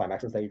turn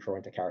climaxes that you draw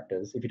into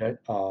characters. If you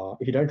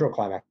don't draw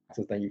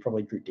climaxes, then you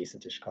probably drew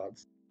decentish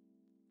cards.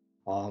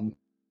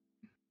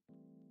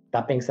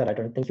 That being said, I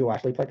don't think you'll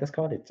actually play this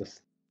card. It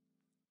just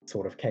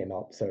sort of came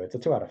up, so it's a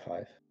 2 out of 5.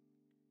 All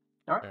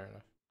right. Fair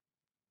enough.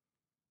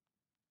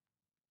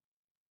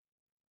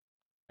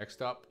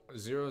 Next up,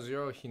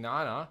 0-0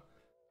 Hinana.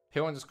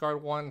 Pay 1,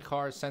 discard 1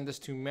 card, send this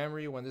to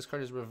memory. When this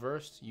card is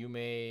reversed, you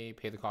may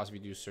pay the cost if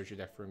you do search your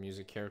deck for a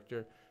music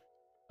character.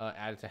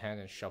 Add it to hand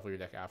and shuffle your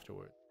deck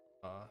afterward.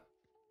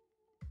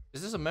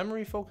 Is this a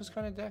memory-focused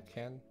kind of deck,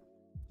 Ken?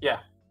 Yeah,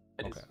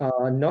 it is.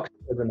 Not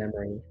as a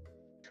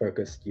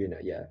memory-focused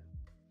unit, yeah.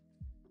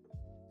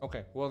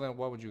 Okay, well then,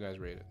 what would you guys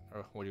rate it?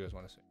 Or what do you guys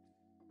want to say?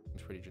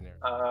 It's pretty generic.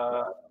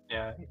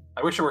 Yeah.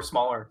 I wish it were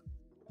smaller.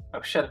 I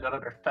wish it had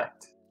another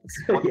effect.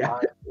 Yeah.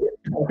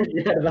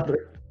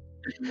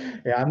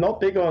 Yeah, I'm not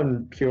big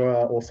on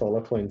pure or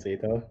solar clones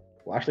either.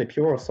 Well, actually,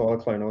 pure or solar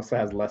clone also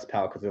has less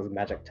power because there was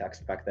magic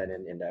text back then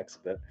in Index.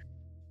 But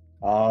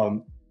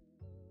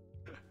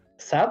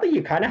sadly,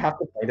 you kind of have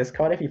to play this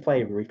card if you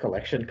play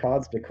recollection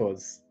cards,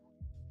 because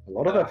a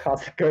lot of the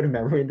cards that go to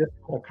memory in this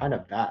set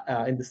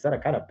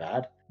are kind of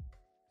bad.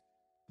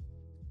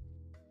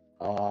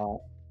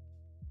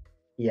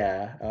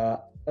 Yeah.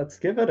 Let's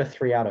give it a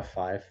 3 out of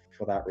 5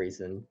 for that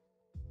reason.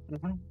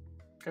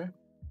 Okay.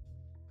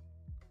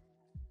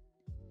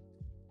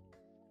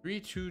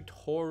 3-2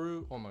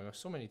 Toru. Oh my gosh,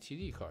 so many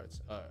TD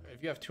cards.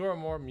 If you have 2 or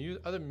more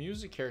other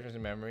music characters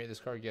in memory, this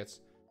card gets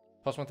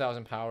plus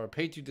 1,000 power.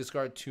 Pay to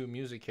discard 2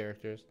 music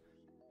characters.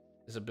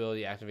 This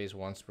ability activates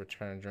once per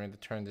turn. During the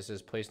turn, this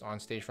is placed on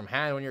stage from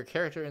hand. When your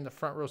character in the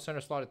front row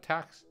center slot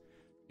attacks,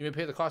 you may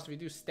pay the cost if you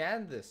do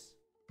stand this.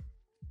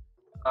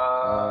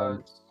 Yeah,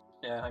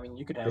 I mean,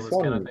 you could handle this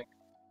kind of thing.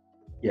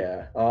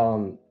 Yeah,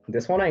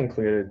 this one I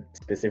included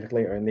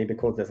specifically only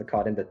because there's a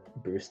card in the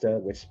booster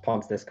which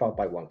pumps this card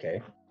by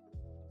 1k.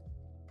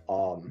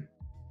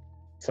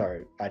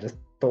 So I just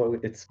thought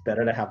it's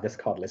better to have this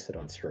card listed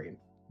on stream.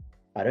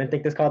 I don't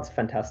think this card's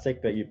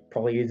fantastic, but you'd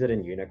probably use it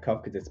in Unit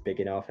Cup because it's big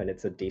enough and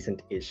it's a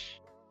decent-ish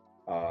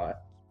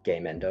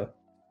game ender.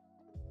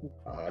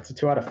 It's a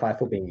 2 out of 5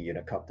 for being a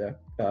Unit Cup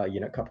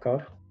Cup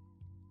card.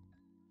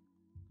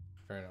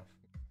 Fair enough.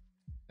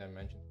 I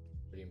mentioned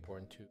pretty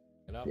important to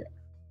get up.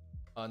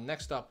 Yeah.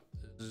 Next up,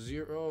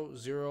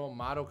 0-0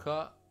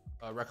 Madoka.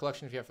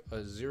 Recollection, if you have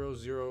a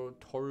 0-0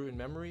 Toru in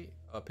memory,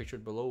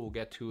 pictured below, we'll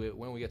get to it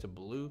when we get to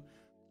blue.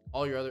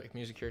 All your other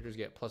music characters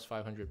get plus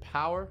 500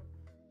 power.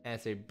 And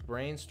it's a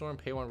brainstorm,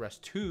 pay 1,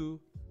 rest 2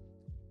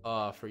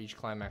 for each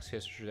climax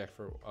hit your deck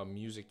for a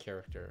music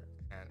character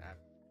and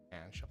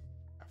shuffle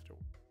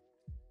afterward.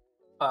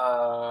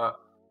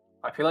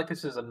 I feel like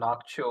this is a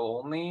not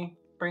chill only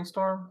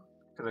brainstorm,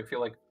 because I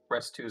feel like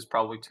rest 2 is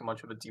probably too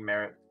much of a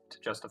demerit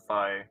to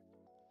justify,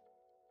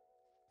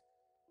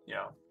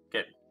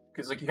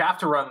 because like you have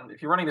to run,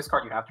 if you're running this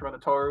card, you have to run the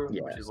Toru,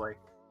 which is like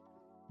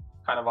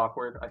kind of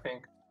awkward, I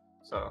think.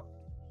 So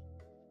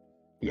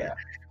yeah.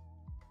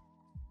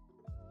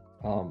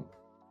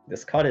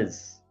 This card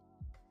is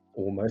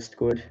almost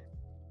good,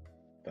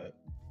 but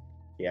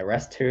yeah,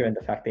 rest 2 and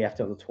the fact that you have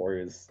to have the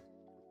Toru is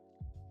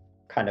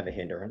kind of a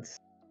hindrance.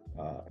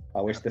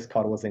 I wish this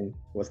card was the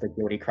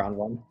Guilty Crown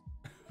one.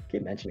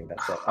 Keep mentioning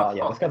that set.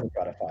 Yeah, this guy's a 2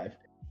 out of 5.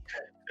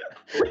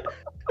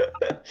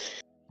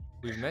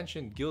 We've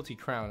mentioned Guilty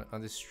Crown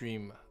on this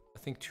stream, I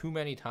think too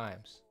many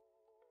times.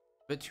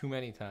 A bit too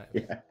many times.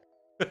 Yeah.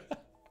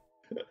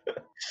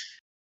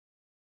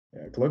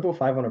 Yeah, Global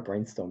 5 on a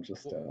brainstorm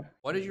just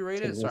what did you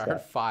rate it? Sorry, I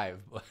heard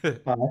 5. It's a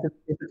 2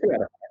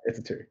 out of 5. It's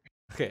a 2.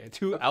 Okay,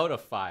 2 out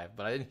of 5,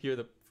 but I didn't hear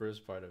the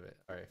first part of it.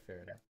 Alright,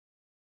 fair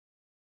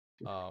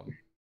enough.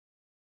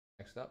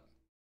 Next up.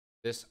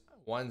 This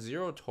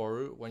 1-0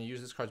 Toru. When you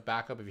use this card's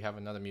backup, if you have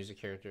another music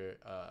character,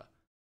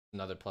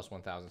 another plus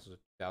 1,000, so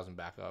 1,000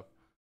 backup.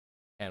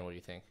 And what do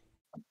you think?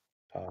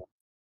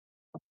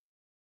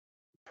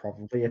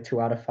 Probably a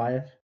 2 out of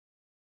 5.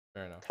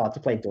 Fair enough. It's hard to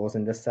play doors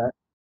in this set.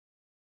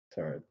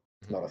 So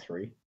It's not a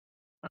 3.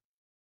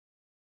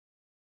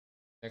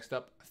 Next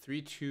up,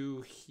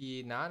 3-2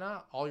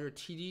 Hinana, all your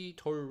TD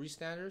Toru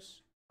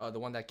Restanders, the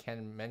one that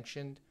Ken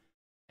mentioned,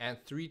 and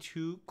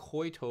 3-2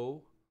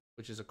 Koito,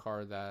 which is a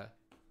card that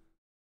I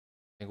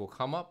think will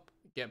come up,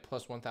 get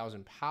plus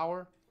 1000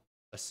 power,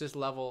 assist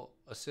level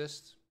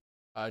assist.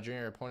 During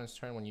your opponent's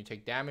turn, when you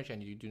take damage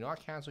and you do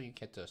not cancel, you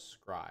get to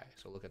scry.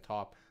 So look at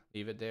top,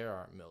 leave it there,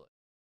 or mill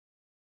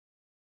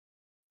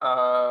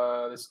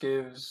it. This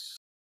gives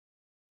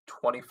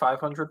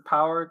 2500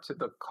 power to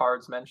the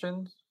cards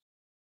mentioned.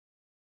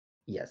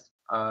 Yes.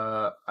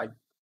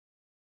 It's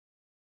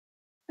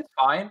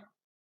fine,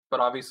 but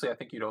obviously I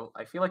think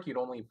I feel like you'd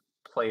only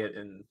play it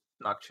in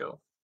Nocchill,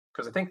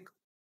 because I think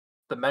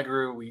the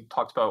Meguru we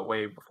talked about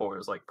way before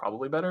is like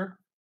probably better.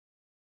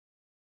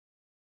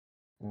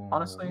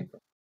 Honestly,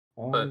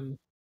 but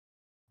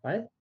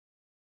I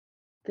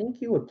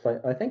think you would play.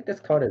 I think this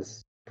card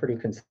is pretty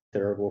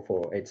considerable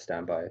for 8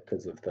 standby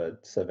because of the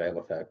surveil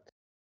effect.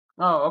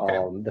 oh,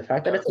 okay. The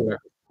fact that Yeah, it's a level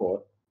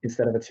support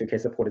instead of a 2K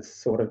support is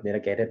sort of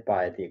mitigated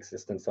by the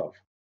existence of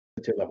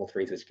the 2 level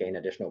 3s, which gain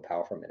additional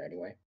power from it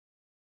anyway.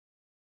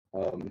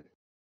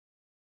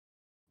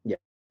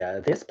 Yeah,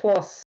 this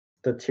plus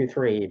the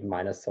 2/3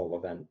 minus soul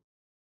event,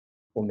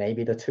 or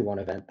maybe the 2/1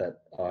 event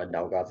that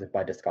null guards it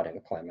by discarding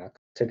a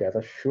climax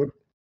together should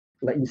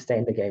let you stay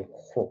in the game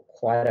for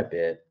quite a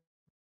bit.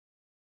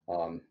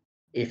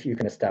 If you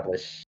can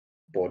establish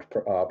board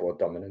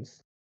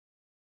dominance.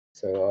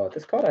 So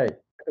this card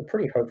I'm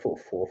pretty hopeful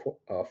for.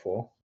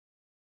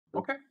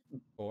 Okay.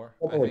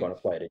 Probably going to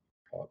play it in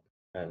card,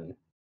 and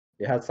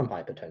it has some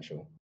high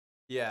potential.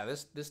 Yeah,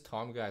 this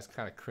Tom guy is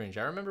kind of cringe.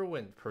 I remember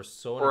when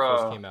Persona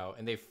first came out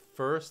and they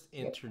first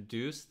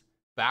introduced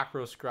back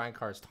row scrying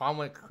cards. Tom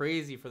went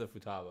crazy for the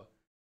Futaba.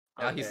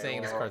 Now he's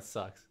saying this card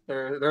sucks.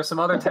 There's some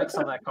other text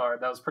on that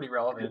card that was pretty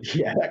relevant.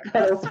 Yeah, that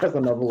card also has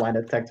another line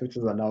of text, which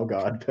is a null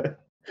guard.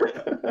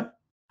 I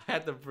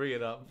had to bring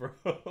it up, bro.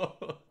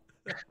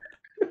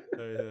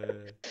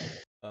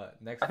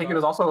 Next, I think it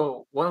was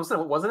also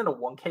wasn't it a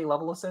 1K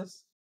level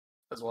assist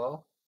as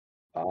well?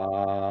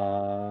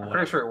 I'm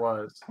pretty sure it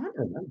was. I can't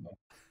remember.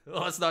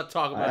 Let's not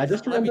talk about it. I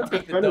just remember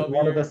that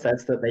one of the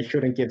sets that they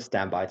shouldn't give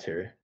standby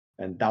to,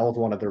 and that was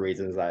one of the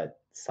reasons I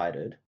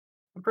cited.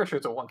 I'm pretty sure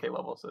it's a 1K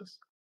level assist.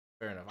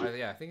 Fair enough.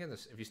 I think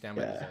if you stand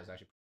by this, it's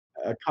actually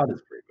card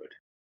is pretty good.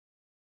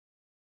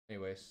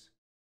 Anyways,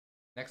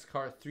 next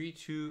card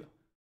 3-2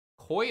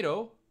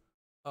 Koito.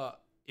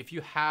 If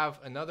you have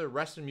another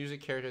Western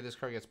music character, this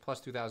card gets plus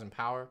 2000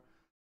 power.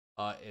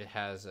 It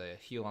has a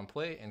heal on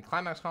play and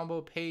climax combo.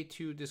 Pay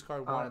to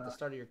discard 1 at the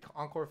start of your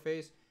encore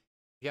phase.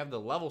 You have the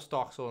level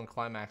Stalk Soul in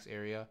climax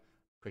area,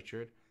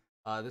 Pritchard.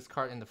 This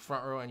card in the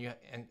front row,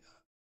 and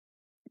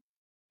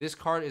this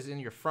card is in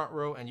your front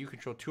row, and you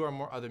control 2 or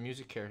more other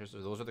music characters.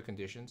 So those are the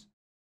conditions.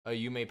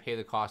 You may pay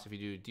the cost if you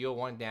do deal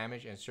 1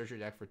 damage and search your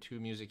deck for 2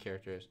 music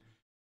characters.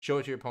 Show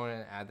it to your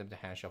opponent and add them to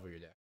hand shuffle your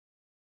deck.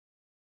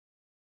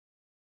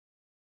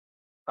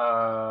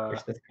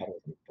 Wish this card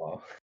wasn't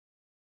far.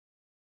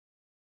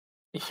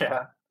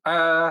 Yeah.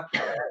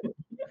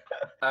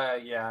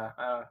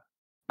 Yeah.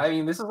 I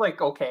mean, this is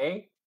like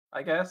okay,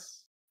 I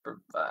guess.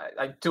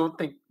 I don't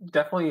think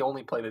definitely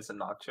only play this in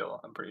Nocchill.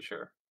 I'm pretty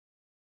sure.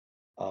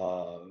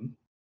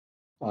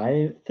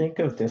 I think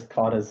of this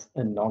card as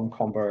a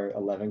non-combo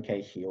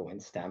 11k heal in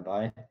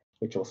standby,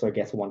 which also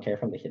gets 1k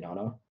from the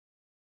Hinana.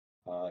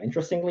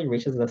 Interestingly,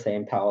 reaches the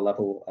same power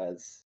level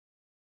as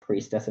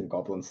Priestess and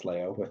Goblin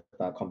Slayer with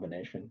that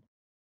combination.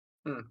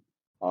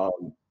 The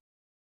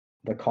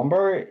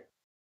combo,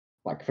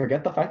 like,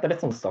 forget the fact that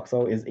it's on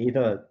Stocksoul, is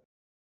either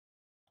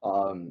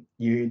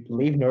you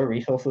leave no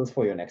resources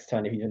for your next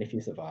turn even if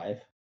you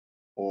survive,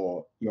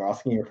 or you're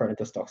asking your opponent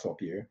to stock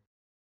swap you.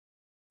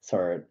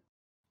 So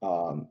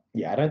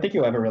yeah, I don't think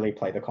you'll ever really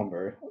play the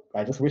combo.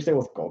 I just wish there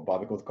was Gold Bar,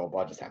 because Gold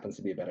Bar just happens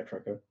to be a better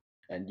trigger.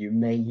 And you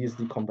may use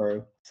the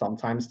combo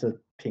sometimes to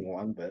ping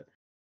 1, but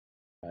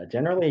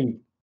generally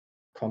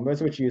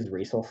combos which use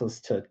resources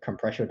to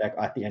compress your deck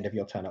at the end of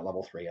your turn at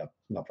level 3 are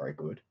not very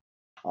good.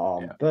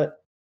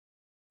 But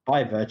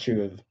by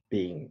virtue of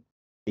being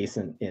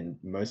decent in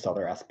most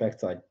other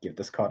aspects, I'd give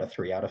this card a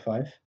 3 out of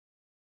 5.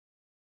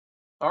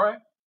 All right.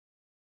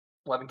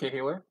 11k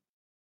healer.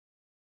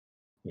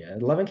 Yeah,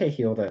 11k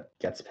heal that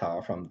gets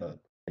power from the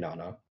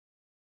Hinana.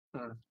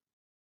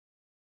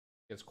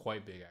 It's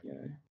quite big, actually.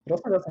 Yeah, it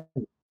also doesn't.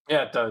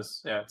 Yeah, it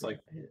does. Yeah, it's like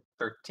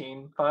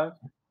 13.5.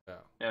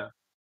 Yeah.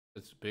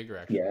 It's bigger,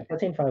 actually. Yeah,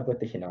 13.5 with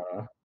the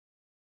Hinana.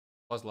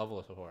 Plus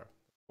level support,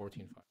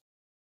 14.5.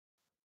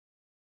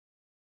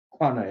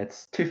 Oh no,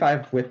 it's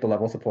 2.5 with the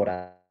level support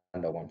and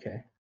the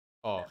 1k.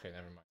 Oh, okay,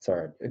 never mind.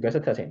 Sorry, it goes to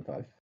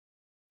 13.5.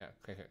 Yeah,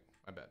 okay,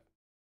 my bad.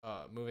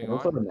 Moving on.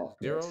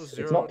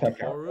 0-0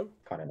 Toru.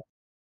 Kind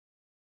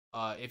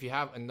of. If you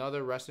have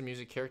another Western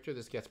music character,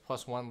 this gets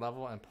plus 1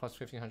 level and plus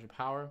 1500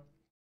 power.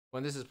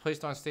 When this is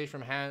placed on stage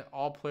from hand,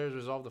 all players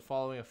resolve the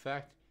following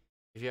effect.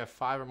 If you have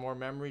 5 or more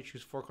memory,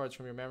 choose 4 cards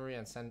from your memory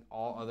and send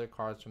all other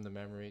cards from the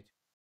memory to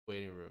the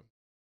waiting room.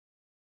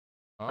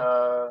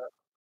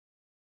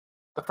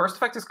 The first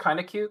effect is kind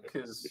of cute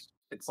because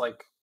it's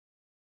like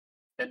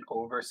an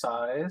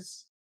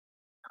oversize.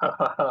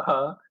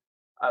 But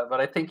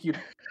I think you'd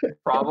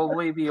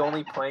probably be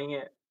only playing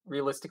it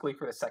realistically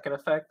for the second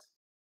effect,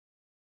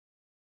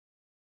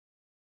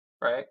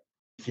 right?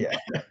 Yeah.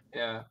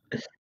 Yeah.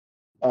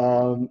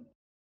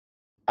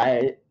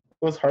 I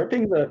was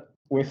hoping that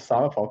with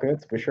Summer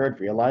Pockets, we should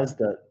realize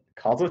that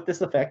cards with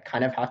this effect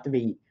kind of have to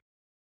be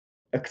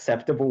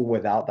acceptable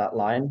without that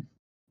line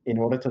in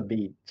order to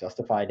be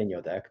justified in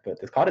your deck. But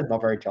this card is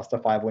not very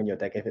justifiable in your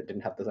deck if it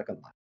didn't have the second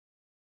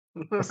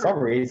line. For some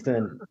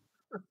reason,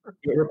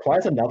 it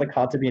requires another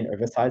card to be an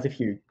oversize if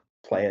you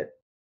play it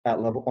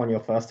at level on your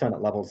first turn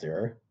at level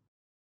 0.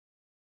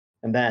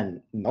 And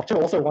then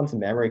Noctua also wants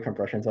memory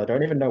compression, so I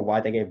don't even know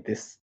why they gave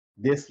this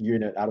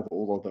unit out of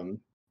all of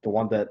them, the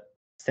one that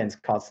sends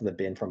cards to the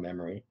bin from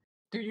memory.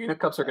 Dude, unit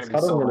cups are going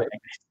This to be card so doesn't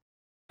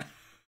hype.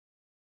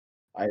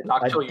 I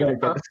Noctua don't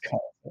unit get cup? this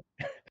card.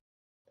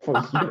 For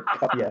unit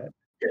cup, yeah.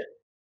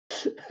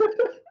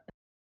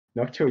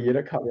 Noctua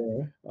unit cup,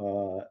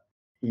 yeah.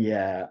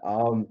 Yeah,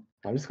 I'm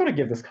just gonna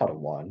give this card a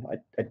 1.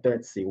 I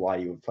don't see why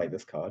you would play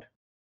this card.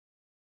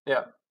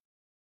 Yeah.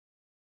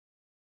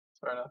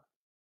 Fair enough.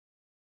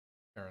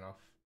 Fair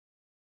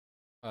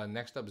enough.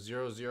 Next up,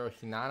 00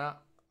 Hinata.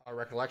 A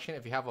recollection: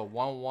 if you have a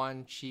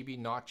 1/1 chibi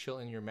not chill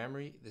in your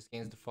memory, this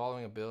gains the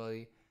following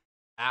ability: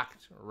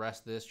 act,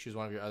 rest this, choose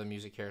one of your other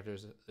music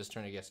characters. This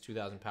turn it gets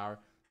 2,000 power.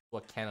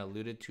 What Ken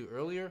alluded to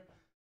earlier.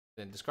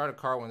 Then discard a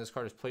card. When this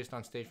card is placed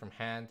on stage from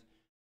hand,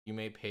 you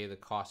may pay the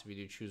cost if you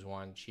do choose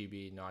one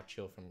chibi not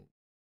chill from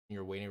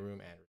your waiting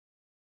room. And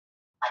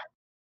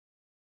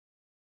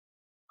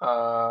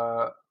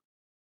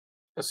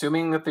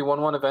Assuming that the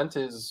 1/1 event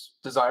is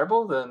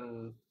desirable,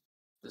 then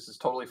this is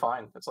totally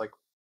fine. It's like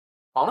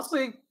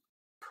honestly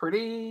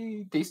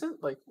pretty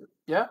decent. Like,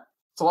 yeah,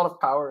 it's a lot of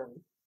power.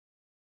 And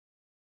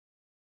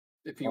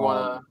if you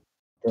want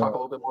to talk a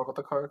little bit more about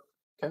the card,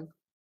 Ken.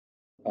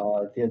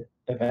 The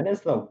event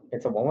is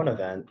it's a 1/1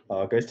 event.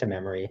 Goes to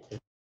memory.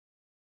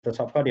 The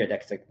top card of your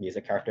deck is a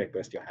music character. It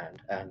goes to your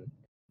hand, and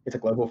it's a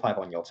global 5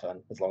 on your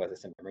turn as long as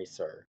it's in memory.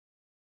 So,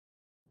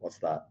 what's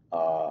that?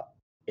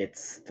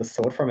 It's the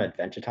sword from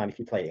Adventure Time if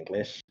you play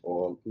English,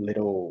 or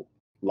Little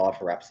Love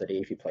Rhapsody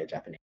if you play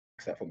Japanese,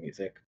 except for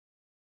music.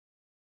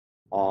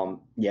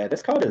 Yeah,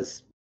 this card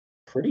is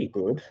pretty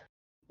good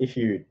if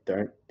you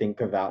don't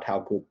think about how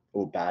good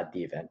or bad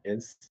the event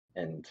is,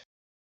 and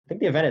I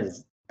think the event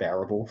is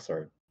bearable.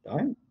 So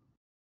I'm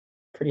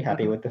pretty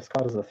happy with this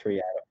card as a 3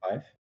 out of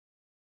 5.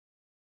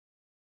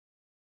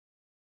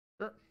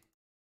 Sure.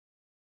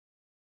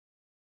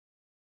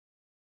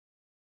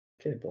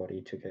 Okay,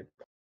 body 2K.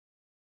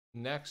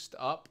 Next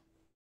up,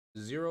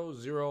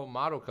 00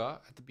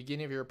 Madoka. At the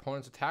beginning of your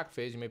opponent's attack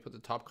phase, you may put the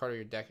top card of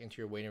your deck into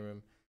your waiting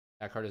room.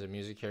 That card is a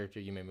music character.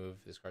 You may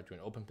move this card to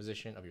an open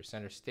position of your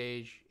center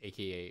stage,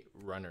 aka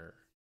runner.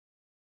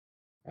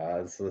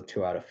 This is a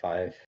 2 out of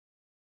 5.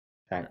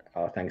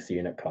 Thanks to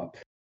Unit Cup.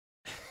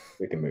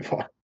 We can move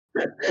on.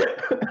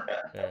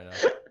 Fair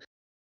enough.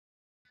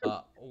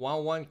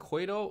 1/1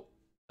 Koido,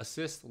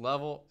 assist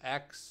level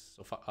X,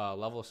 so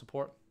level of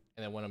support.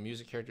 And then when a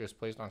music character is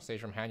placed on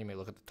stage from hand, you may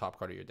look at the top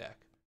card of your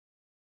deck.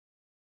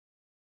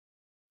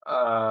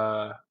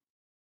 I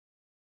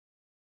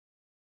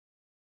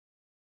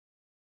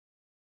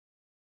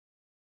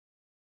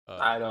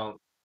don't.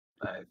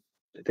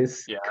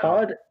 This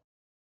card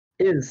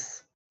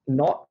is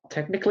not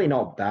technically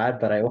not bad,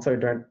 but I also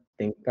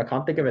I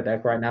can't think of a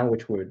deck right now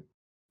which would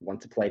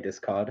want to play this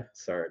card.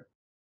 So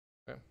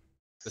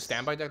the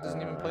standby deck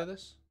doesn't even play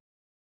this.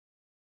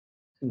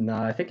 No,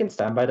 I think in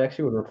standby decks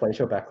you would replace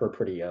your back row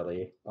pretty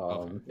early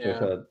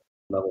with a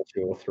level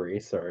 2 or 3.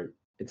 So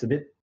it's a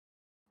bit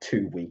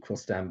too weak for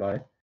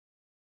standby.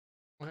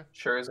 Okay.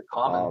 Sure is a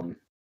common.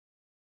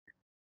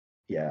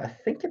 Yeah, I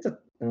think it's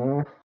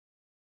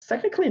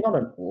technically not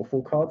an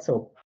awful card,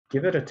 so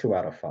give it a 2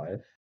 out of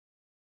 5.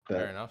 But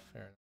fair enough.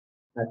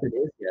 As it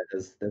is, yeah,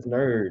 there's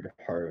no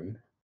home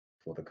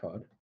for the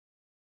card.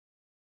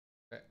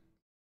 Okay.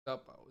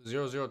 Up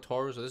 00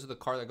 Toru. So this is the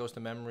card that goes to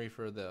memory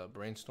for the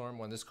brainstorm.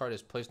 When this card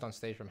is placed on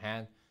stage from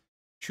hand,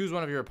 choose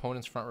one of your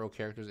opponent's front row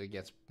characters. It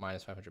gets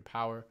minus 500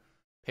 power.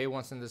 Pay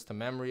one, send this to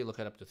memory. Look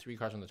at up to 3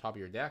 cards on the top of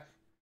your deck.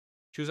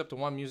 Choose up to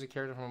 1 music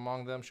character from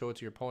among them. Show it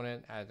to your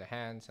opponent. Add it to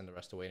hand. Send the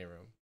rest to waiting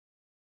room.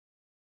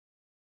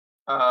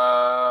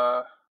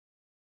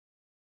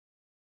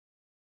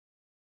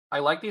 I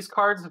like these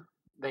cards.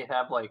 They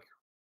have like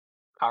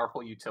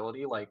powerful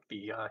utility, like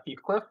the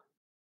Heathcliff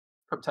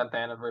from 10th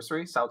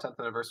anniversary, South 10th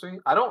anniversary.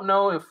 I don't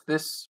know if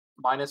this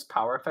minus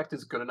power effect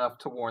is good enough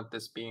to warrant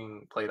this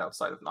being played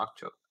outside of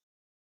Noctua.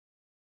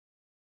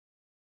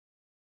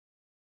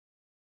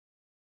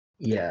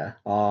 Yeah.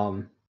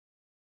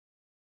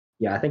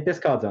 Yeah, I think this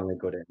card's only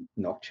good in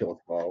Noctua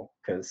as well,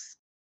 because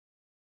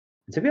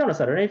to be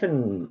honest, I don't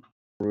even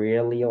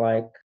really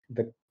like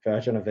the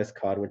version of this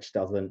card which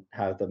doesn't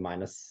have the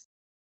minus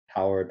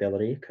power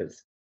ability,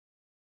 because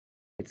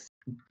it's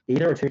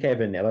either a 2K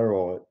vanilla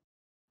or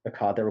a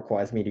card that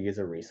requires me to use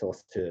a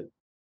resource to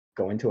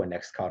go into a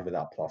next card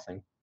without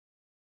plussing.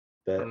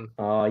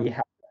 But you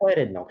have played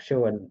in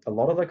Noctua, and a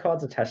lot of the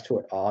cards attached to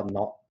it are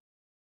not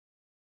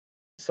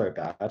so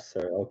bad. So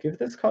I'll give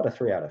this card a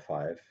 3 out of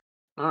 5.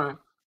 All right.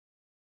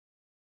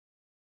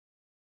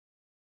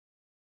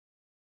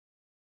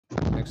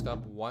 Next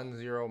up,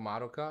 1-0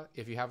 Madoka.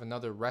 If you have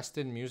another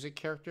rested music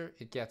character,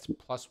 it gets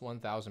plus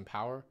 1000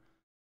 power.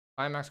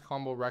 Climax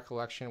combo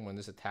recollection. When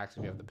this attacks,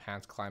 if you have the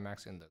Pan's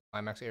climax in the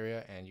climax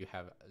area and you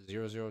have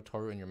 0-0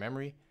 Toru in your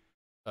memory,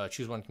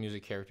 choose one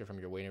music character from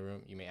your waiting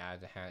room. You may add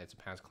to hand. It's a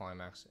Pan's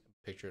climax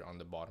pictured on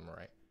the bottom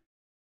right.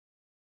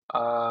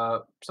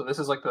 So this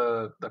is like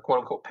the quote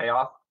unquote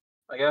payoff,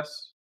 I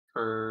guess,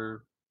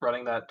 for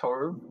running that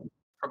Toru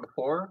from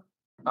before.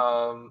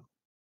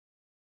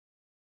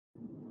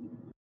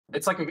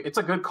 It's like it's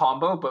a good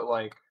combo, but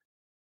like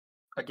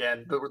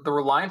again, the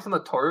reliance on the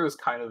Toru is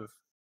kind of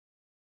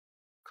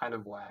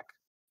whack,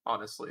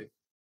 honestly.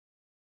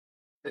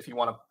 If you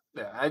want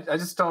to, yeah, I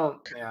just don't,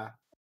 yeah,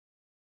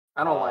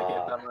 I don't like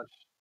it that much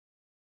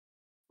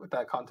with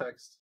that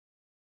context.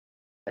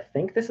 I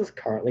think this is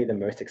currently the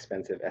most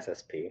expensive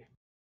SSP.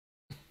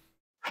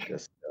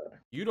 Just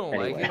you don't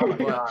anyway. like it,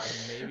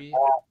 but maybe.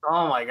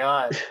 Oh my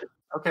god.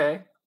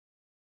 Okay.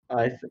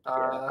 I think,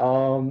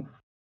 yeah.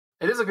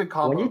 It is a good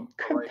combo. When you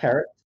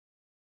compare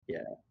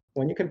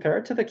when you compare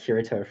it to the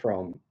Kirito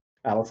from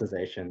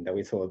Alicization that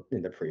we saw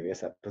in the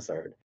previous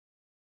episode,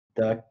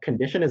 the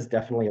condition is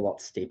definitely a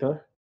lot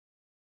steeper.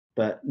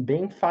 But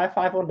being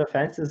 5/5 on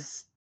defense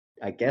is,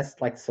 I guess,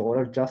 like sort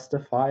of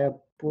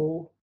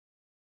justifiable.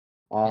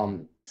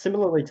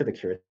 Similarly to the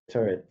Kirito,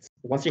 it's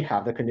once you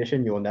have the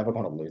condition, you're never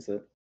going to lose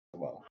it.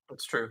 Well,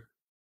 that's true.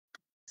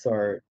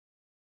 So,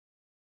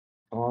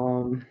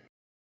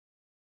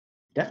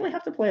 definitely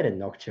have to play it in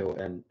Noctua,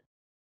 and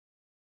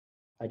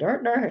I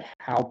don't know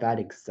how bad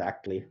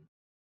exactly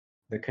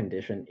the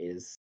condition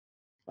is.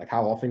 Like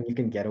how often you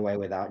can get away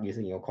without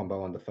using your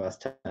combo on the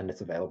first turn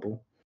it's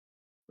available.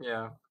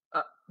 Yeah,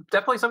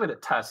 definitely something to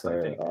test.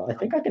 So, I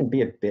think I can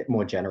be a bit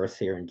more generous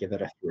here and give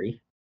it a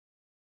 3.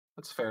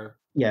 That's fair.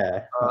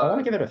 Yeah, I want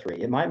to give it a 3.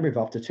 It might move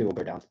up to 2 or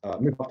go down.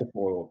 Move up to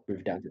 4 or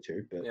move down to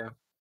 2. But yeah,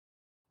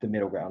 the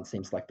middle ground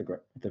seems like the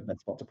best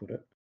spot to put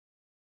it.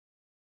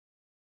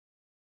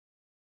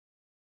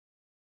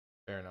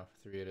 Fair enough.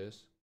 3 it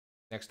is.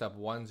 Next up,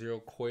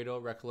 1-0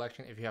 Koido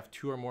Recollection. If you have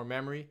 2 or more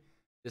memory,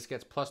 this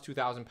gets plus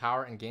 2000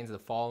 power and gains the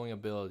following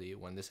ability.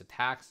 When this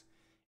attacks,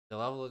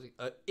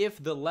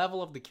 if the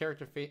level of the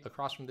character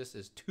across from this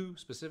is 2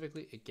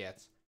 specifically, it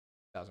gets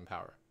 1000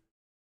 power.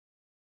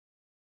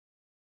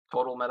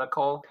 Total meta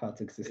call.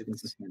 Card's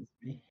existence offends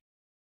me.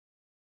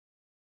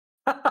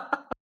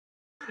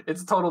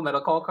 It's a total meta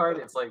call card.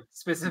 It's like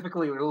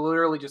specifically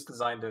literally just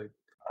designed to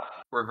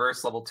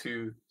reverse level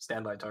 2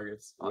 standby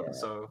targets. Yeah.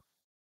 So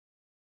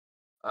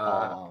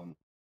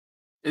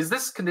is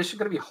this condition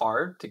going to be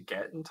hard to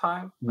get in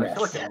time? Yes. I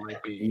feel like it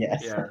might be.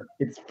 Yes. Yeah.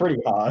 It's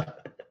pretty hard.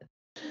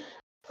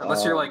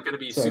 Unless you're like going to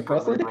be super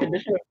the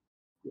condition.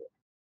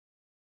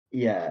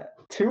 Yeah,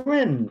 2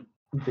 in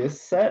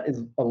this set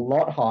is a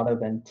lot harder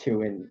than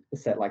 2 in a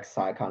set like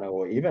Saikano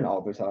or even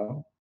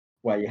Albuto,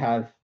 where you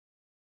have,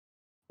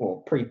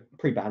 well,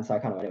 pre-ban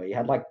Saikano anyway, you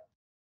had like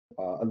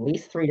at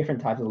least 3 different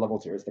types of level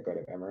 0s that go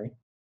to memory,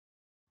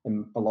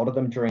 and a lot of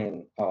them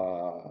during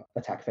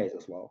attack phase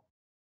as well.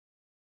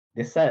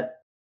 This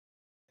set,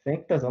 I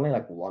think there's only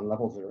like 1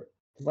 level 0.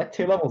 There's like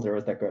 2 level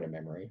 0s that go to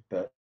memory,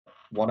 but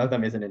one of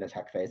them isn't in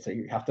attack phase, so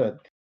you have to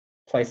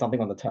play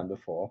something on the turn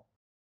before.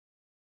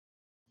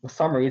 For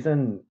some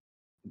reason,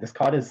 this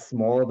card is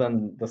smaller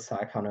than the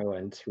Saikano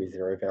and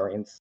 3-0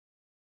 variants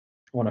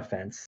on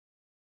offense.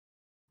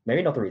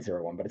 Maybe not the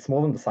 3-0 one, but it's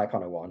smaller than the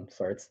Saikano one,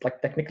 so it's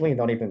like technically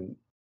not even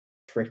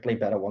strictly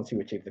better once you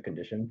achieve the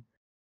condition.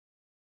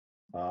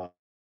 But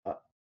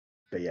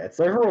yeah, it's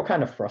overall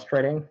kind of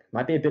frustrating.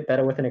 Might be a bit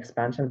better with an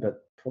expansion,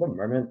 but for the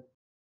moment,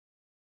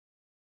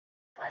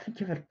 I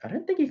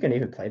don't think you can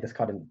even play this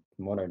card in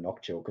Mono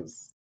Noctua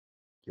because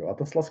your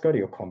other slots go to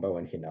your combo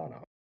and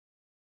Hinata.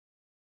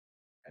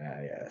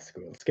 Yeah,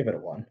 screw it. Let's give it a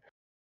 1.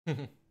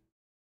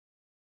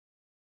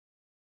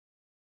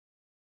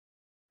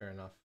 Fair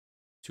enough.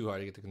 Too hard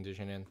to get the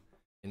condition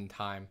in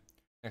time.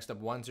 Next up,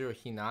 1-0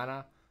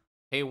 Hinata.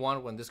 Pay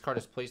 1 when this card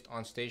is placed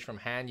on stage from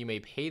hand. You may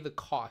pay the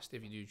cost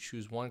if you do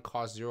choose 1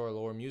 cost 0 or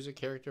lower music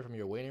character from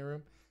your waiting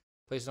room.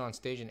 Place it on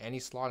stage in any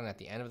slot, and at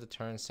the end of the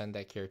turn, send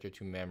that character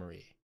to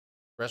memory.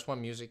 Rest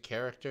 1 music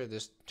character.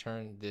 This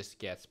turn, this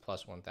gets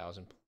plus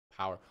 1000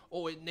 power.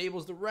 Oh, it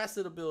enables the rest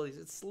of the abilities.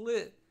 It's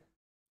lit.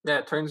 Yeah,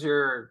 it turns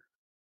that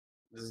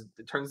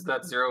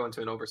 0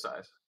 into an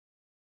oversize.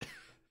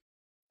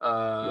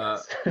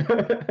 Yes. I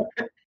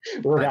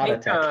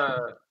think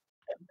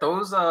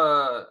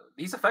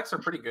these effects are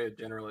pretty good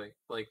generally.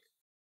 Like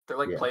they're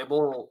like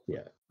playable.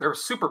 Yeah. They're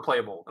super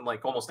playable in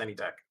like almost any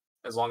deck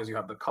as long as you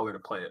have the color to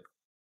play it.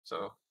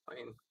 So I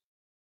mean,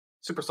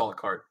 super solid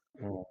card.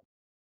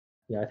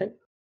 Yeah, I think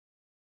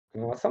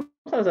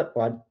sometimes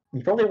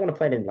you probably want to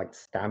play it in like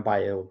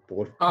standby or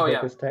board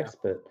focus text,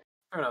 but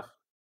fair enough.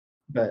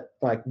 But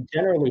like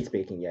generally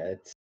speaking, yeah,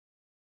 it's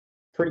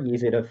pretty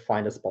easy to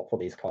find a spot for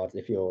these cards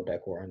if your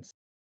deck warrants.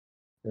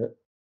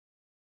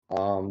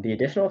 The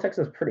additional text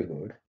is pretty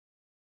good.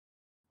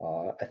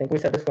 I think we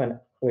said this when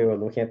we were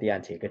looking at the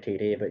Antigua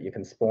TD, but you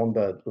can spawn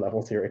the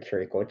level 0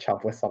 Kiriko,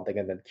 chump with something,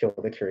 and then kill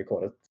the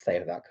Kiriko to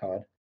save that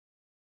card.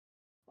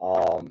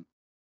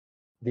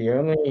 The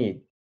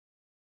only,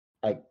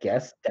 I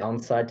guess,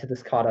 downside to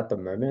this card at the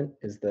moment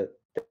is that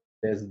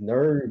there's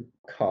no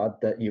card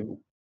that you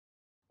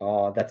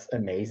that's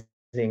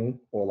amazing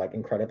or like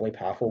incredibly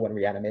powerful when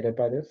reanimated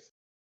by this,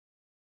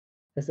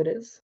 as it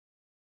is.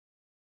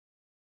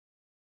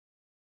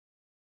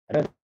 I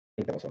don't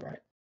think that was all right.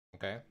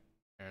 Okay,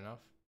 fair enough.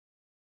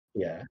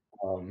 Yeah.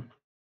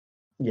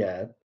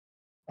 Yeah.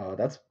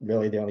 That's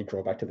really the only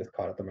drawback to this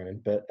card at the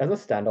moment. But as a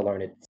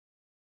standalone,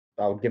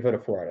 I would give it a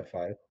 4 out of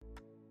 5.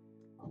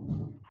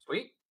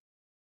 Sweet.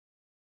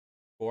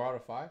 4 out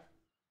of 5.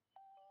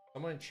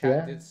 Someone in chat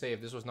Yeah. did say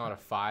if this was not a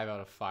 5 out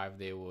of 5,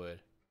 they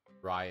would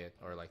riot,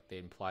 or like they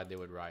implied they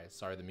would riot.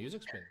 Sorry, the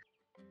music's been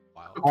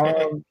wild.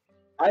 Okay.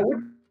 I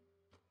would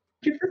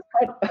give this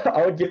card.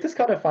 I would give this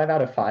card a 5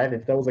 out of 5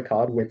 if there was a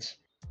card which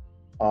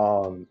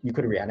you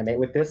could reanimate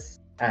with this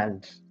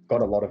and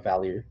got a lot of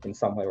value in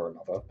some way or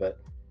another. But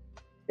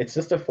it's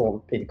just a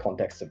 4 in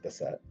context of the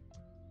set.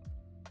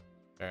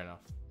 Fair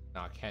enough.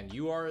 Now, Ken,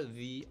 you are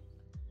the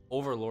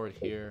overlord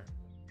here.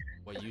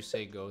 What you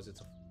say goes.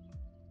 It's a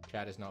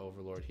chat is not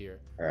overlord here.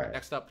 All right.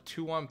 Next up,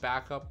 2-1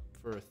 backup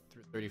for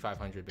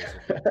 3,500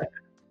 basically.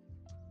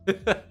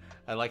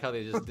 I like how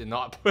they just did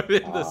not put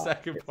in the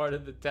second part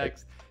of the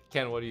text.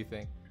 Ken, what do you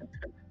think?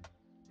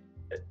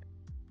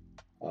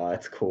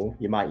 It's cool.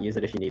 You might use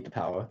it if you need the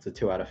power. It's a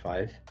 2 out of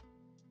 5.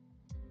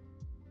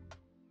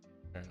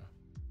 Fair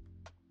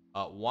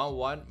enough.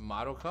 1-1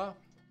 Madoka.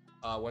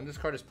 When this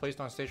card is placed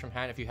on stage from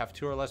hand, if you have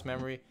 2 or less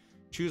memory,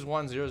 choose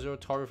 1/0/0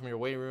 Toru from your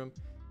waiting room,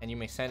 and you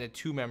may send it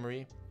to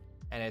memory,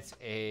 and it's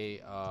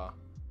a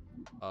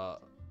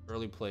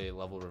early play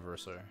level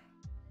reverser,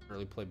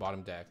 early play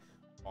bottom deck.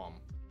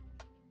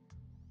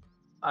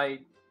 I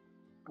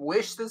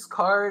wish this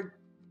card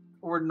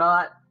were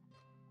not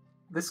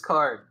this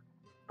card,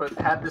 but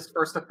had this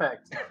first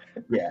effect.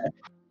 Yeah.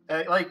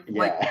 Like,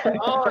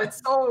 oh,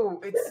 it's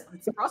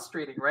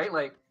frustrating, right?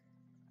 Like,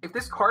 if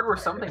this card were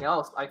something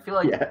else, I feel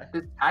like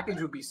this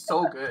package would be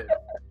so good.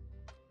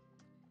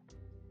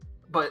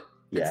 But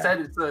instead,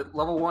 it's a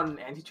level 1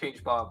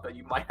 anti-change bomb that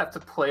you might have to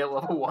play at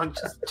level 1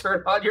 just to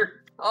turn on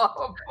your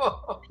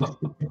combo.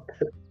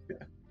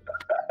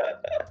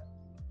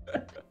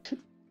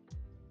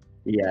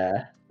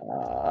 Yeah.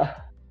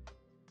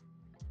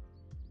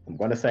 I'm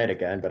gonna say it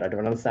again, but I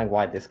don't understand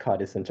why this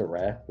card isn't a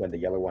rare when the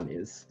yellow one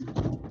is.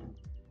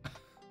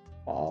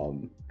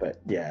 But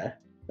yeah,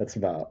 that's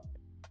about.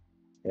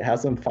 It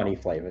has some funny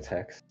flavor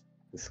text.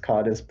 This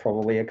card is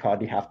probably a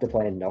card you have to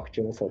play in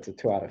Nocturne, so it's a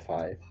 2 out of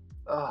 5.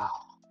 Oh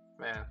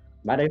man.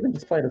 Might even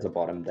just play it as a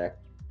bottom deck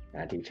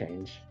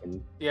anti-change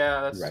in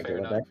that's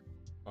regular fair deck.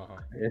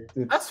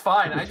 That's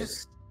fine. I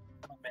just,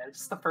 man, it's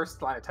just the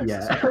first line of text. Yeah.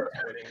 Is so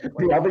frustrating.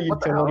 The other what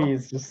the hell? utility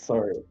is just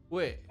so.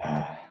 Wait,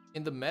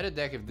 in the meta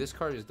deck, if this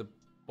card is the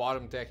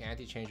bottom deck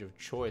anti-change of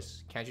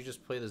choice, can't you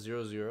just play the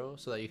 0/0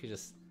 so that you can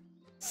just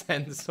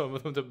send some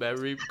of them to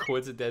memory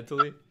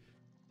coincidentally?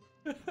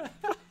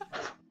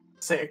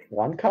 Sick.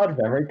 One card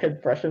memory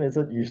compression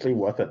isn't usually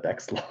worth a deck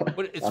slot.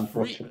 But it's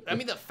free. I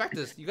mean, the effect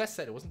is, you guys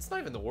said it wasn't. It's not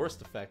even the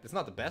worst effect. It's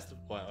not the best.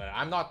 Well,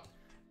 I'm not.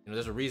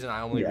 There's a reason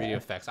I only read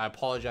effects. I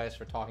apologize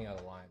for talking out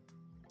of line.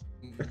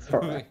 It's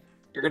alright.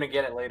 You're gonna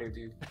get it later,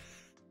 dude.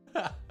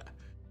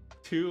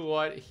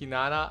 2-1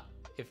 Hinata.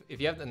 If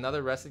you have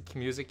another rested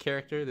music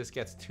character, this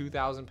gets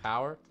 2,000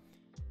 power.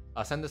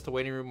 Send this to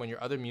waiting room. When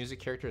your other music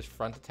character is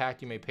front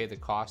attack, you may pay the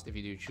cost. If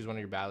you do choose one of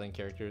your battling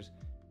characters,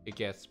 it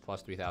gets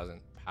plus 3,000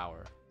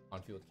 power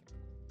on field.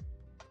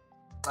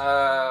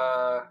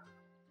 I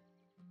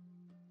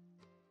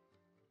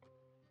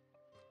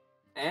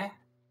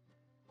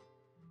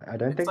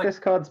don't think this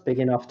card's big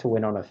enough to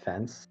win on a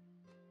fence.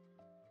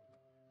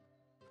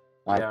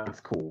 It's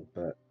cool,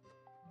 but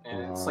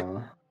it's like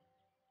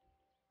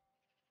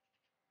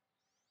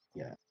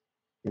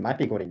it might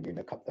be good in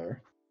Unit Cup though,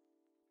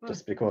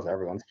 just because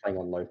everyone's playing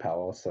on low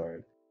power.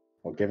 So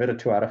I'll give it a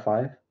 2 out of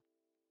 5.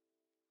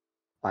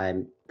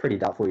 I'm pretty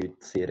doubtful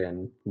you'd see it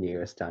in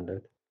Neo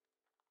Standard.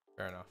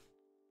 Fair enough.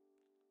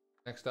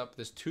 Next up,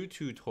 this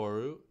 2-2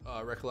 Toru.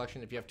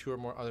 Recollection, if you have 2 or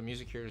more other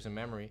music characters in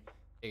memory,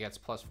 it gets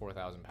plus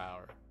 4,000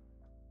 power.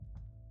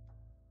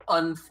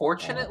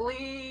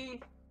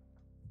 Unfortunately,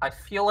 I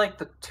feel like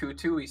the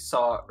 2-2 we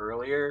saw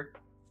earlier,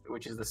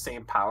 which is the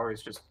same power,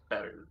 is just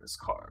better than this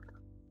card.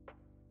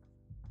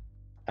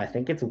 I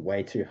think it's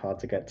way too hard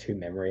to get 2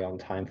 memory on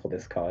time for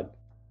this card.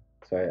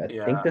 So I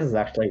think this is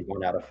actually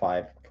 1 out of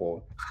 5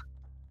 for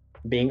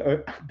being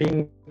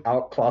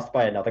outclassed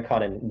by another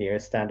card in Neo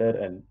Standard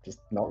and just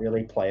not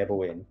really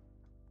playable in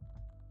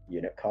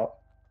Unit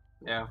Cup.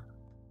 Yeah.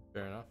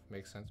 Fair enough.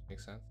 Makes sense.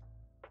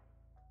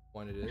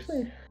 One it is.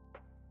 Actually,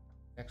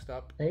 next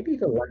up. Maybe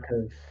the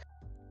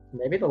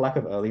lack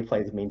of early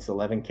plays means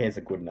 11k is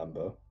a good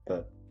number,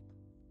 but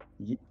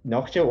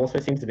Nocturne also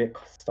seems a bit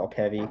stock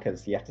heavy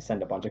because you have to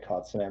send a bunch of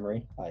cards to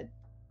memory. I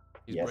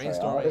He's Yeah,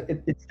 sorry,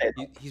 brainstorming. it's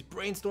He's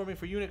brainstorming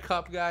for Unit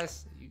Cup,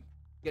 guys.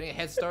 Getting a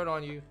head start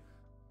on you.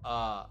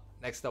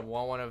 Next up,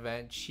 1-1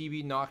 event.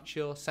 Chibi Knock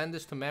Chill. Send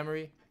this to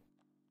memory.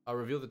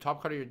 Reveal the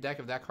top card of your deck.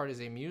 If that card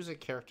is a music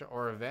character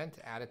or event,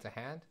 add it to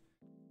hand.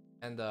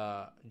 And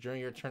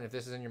during your turn, if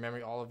this is in your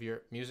memory, all of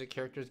your music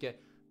characters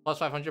get plus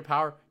 500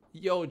 power.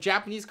 Yo,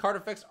 Japanese card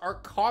effects are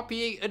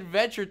copying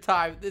Adventure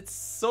Time. It's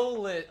so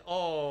lit.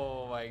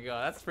 Oh my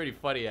god, that's pretty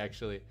funny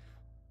actually.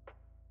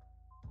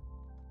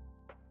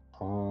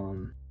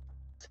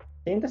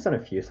 Seen this in a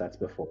few sets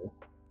before.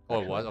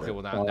 Oh, it was? Okay,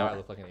 well now I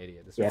look like an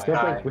idiot. This Yeah, is it feels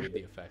why I like read the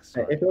effects.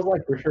 it feels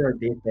like Bushiroad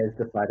these days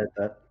decided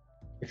that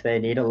if they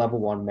need a level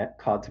 1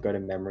 card to go to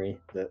memory,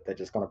 that they're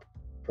just gonna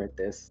print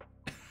this.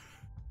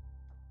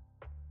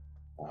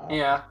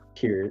 Yeah.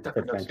 Q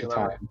Adventure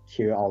Time,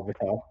 Q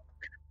Arbiter.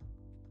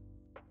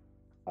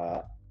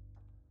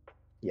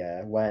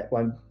 Yeah,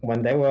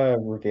 when they were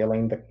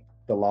revealing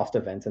the last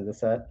event in the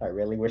set, I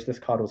really wish this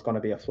card was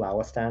gonna be a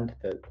flower stand,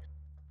 but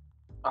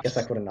I guess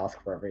I couldn't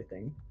ask for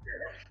everything.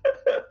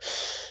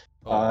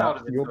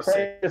 You'll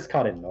play this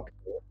card in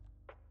Nocturne.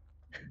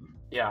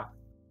 Yeah.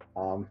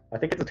 I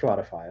think it's a 2 out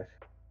of 5.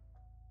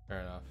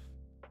 Fair enough.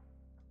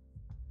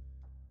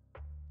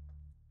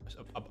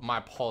 My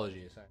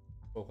apologies. I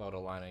spoke out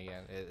of line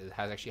again. It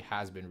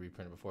has been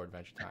reprinted before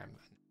Adventure Time.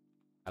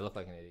 I look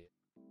like an idiot.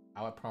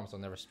 I promise I'll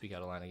never speak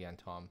out of line again,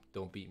 Tom.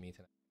 Don't beat me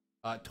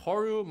tonight.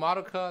 Toru,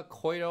 Madoka,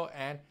 Koido,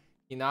 and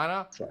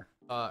Hinata.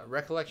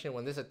 Recollection,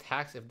 when this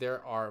attacks, if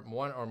there are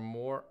 1 or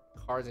more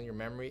cards in your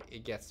memory,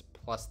 it gets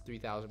plus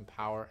 3,000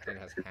 power and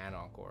it has hand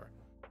encore.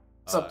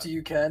 It's up to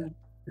you, Ken.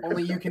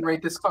 Only you can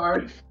rate this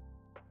card.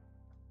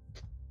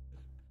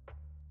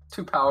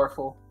 Too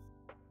powerful.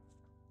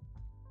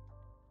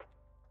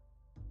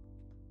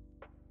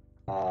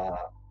 I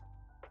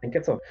think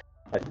it's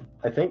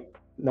I think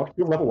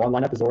Nocturne level 1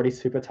 lineup is already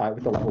super tight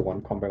with the level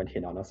 1 combo and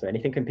Hinata, so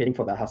anything competing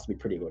for that has to be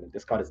pretty good, and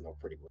this card is not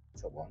pretty good.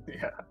 It's a 1.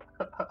 Yeah.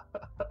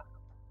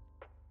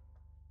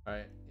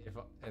 Alright,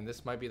 and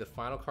this might be the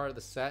final card of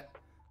the set.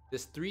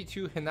 This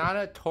 3-2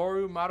 Hinata,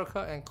 Toru,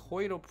 Madoka, and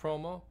Koido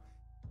promo.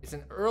 It's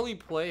an early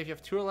play if you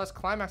have 2 or less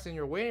climax in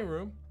your waiting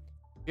room.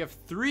 If you have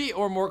 3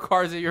 or more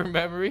cards in your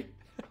memory,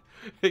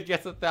 it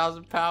gets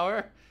 1,000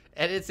 power,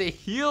 and it's a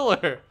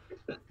healer.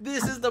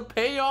 This is the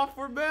payoff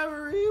for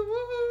memory.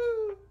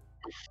 Woo!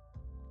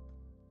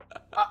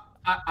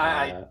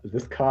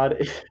 This card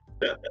is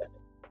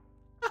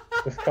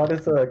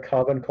a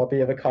carbon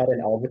copy of a card in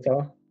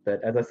Arbiter,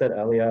 but as I said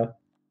earlier,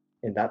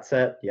 in that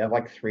set, you have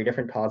like 3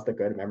 different cards that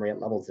go to memory at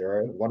level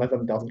 0. One of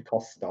them doesn't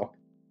cost stock.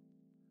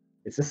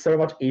 It's just so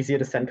much easier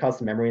to send cards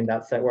to memory in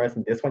that set, whereas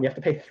in this one, you have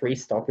to pay 3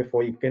 stock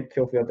before you can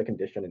fulfill the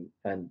condition.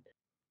 And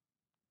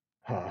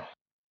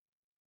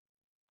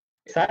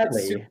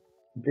sadly,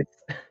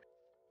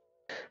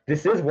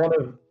 this is one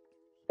of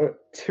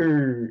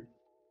 2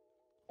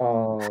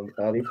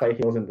 early play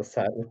heals in the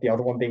set, with the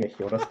other one being a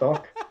healer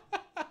stock.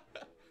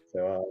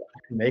 So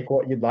make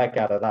what you'd like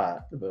out of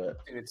that.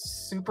 But dude, it's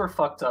super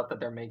fucked up that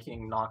they're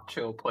making Knock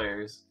Chill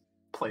players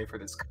play for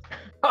this.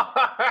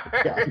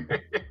 I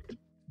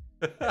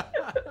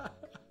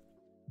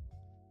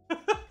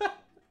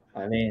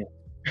mean,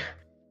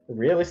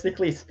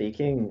 realistically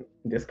speaking,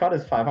 this card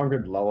is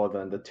 500 lower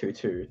than the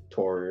 2-2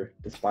 Toru,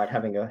 despite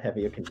having a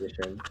heavier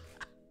condition.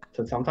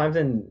 So sometimes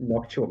in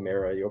Nocturne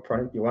Mirror, your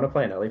opponent, you want to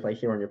play an early play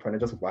hero, and your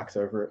opponent just whacks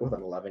over it with an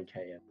 11k,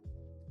 and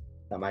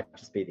that might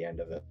just be the end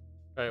of it.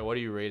 All right, what do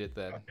you rate it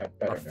then?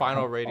 Our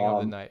final rating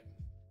of the night.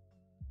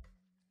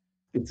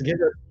 Let's give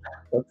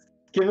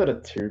it a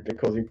 2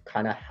 because you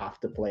kind of have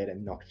to play it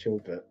in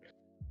Nocturne, but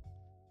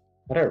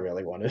I don't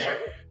really want it.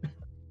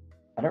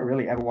 I don't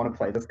really ever want to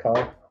play this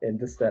card in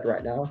this set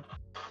right now.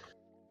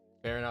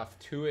 Fair enough.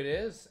 2 it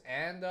is,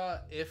 and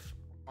if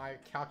my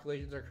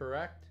calculations are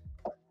correct,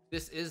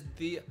 this is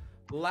the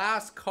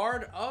last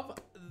card of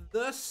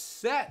the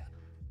set.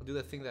 I'll do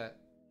the thing that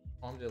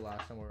Tom did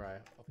last time where okay,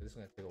 this is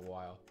gonna take a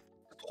while.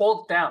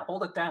 Hold it down.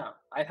 Hold it down.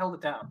 I held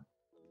it down.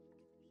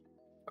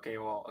 Okay,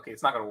 well, okay,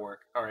 it's not gonna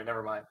work. All right,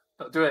 never mind.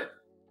 Don't do it.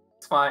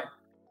 It's fine.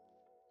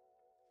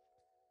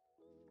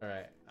 All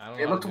right. I don't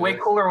know. It looked way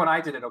cooler when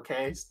I did it.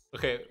 Okay.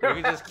 Okay,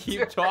 we can just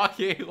keep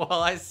talking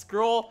while I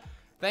scroll.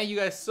 Thank you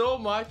guys so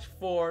much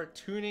for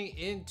tuning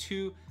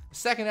into the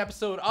second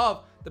episode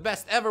of the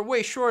Best Ever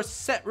Weiss Schwarz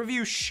Set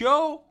Review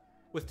Show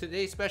with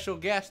today's special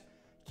guest,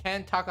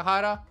 Ken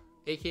Takahata,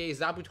 aka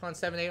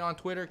Zabuton78 on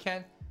Twitter.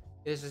 Ken,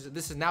 this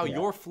is now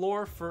your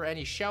floor for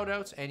any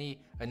shoutouts, any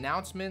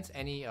announcements,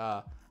 any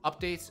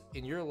updates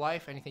in your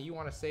life, anything you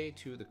want to say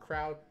to the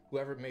crowd,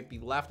 whoever may be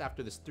left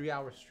after this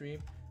 3-hour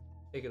stream.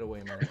 Take it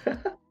away, man.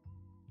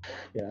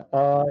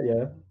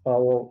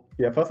 Well,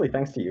 firstly,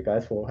 thanks to you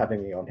guys for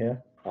having me on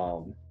here.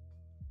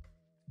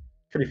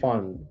 Pretty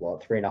fun,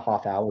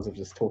 3.5 hours of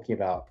just talking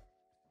about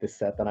this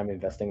set that I'm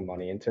investing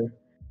money into.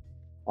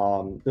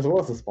 There's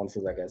lots of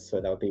sponsors, I guess. So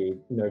there'll be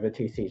Nova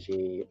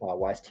TCG,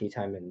 Weiss Tea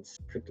Time, and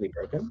Strictly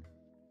Broken.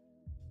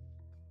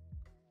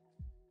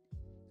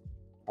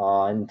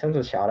 In terms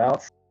of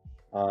shoutouts,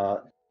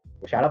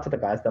 shout out to the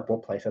guys that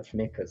bought playsets for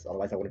me, because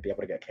otherwise I wouldn't be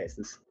able to get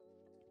cases.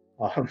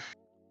 Um,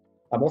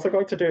 I'm also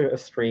going to do a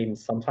stream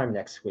sometime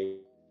next week,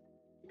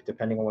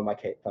 depending on when my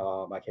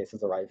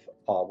cases arrive.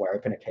 Where I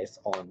open a case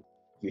on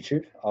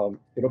YouTube.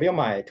 It'll be on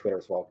my Twitter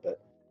as well,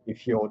 but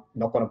if you're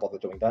not going to bother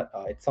doing that,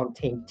 it's on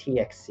Team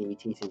TXC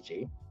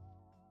TCG.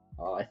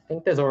 I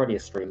think there's already a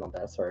stream on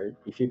there, so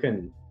if you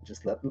can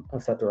just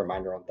set the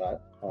reminder on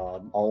that,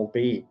 I'll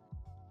be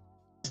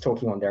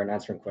talking on there and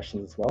answering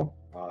questions as well.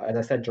 As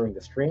I said during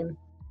the stream,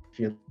 if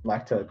you'd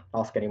like to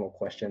ask any more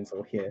questions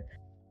or hear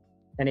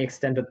any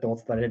extended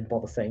thoughts that I didn't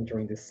bother saying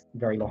during this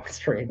very long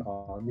stream,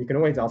 you can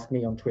always ask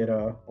me on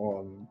Twitter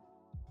or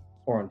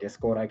on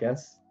Discord, I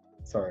guess.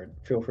 So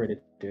feel free to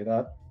do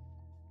that.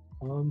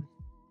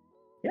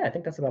 Yeah, I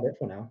think that's about it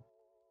for now.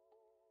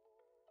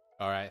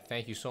 All right,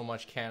 thank you so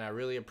much, Ken. I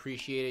really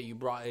appreciate it. You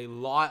brought a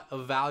lot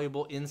of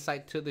valuable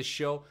insight to the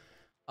show.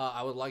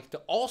 I would like to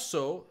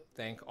also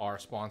thank our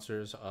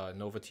sponsors,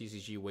 Nova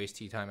TCG, Waste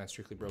Tea Time, and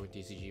Strictly Broken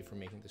TCG for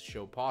making this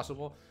show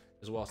possible,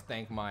 as well as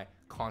thank my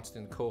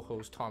constant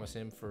co-host, Thomas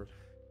Im, for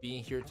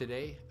being here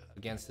today,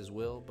 against his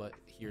will, but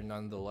here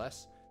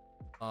nonetheless.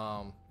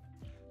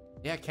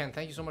 Yeah, Ken,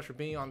 thank you so much for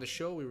being on the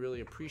show. We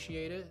really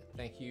appreciate it.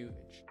 Thank you,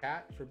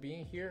 chat, for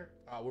being here.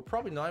 We're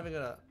probably not even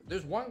gonna...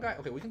 There's one guy...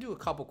 Okay, we can do a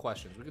couple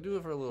questions. We can do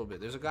it for a little bit.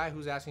 There's a guy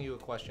who's asking you a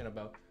question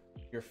about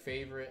your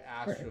favorite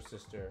Astro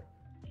Sister,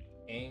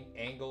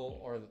 Angle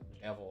or the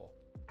Devil.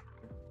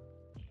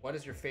 What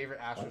is your favorite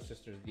Astro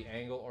Sisters, the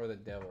Angle or the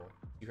Devil?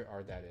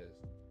 Or that is.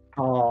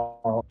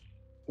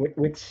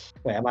 Which...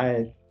 Wait, am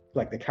I...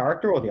 Like the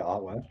character or the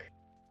artwork?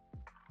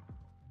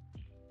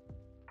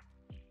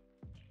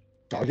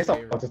 I guess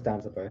I'll just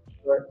answer both.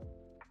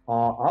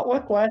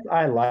 Artwork-wise,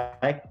 I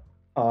like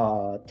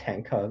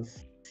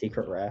Tenka's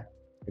Secret Rare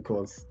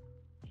because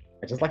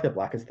I just like the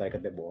black aesthetic a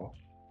bit more,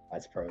 I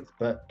suppose.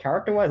 But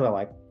character-wise, I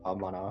like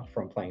Amana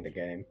from playing the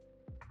game.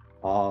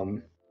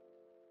 So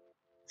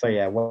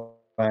yeah,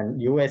 when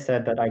you always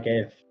said that I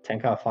gave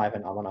Tenka 5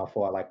 and Amana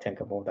 4, I like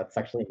Tenka more, that's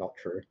actually not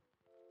true.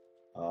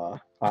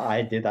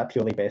 I did that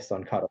purely based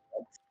on card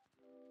effects.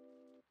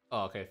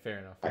 Oh, okay, fair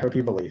enough. I hope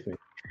you believe me.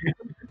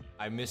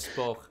 I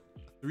misspoke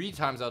 3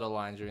 times out of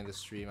line during the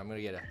stream. I'm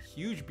gonna get a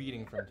huge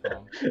beating from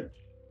Tom.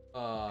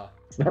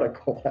 It's not a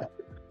collab.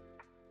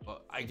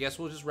 Well, I guess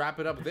we'll just wrap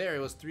it up there. It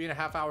was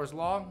 3.5 hours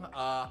long.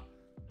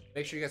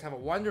 Make sure you guys have a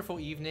wonderful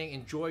evening.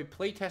 Enjoy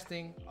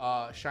playtesting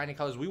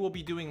ShinyColors. We will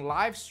be doing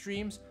live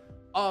streams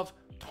of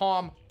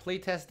Tom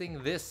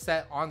playtesting this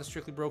set on the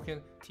Strictly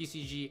Broken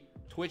TCG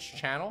Twitch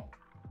channel.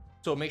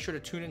 So make sure to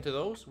tune into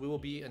those. We will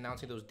be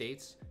announcing those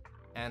dates,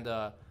 and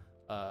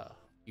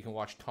you can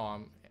watch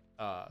Tom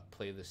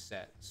play this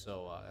set.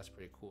 So that's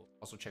pretty cool.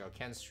 Also check out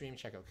Ken's stream,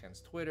 check out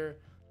Ken's Twitter,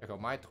 check out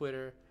my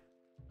Twitter,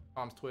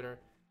 Tom's Twitter.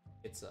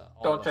 It's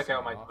all don't check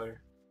out my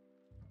Twitter.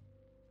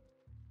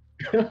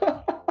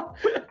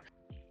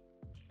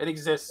 It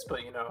exists,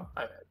 but you know,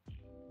 I'm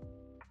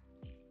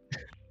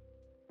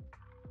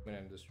gonna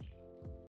end this.